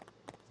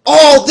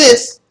all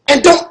this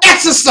and don't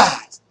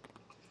exercise.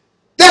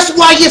 That's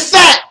why you're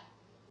fat,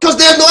 because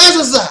there's no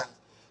exercise.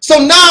 So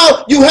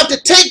now you have to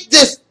take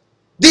this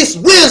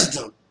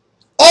wisdom,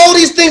 all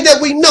these things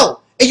that we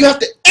know, and you have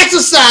to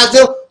exercise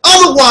them.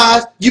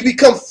 Otherwise, you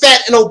become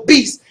fat and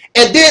obese.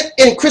 And then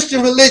in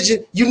Christian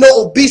religion, you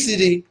know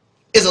obesity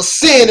is a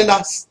sin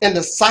in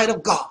the sight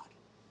of God.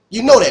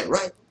 You know that,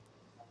 right?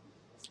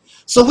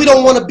 So we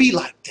don't want to be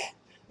like that.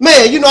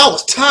 Man, you know, I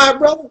was tired,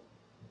 brother.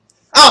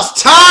 I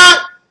was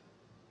tired.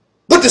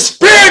 But the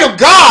Spirit of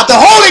God, the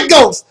Holy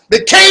Ghost,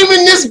 that came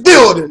in this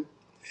building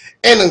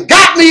and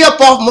got me up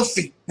off my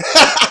feet.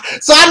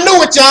 So I know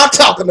what y'all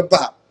talking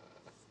about.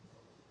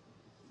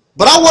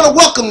 But I want to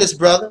welcome this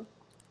brother.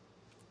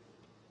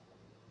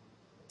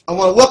 I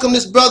want to welcome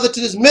this brother to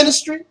this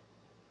ministry.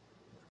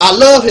 I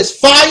love his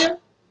fire.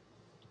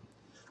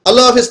 I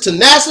love his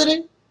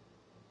tenacity.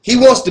 He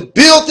wants to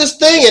build this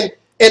thing,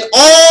 and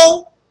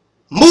all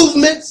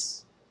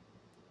movements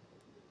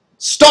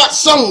start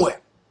somewhere.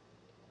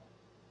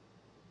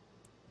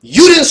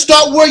 You didn't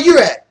start where you're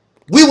at.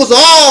 We was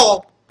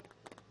all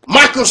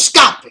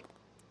microscopic.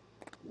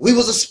 We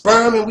was a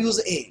sperm and we was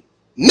an egg.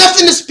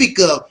 Nothing to speak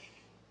of.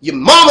 Your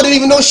mama didn't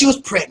even know she was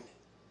pregnant.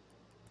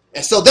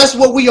 And so that's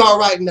what we are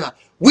right now.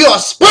 We are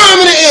sperm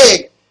and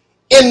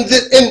an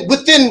egg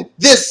within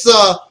this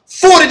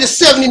 40 to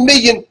 70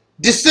 million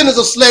descendants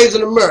of slaves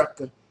in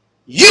America.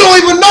 You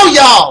don't even know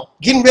y'all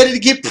getting ready to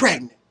get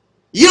pregnant.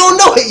 You don't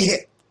know it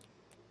yet.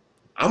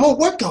 I'm going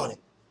to work on it.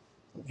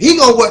 He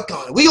going to work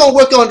on it. We going to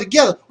work on it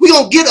together. We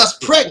going to get us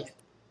pregnant.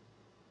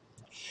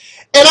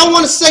 And I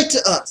want to say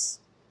to us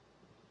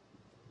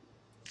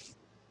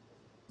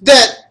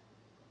that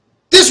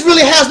this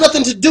really has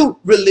nothing to do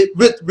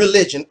with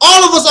religion.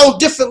 All of us on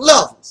different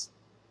levels.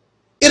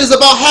 It is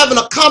about having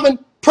a common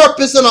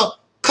purpose and a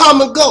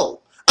common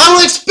goal. I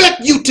don't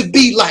expect you to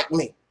be like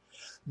me.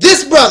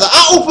 This brother,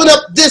 I open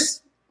up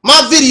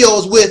my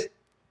videos with,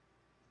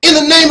 in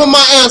the name of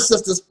my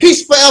ancestors,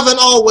 peace forever and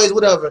always,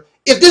 whatever.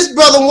 If this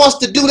brother wants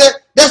to do that,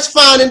 that's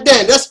fine and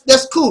dandy.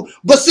 That's cool.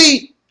 But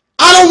see,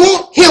 I don't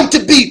want him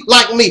to be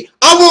like me.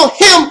 I want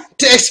him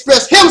to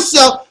express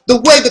himself the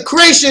way the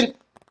creation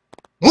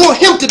want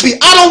him to be.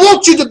 I don't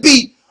want you to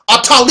be a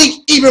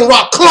Taalik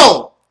Ibn'rad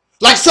clone.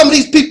 Like some of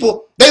these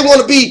people, they want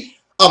to be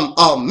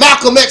a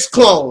Malcolm X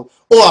clone,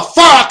 or a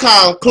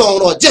Farrakhan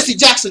clone, or a Jesse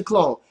Jackson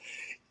clone.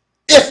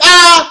 If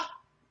I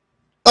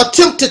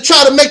attempt to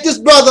try to make this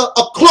brother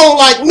a clone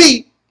like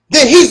me,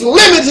 then he's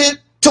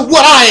limited to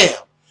what I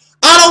am.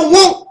 I don't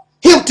want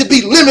him to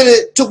be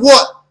limited to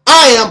what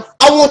I am.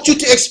 I want you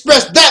to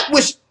express that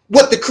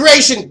what the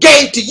creation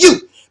gave to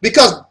you,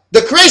 because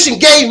the creation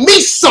gave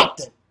me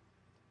something.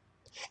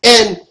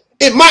 And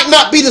it might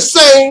not be the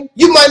same.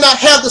 You might not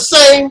have the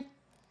same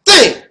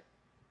thing.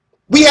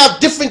 We have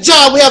different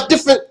jobs. We have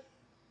different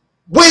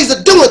ways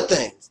of doing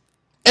things.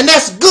 And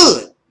that's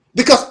good,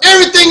 because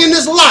everything in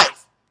this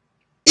life,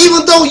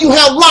 even though you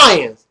have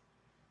lions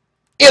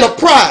in a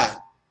pride,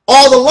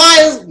 all the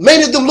lions,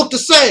 many of them look the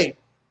same.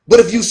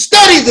 But if you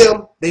study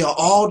them, they are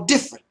all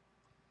different.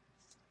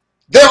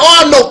 There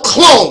are no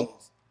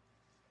clones.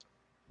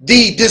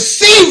 The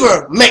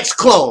deceiver makes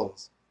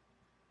clones.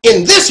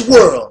 In this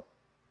world,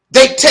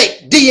 they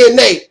take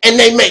DNA and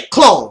they make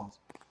clones.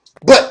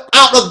 But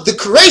out of the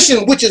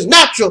creation, which is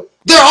natural,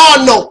 there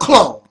are no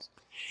clones.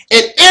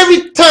 And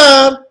every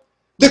time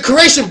the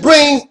creation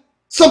brings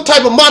some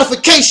type of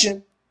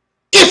modification,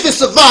 if it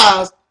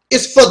survives,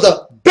 it's for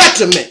the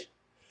betterment.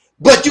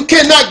 But you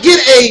cannot get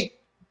a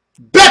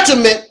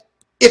betterment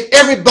if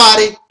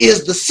everybody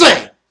is the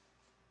same.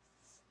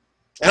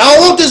 And I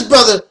don't want this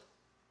brother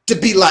to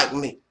be like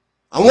me.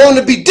 I want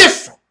him to be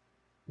different,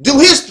 do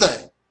his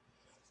thing.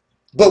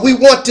 But we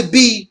want to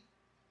be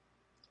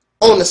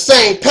on the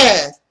same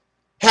path,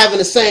 having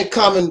the same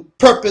common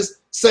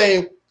purpose,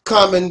 same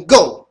common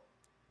goal.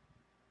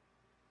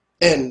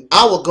 And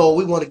our goal,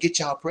 we want to get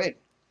y'all pregnant.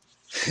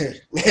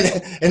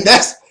 And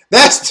that's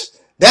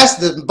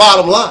the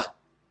bottom line.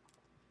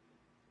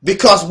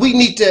 Because we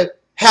need to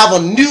have a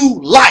new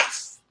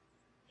life.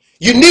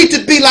 You need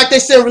to be, like they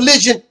say in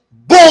religion,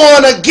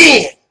 born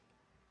again.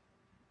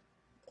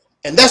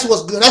 And that's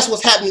what's good. That's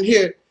what's happening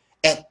here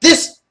at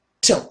this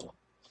temple.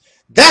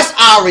 That's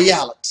our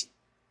reality.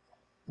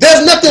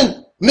 There's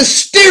nothing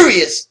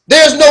mysterious.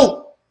 There's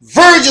no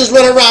virgins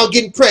running around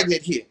getting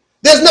pregnant here.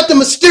 There's nothing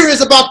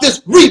mysterious about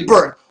this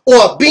rebirth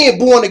or being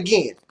born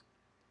again.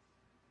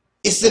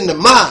 It's in the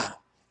mind.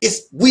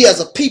 It's we as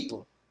a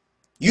people.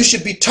 You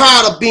should be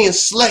tired of being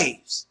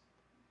slaves.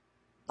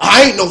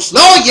 I ain't no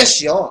slave. Oh,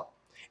 yes, you are.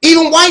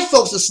 Even white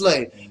folks are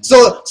slaves.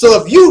 So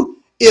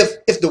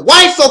if the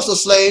white folks are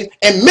slaves,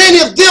 and many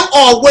of them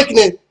are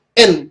awakening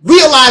and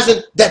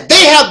realizing that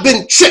they have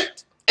been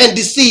tricked and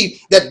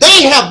deceived, that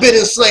they have been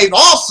enslaved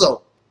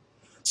also.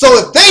 So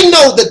if they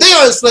know that they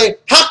are enslaved,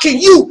 how can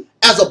you,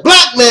 as a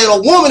black man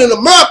or woman in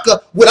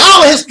America with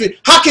our history,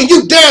 how can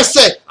you dare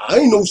say, I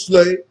ain't no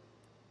slave?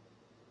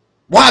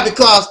 Why?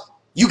 Because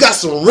you got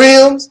some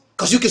rims,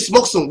 because you can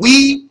smoke some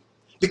weed,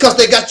 because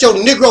they got your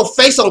Negro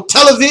face on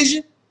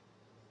television?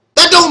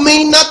 That don't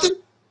mean nothing.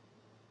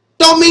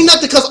 Don't mean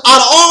nothing, because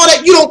out of all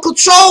that, you don't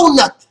control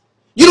nothing.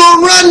 You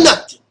don't run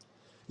nothing.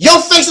 Your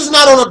face is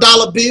not on a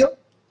dollar bill.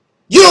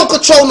 You don't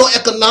control no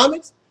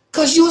economics,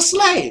 because you're a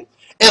slave.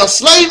 And a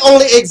slave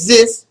only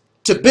exists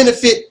to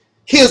benefit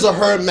his or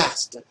her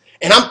master.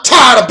 And I'm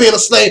tired of being a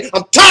slave.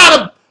 I'm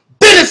tired of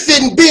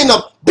benefiting, being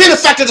a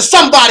benefactor to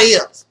somebody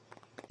else.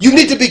 You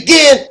need to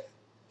begin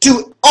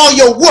to all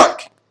your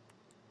work.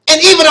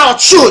 And even our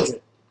children.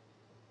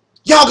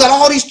 Y'all got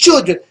all these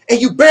children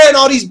and you bearing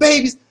all these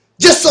babies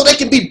just so they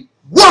can be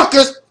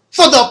workers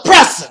for the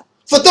oppressor.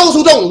 For those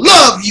who don't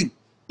love you.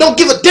 Don't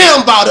give a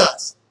damn about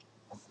us.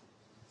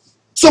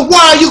 So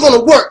why are you going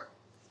to work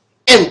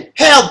and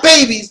have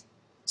babies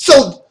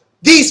so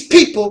these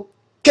people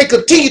can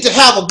continue to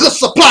have a good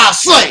supply of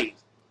slaves?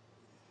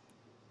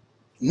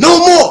 No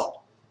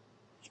more.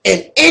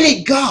 And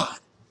any God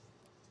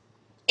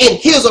in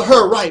his or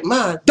her right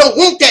mind don't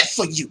want that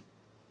for you.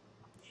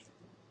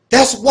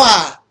 That's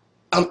why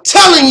I'm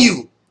telling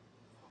you,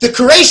 the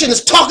creation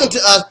is talking to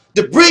us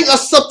to bring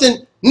us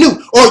something new.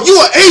 Or you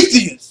are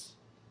atheist.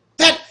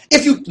 That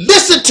if you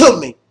listen to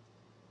me,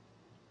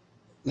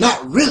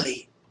 not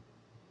really.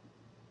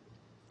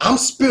 I'm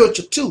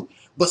spiritual too,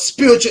 but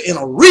spiritual in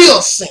a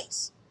real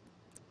sense.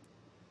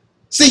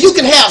 See, you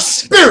can have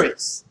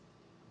spirits.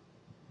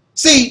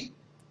 See,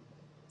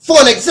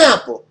 for an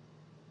example,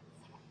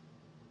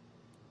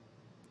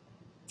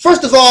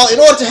 first of all, in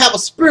order to have a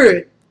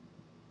spirit,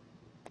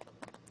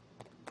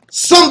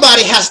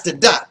 somebody has to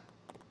die.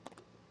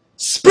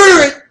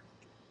 Spirit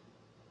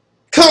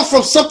comes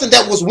from something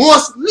that was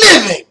once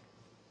living.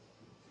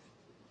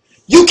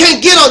 You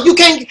can't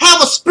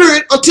have a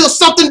spirit until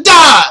something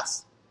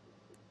dies.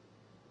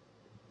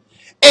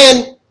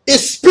 And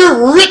it's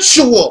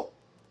spiritual.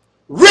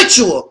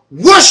 Ritual,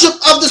 worship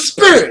of the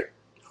spirit,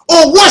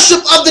 or worship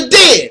of the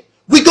dead.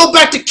 We go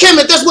back to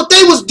Kemet, that's what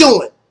they was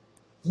doing.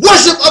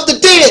 Worship of the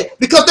dead,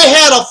 because they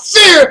had a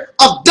fear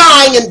of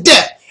dying and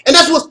death. And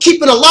that's what's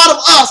keeping a lot of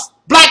us,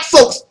 black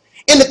folks,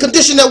 in the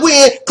condition that we're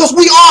in, because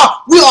we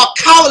are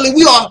cowardly,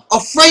 we are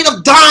afraid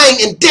of dying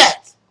and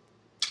death.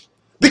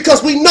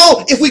 Because we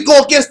know if we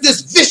go against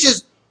this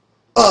vicious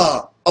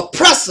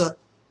oppressor,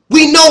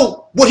 we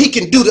know what he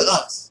can do to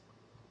us.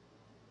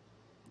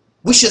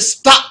 We should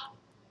stop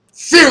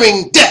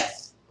fearing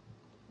death.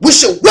 We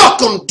should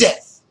welcome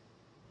death.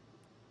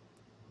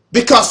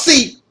 Because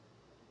see,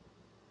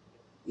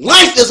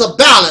 life is a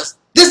balance.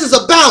 This is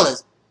a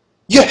balance.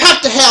 You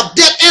have to have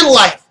death and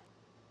life.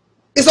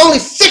 It's only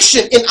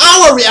fiction in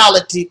our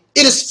reality.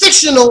 It is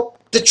fictional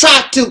to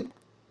try to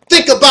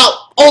think about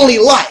only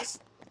life,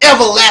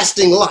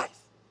 everlasting life.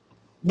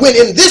 When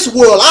in this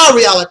world, our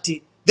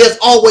reality, there's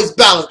always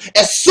balance.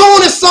 As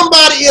soon as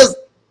somebody is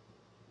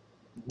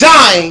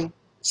dying,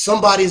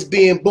 somebody is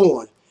being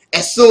born.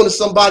 As soon as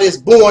somebody is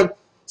born,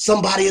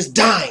 somebody is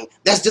dying.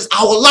 That's just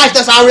our life.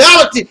 That's our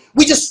reality.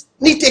 We just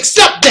need to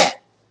accept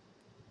that.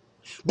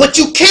 But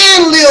you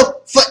can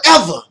live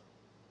forever.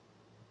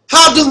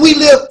 How do we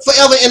live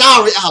forever in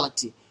our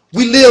reality?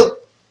 We live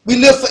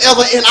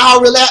forever in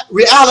our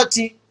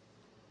reality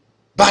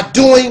by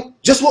doing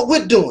just what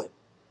we're doing.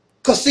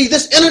 Because see,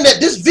 this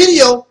internet, this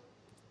video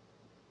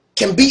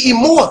can be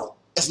immortal.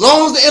 As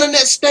long as the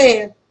internet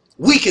stands,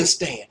 we can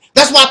stand.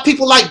 That's why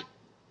people like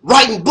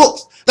writing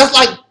books. That's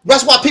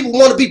why people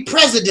want to be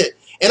president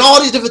and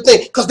all these different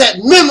things. Because that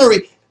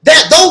memory,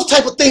 those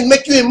type of things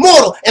make you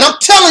immortal. And I'm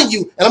telling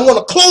you, and I'm going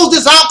to close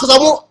this out because I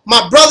want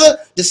my brother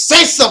to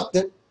say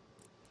something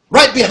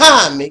right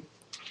behind me,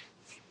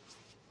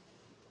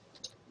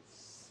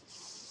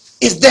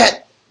 is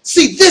that,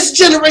 see, this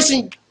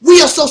generation,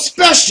 we are so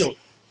special.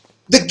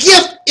 The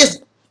gift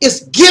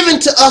is given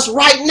to us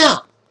right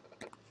now.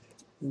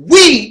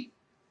 We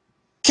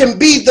can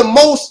be the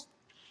most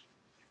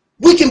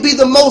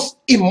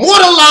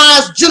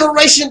immortalized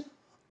generation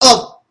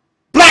of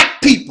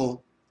black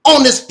people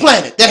on this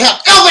planet that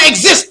have ever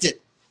existed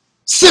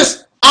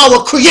since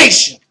our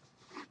creation.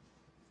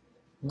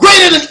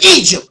 Greater than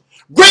Egypt,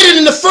 greater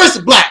than the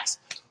first blacks,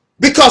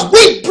 because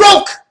we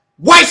broke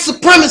white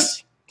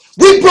supremacy.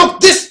 We broke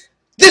this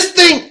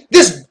thing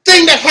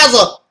that has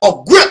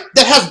a grip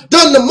that has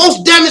done the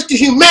most damage to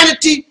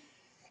humanity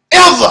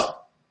ever.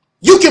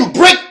 You can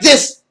break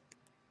this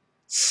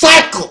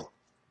cycle.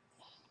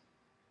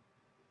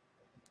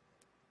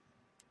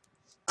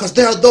 Because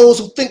there are those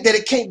who think that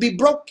it can't be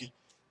broken.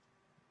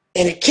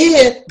 And it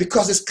can,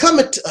 because it's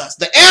coming to us.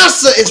 The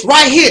answer is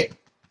right here.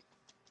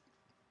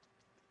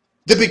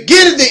 The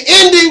beginning, the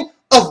ending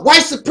of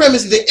white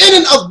supremacy, the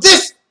ending of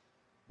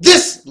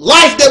this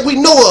life that we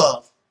know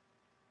of.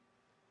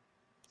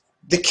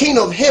 The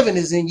kingdom of heaven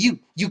is in you.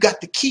 You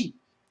got the key.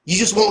 You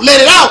just won't let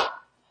it out.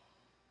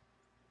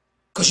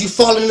 Because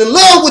you're falling in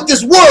love with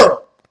this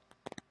world.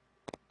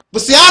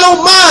 But see, I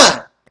don't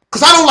mind.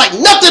 Because I don't like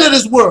nothing of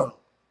this world.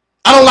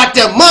 I don't like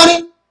their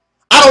money.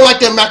 I don't like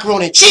their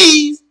macaroni and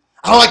cheese.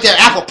 I don't like their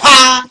apple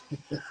pie.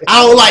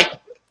 I don't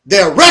like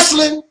their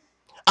wrestling.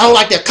 I don't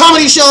like their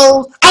comedy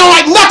shows. I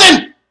don't like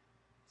nothing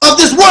of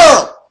this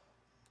world.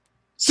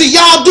 See,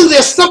 y'all do.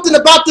 There's something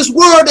about this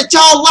world that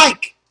y'all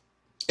like.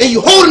 And you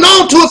holding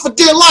on to it for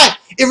dear life.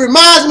 It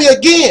reminds me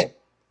again.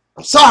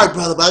 I'm sorry,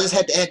 brother, but I just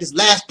had to add this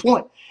last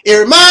point. It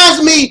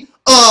reminds me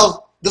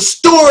of the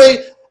story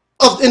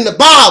in the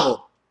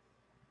Bible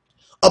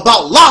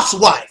about Lot's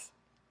wife.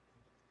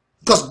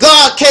 Because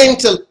God came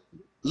to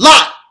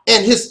Lot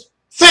and his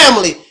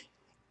family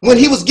when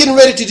he was getting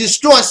ready to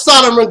destroy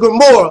Sodom and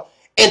Gomorrah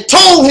and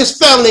told his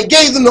family and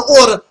gave them the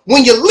order,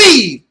 when you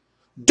leave,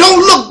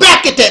 don't look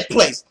back at that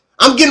place.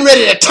 I'm getting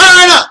ready to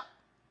turn up.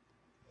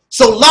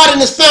 So Lot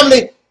and his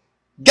family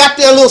got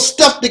their little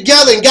stuff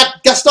together and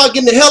started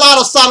getting the hell out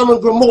of Sodom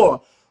and Gomorrah.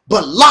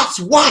 But Lot's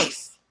wife,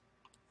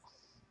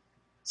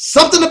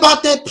 something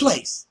about that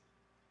place,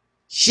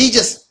 she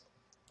just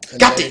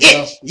got the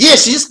itch. Yeah,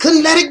 she just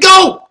couldn't let it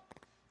go.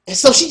 And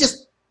so she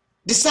just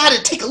decided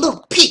to take a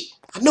little peek.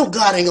 I know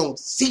God ain't going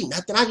to see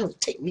nothing. I'm going to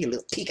take me a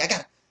little peek.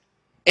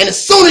 And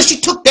as soon as she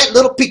took that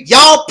little peek,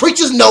 y'all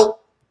preachers know,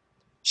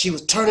 she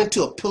was turned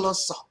into a pillar of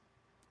salt.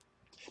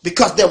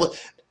 Because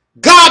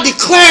God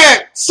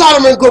declared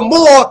Sodom and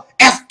Gomorrah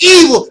as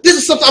evil. This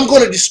is something I'm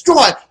going to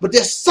destroy. But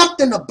there's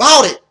something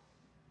about it,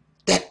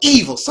 that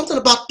evil, something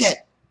about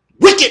that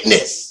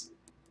wickedness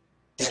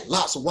that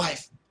Lot's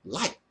wife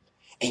liked.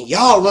 And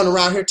y'all run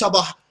around here talking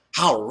about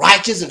how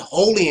righteous and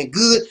holy and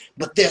good,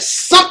 but there's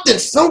something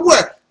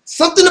somewhere,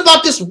 something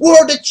about this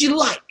world that you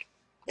like.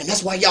 And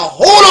that's why y'all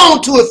hold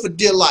on to it for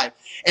dear life.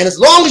 And as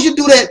long as you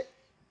do that,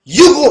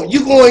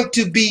 you're going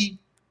to be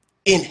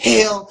in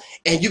hell,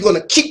 and you're going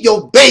to keep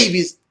your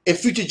babies and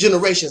future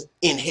generations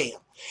in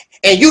hell.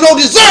 And you don't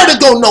deserve to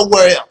go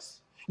nowhere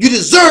else. You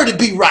deserve to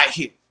be right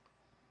here.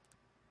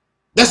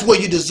 That's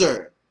what you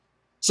deserve.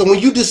 So when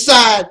you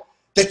decide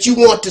that you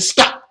want to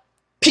stop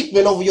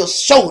peeking over your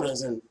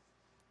shoulders and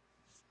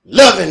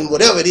loving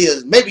whatever it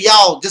is, maybe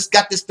y'all just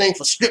got this thing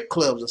for strip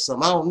clubs or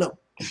something. I don't know.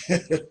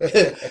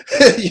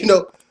 You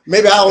know,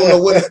 maybe I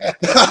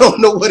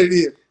don't know what it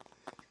is.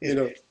 You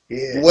know,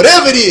 yeah.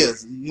 Whatever it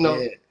is, you know,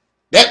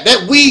 yeah.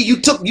 that weed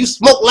you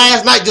smoked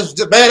last night,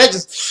 man, I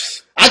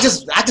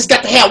just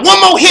got to have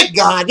one more hit,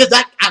 God.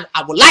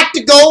 I would like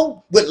to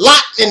go with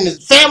Lot and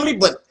his family,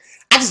 but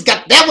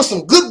that was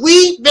some good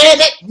weed, man.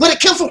 When it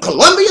came from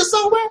Colombia or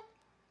somewhere,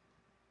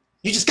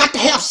 you just got to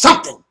have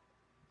something.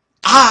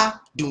 I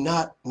do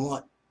not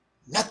want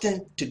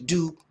nothing to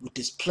do with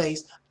this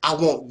place. I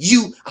want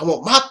you. I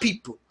want my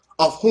people,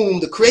 of whom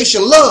the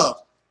creation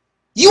loves.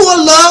 You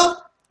are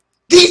loved.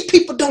 These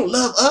people don't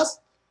love us,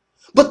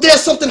 but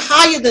there's something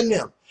higher than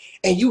them,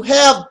 and you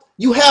have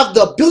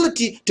the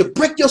ability to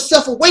break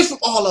yourself away from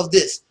all of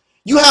this.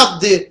 You have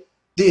the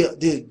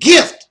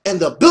gift and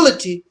the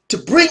ability to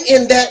bring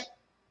in that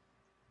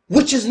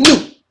which is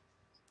new.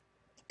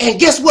 And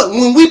guess what?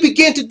 When we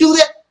begin to do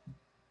that,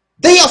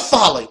 they are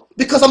following,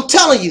 because I'm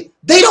telling you,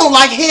 they don't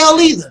like hell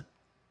either.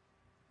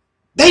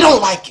 They don't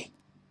like it.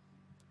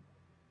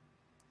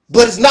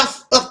 But it's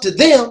not up to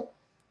them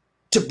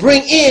to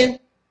bring in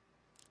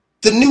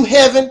the new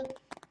heaven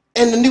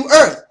and the new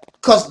earth.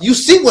 Because you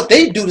see what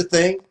they do to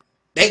things.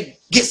 They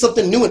get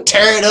something new and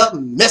tear it up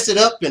and mess it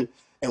up and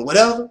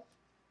whatever.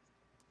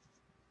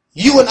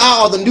 You and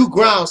I are the new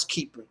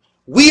groundskeeper.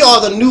 We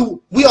are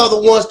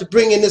the ones to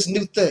bring in this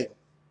new thing.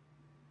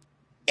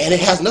 And it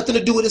has nothing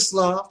to do with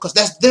Islam, because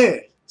that's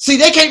theirs. See,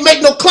 they can't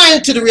make no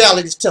claim to the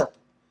reality's temple.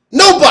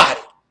 Nobody.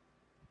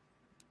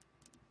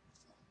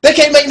 They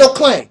can't make no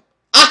claim.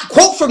 I can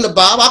quote from the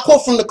Bible, I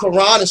quote from the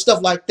Quran and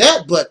stuff like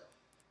that, but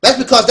that's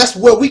because that's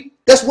where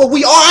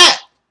we are at.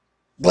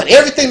 But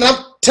everything that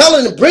I'm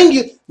telling and bring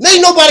you,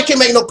 ain't nobody can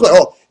make no claim.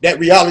 Oh, that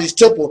reality's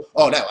temple.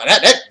 Oh,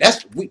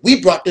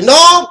 we brought the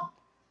norm.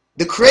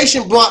 The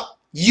creation brought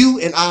you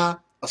and I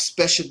a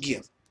special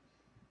gift.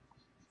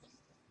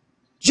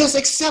 Just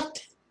accept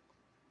it.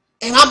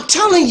 And I'm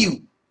telling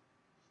you,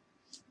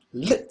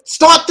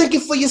 start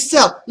thinking for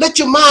yourself. Let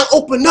your mind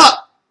open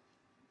up.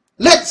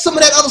 Let some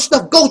of that other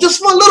stuff go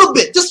just for a little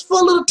bit, just for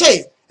a little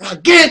taste. And I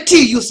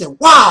guarantee you'll say,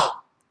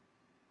 wow,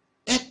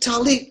 that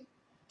Taalik,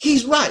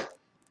 he's right.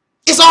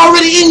 It's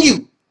already in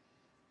you.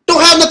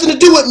 Don't have nothing to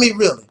do with me,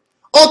 really.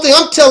 Only thing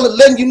I'm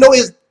letting you know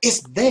is it's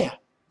there.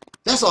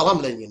 That's all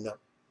I'm letting you know.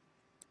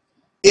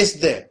 It's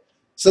there.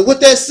 So with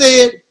that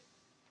said,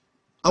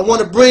 I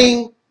want to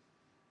bring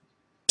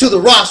to the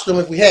rostrum,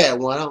 if we had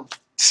one.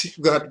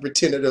 We're going to have to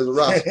pretend that there's a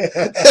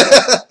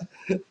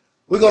rostrum.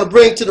 We're going to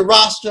bring to the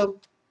rostrum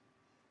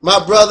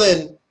my brother,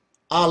 and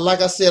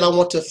like I said, I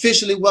want to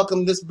officially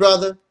welcome this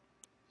brother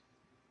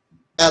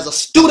as a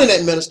student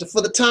AdMinister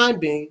for the time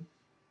being.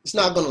 It's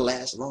not going to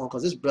last long,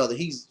 because this brother,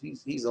 he's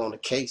on the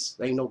case.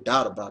 There ain't no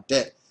doubt about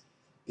that.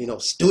 You know,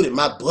 student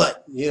my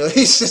butt. You know,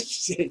 he's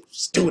just a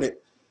student.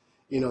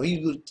 You know,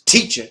 he was a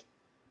teacher.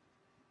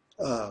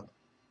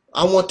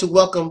 I want to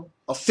welcome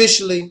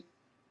officially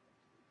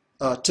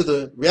to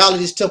the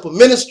Realities Temple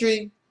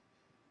Ministry,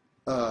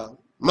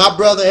 my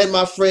brother and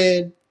my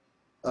friend,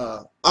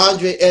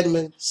 Andre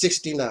Edmond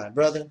 69.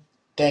 Brother,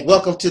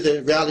 welcome to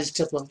the Realities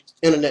Temple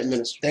Internet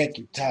Ministry. Thank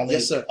you, Taalik.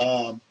 Yes, sir.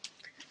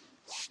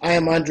 I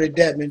am Andre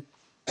Edmond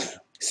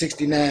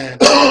 69,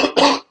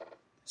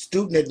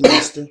 student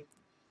administrator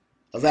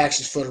of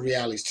Actions for the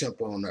Realities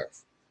Temple on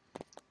Earth.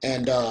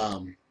 And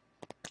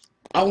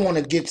I want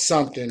to get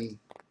something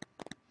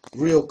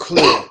real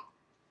clear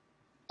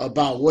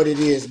about what it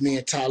is me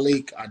and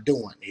Taalik are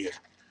doing here.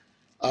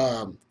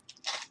 I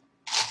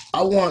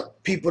want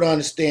people to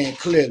understand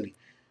clearly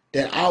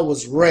that I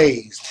was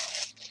raised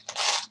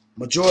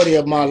majority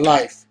of my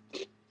life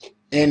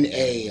in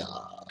a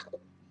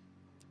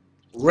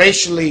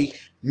racially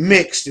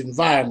mixed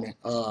environment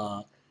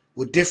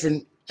with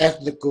different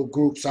ethnical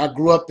groups. I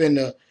grew up in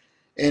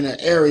an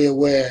area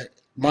where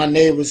my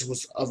neighbors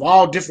was of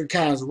all different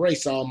kinds of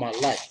race all my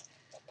life.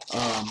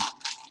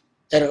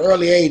 At an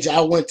early age,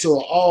 I went to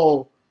an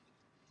all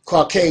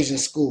Caucasian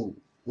school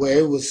where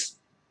it was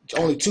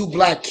only 2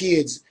 black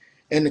kids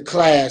in the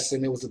class,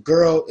 and there was a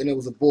girl and there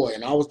was a boy,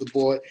 and I was the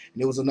boy, and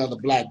there was another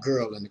black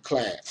girl in the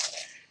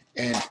class.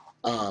 And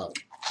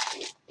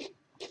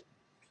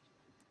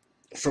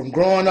from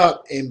growing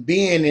up and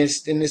being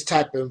in this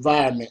type of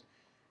environment,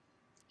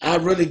 I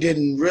really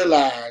didn't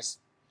realize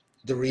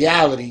the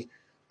reality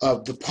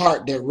of the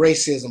part that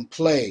racism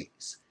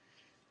plays.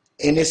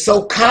 And it's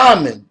so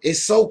common.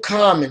 It's so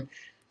common.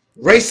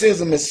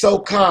 Racism is so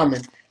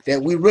common that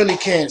we really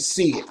can't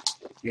see it,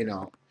 you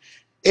know.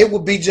 It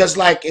would be just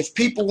like if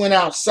people went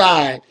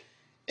outside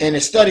and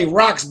instead of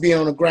rocks being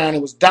on the ground,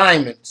 it was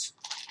diamonds.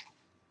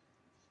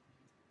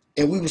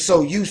 And we were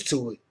so used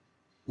to it,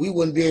 we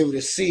wouldn't be able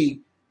to see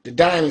the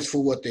diamonds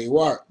for what they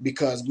were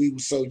because we were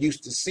so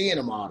used to seeing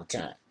them all the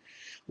time.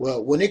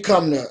 Well, when it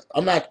comes to,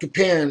 I'm not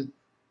comparing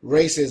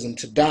racism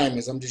to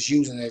diamonds. I'm just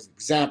using it as an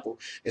example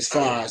as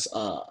far as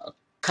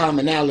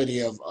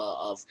commonality of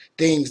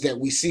things that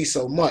we see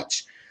so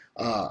much.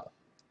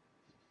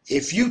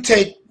 If you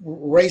take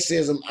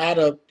racism out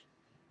of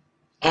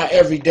our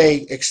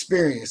everyday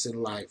experience in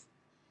life,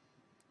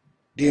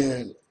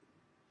 then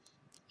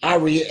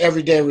our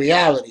everyday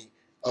reality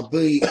will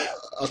be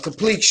a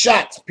complete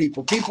shock to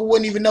people. People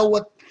wouldn't even know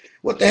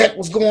what the heck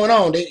was going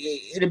on.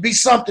 It'd be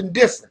something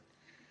different.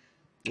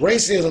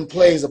 Racism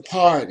plays a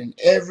part in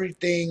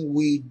everything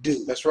we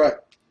do. That's right.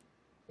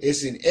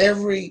 It's in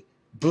every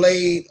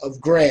blade of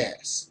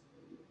grass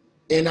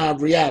in our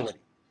reality.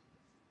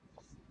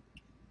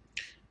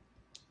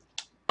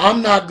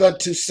 I'm not going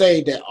to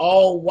say that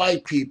all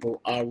white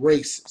people are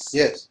racist.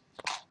 Yes.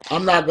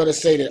 I'm not going to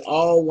say that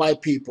all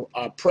white people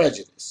are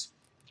prejudiced.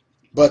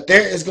 But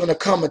there is going to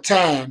come a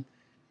time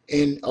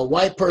in a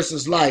white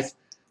person's life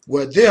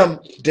where them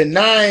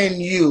denying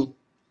you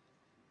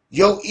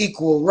your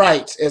equal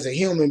rights as a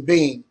human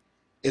being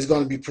is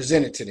going to be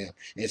presented to them.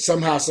 And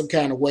somehow, some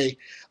kind of way,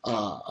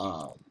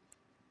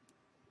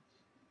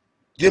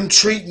 them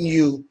treating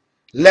you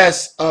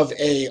less of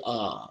a,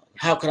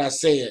 how can I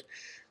say it,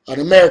 an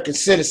American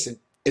citizen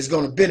is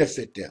going to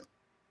benefit them.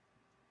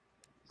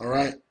 All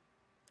right?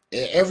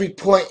 At every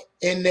point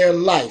in their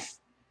life,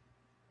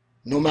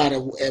 no matter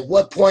at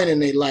what point in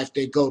their life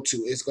they go to,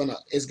 it's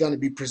gonna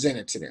be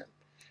presented to them.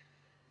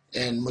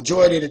 And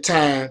majority of the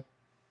time,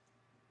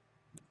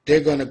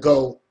 they're gonna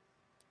go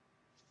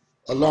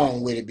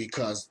along with it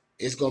because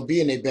it's gonna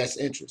be in their best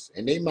interest.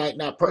 And they might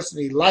not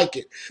personally like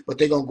it, but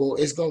they're gonna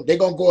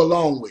go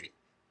along with it.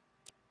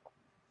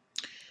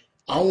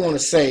 I want to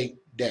say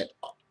that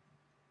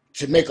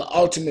to make an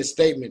ultimate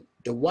statement,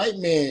 the white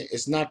man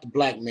is not the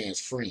black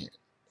man's friend.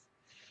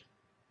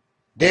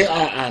 They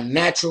are our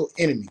natural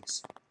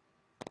enemies.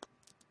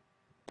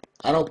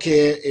 I don't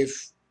care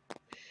if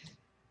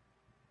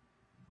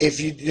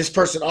this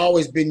person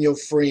always been your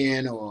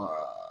friend or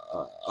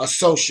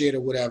associate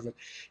or whatever.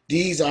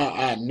 These are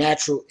our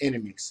natural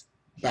enemies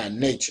by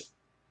nature.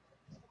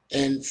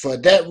 And for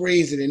that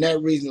reason and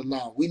that reason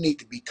alone, we need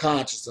to be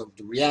conscious of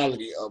the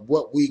reality of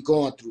what we're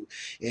going through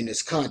in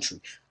this country.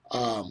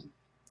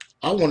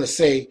 I want to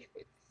say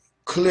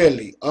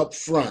clearly up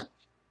front,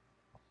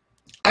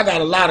 I got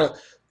a lot of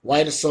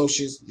white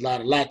associates, a lot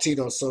of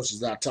Latino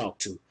associates I talk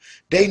to.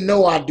 They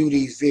know I do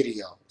these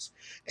videos.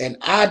 And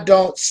I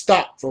don't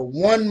stop for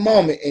one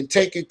moment and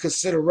take in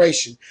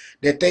consideration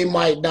that they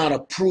might not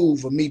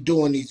approve of me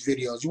doing these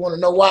videos. You want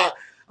to know why?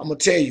 I'm going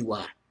to tell you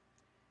why.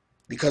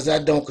 Because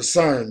that don't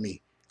concern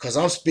me. Because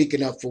I'm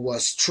speaking up for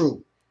what's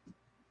true.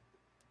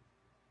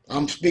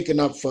 I'm speaking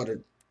up for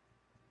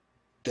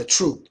the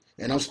truth.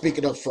 And I'm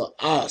speaking up for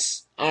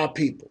us, our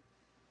people.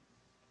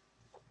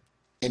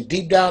 And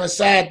deep down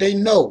inside, they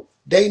know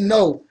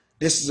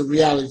this is a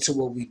reality to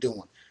what we're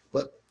doing.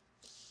 But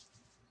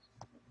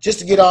just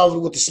to get over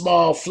with the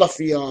small,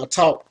 fluffy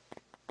talk,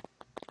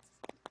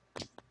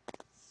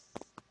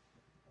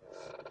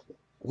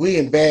 we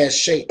in bad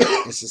shape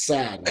in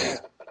society.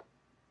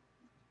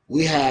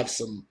 We have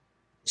some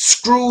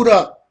screwed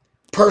up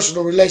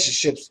personal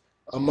relationships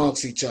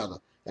amongst each other.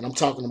 And I'm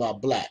talking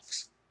about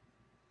blacks.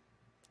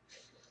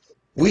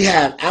 We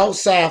have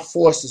outside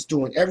forces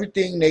doing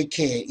everything they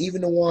can,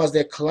 even the ones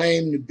that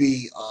claim to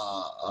be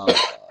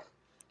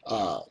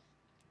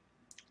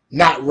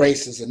not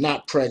racist and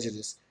not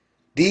prejudiced.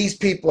 These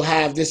people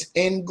have this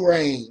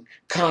ingrained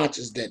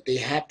conscience that they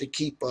have to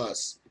keep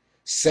us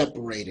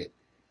separated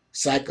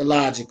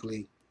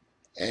psychologically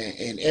and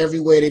in every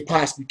way they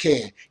possibly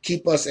can.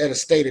 Keep us at a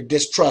state of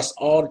distrust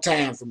all the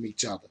time from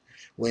each other.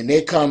 When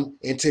they come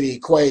into the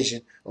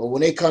equation, or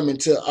when they come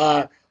into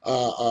our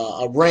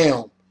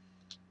realm,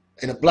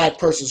 in a black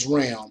person's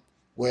realm,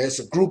 where it's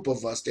a group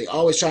of us, they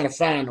always trying to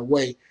find a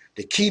way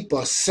to keep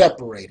us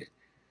separated,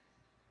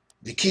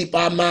 to keep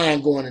our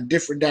mind going in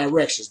different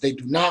directions. They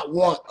do not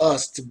want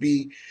us to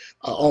be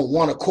on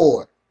one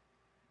accord.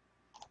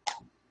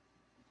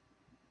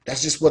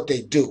 That's just what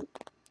they do.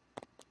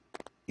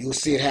 You'll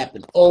see it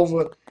happen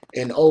over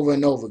and over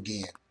and over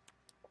again.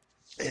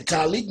 And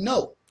Taalik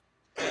know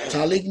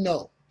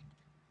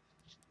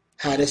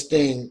how this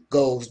thing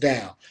goes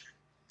down.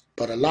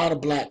 But a lot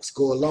of blacks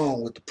go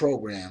along with the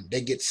program.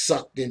 They get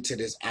sucked into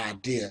this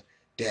idea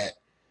that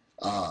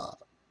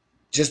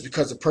just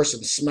because a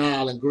person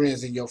smiles and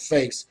grins in your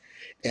face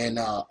and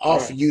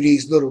offer you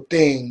these little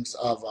things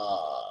of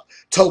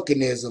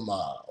tokenism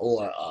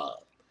or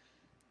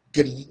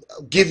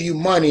give you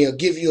money or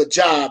give you a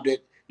job, that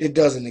it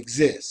doesn't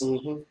exist.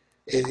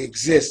 It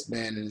exists,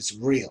 man, and it's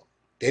real.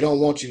 They don't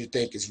want you to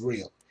think it's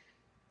real.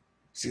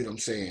 See what I'm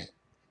saying?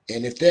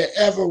 And if there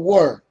ever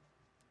were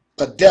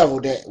a devil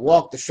that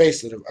walked the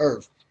face of the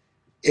earth,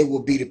 it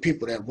will be the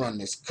people that run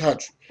this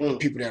country, the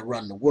people that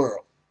run the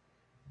world.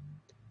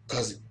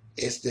 Because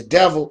it's the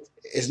devil,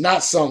 it's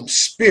not some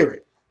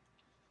spirit.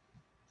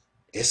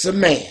 It's a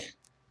man.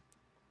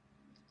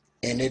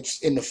 And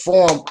it's in the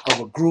form of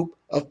a group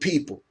of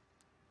people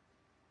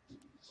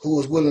who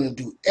is willing to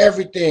do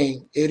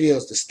everything it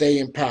is to stay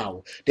in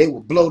power. They will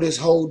blow this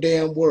whole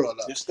damn world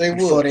up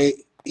before they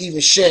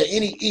even share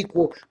any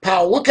equal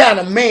power. What kind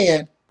of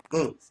man?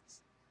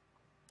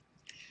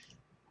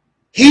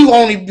 He will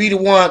only be the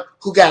one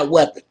who got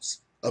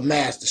weapons of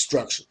mass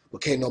destruction,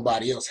 but can't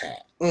nobody else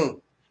have.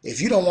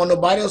 If you don't want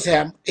nobody else to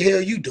have them, the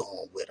hell you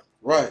doing with them?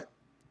 Right.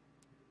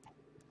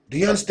 Do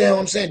you understand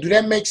what I'm saying? Do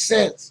that make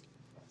sense?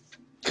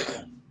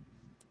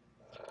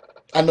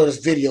 I know this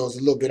video is a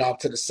little bit off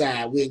to the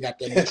side. We ain't got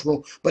that much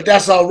room, but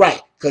that's all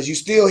right, because you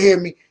still hear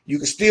me, you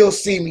can still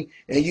see me,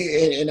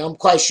 and I'm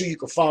quite sure you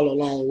can follow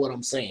along with what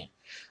I'm saying.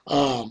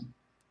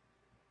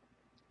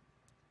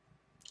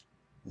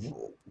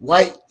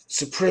 White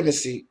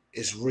supremacy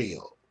is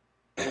real.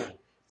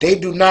 They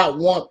do not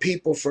want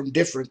people from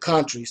different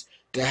countries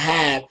to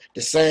have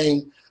the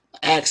same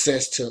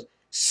access to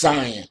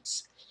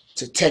science,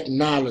 to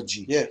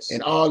technology,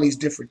 and all these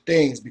different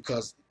things,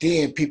 because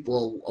then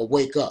people will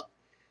wake up.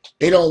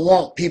 They don't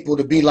want people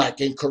to be like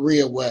in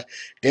Korea, where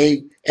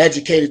they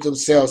educated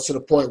themselves to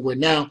the point where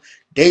now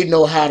they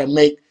know how to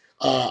make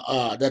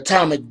the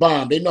atomic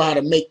bomb. They know how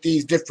to make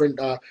these different,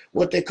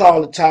 what they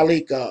call the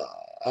Taalik,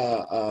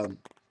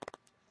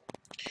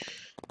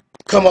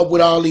 come up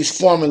with all these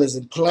formulas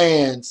and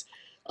plans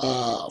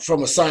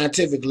from a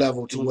scientific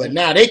level to where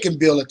now they can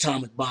build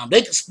atomic bomb.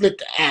 They can split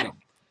the atom.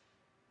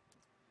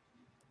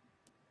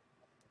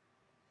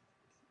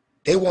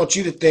 They want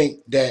you to think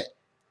that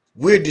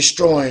we're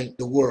destroying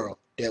the world,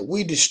 that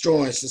we're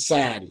destroying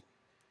society,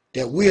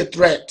 that we're a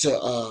threat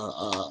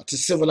to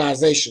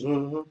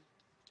civilization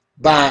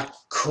by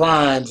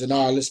crimes and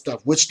all this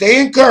stuff, which they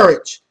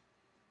encourage.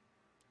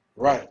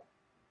 Right.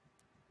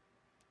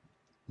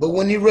 But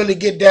when you really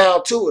get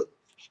down to it,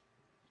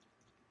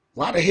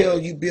 why the hell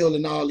are you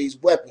building all these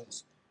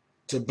weapons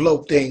to blow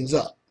things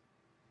up?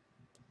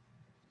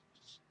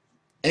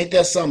 Ain't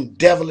that something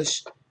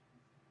devilish?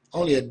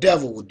 Only a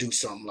devil would do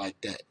something like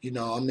that. You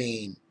know, I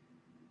mean,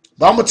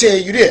 but I'm going to tell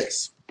you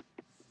this.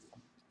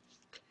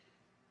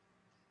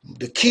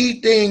 The key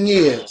thing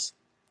is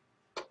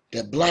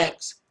that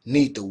blacks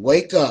need to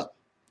wake up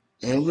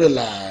and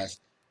realize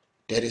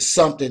that it's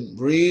something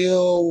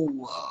real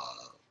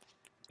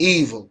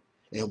evil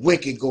and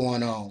wicked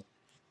going on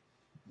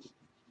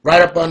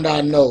right up under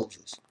our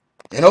noses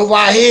and over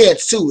our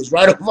heads too. It's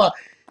right over.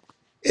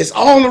 It's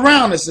all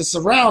around us. It's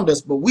around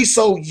us, but we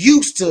so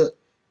used to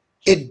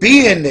it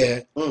being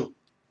there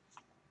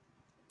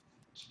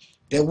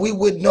that we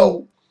would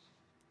know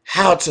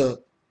how to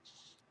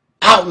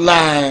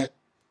outline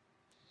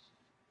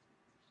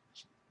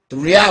the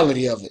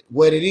reality of it,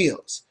 what it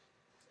is.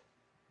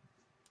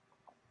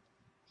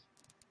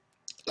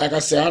 Like I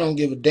said, I don't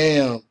give a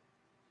damn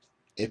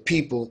if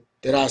people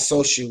that I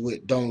associate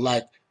with don't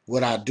like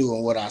what I do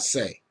and what I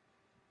say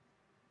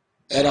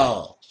at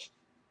all.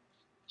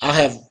 I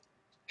have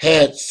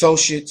had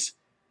associates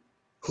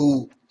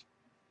who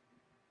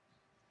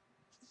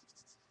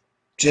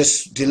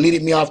just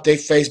deleted me off their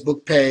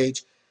Facebook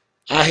page.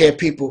 I had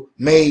people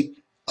made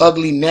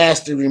ugly,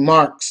 nasty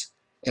remarks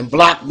and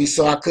blocked me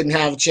so I couldn't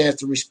have a chance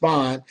to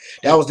respond.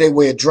 That was their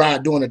way of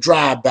doing a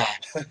drive-by.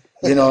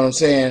 You know what I'm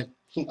saying?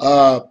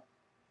 I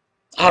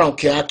don't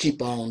care. I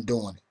keep on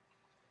doing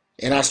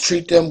it. And I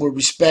treat them with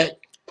respect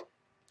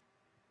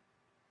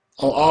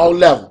on all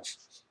levels.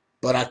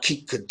 but I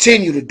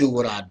continue to do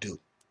what I do.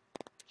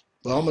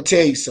 But I'm going to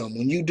tell you something.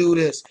 When you do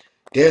this,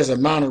 there's an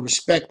amount of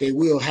respect they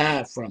will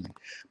have from you.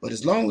 But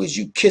as long as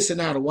you kissing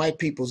out of white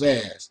people's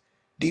ass,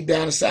 deep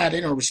down inside,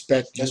 they don't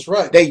respect you. That's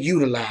right. They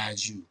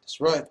utilize you. That's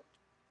right.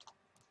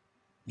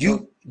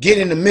 You get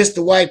in the midst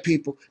of white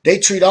people, they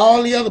treat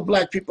all the other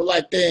black people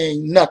like they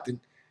ain't nothing.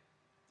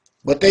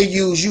 But they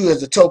use you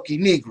as a token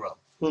Negro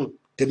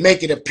to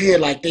make it appear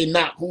like they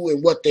not who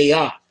and what they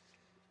are.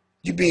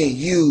 You being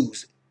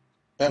used.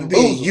 You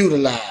being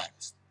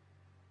utilized.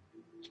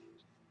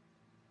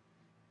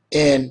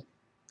 And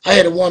I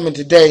had a woman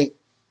today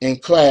in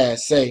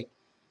class say,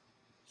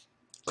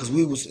 because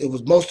it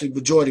was mostly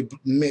majority,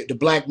 the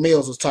black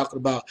males was talking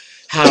about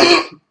how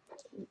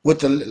with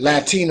the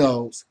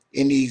Latinos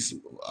in these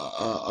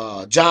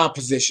job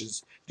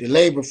positions, the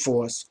labor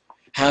force,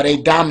 how they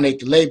dominate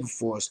the labor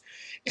force,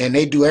 and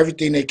they do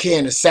everything they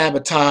can to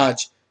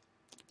sabotage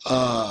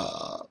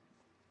our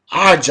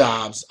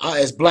jobs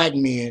as black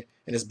men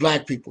and as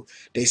black people.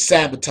 They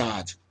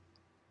sabotage.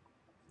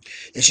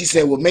 And she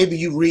said, well, maybe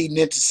you reading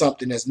into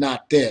something that's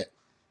not there.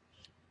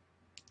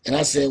 And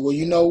I said, well,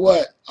 you know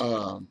what?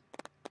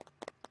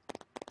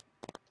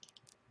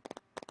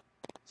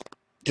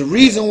 The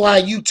reason why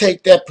you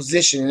take that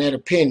position and that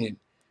opinion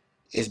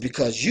is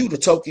because you the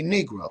token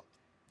Negro.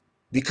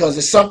 Because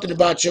it's something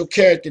about your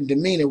character and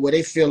demeanor where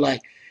they feel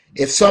like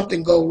if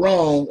something go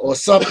wrong or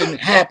something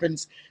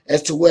happens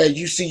as to where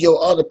you see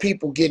your other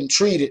people getting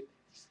treated,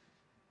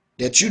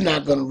 that you're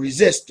not going to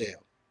resist them.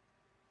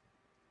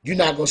 You're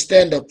not going to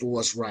stand up for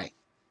what's right,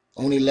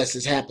 only unless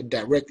it's happened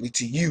directly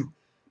to you.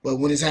 But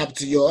when it's happened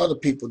to your other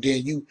people,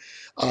 then you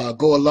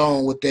go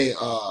along with their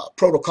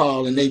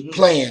protocol and they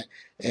plan,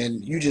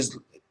 and you just,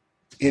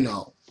 you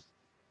know,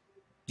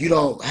 you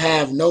don't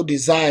have no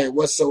desire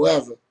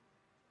whatsoever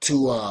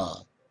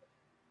to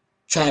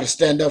try to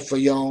stand up for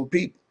your own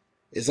people.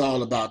 It's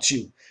all about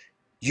you.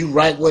 You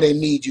right where they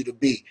need you to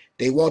be.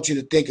 They want you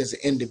to think as an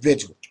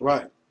individual.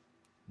 Right.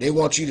 They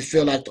want you to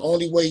feel like the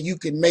only way you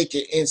can make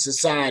it in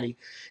society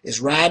is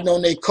riding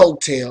on their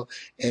coattail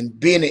and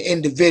being an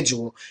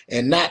individual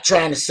and not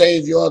trying to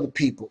save your other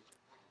people,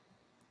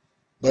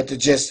 but to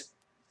just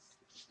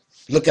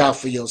look out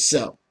for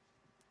yourself.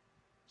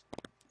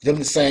 Them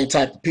the same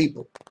type of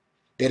people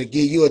that'll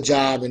give you a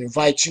job and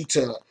invite you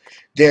to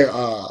their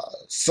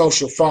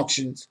social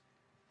functions,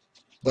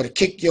 but to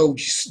kick your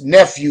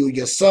nephew,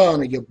 your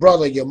son, or your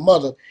brother, your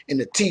mother in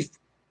the teeth,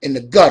 in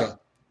the gutter.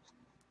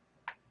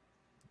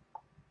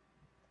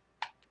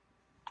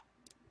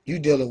 You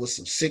dealing with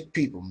some sick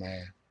people,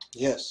 man.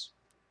 Yes.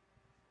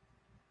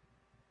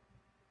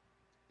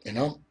 And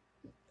I'm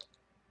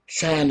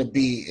trying to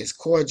be as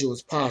cordial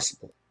as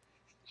possible.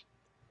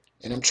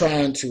 And I'm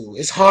trying to,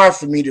 it's hard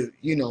for me to,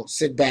 you know,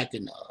 sit back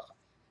and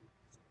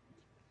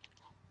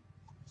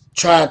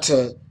try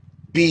to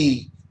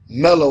be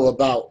mellow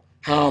about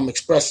how I'm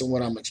expressing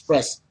what I'm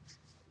expressing.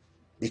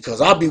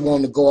 Because I'll be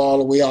wanting to go all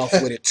the way off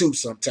with it too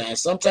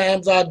sometimes.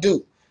 Sometimes I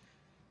do.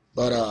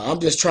 But I'm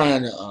just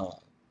trying to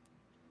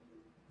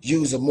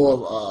use a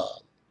more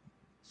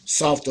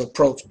softer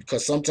approach,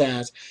 because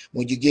sometimes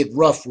when you get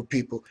rough with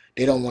people,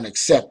 they don't want to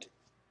accept it.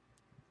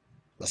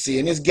 But see,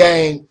 in this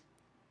game,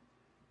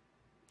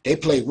 they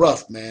play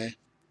rough, man.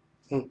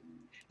 And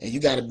you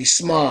got to be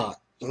smart.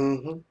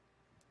 The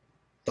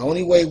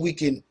only way we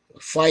can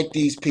fight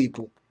these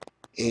people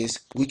is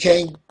we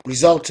can't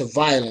resort to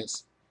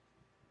violence,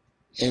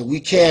 and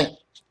we can't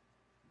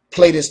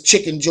play this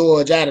Chicken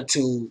George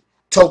attitude,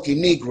 token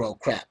Negro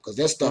crap, because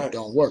that stuff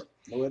don't work.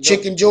 No,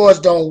 Chicken George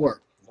don't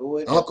work.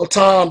 No, Uncle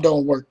Tom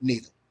don't work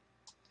neither.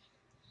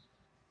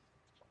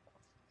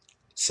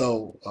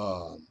 So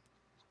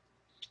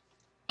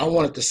I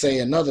wanted to say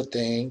another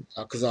thing,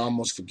 because I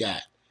almost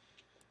forgot,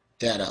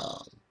 that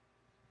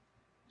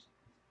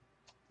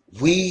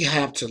we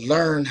have to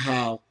learn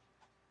how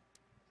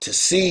to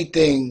see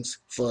things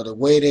for the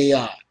way they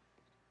are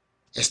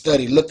instead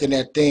of looking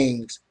at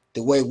things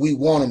the way we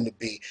want them to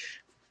be.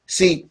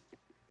 See,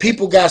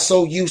 people got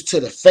so used to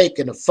the fake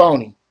and the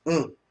phony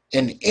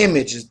and the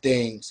image of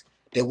things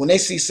that when they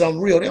see something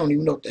real, they don't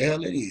even know what the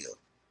hell it is.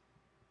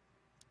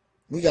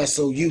 We got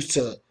so used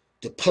to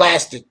the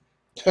plastic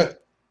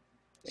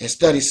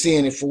instead of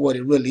seeing it for what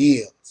it really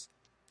is.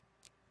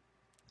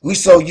 We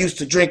so used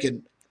to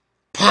drinking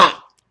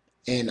pop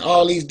and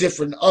all these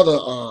different other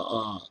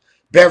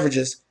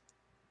beverages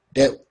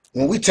that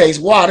when we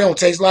taste water, it don't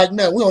taste like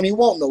nothing. We don't even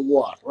want no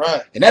water.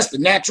 Right. And that's the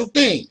natural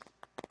thing.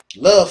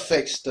 Love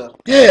fake stuff.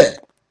 Yeah.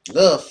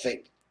 Love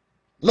fake.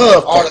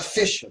 Love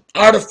artificial.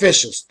 Fake.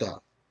 Artificial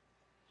stuff.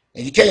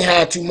 And you can't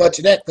have too much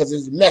of that because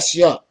it'll mess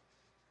you up.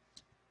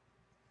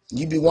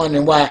 You be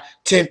wondering why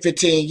 10,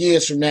 15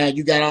 years from now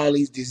you got all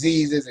these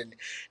diseases and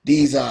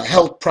these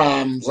health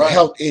problems and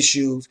health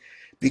issues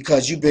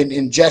because you've been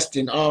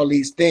ingesting all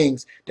these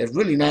things that's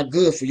really not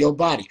good for your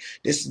body.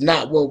 This is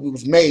not what we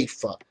was made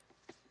for,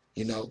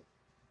 you know.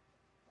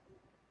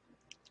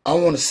 I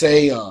want to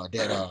say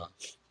that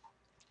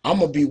I'm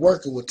going to be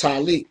working with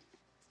Taalik.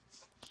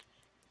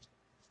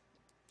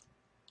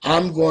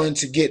 I'm going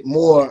to get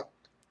more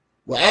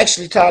Well,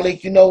 actually,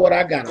 Taalik, you know what?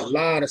 I got a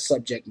lot of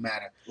subject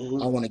matter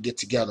I want to get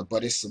together,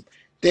 but it's some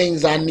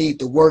things I need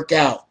to work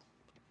out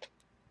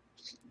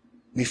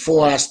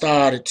before I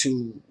started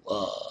to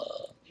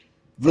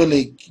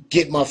really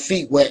get my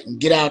feet wet and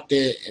get out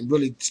there and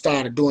really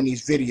started doing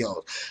these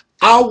videos.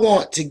 I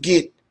want to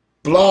get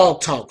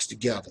blog talks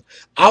together.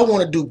 I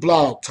want to do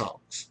blog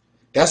talks.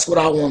 That's what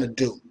I want to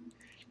do.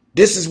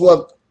 This is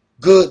what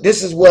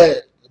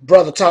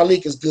Brother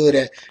Taalik is good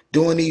at,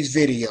 doing these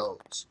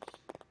videos.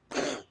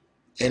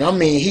 And I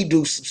mean, he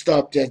do some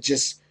stuff that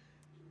just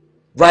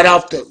it's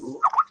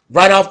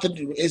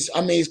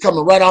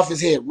coming right off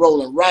his head,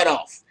 rolling right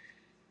off.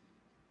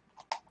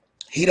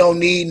 He don't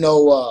need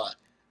no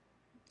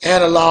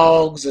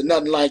analogs or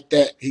nothing like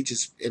that.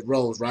 It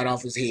rolls right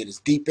off his head. It's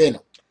deep in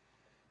him.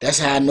 That's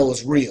how I know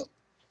it's real.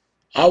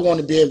 I want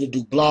to be able to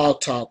do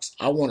blog talks.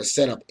 I want to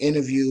set up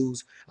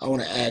interviews. I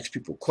want to ask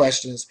people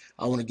questions.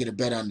 I want to get a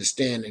better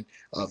understanding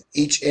of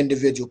each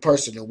individual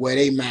person and where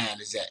their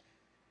mind is at.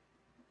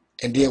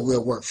 And then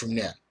we'll work from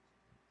there.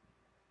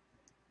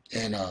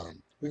 And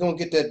we're going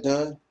to get that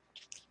done.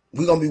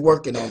 We're going to be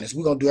working on this.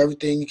 We're going to do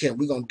everything you can.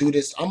 We're going to do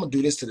this. I'm going to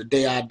do this to the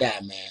day I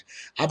die, man.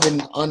 I've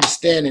been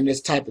understanding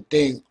this type of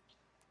thing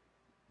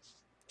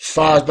as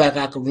far as back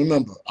I can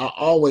remember. I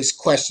always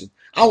questioned.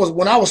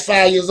 When I was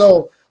 5 years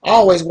old, I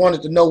always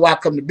wanted to know why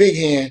come the big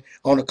hand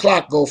on the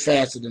clock go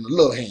faster than the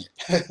little hand.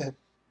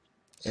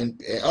 and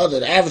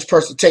the average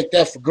person take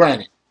that for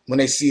granted when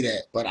they see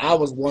that. But I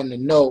was wanting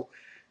to know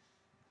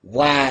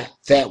why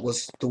that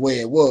was the way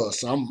it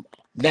was. So I'm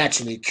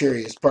naturally a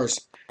curious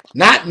person.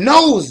 Not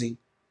nosy.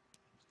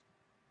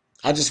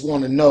 I just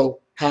want to know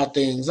how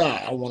things are.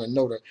 I want to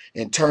know the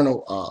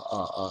internal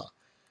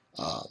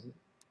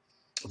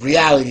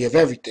reality of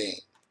everything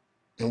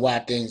and why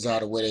things are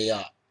the way they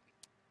are.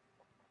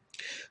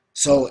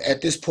 So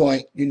at this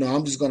point,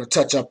 I'm just going to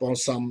touch up on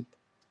something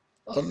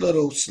a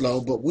little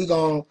slow, but we're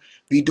going to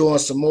be doing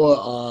some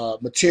more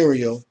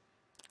material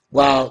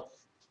while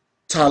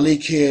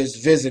Taalik here is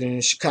visiting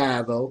in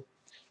Chicago.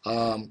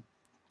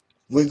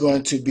 We're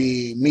going to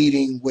be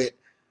meeting with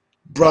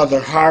Brother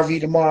Harvey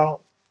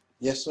tomorrow.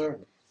 Yes, sir.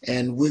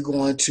 And we're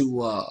going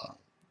to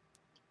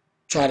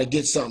try to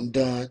get something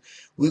done.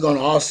 We're going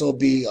to also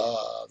be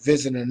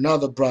visiting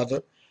another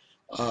brother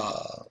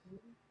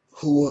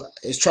who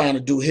is trying to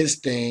do his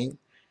thing.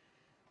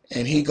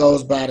 And he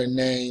goes by the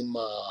name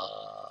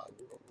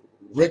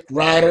Rick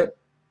Ryder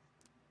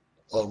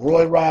or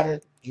Roy Ryder.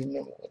 Do you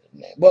remember what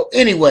his name? Well,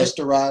 anyway.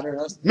 Mr.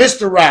 Ryder.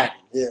 Mr. Ryder.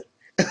 Yeah.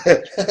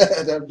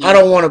 I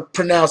don't want to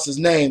pronounce his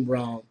name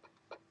wrong.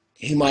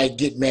 He might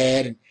get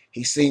mad, and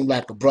he seemed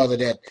like a brother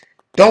that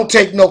don't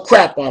take no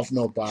crap off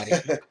nobody.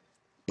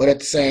 But at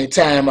the same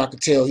time, I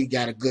could tell he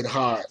got a good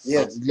heart.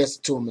 Yes. I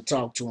listen to him and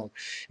talk to him.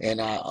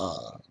 And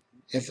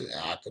if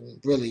I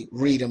can really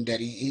read him that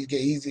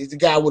he's a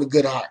guy with a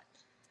good heart.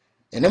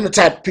 And them the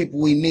type of people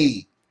we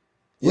need.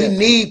 We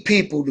need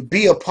people to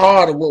be a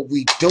part of what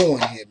we doing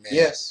here, man.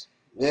 Yes.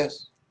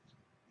 Yes.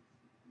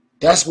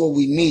 That's what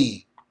we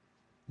need.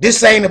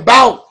 This ain't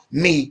about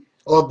me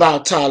or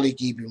about Taalik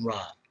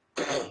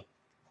Ibn'rad.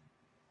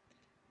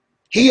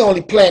 He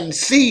only planting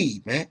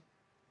seed, man.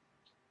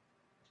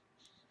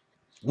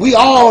 We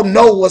all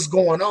know what's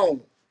going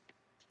on.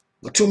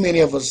 But too many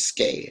of us are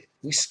scared.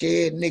 We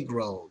scared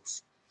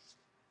Negroes.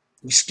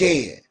 We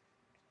scared.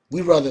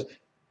 We rather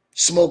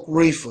smoke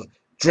reefer,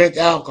 drink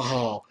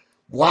alcohol,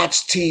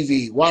 watch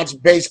TV, watch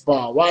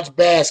baseball, watch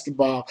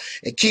basketball,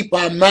 and keep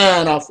our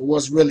mind off of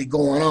what's really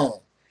going on.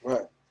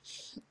 Right.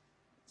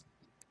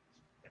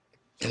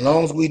 As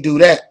long as we do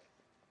that,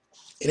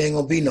 it ain't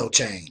going to be no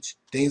change.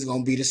 Things are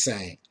going to be the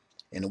same.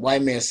 And the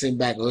white man sitting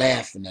back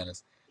laughing at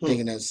us,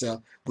 thinking to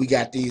himself, we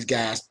got these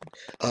guys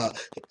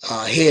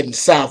heading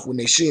south when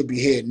they should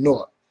be heading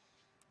north.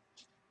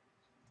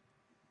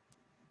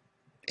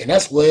 And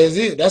that's where it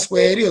is. That's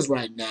where it is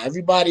right now.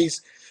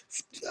 Everybody's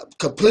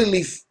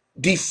completely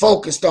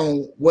defocused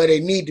on where they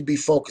need to be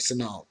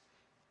focusing on.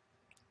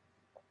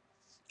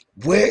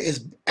 Where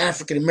is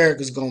African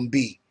Americans going to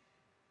be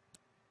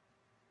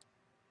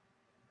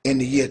in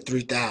the year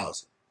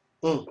 3000?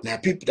 Now,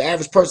 the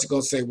average person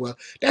going to say, well,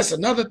 that's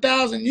another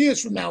 1,000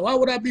 years from now. Why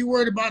would I be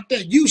worried about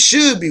that? You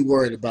should be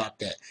worried about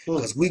that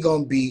because we're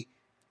going to be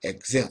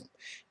exempt.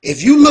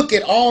 If you look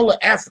at all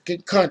the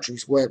African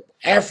countries where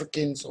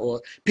Africans or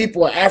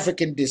people of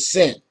African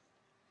descent,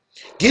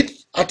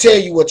 I'll tell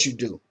you what you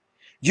do.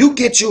 You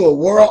get you a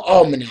World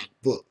Almanac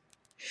book.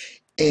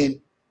 And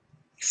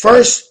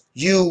first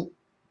you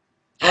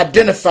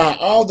identify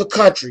all the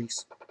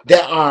countries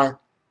that are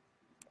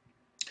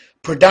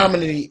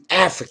predominantly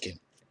African.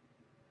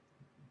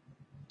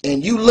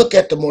 And you look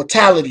at the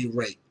mortality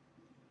rate.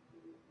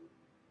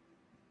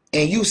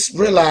 And you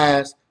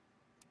realize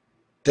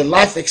the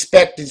life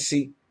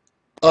expectancy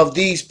of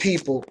these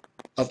people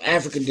of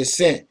African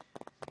descent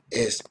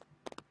is,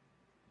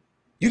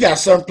 you got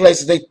certain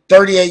places they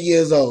 38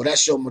 years old.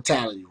 That's your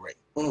mortality rate.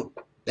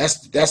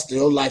 That's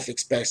your life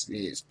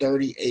expectancy is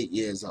 38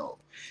 years old.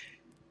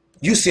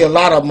 You see a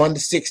lot of them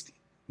under 60.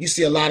 You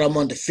see a lot of them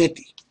under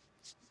 50.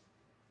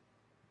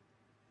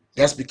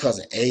 That's because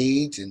of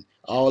AIDS and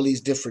all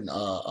these different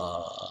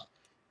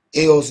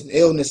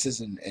illnesses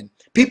and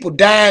people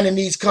dying in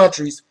these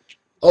countries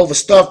over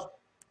stuff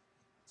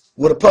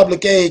with a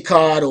public aid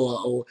card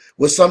or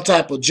with some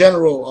type of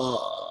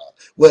general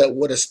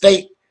with a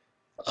state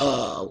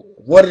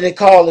what do they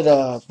call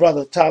it,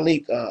 brother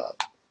Taalik,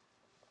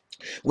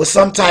 with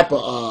some type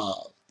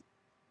of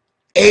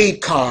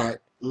aid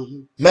card,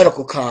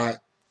 medical card.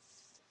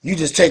 You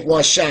just take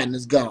one shot and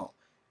it's gone.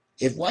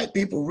 If white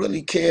people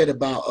really cared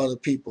about other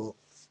people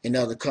in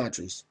other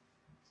countries,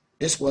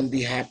 this wouldn't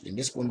be happening.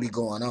 This wouldn't be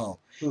going on.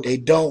 They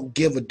don't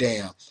give a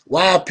damn.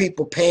 Why are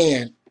people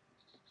paying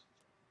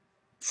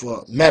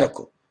for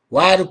medical?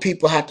 Why do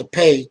people have to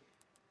pay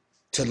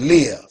to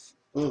live,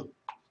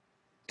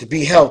 to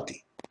be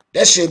healthy?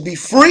 That should be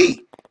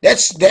free.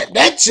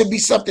 That should be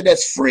something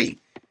that's free.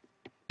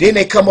 Then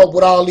they come up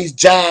with all these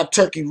jive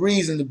turkey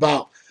reasons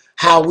about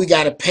how we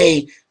got to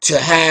pay to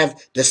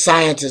have the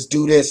scientists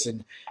do this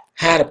and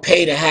how to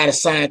pay to have the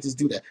scientists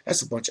do that.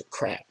 That's a bunch of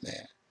crap,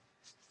 man.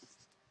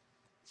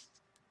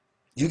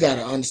 You got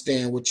to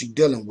understand what you're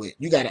dealing with.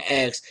 You got to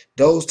ask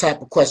those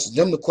type of questions.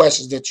 Them the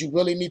questions that you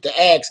really need to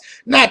ask.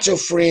 Not your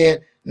friend,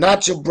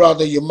 not your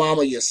brother, your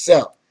mama,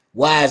 yourself.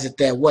 Why is it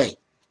that way?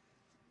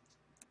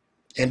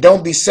 And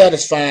don't be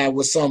satisfied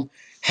with some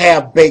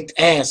half-baked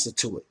answer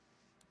to it.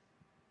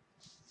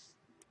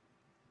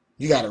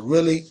 You got to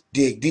really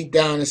dig deep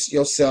down in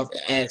yourself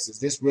and ask, is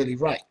this really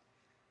right?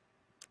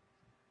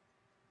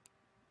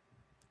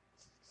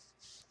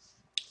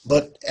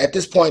 But at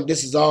this point,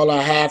 this is all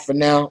I have for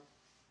now.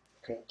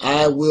 Okay.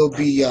 I will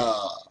be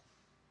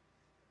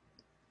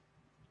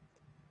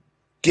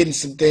getting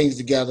some things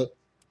together,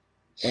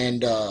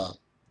 and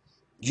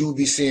you will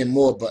be seeing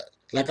more. But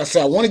like I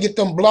said, I want to get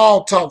them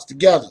blog talks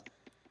together.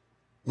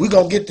 We're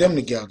going to get them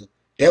together.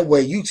 That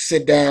way you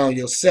sit down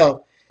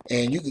yourself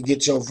and you can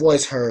get your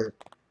voice heard.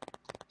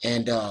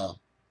 And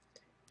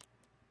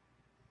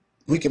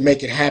we can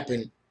make it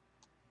happen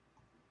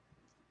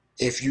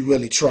if you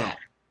really try.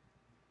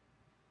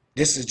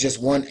 This is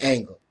just one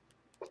angle.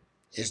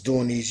 It's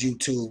doing these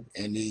YouTube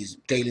and these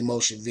Daily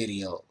Motion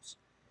videos.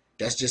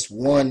 That's just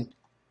one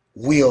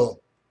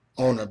wheel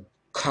on a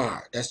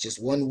car. That's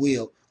just one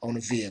wheel on a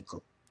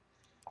vehicle.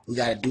 We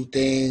got to do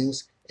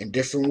things in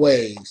different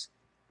ways.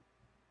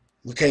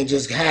 We can't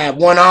just have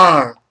one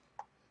arm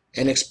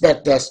and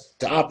expect us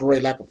to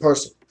operate like a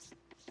person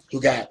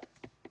who got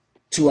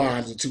 2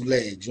 arms and 2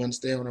 legs. You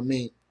understand what I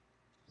mean?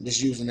 I'm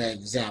just using that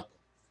example.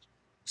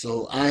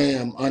 So I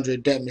am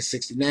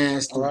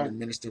AdMinister, student and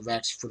minister of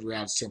action for the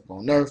reality temple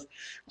on earth.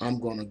 I'm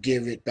going to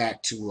give it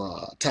back to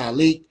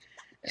Taalik,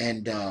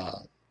 and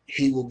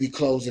he will be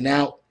closing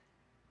out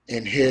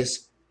in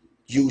his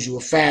usual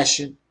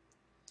fashion.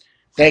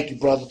 Thank you,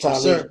 brother Taalik.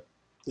 Yes, sir.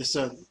 Yes,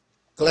 sir.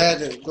 Glad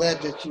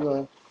that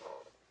you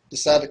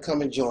decided to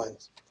come and join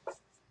us.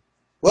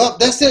 Well,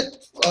 that's it,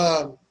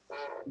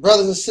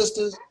 brothers and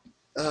sisters.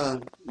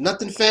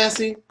 Nothing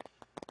fancy.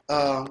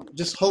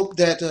 Just hope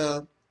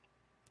that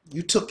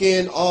you took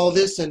in all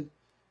this, and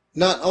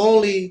not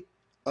only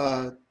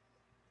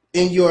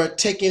in your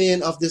taking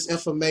in of this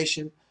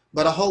information,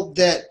 but I hope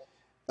that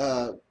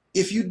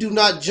if you do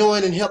not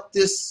join and help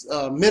this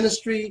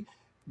ministry,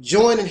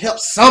 join and help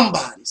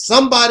somebody.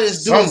 Somebody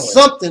is doing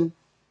something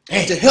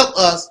to help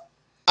us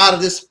out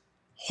of this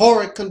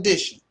horrid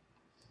condition.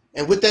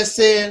 And with that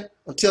said,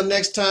 until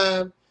next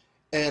time,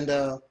 and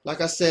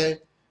like I said,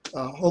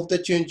 hope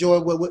that you enjoy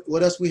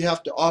what else we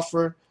have to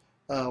offer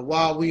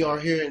while we are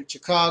here in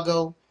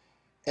Chicago.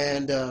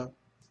 And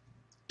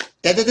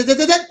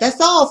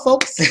that's all,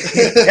 folks.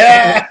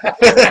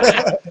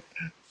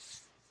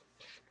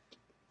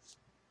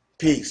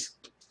 Peace.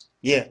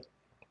 Yeah.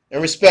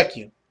 And respect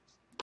you.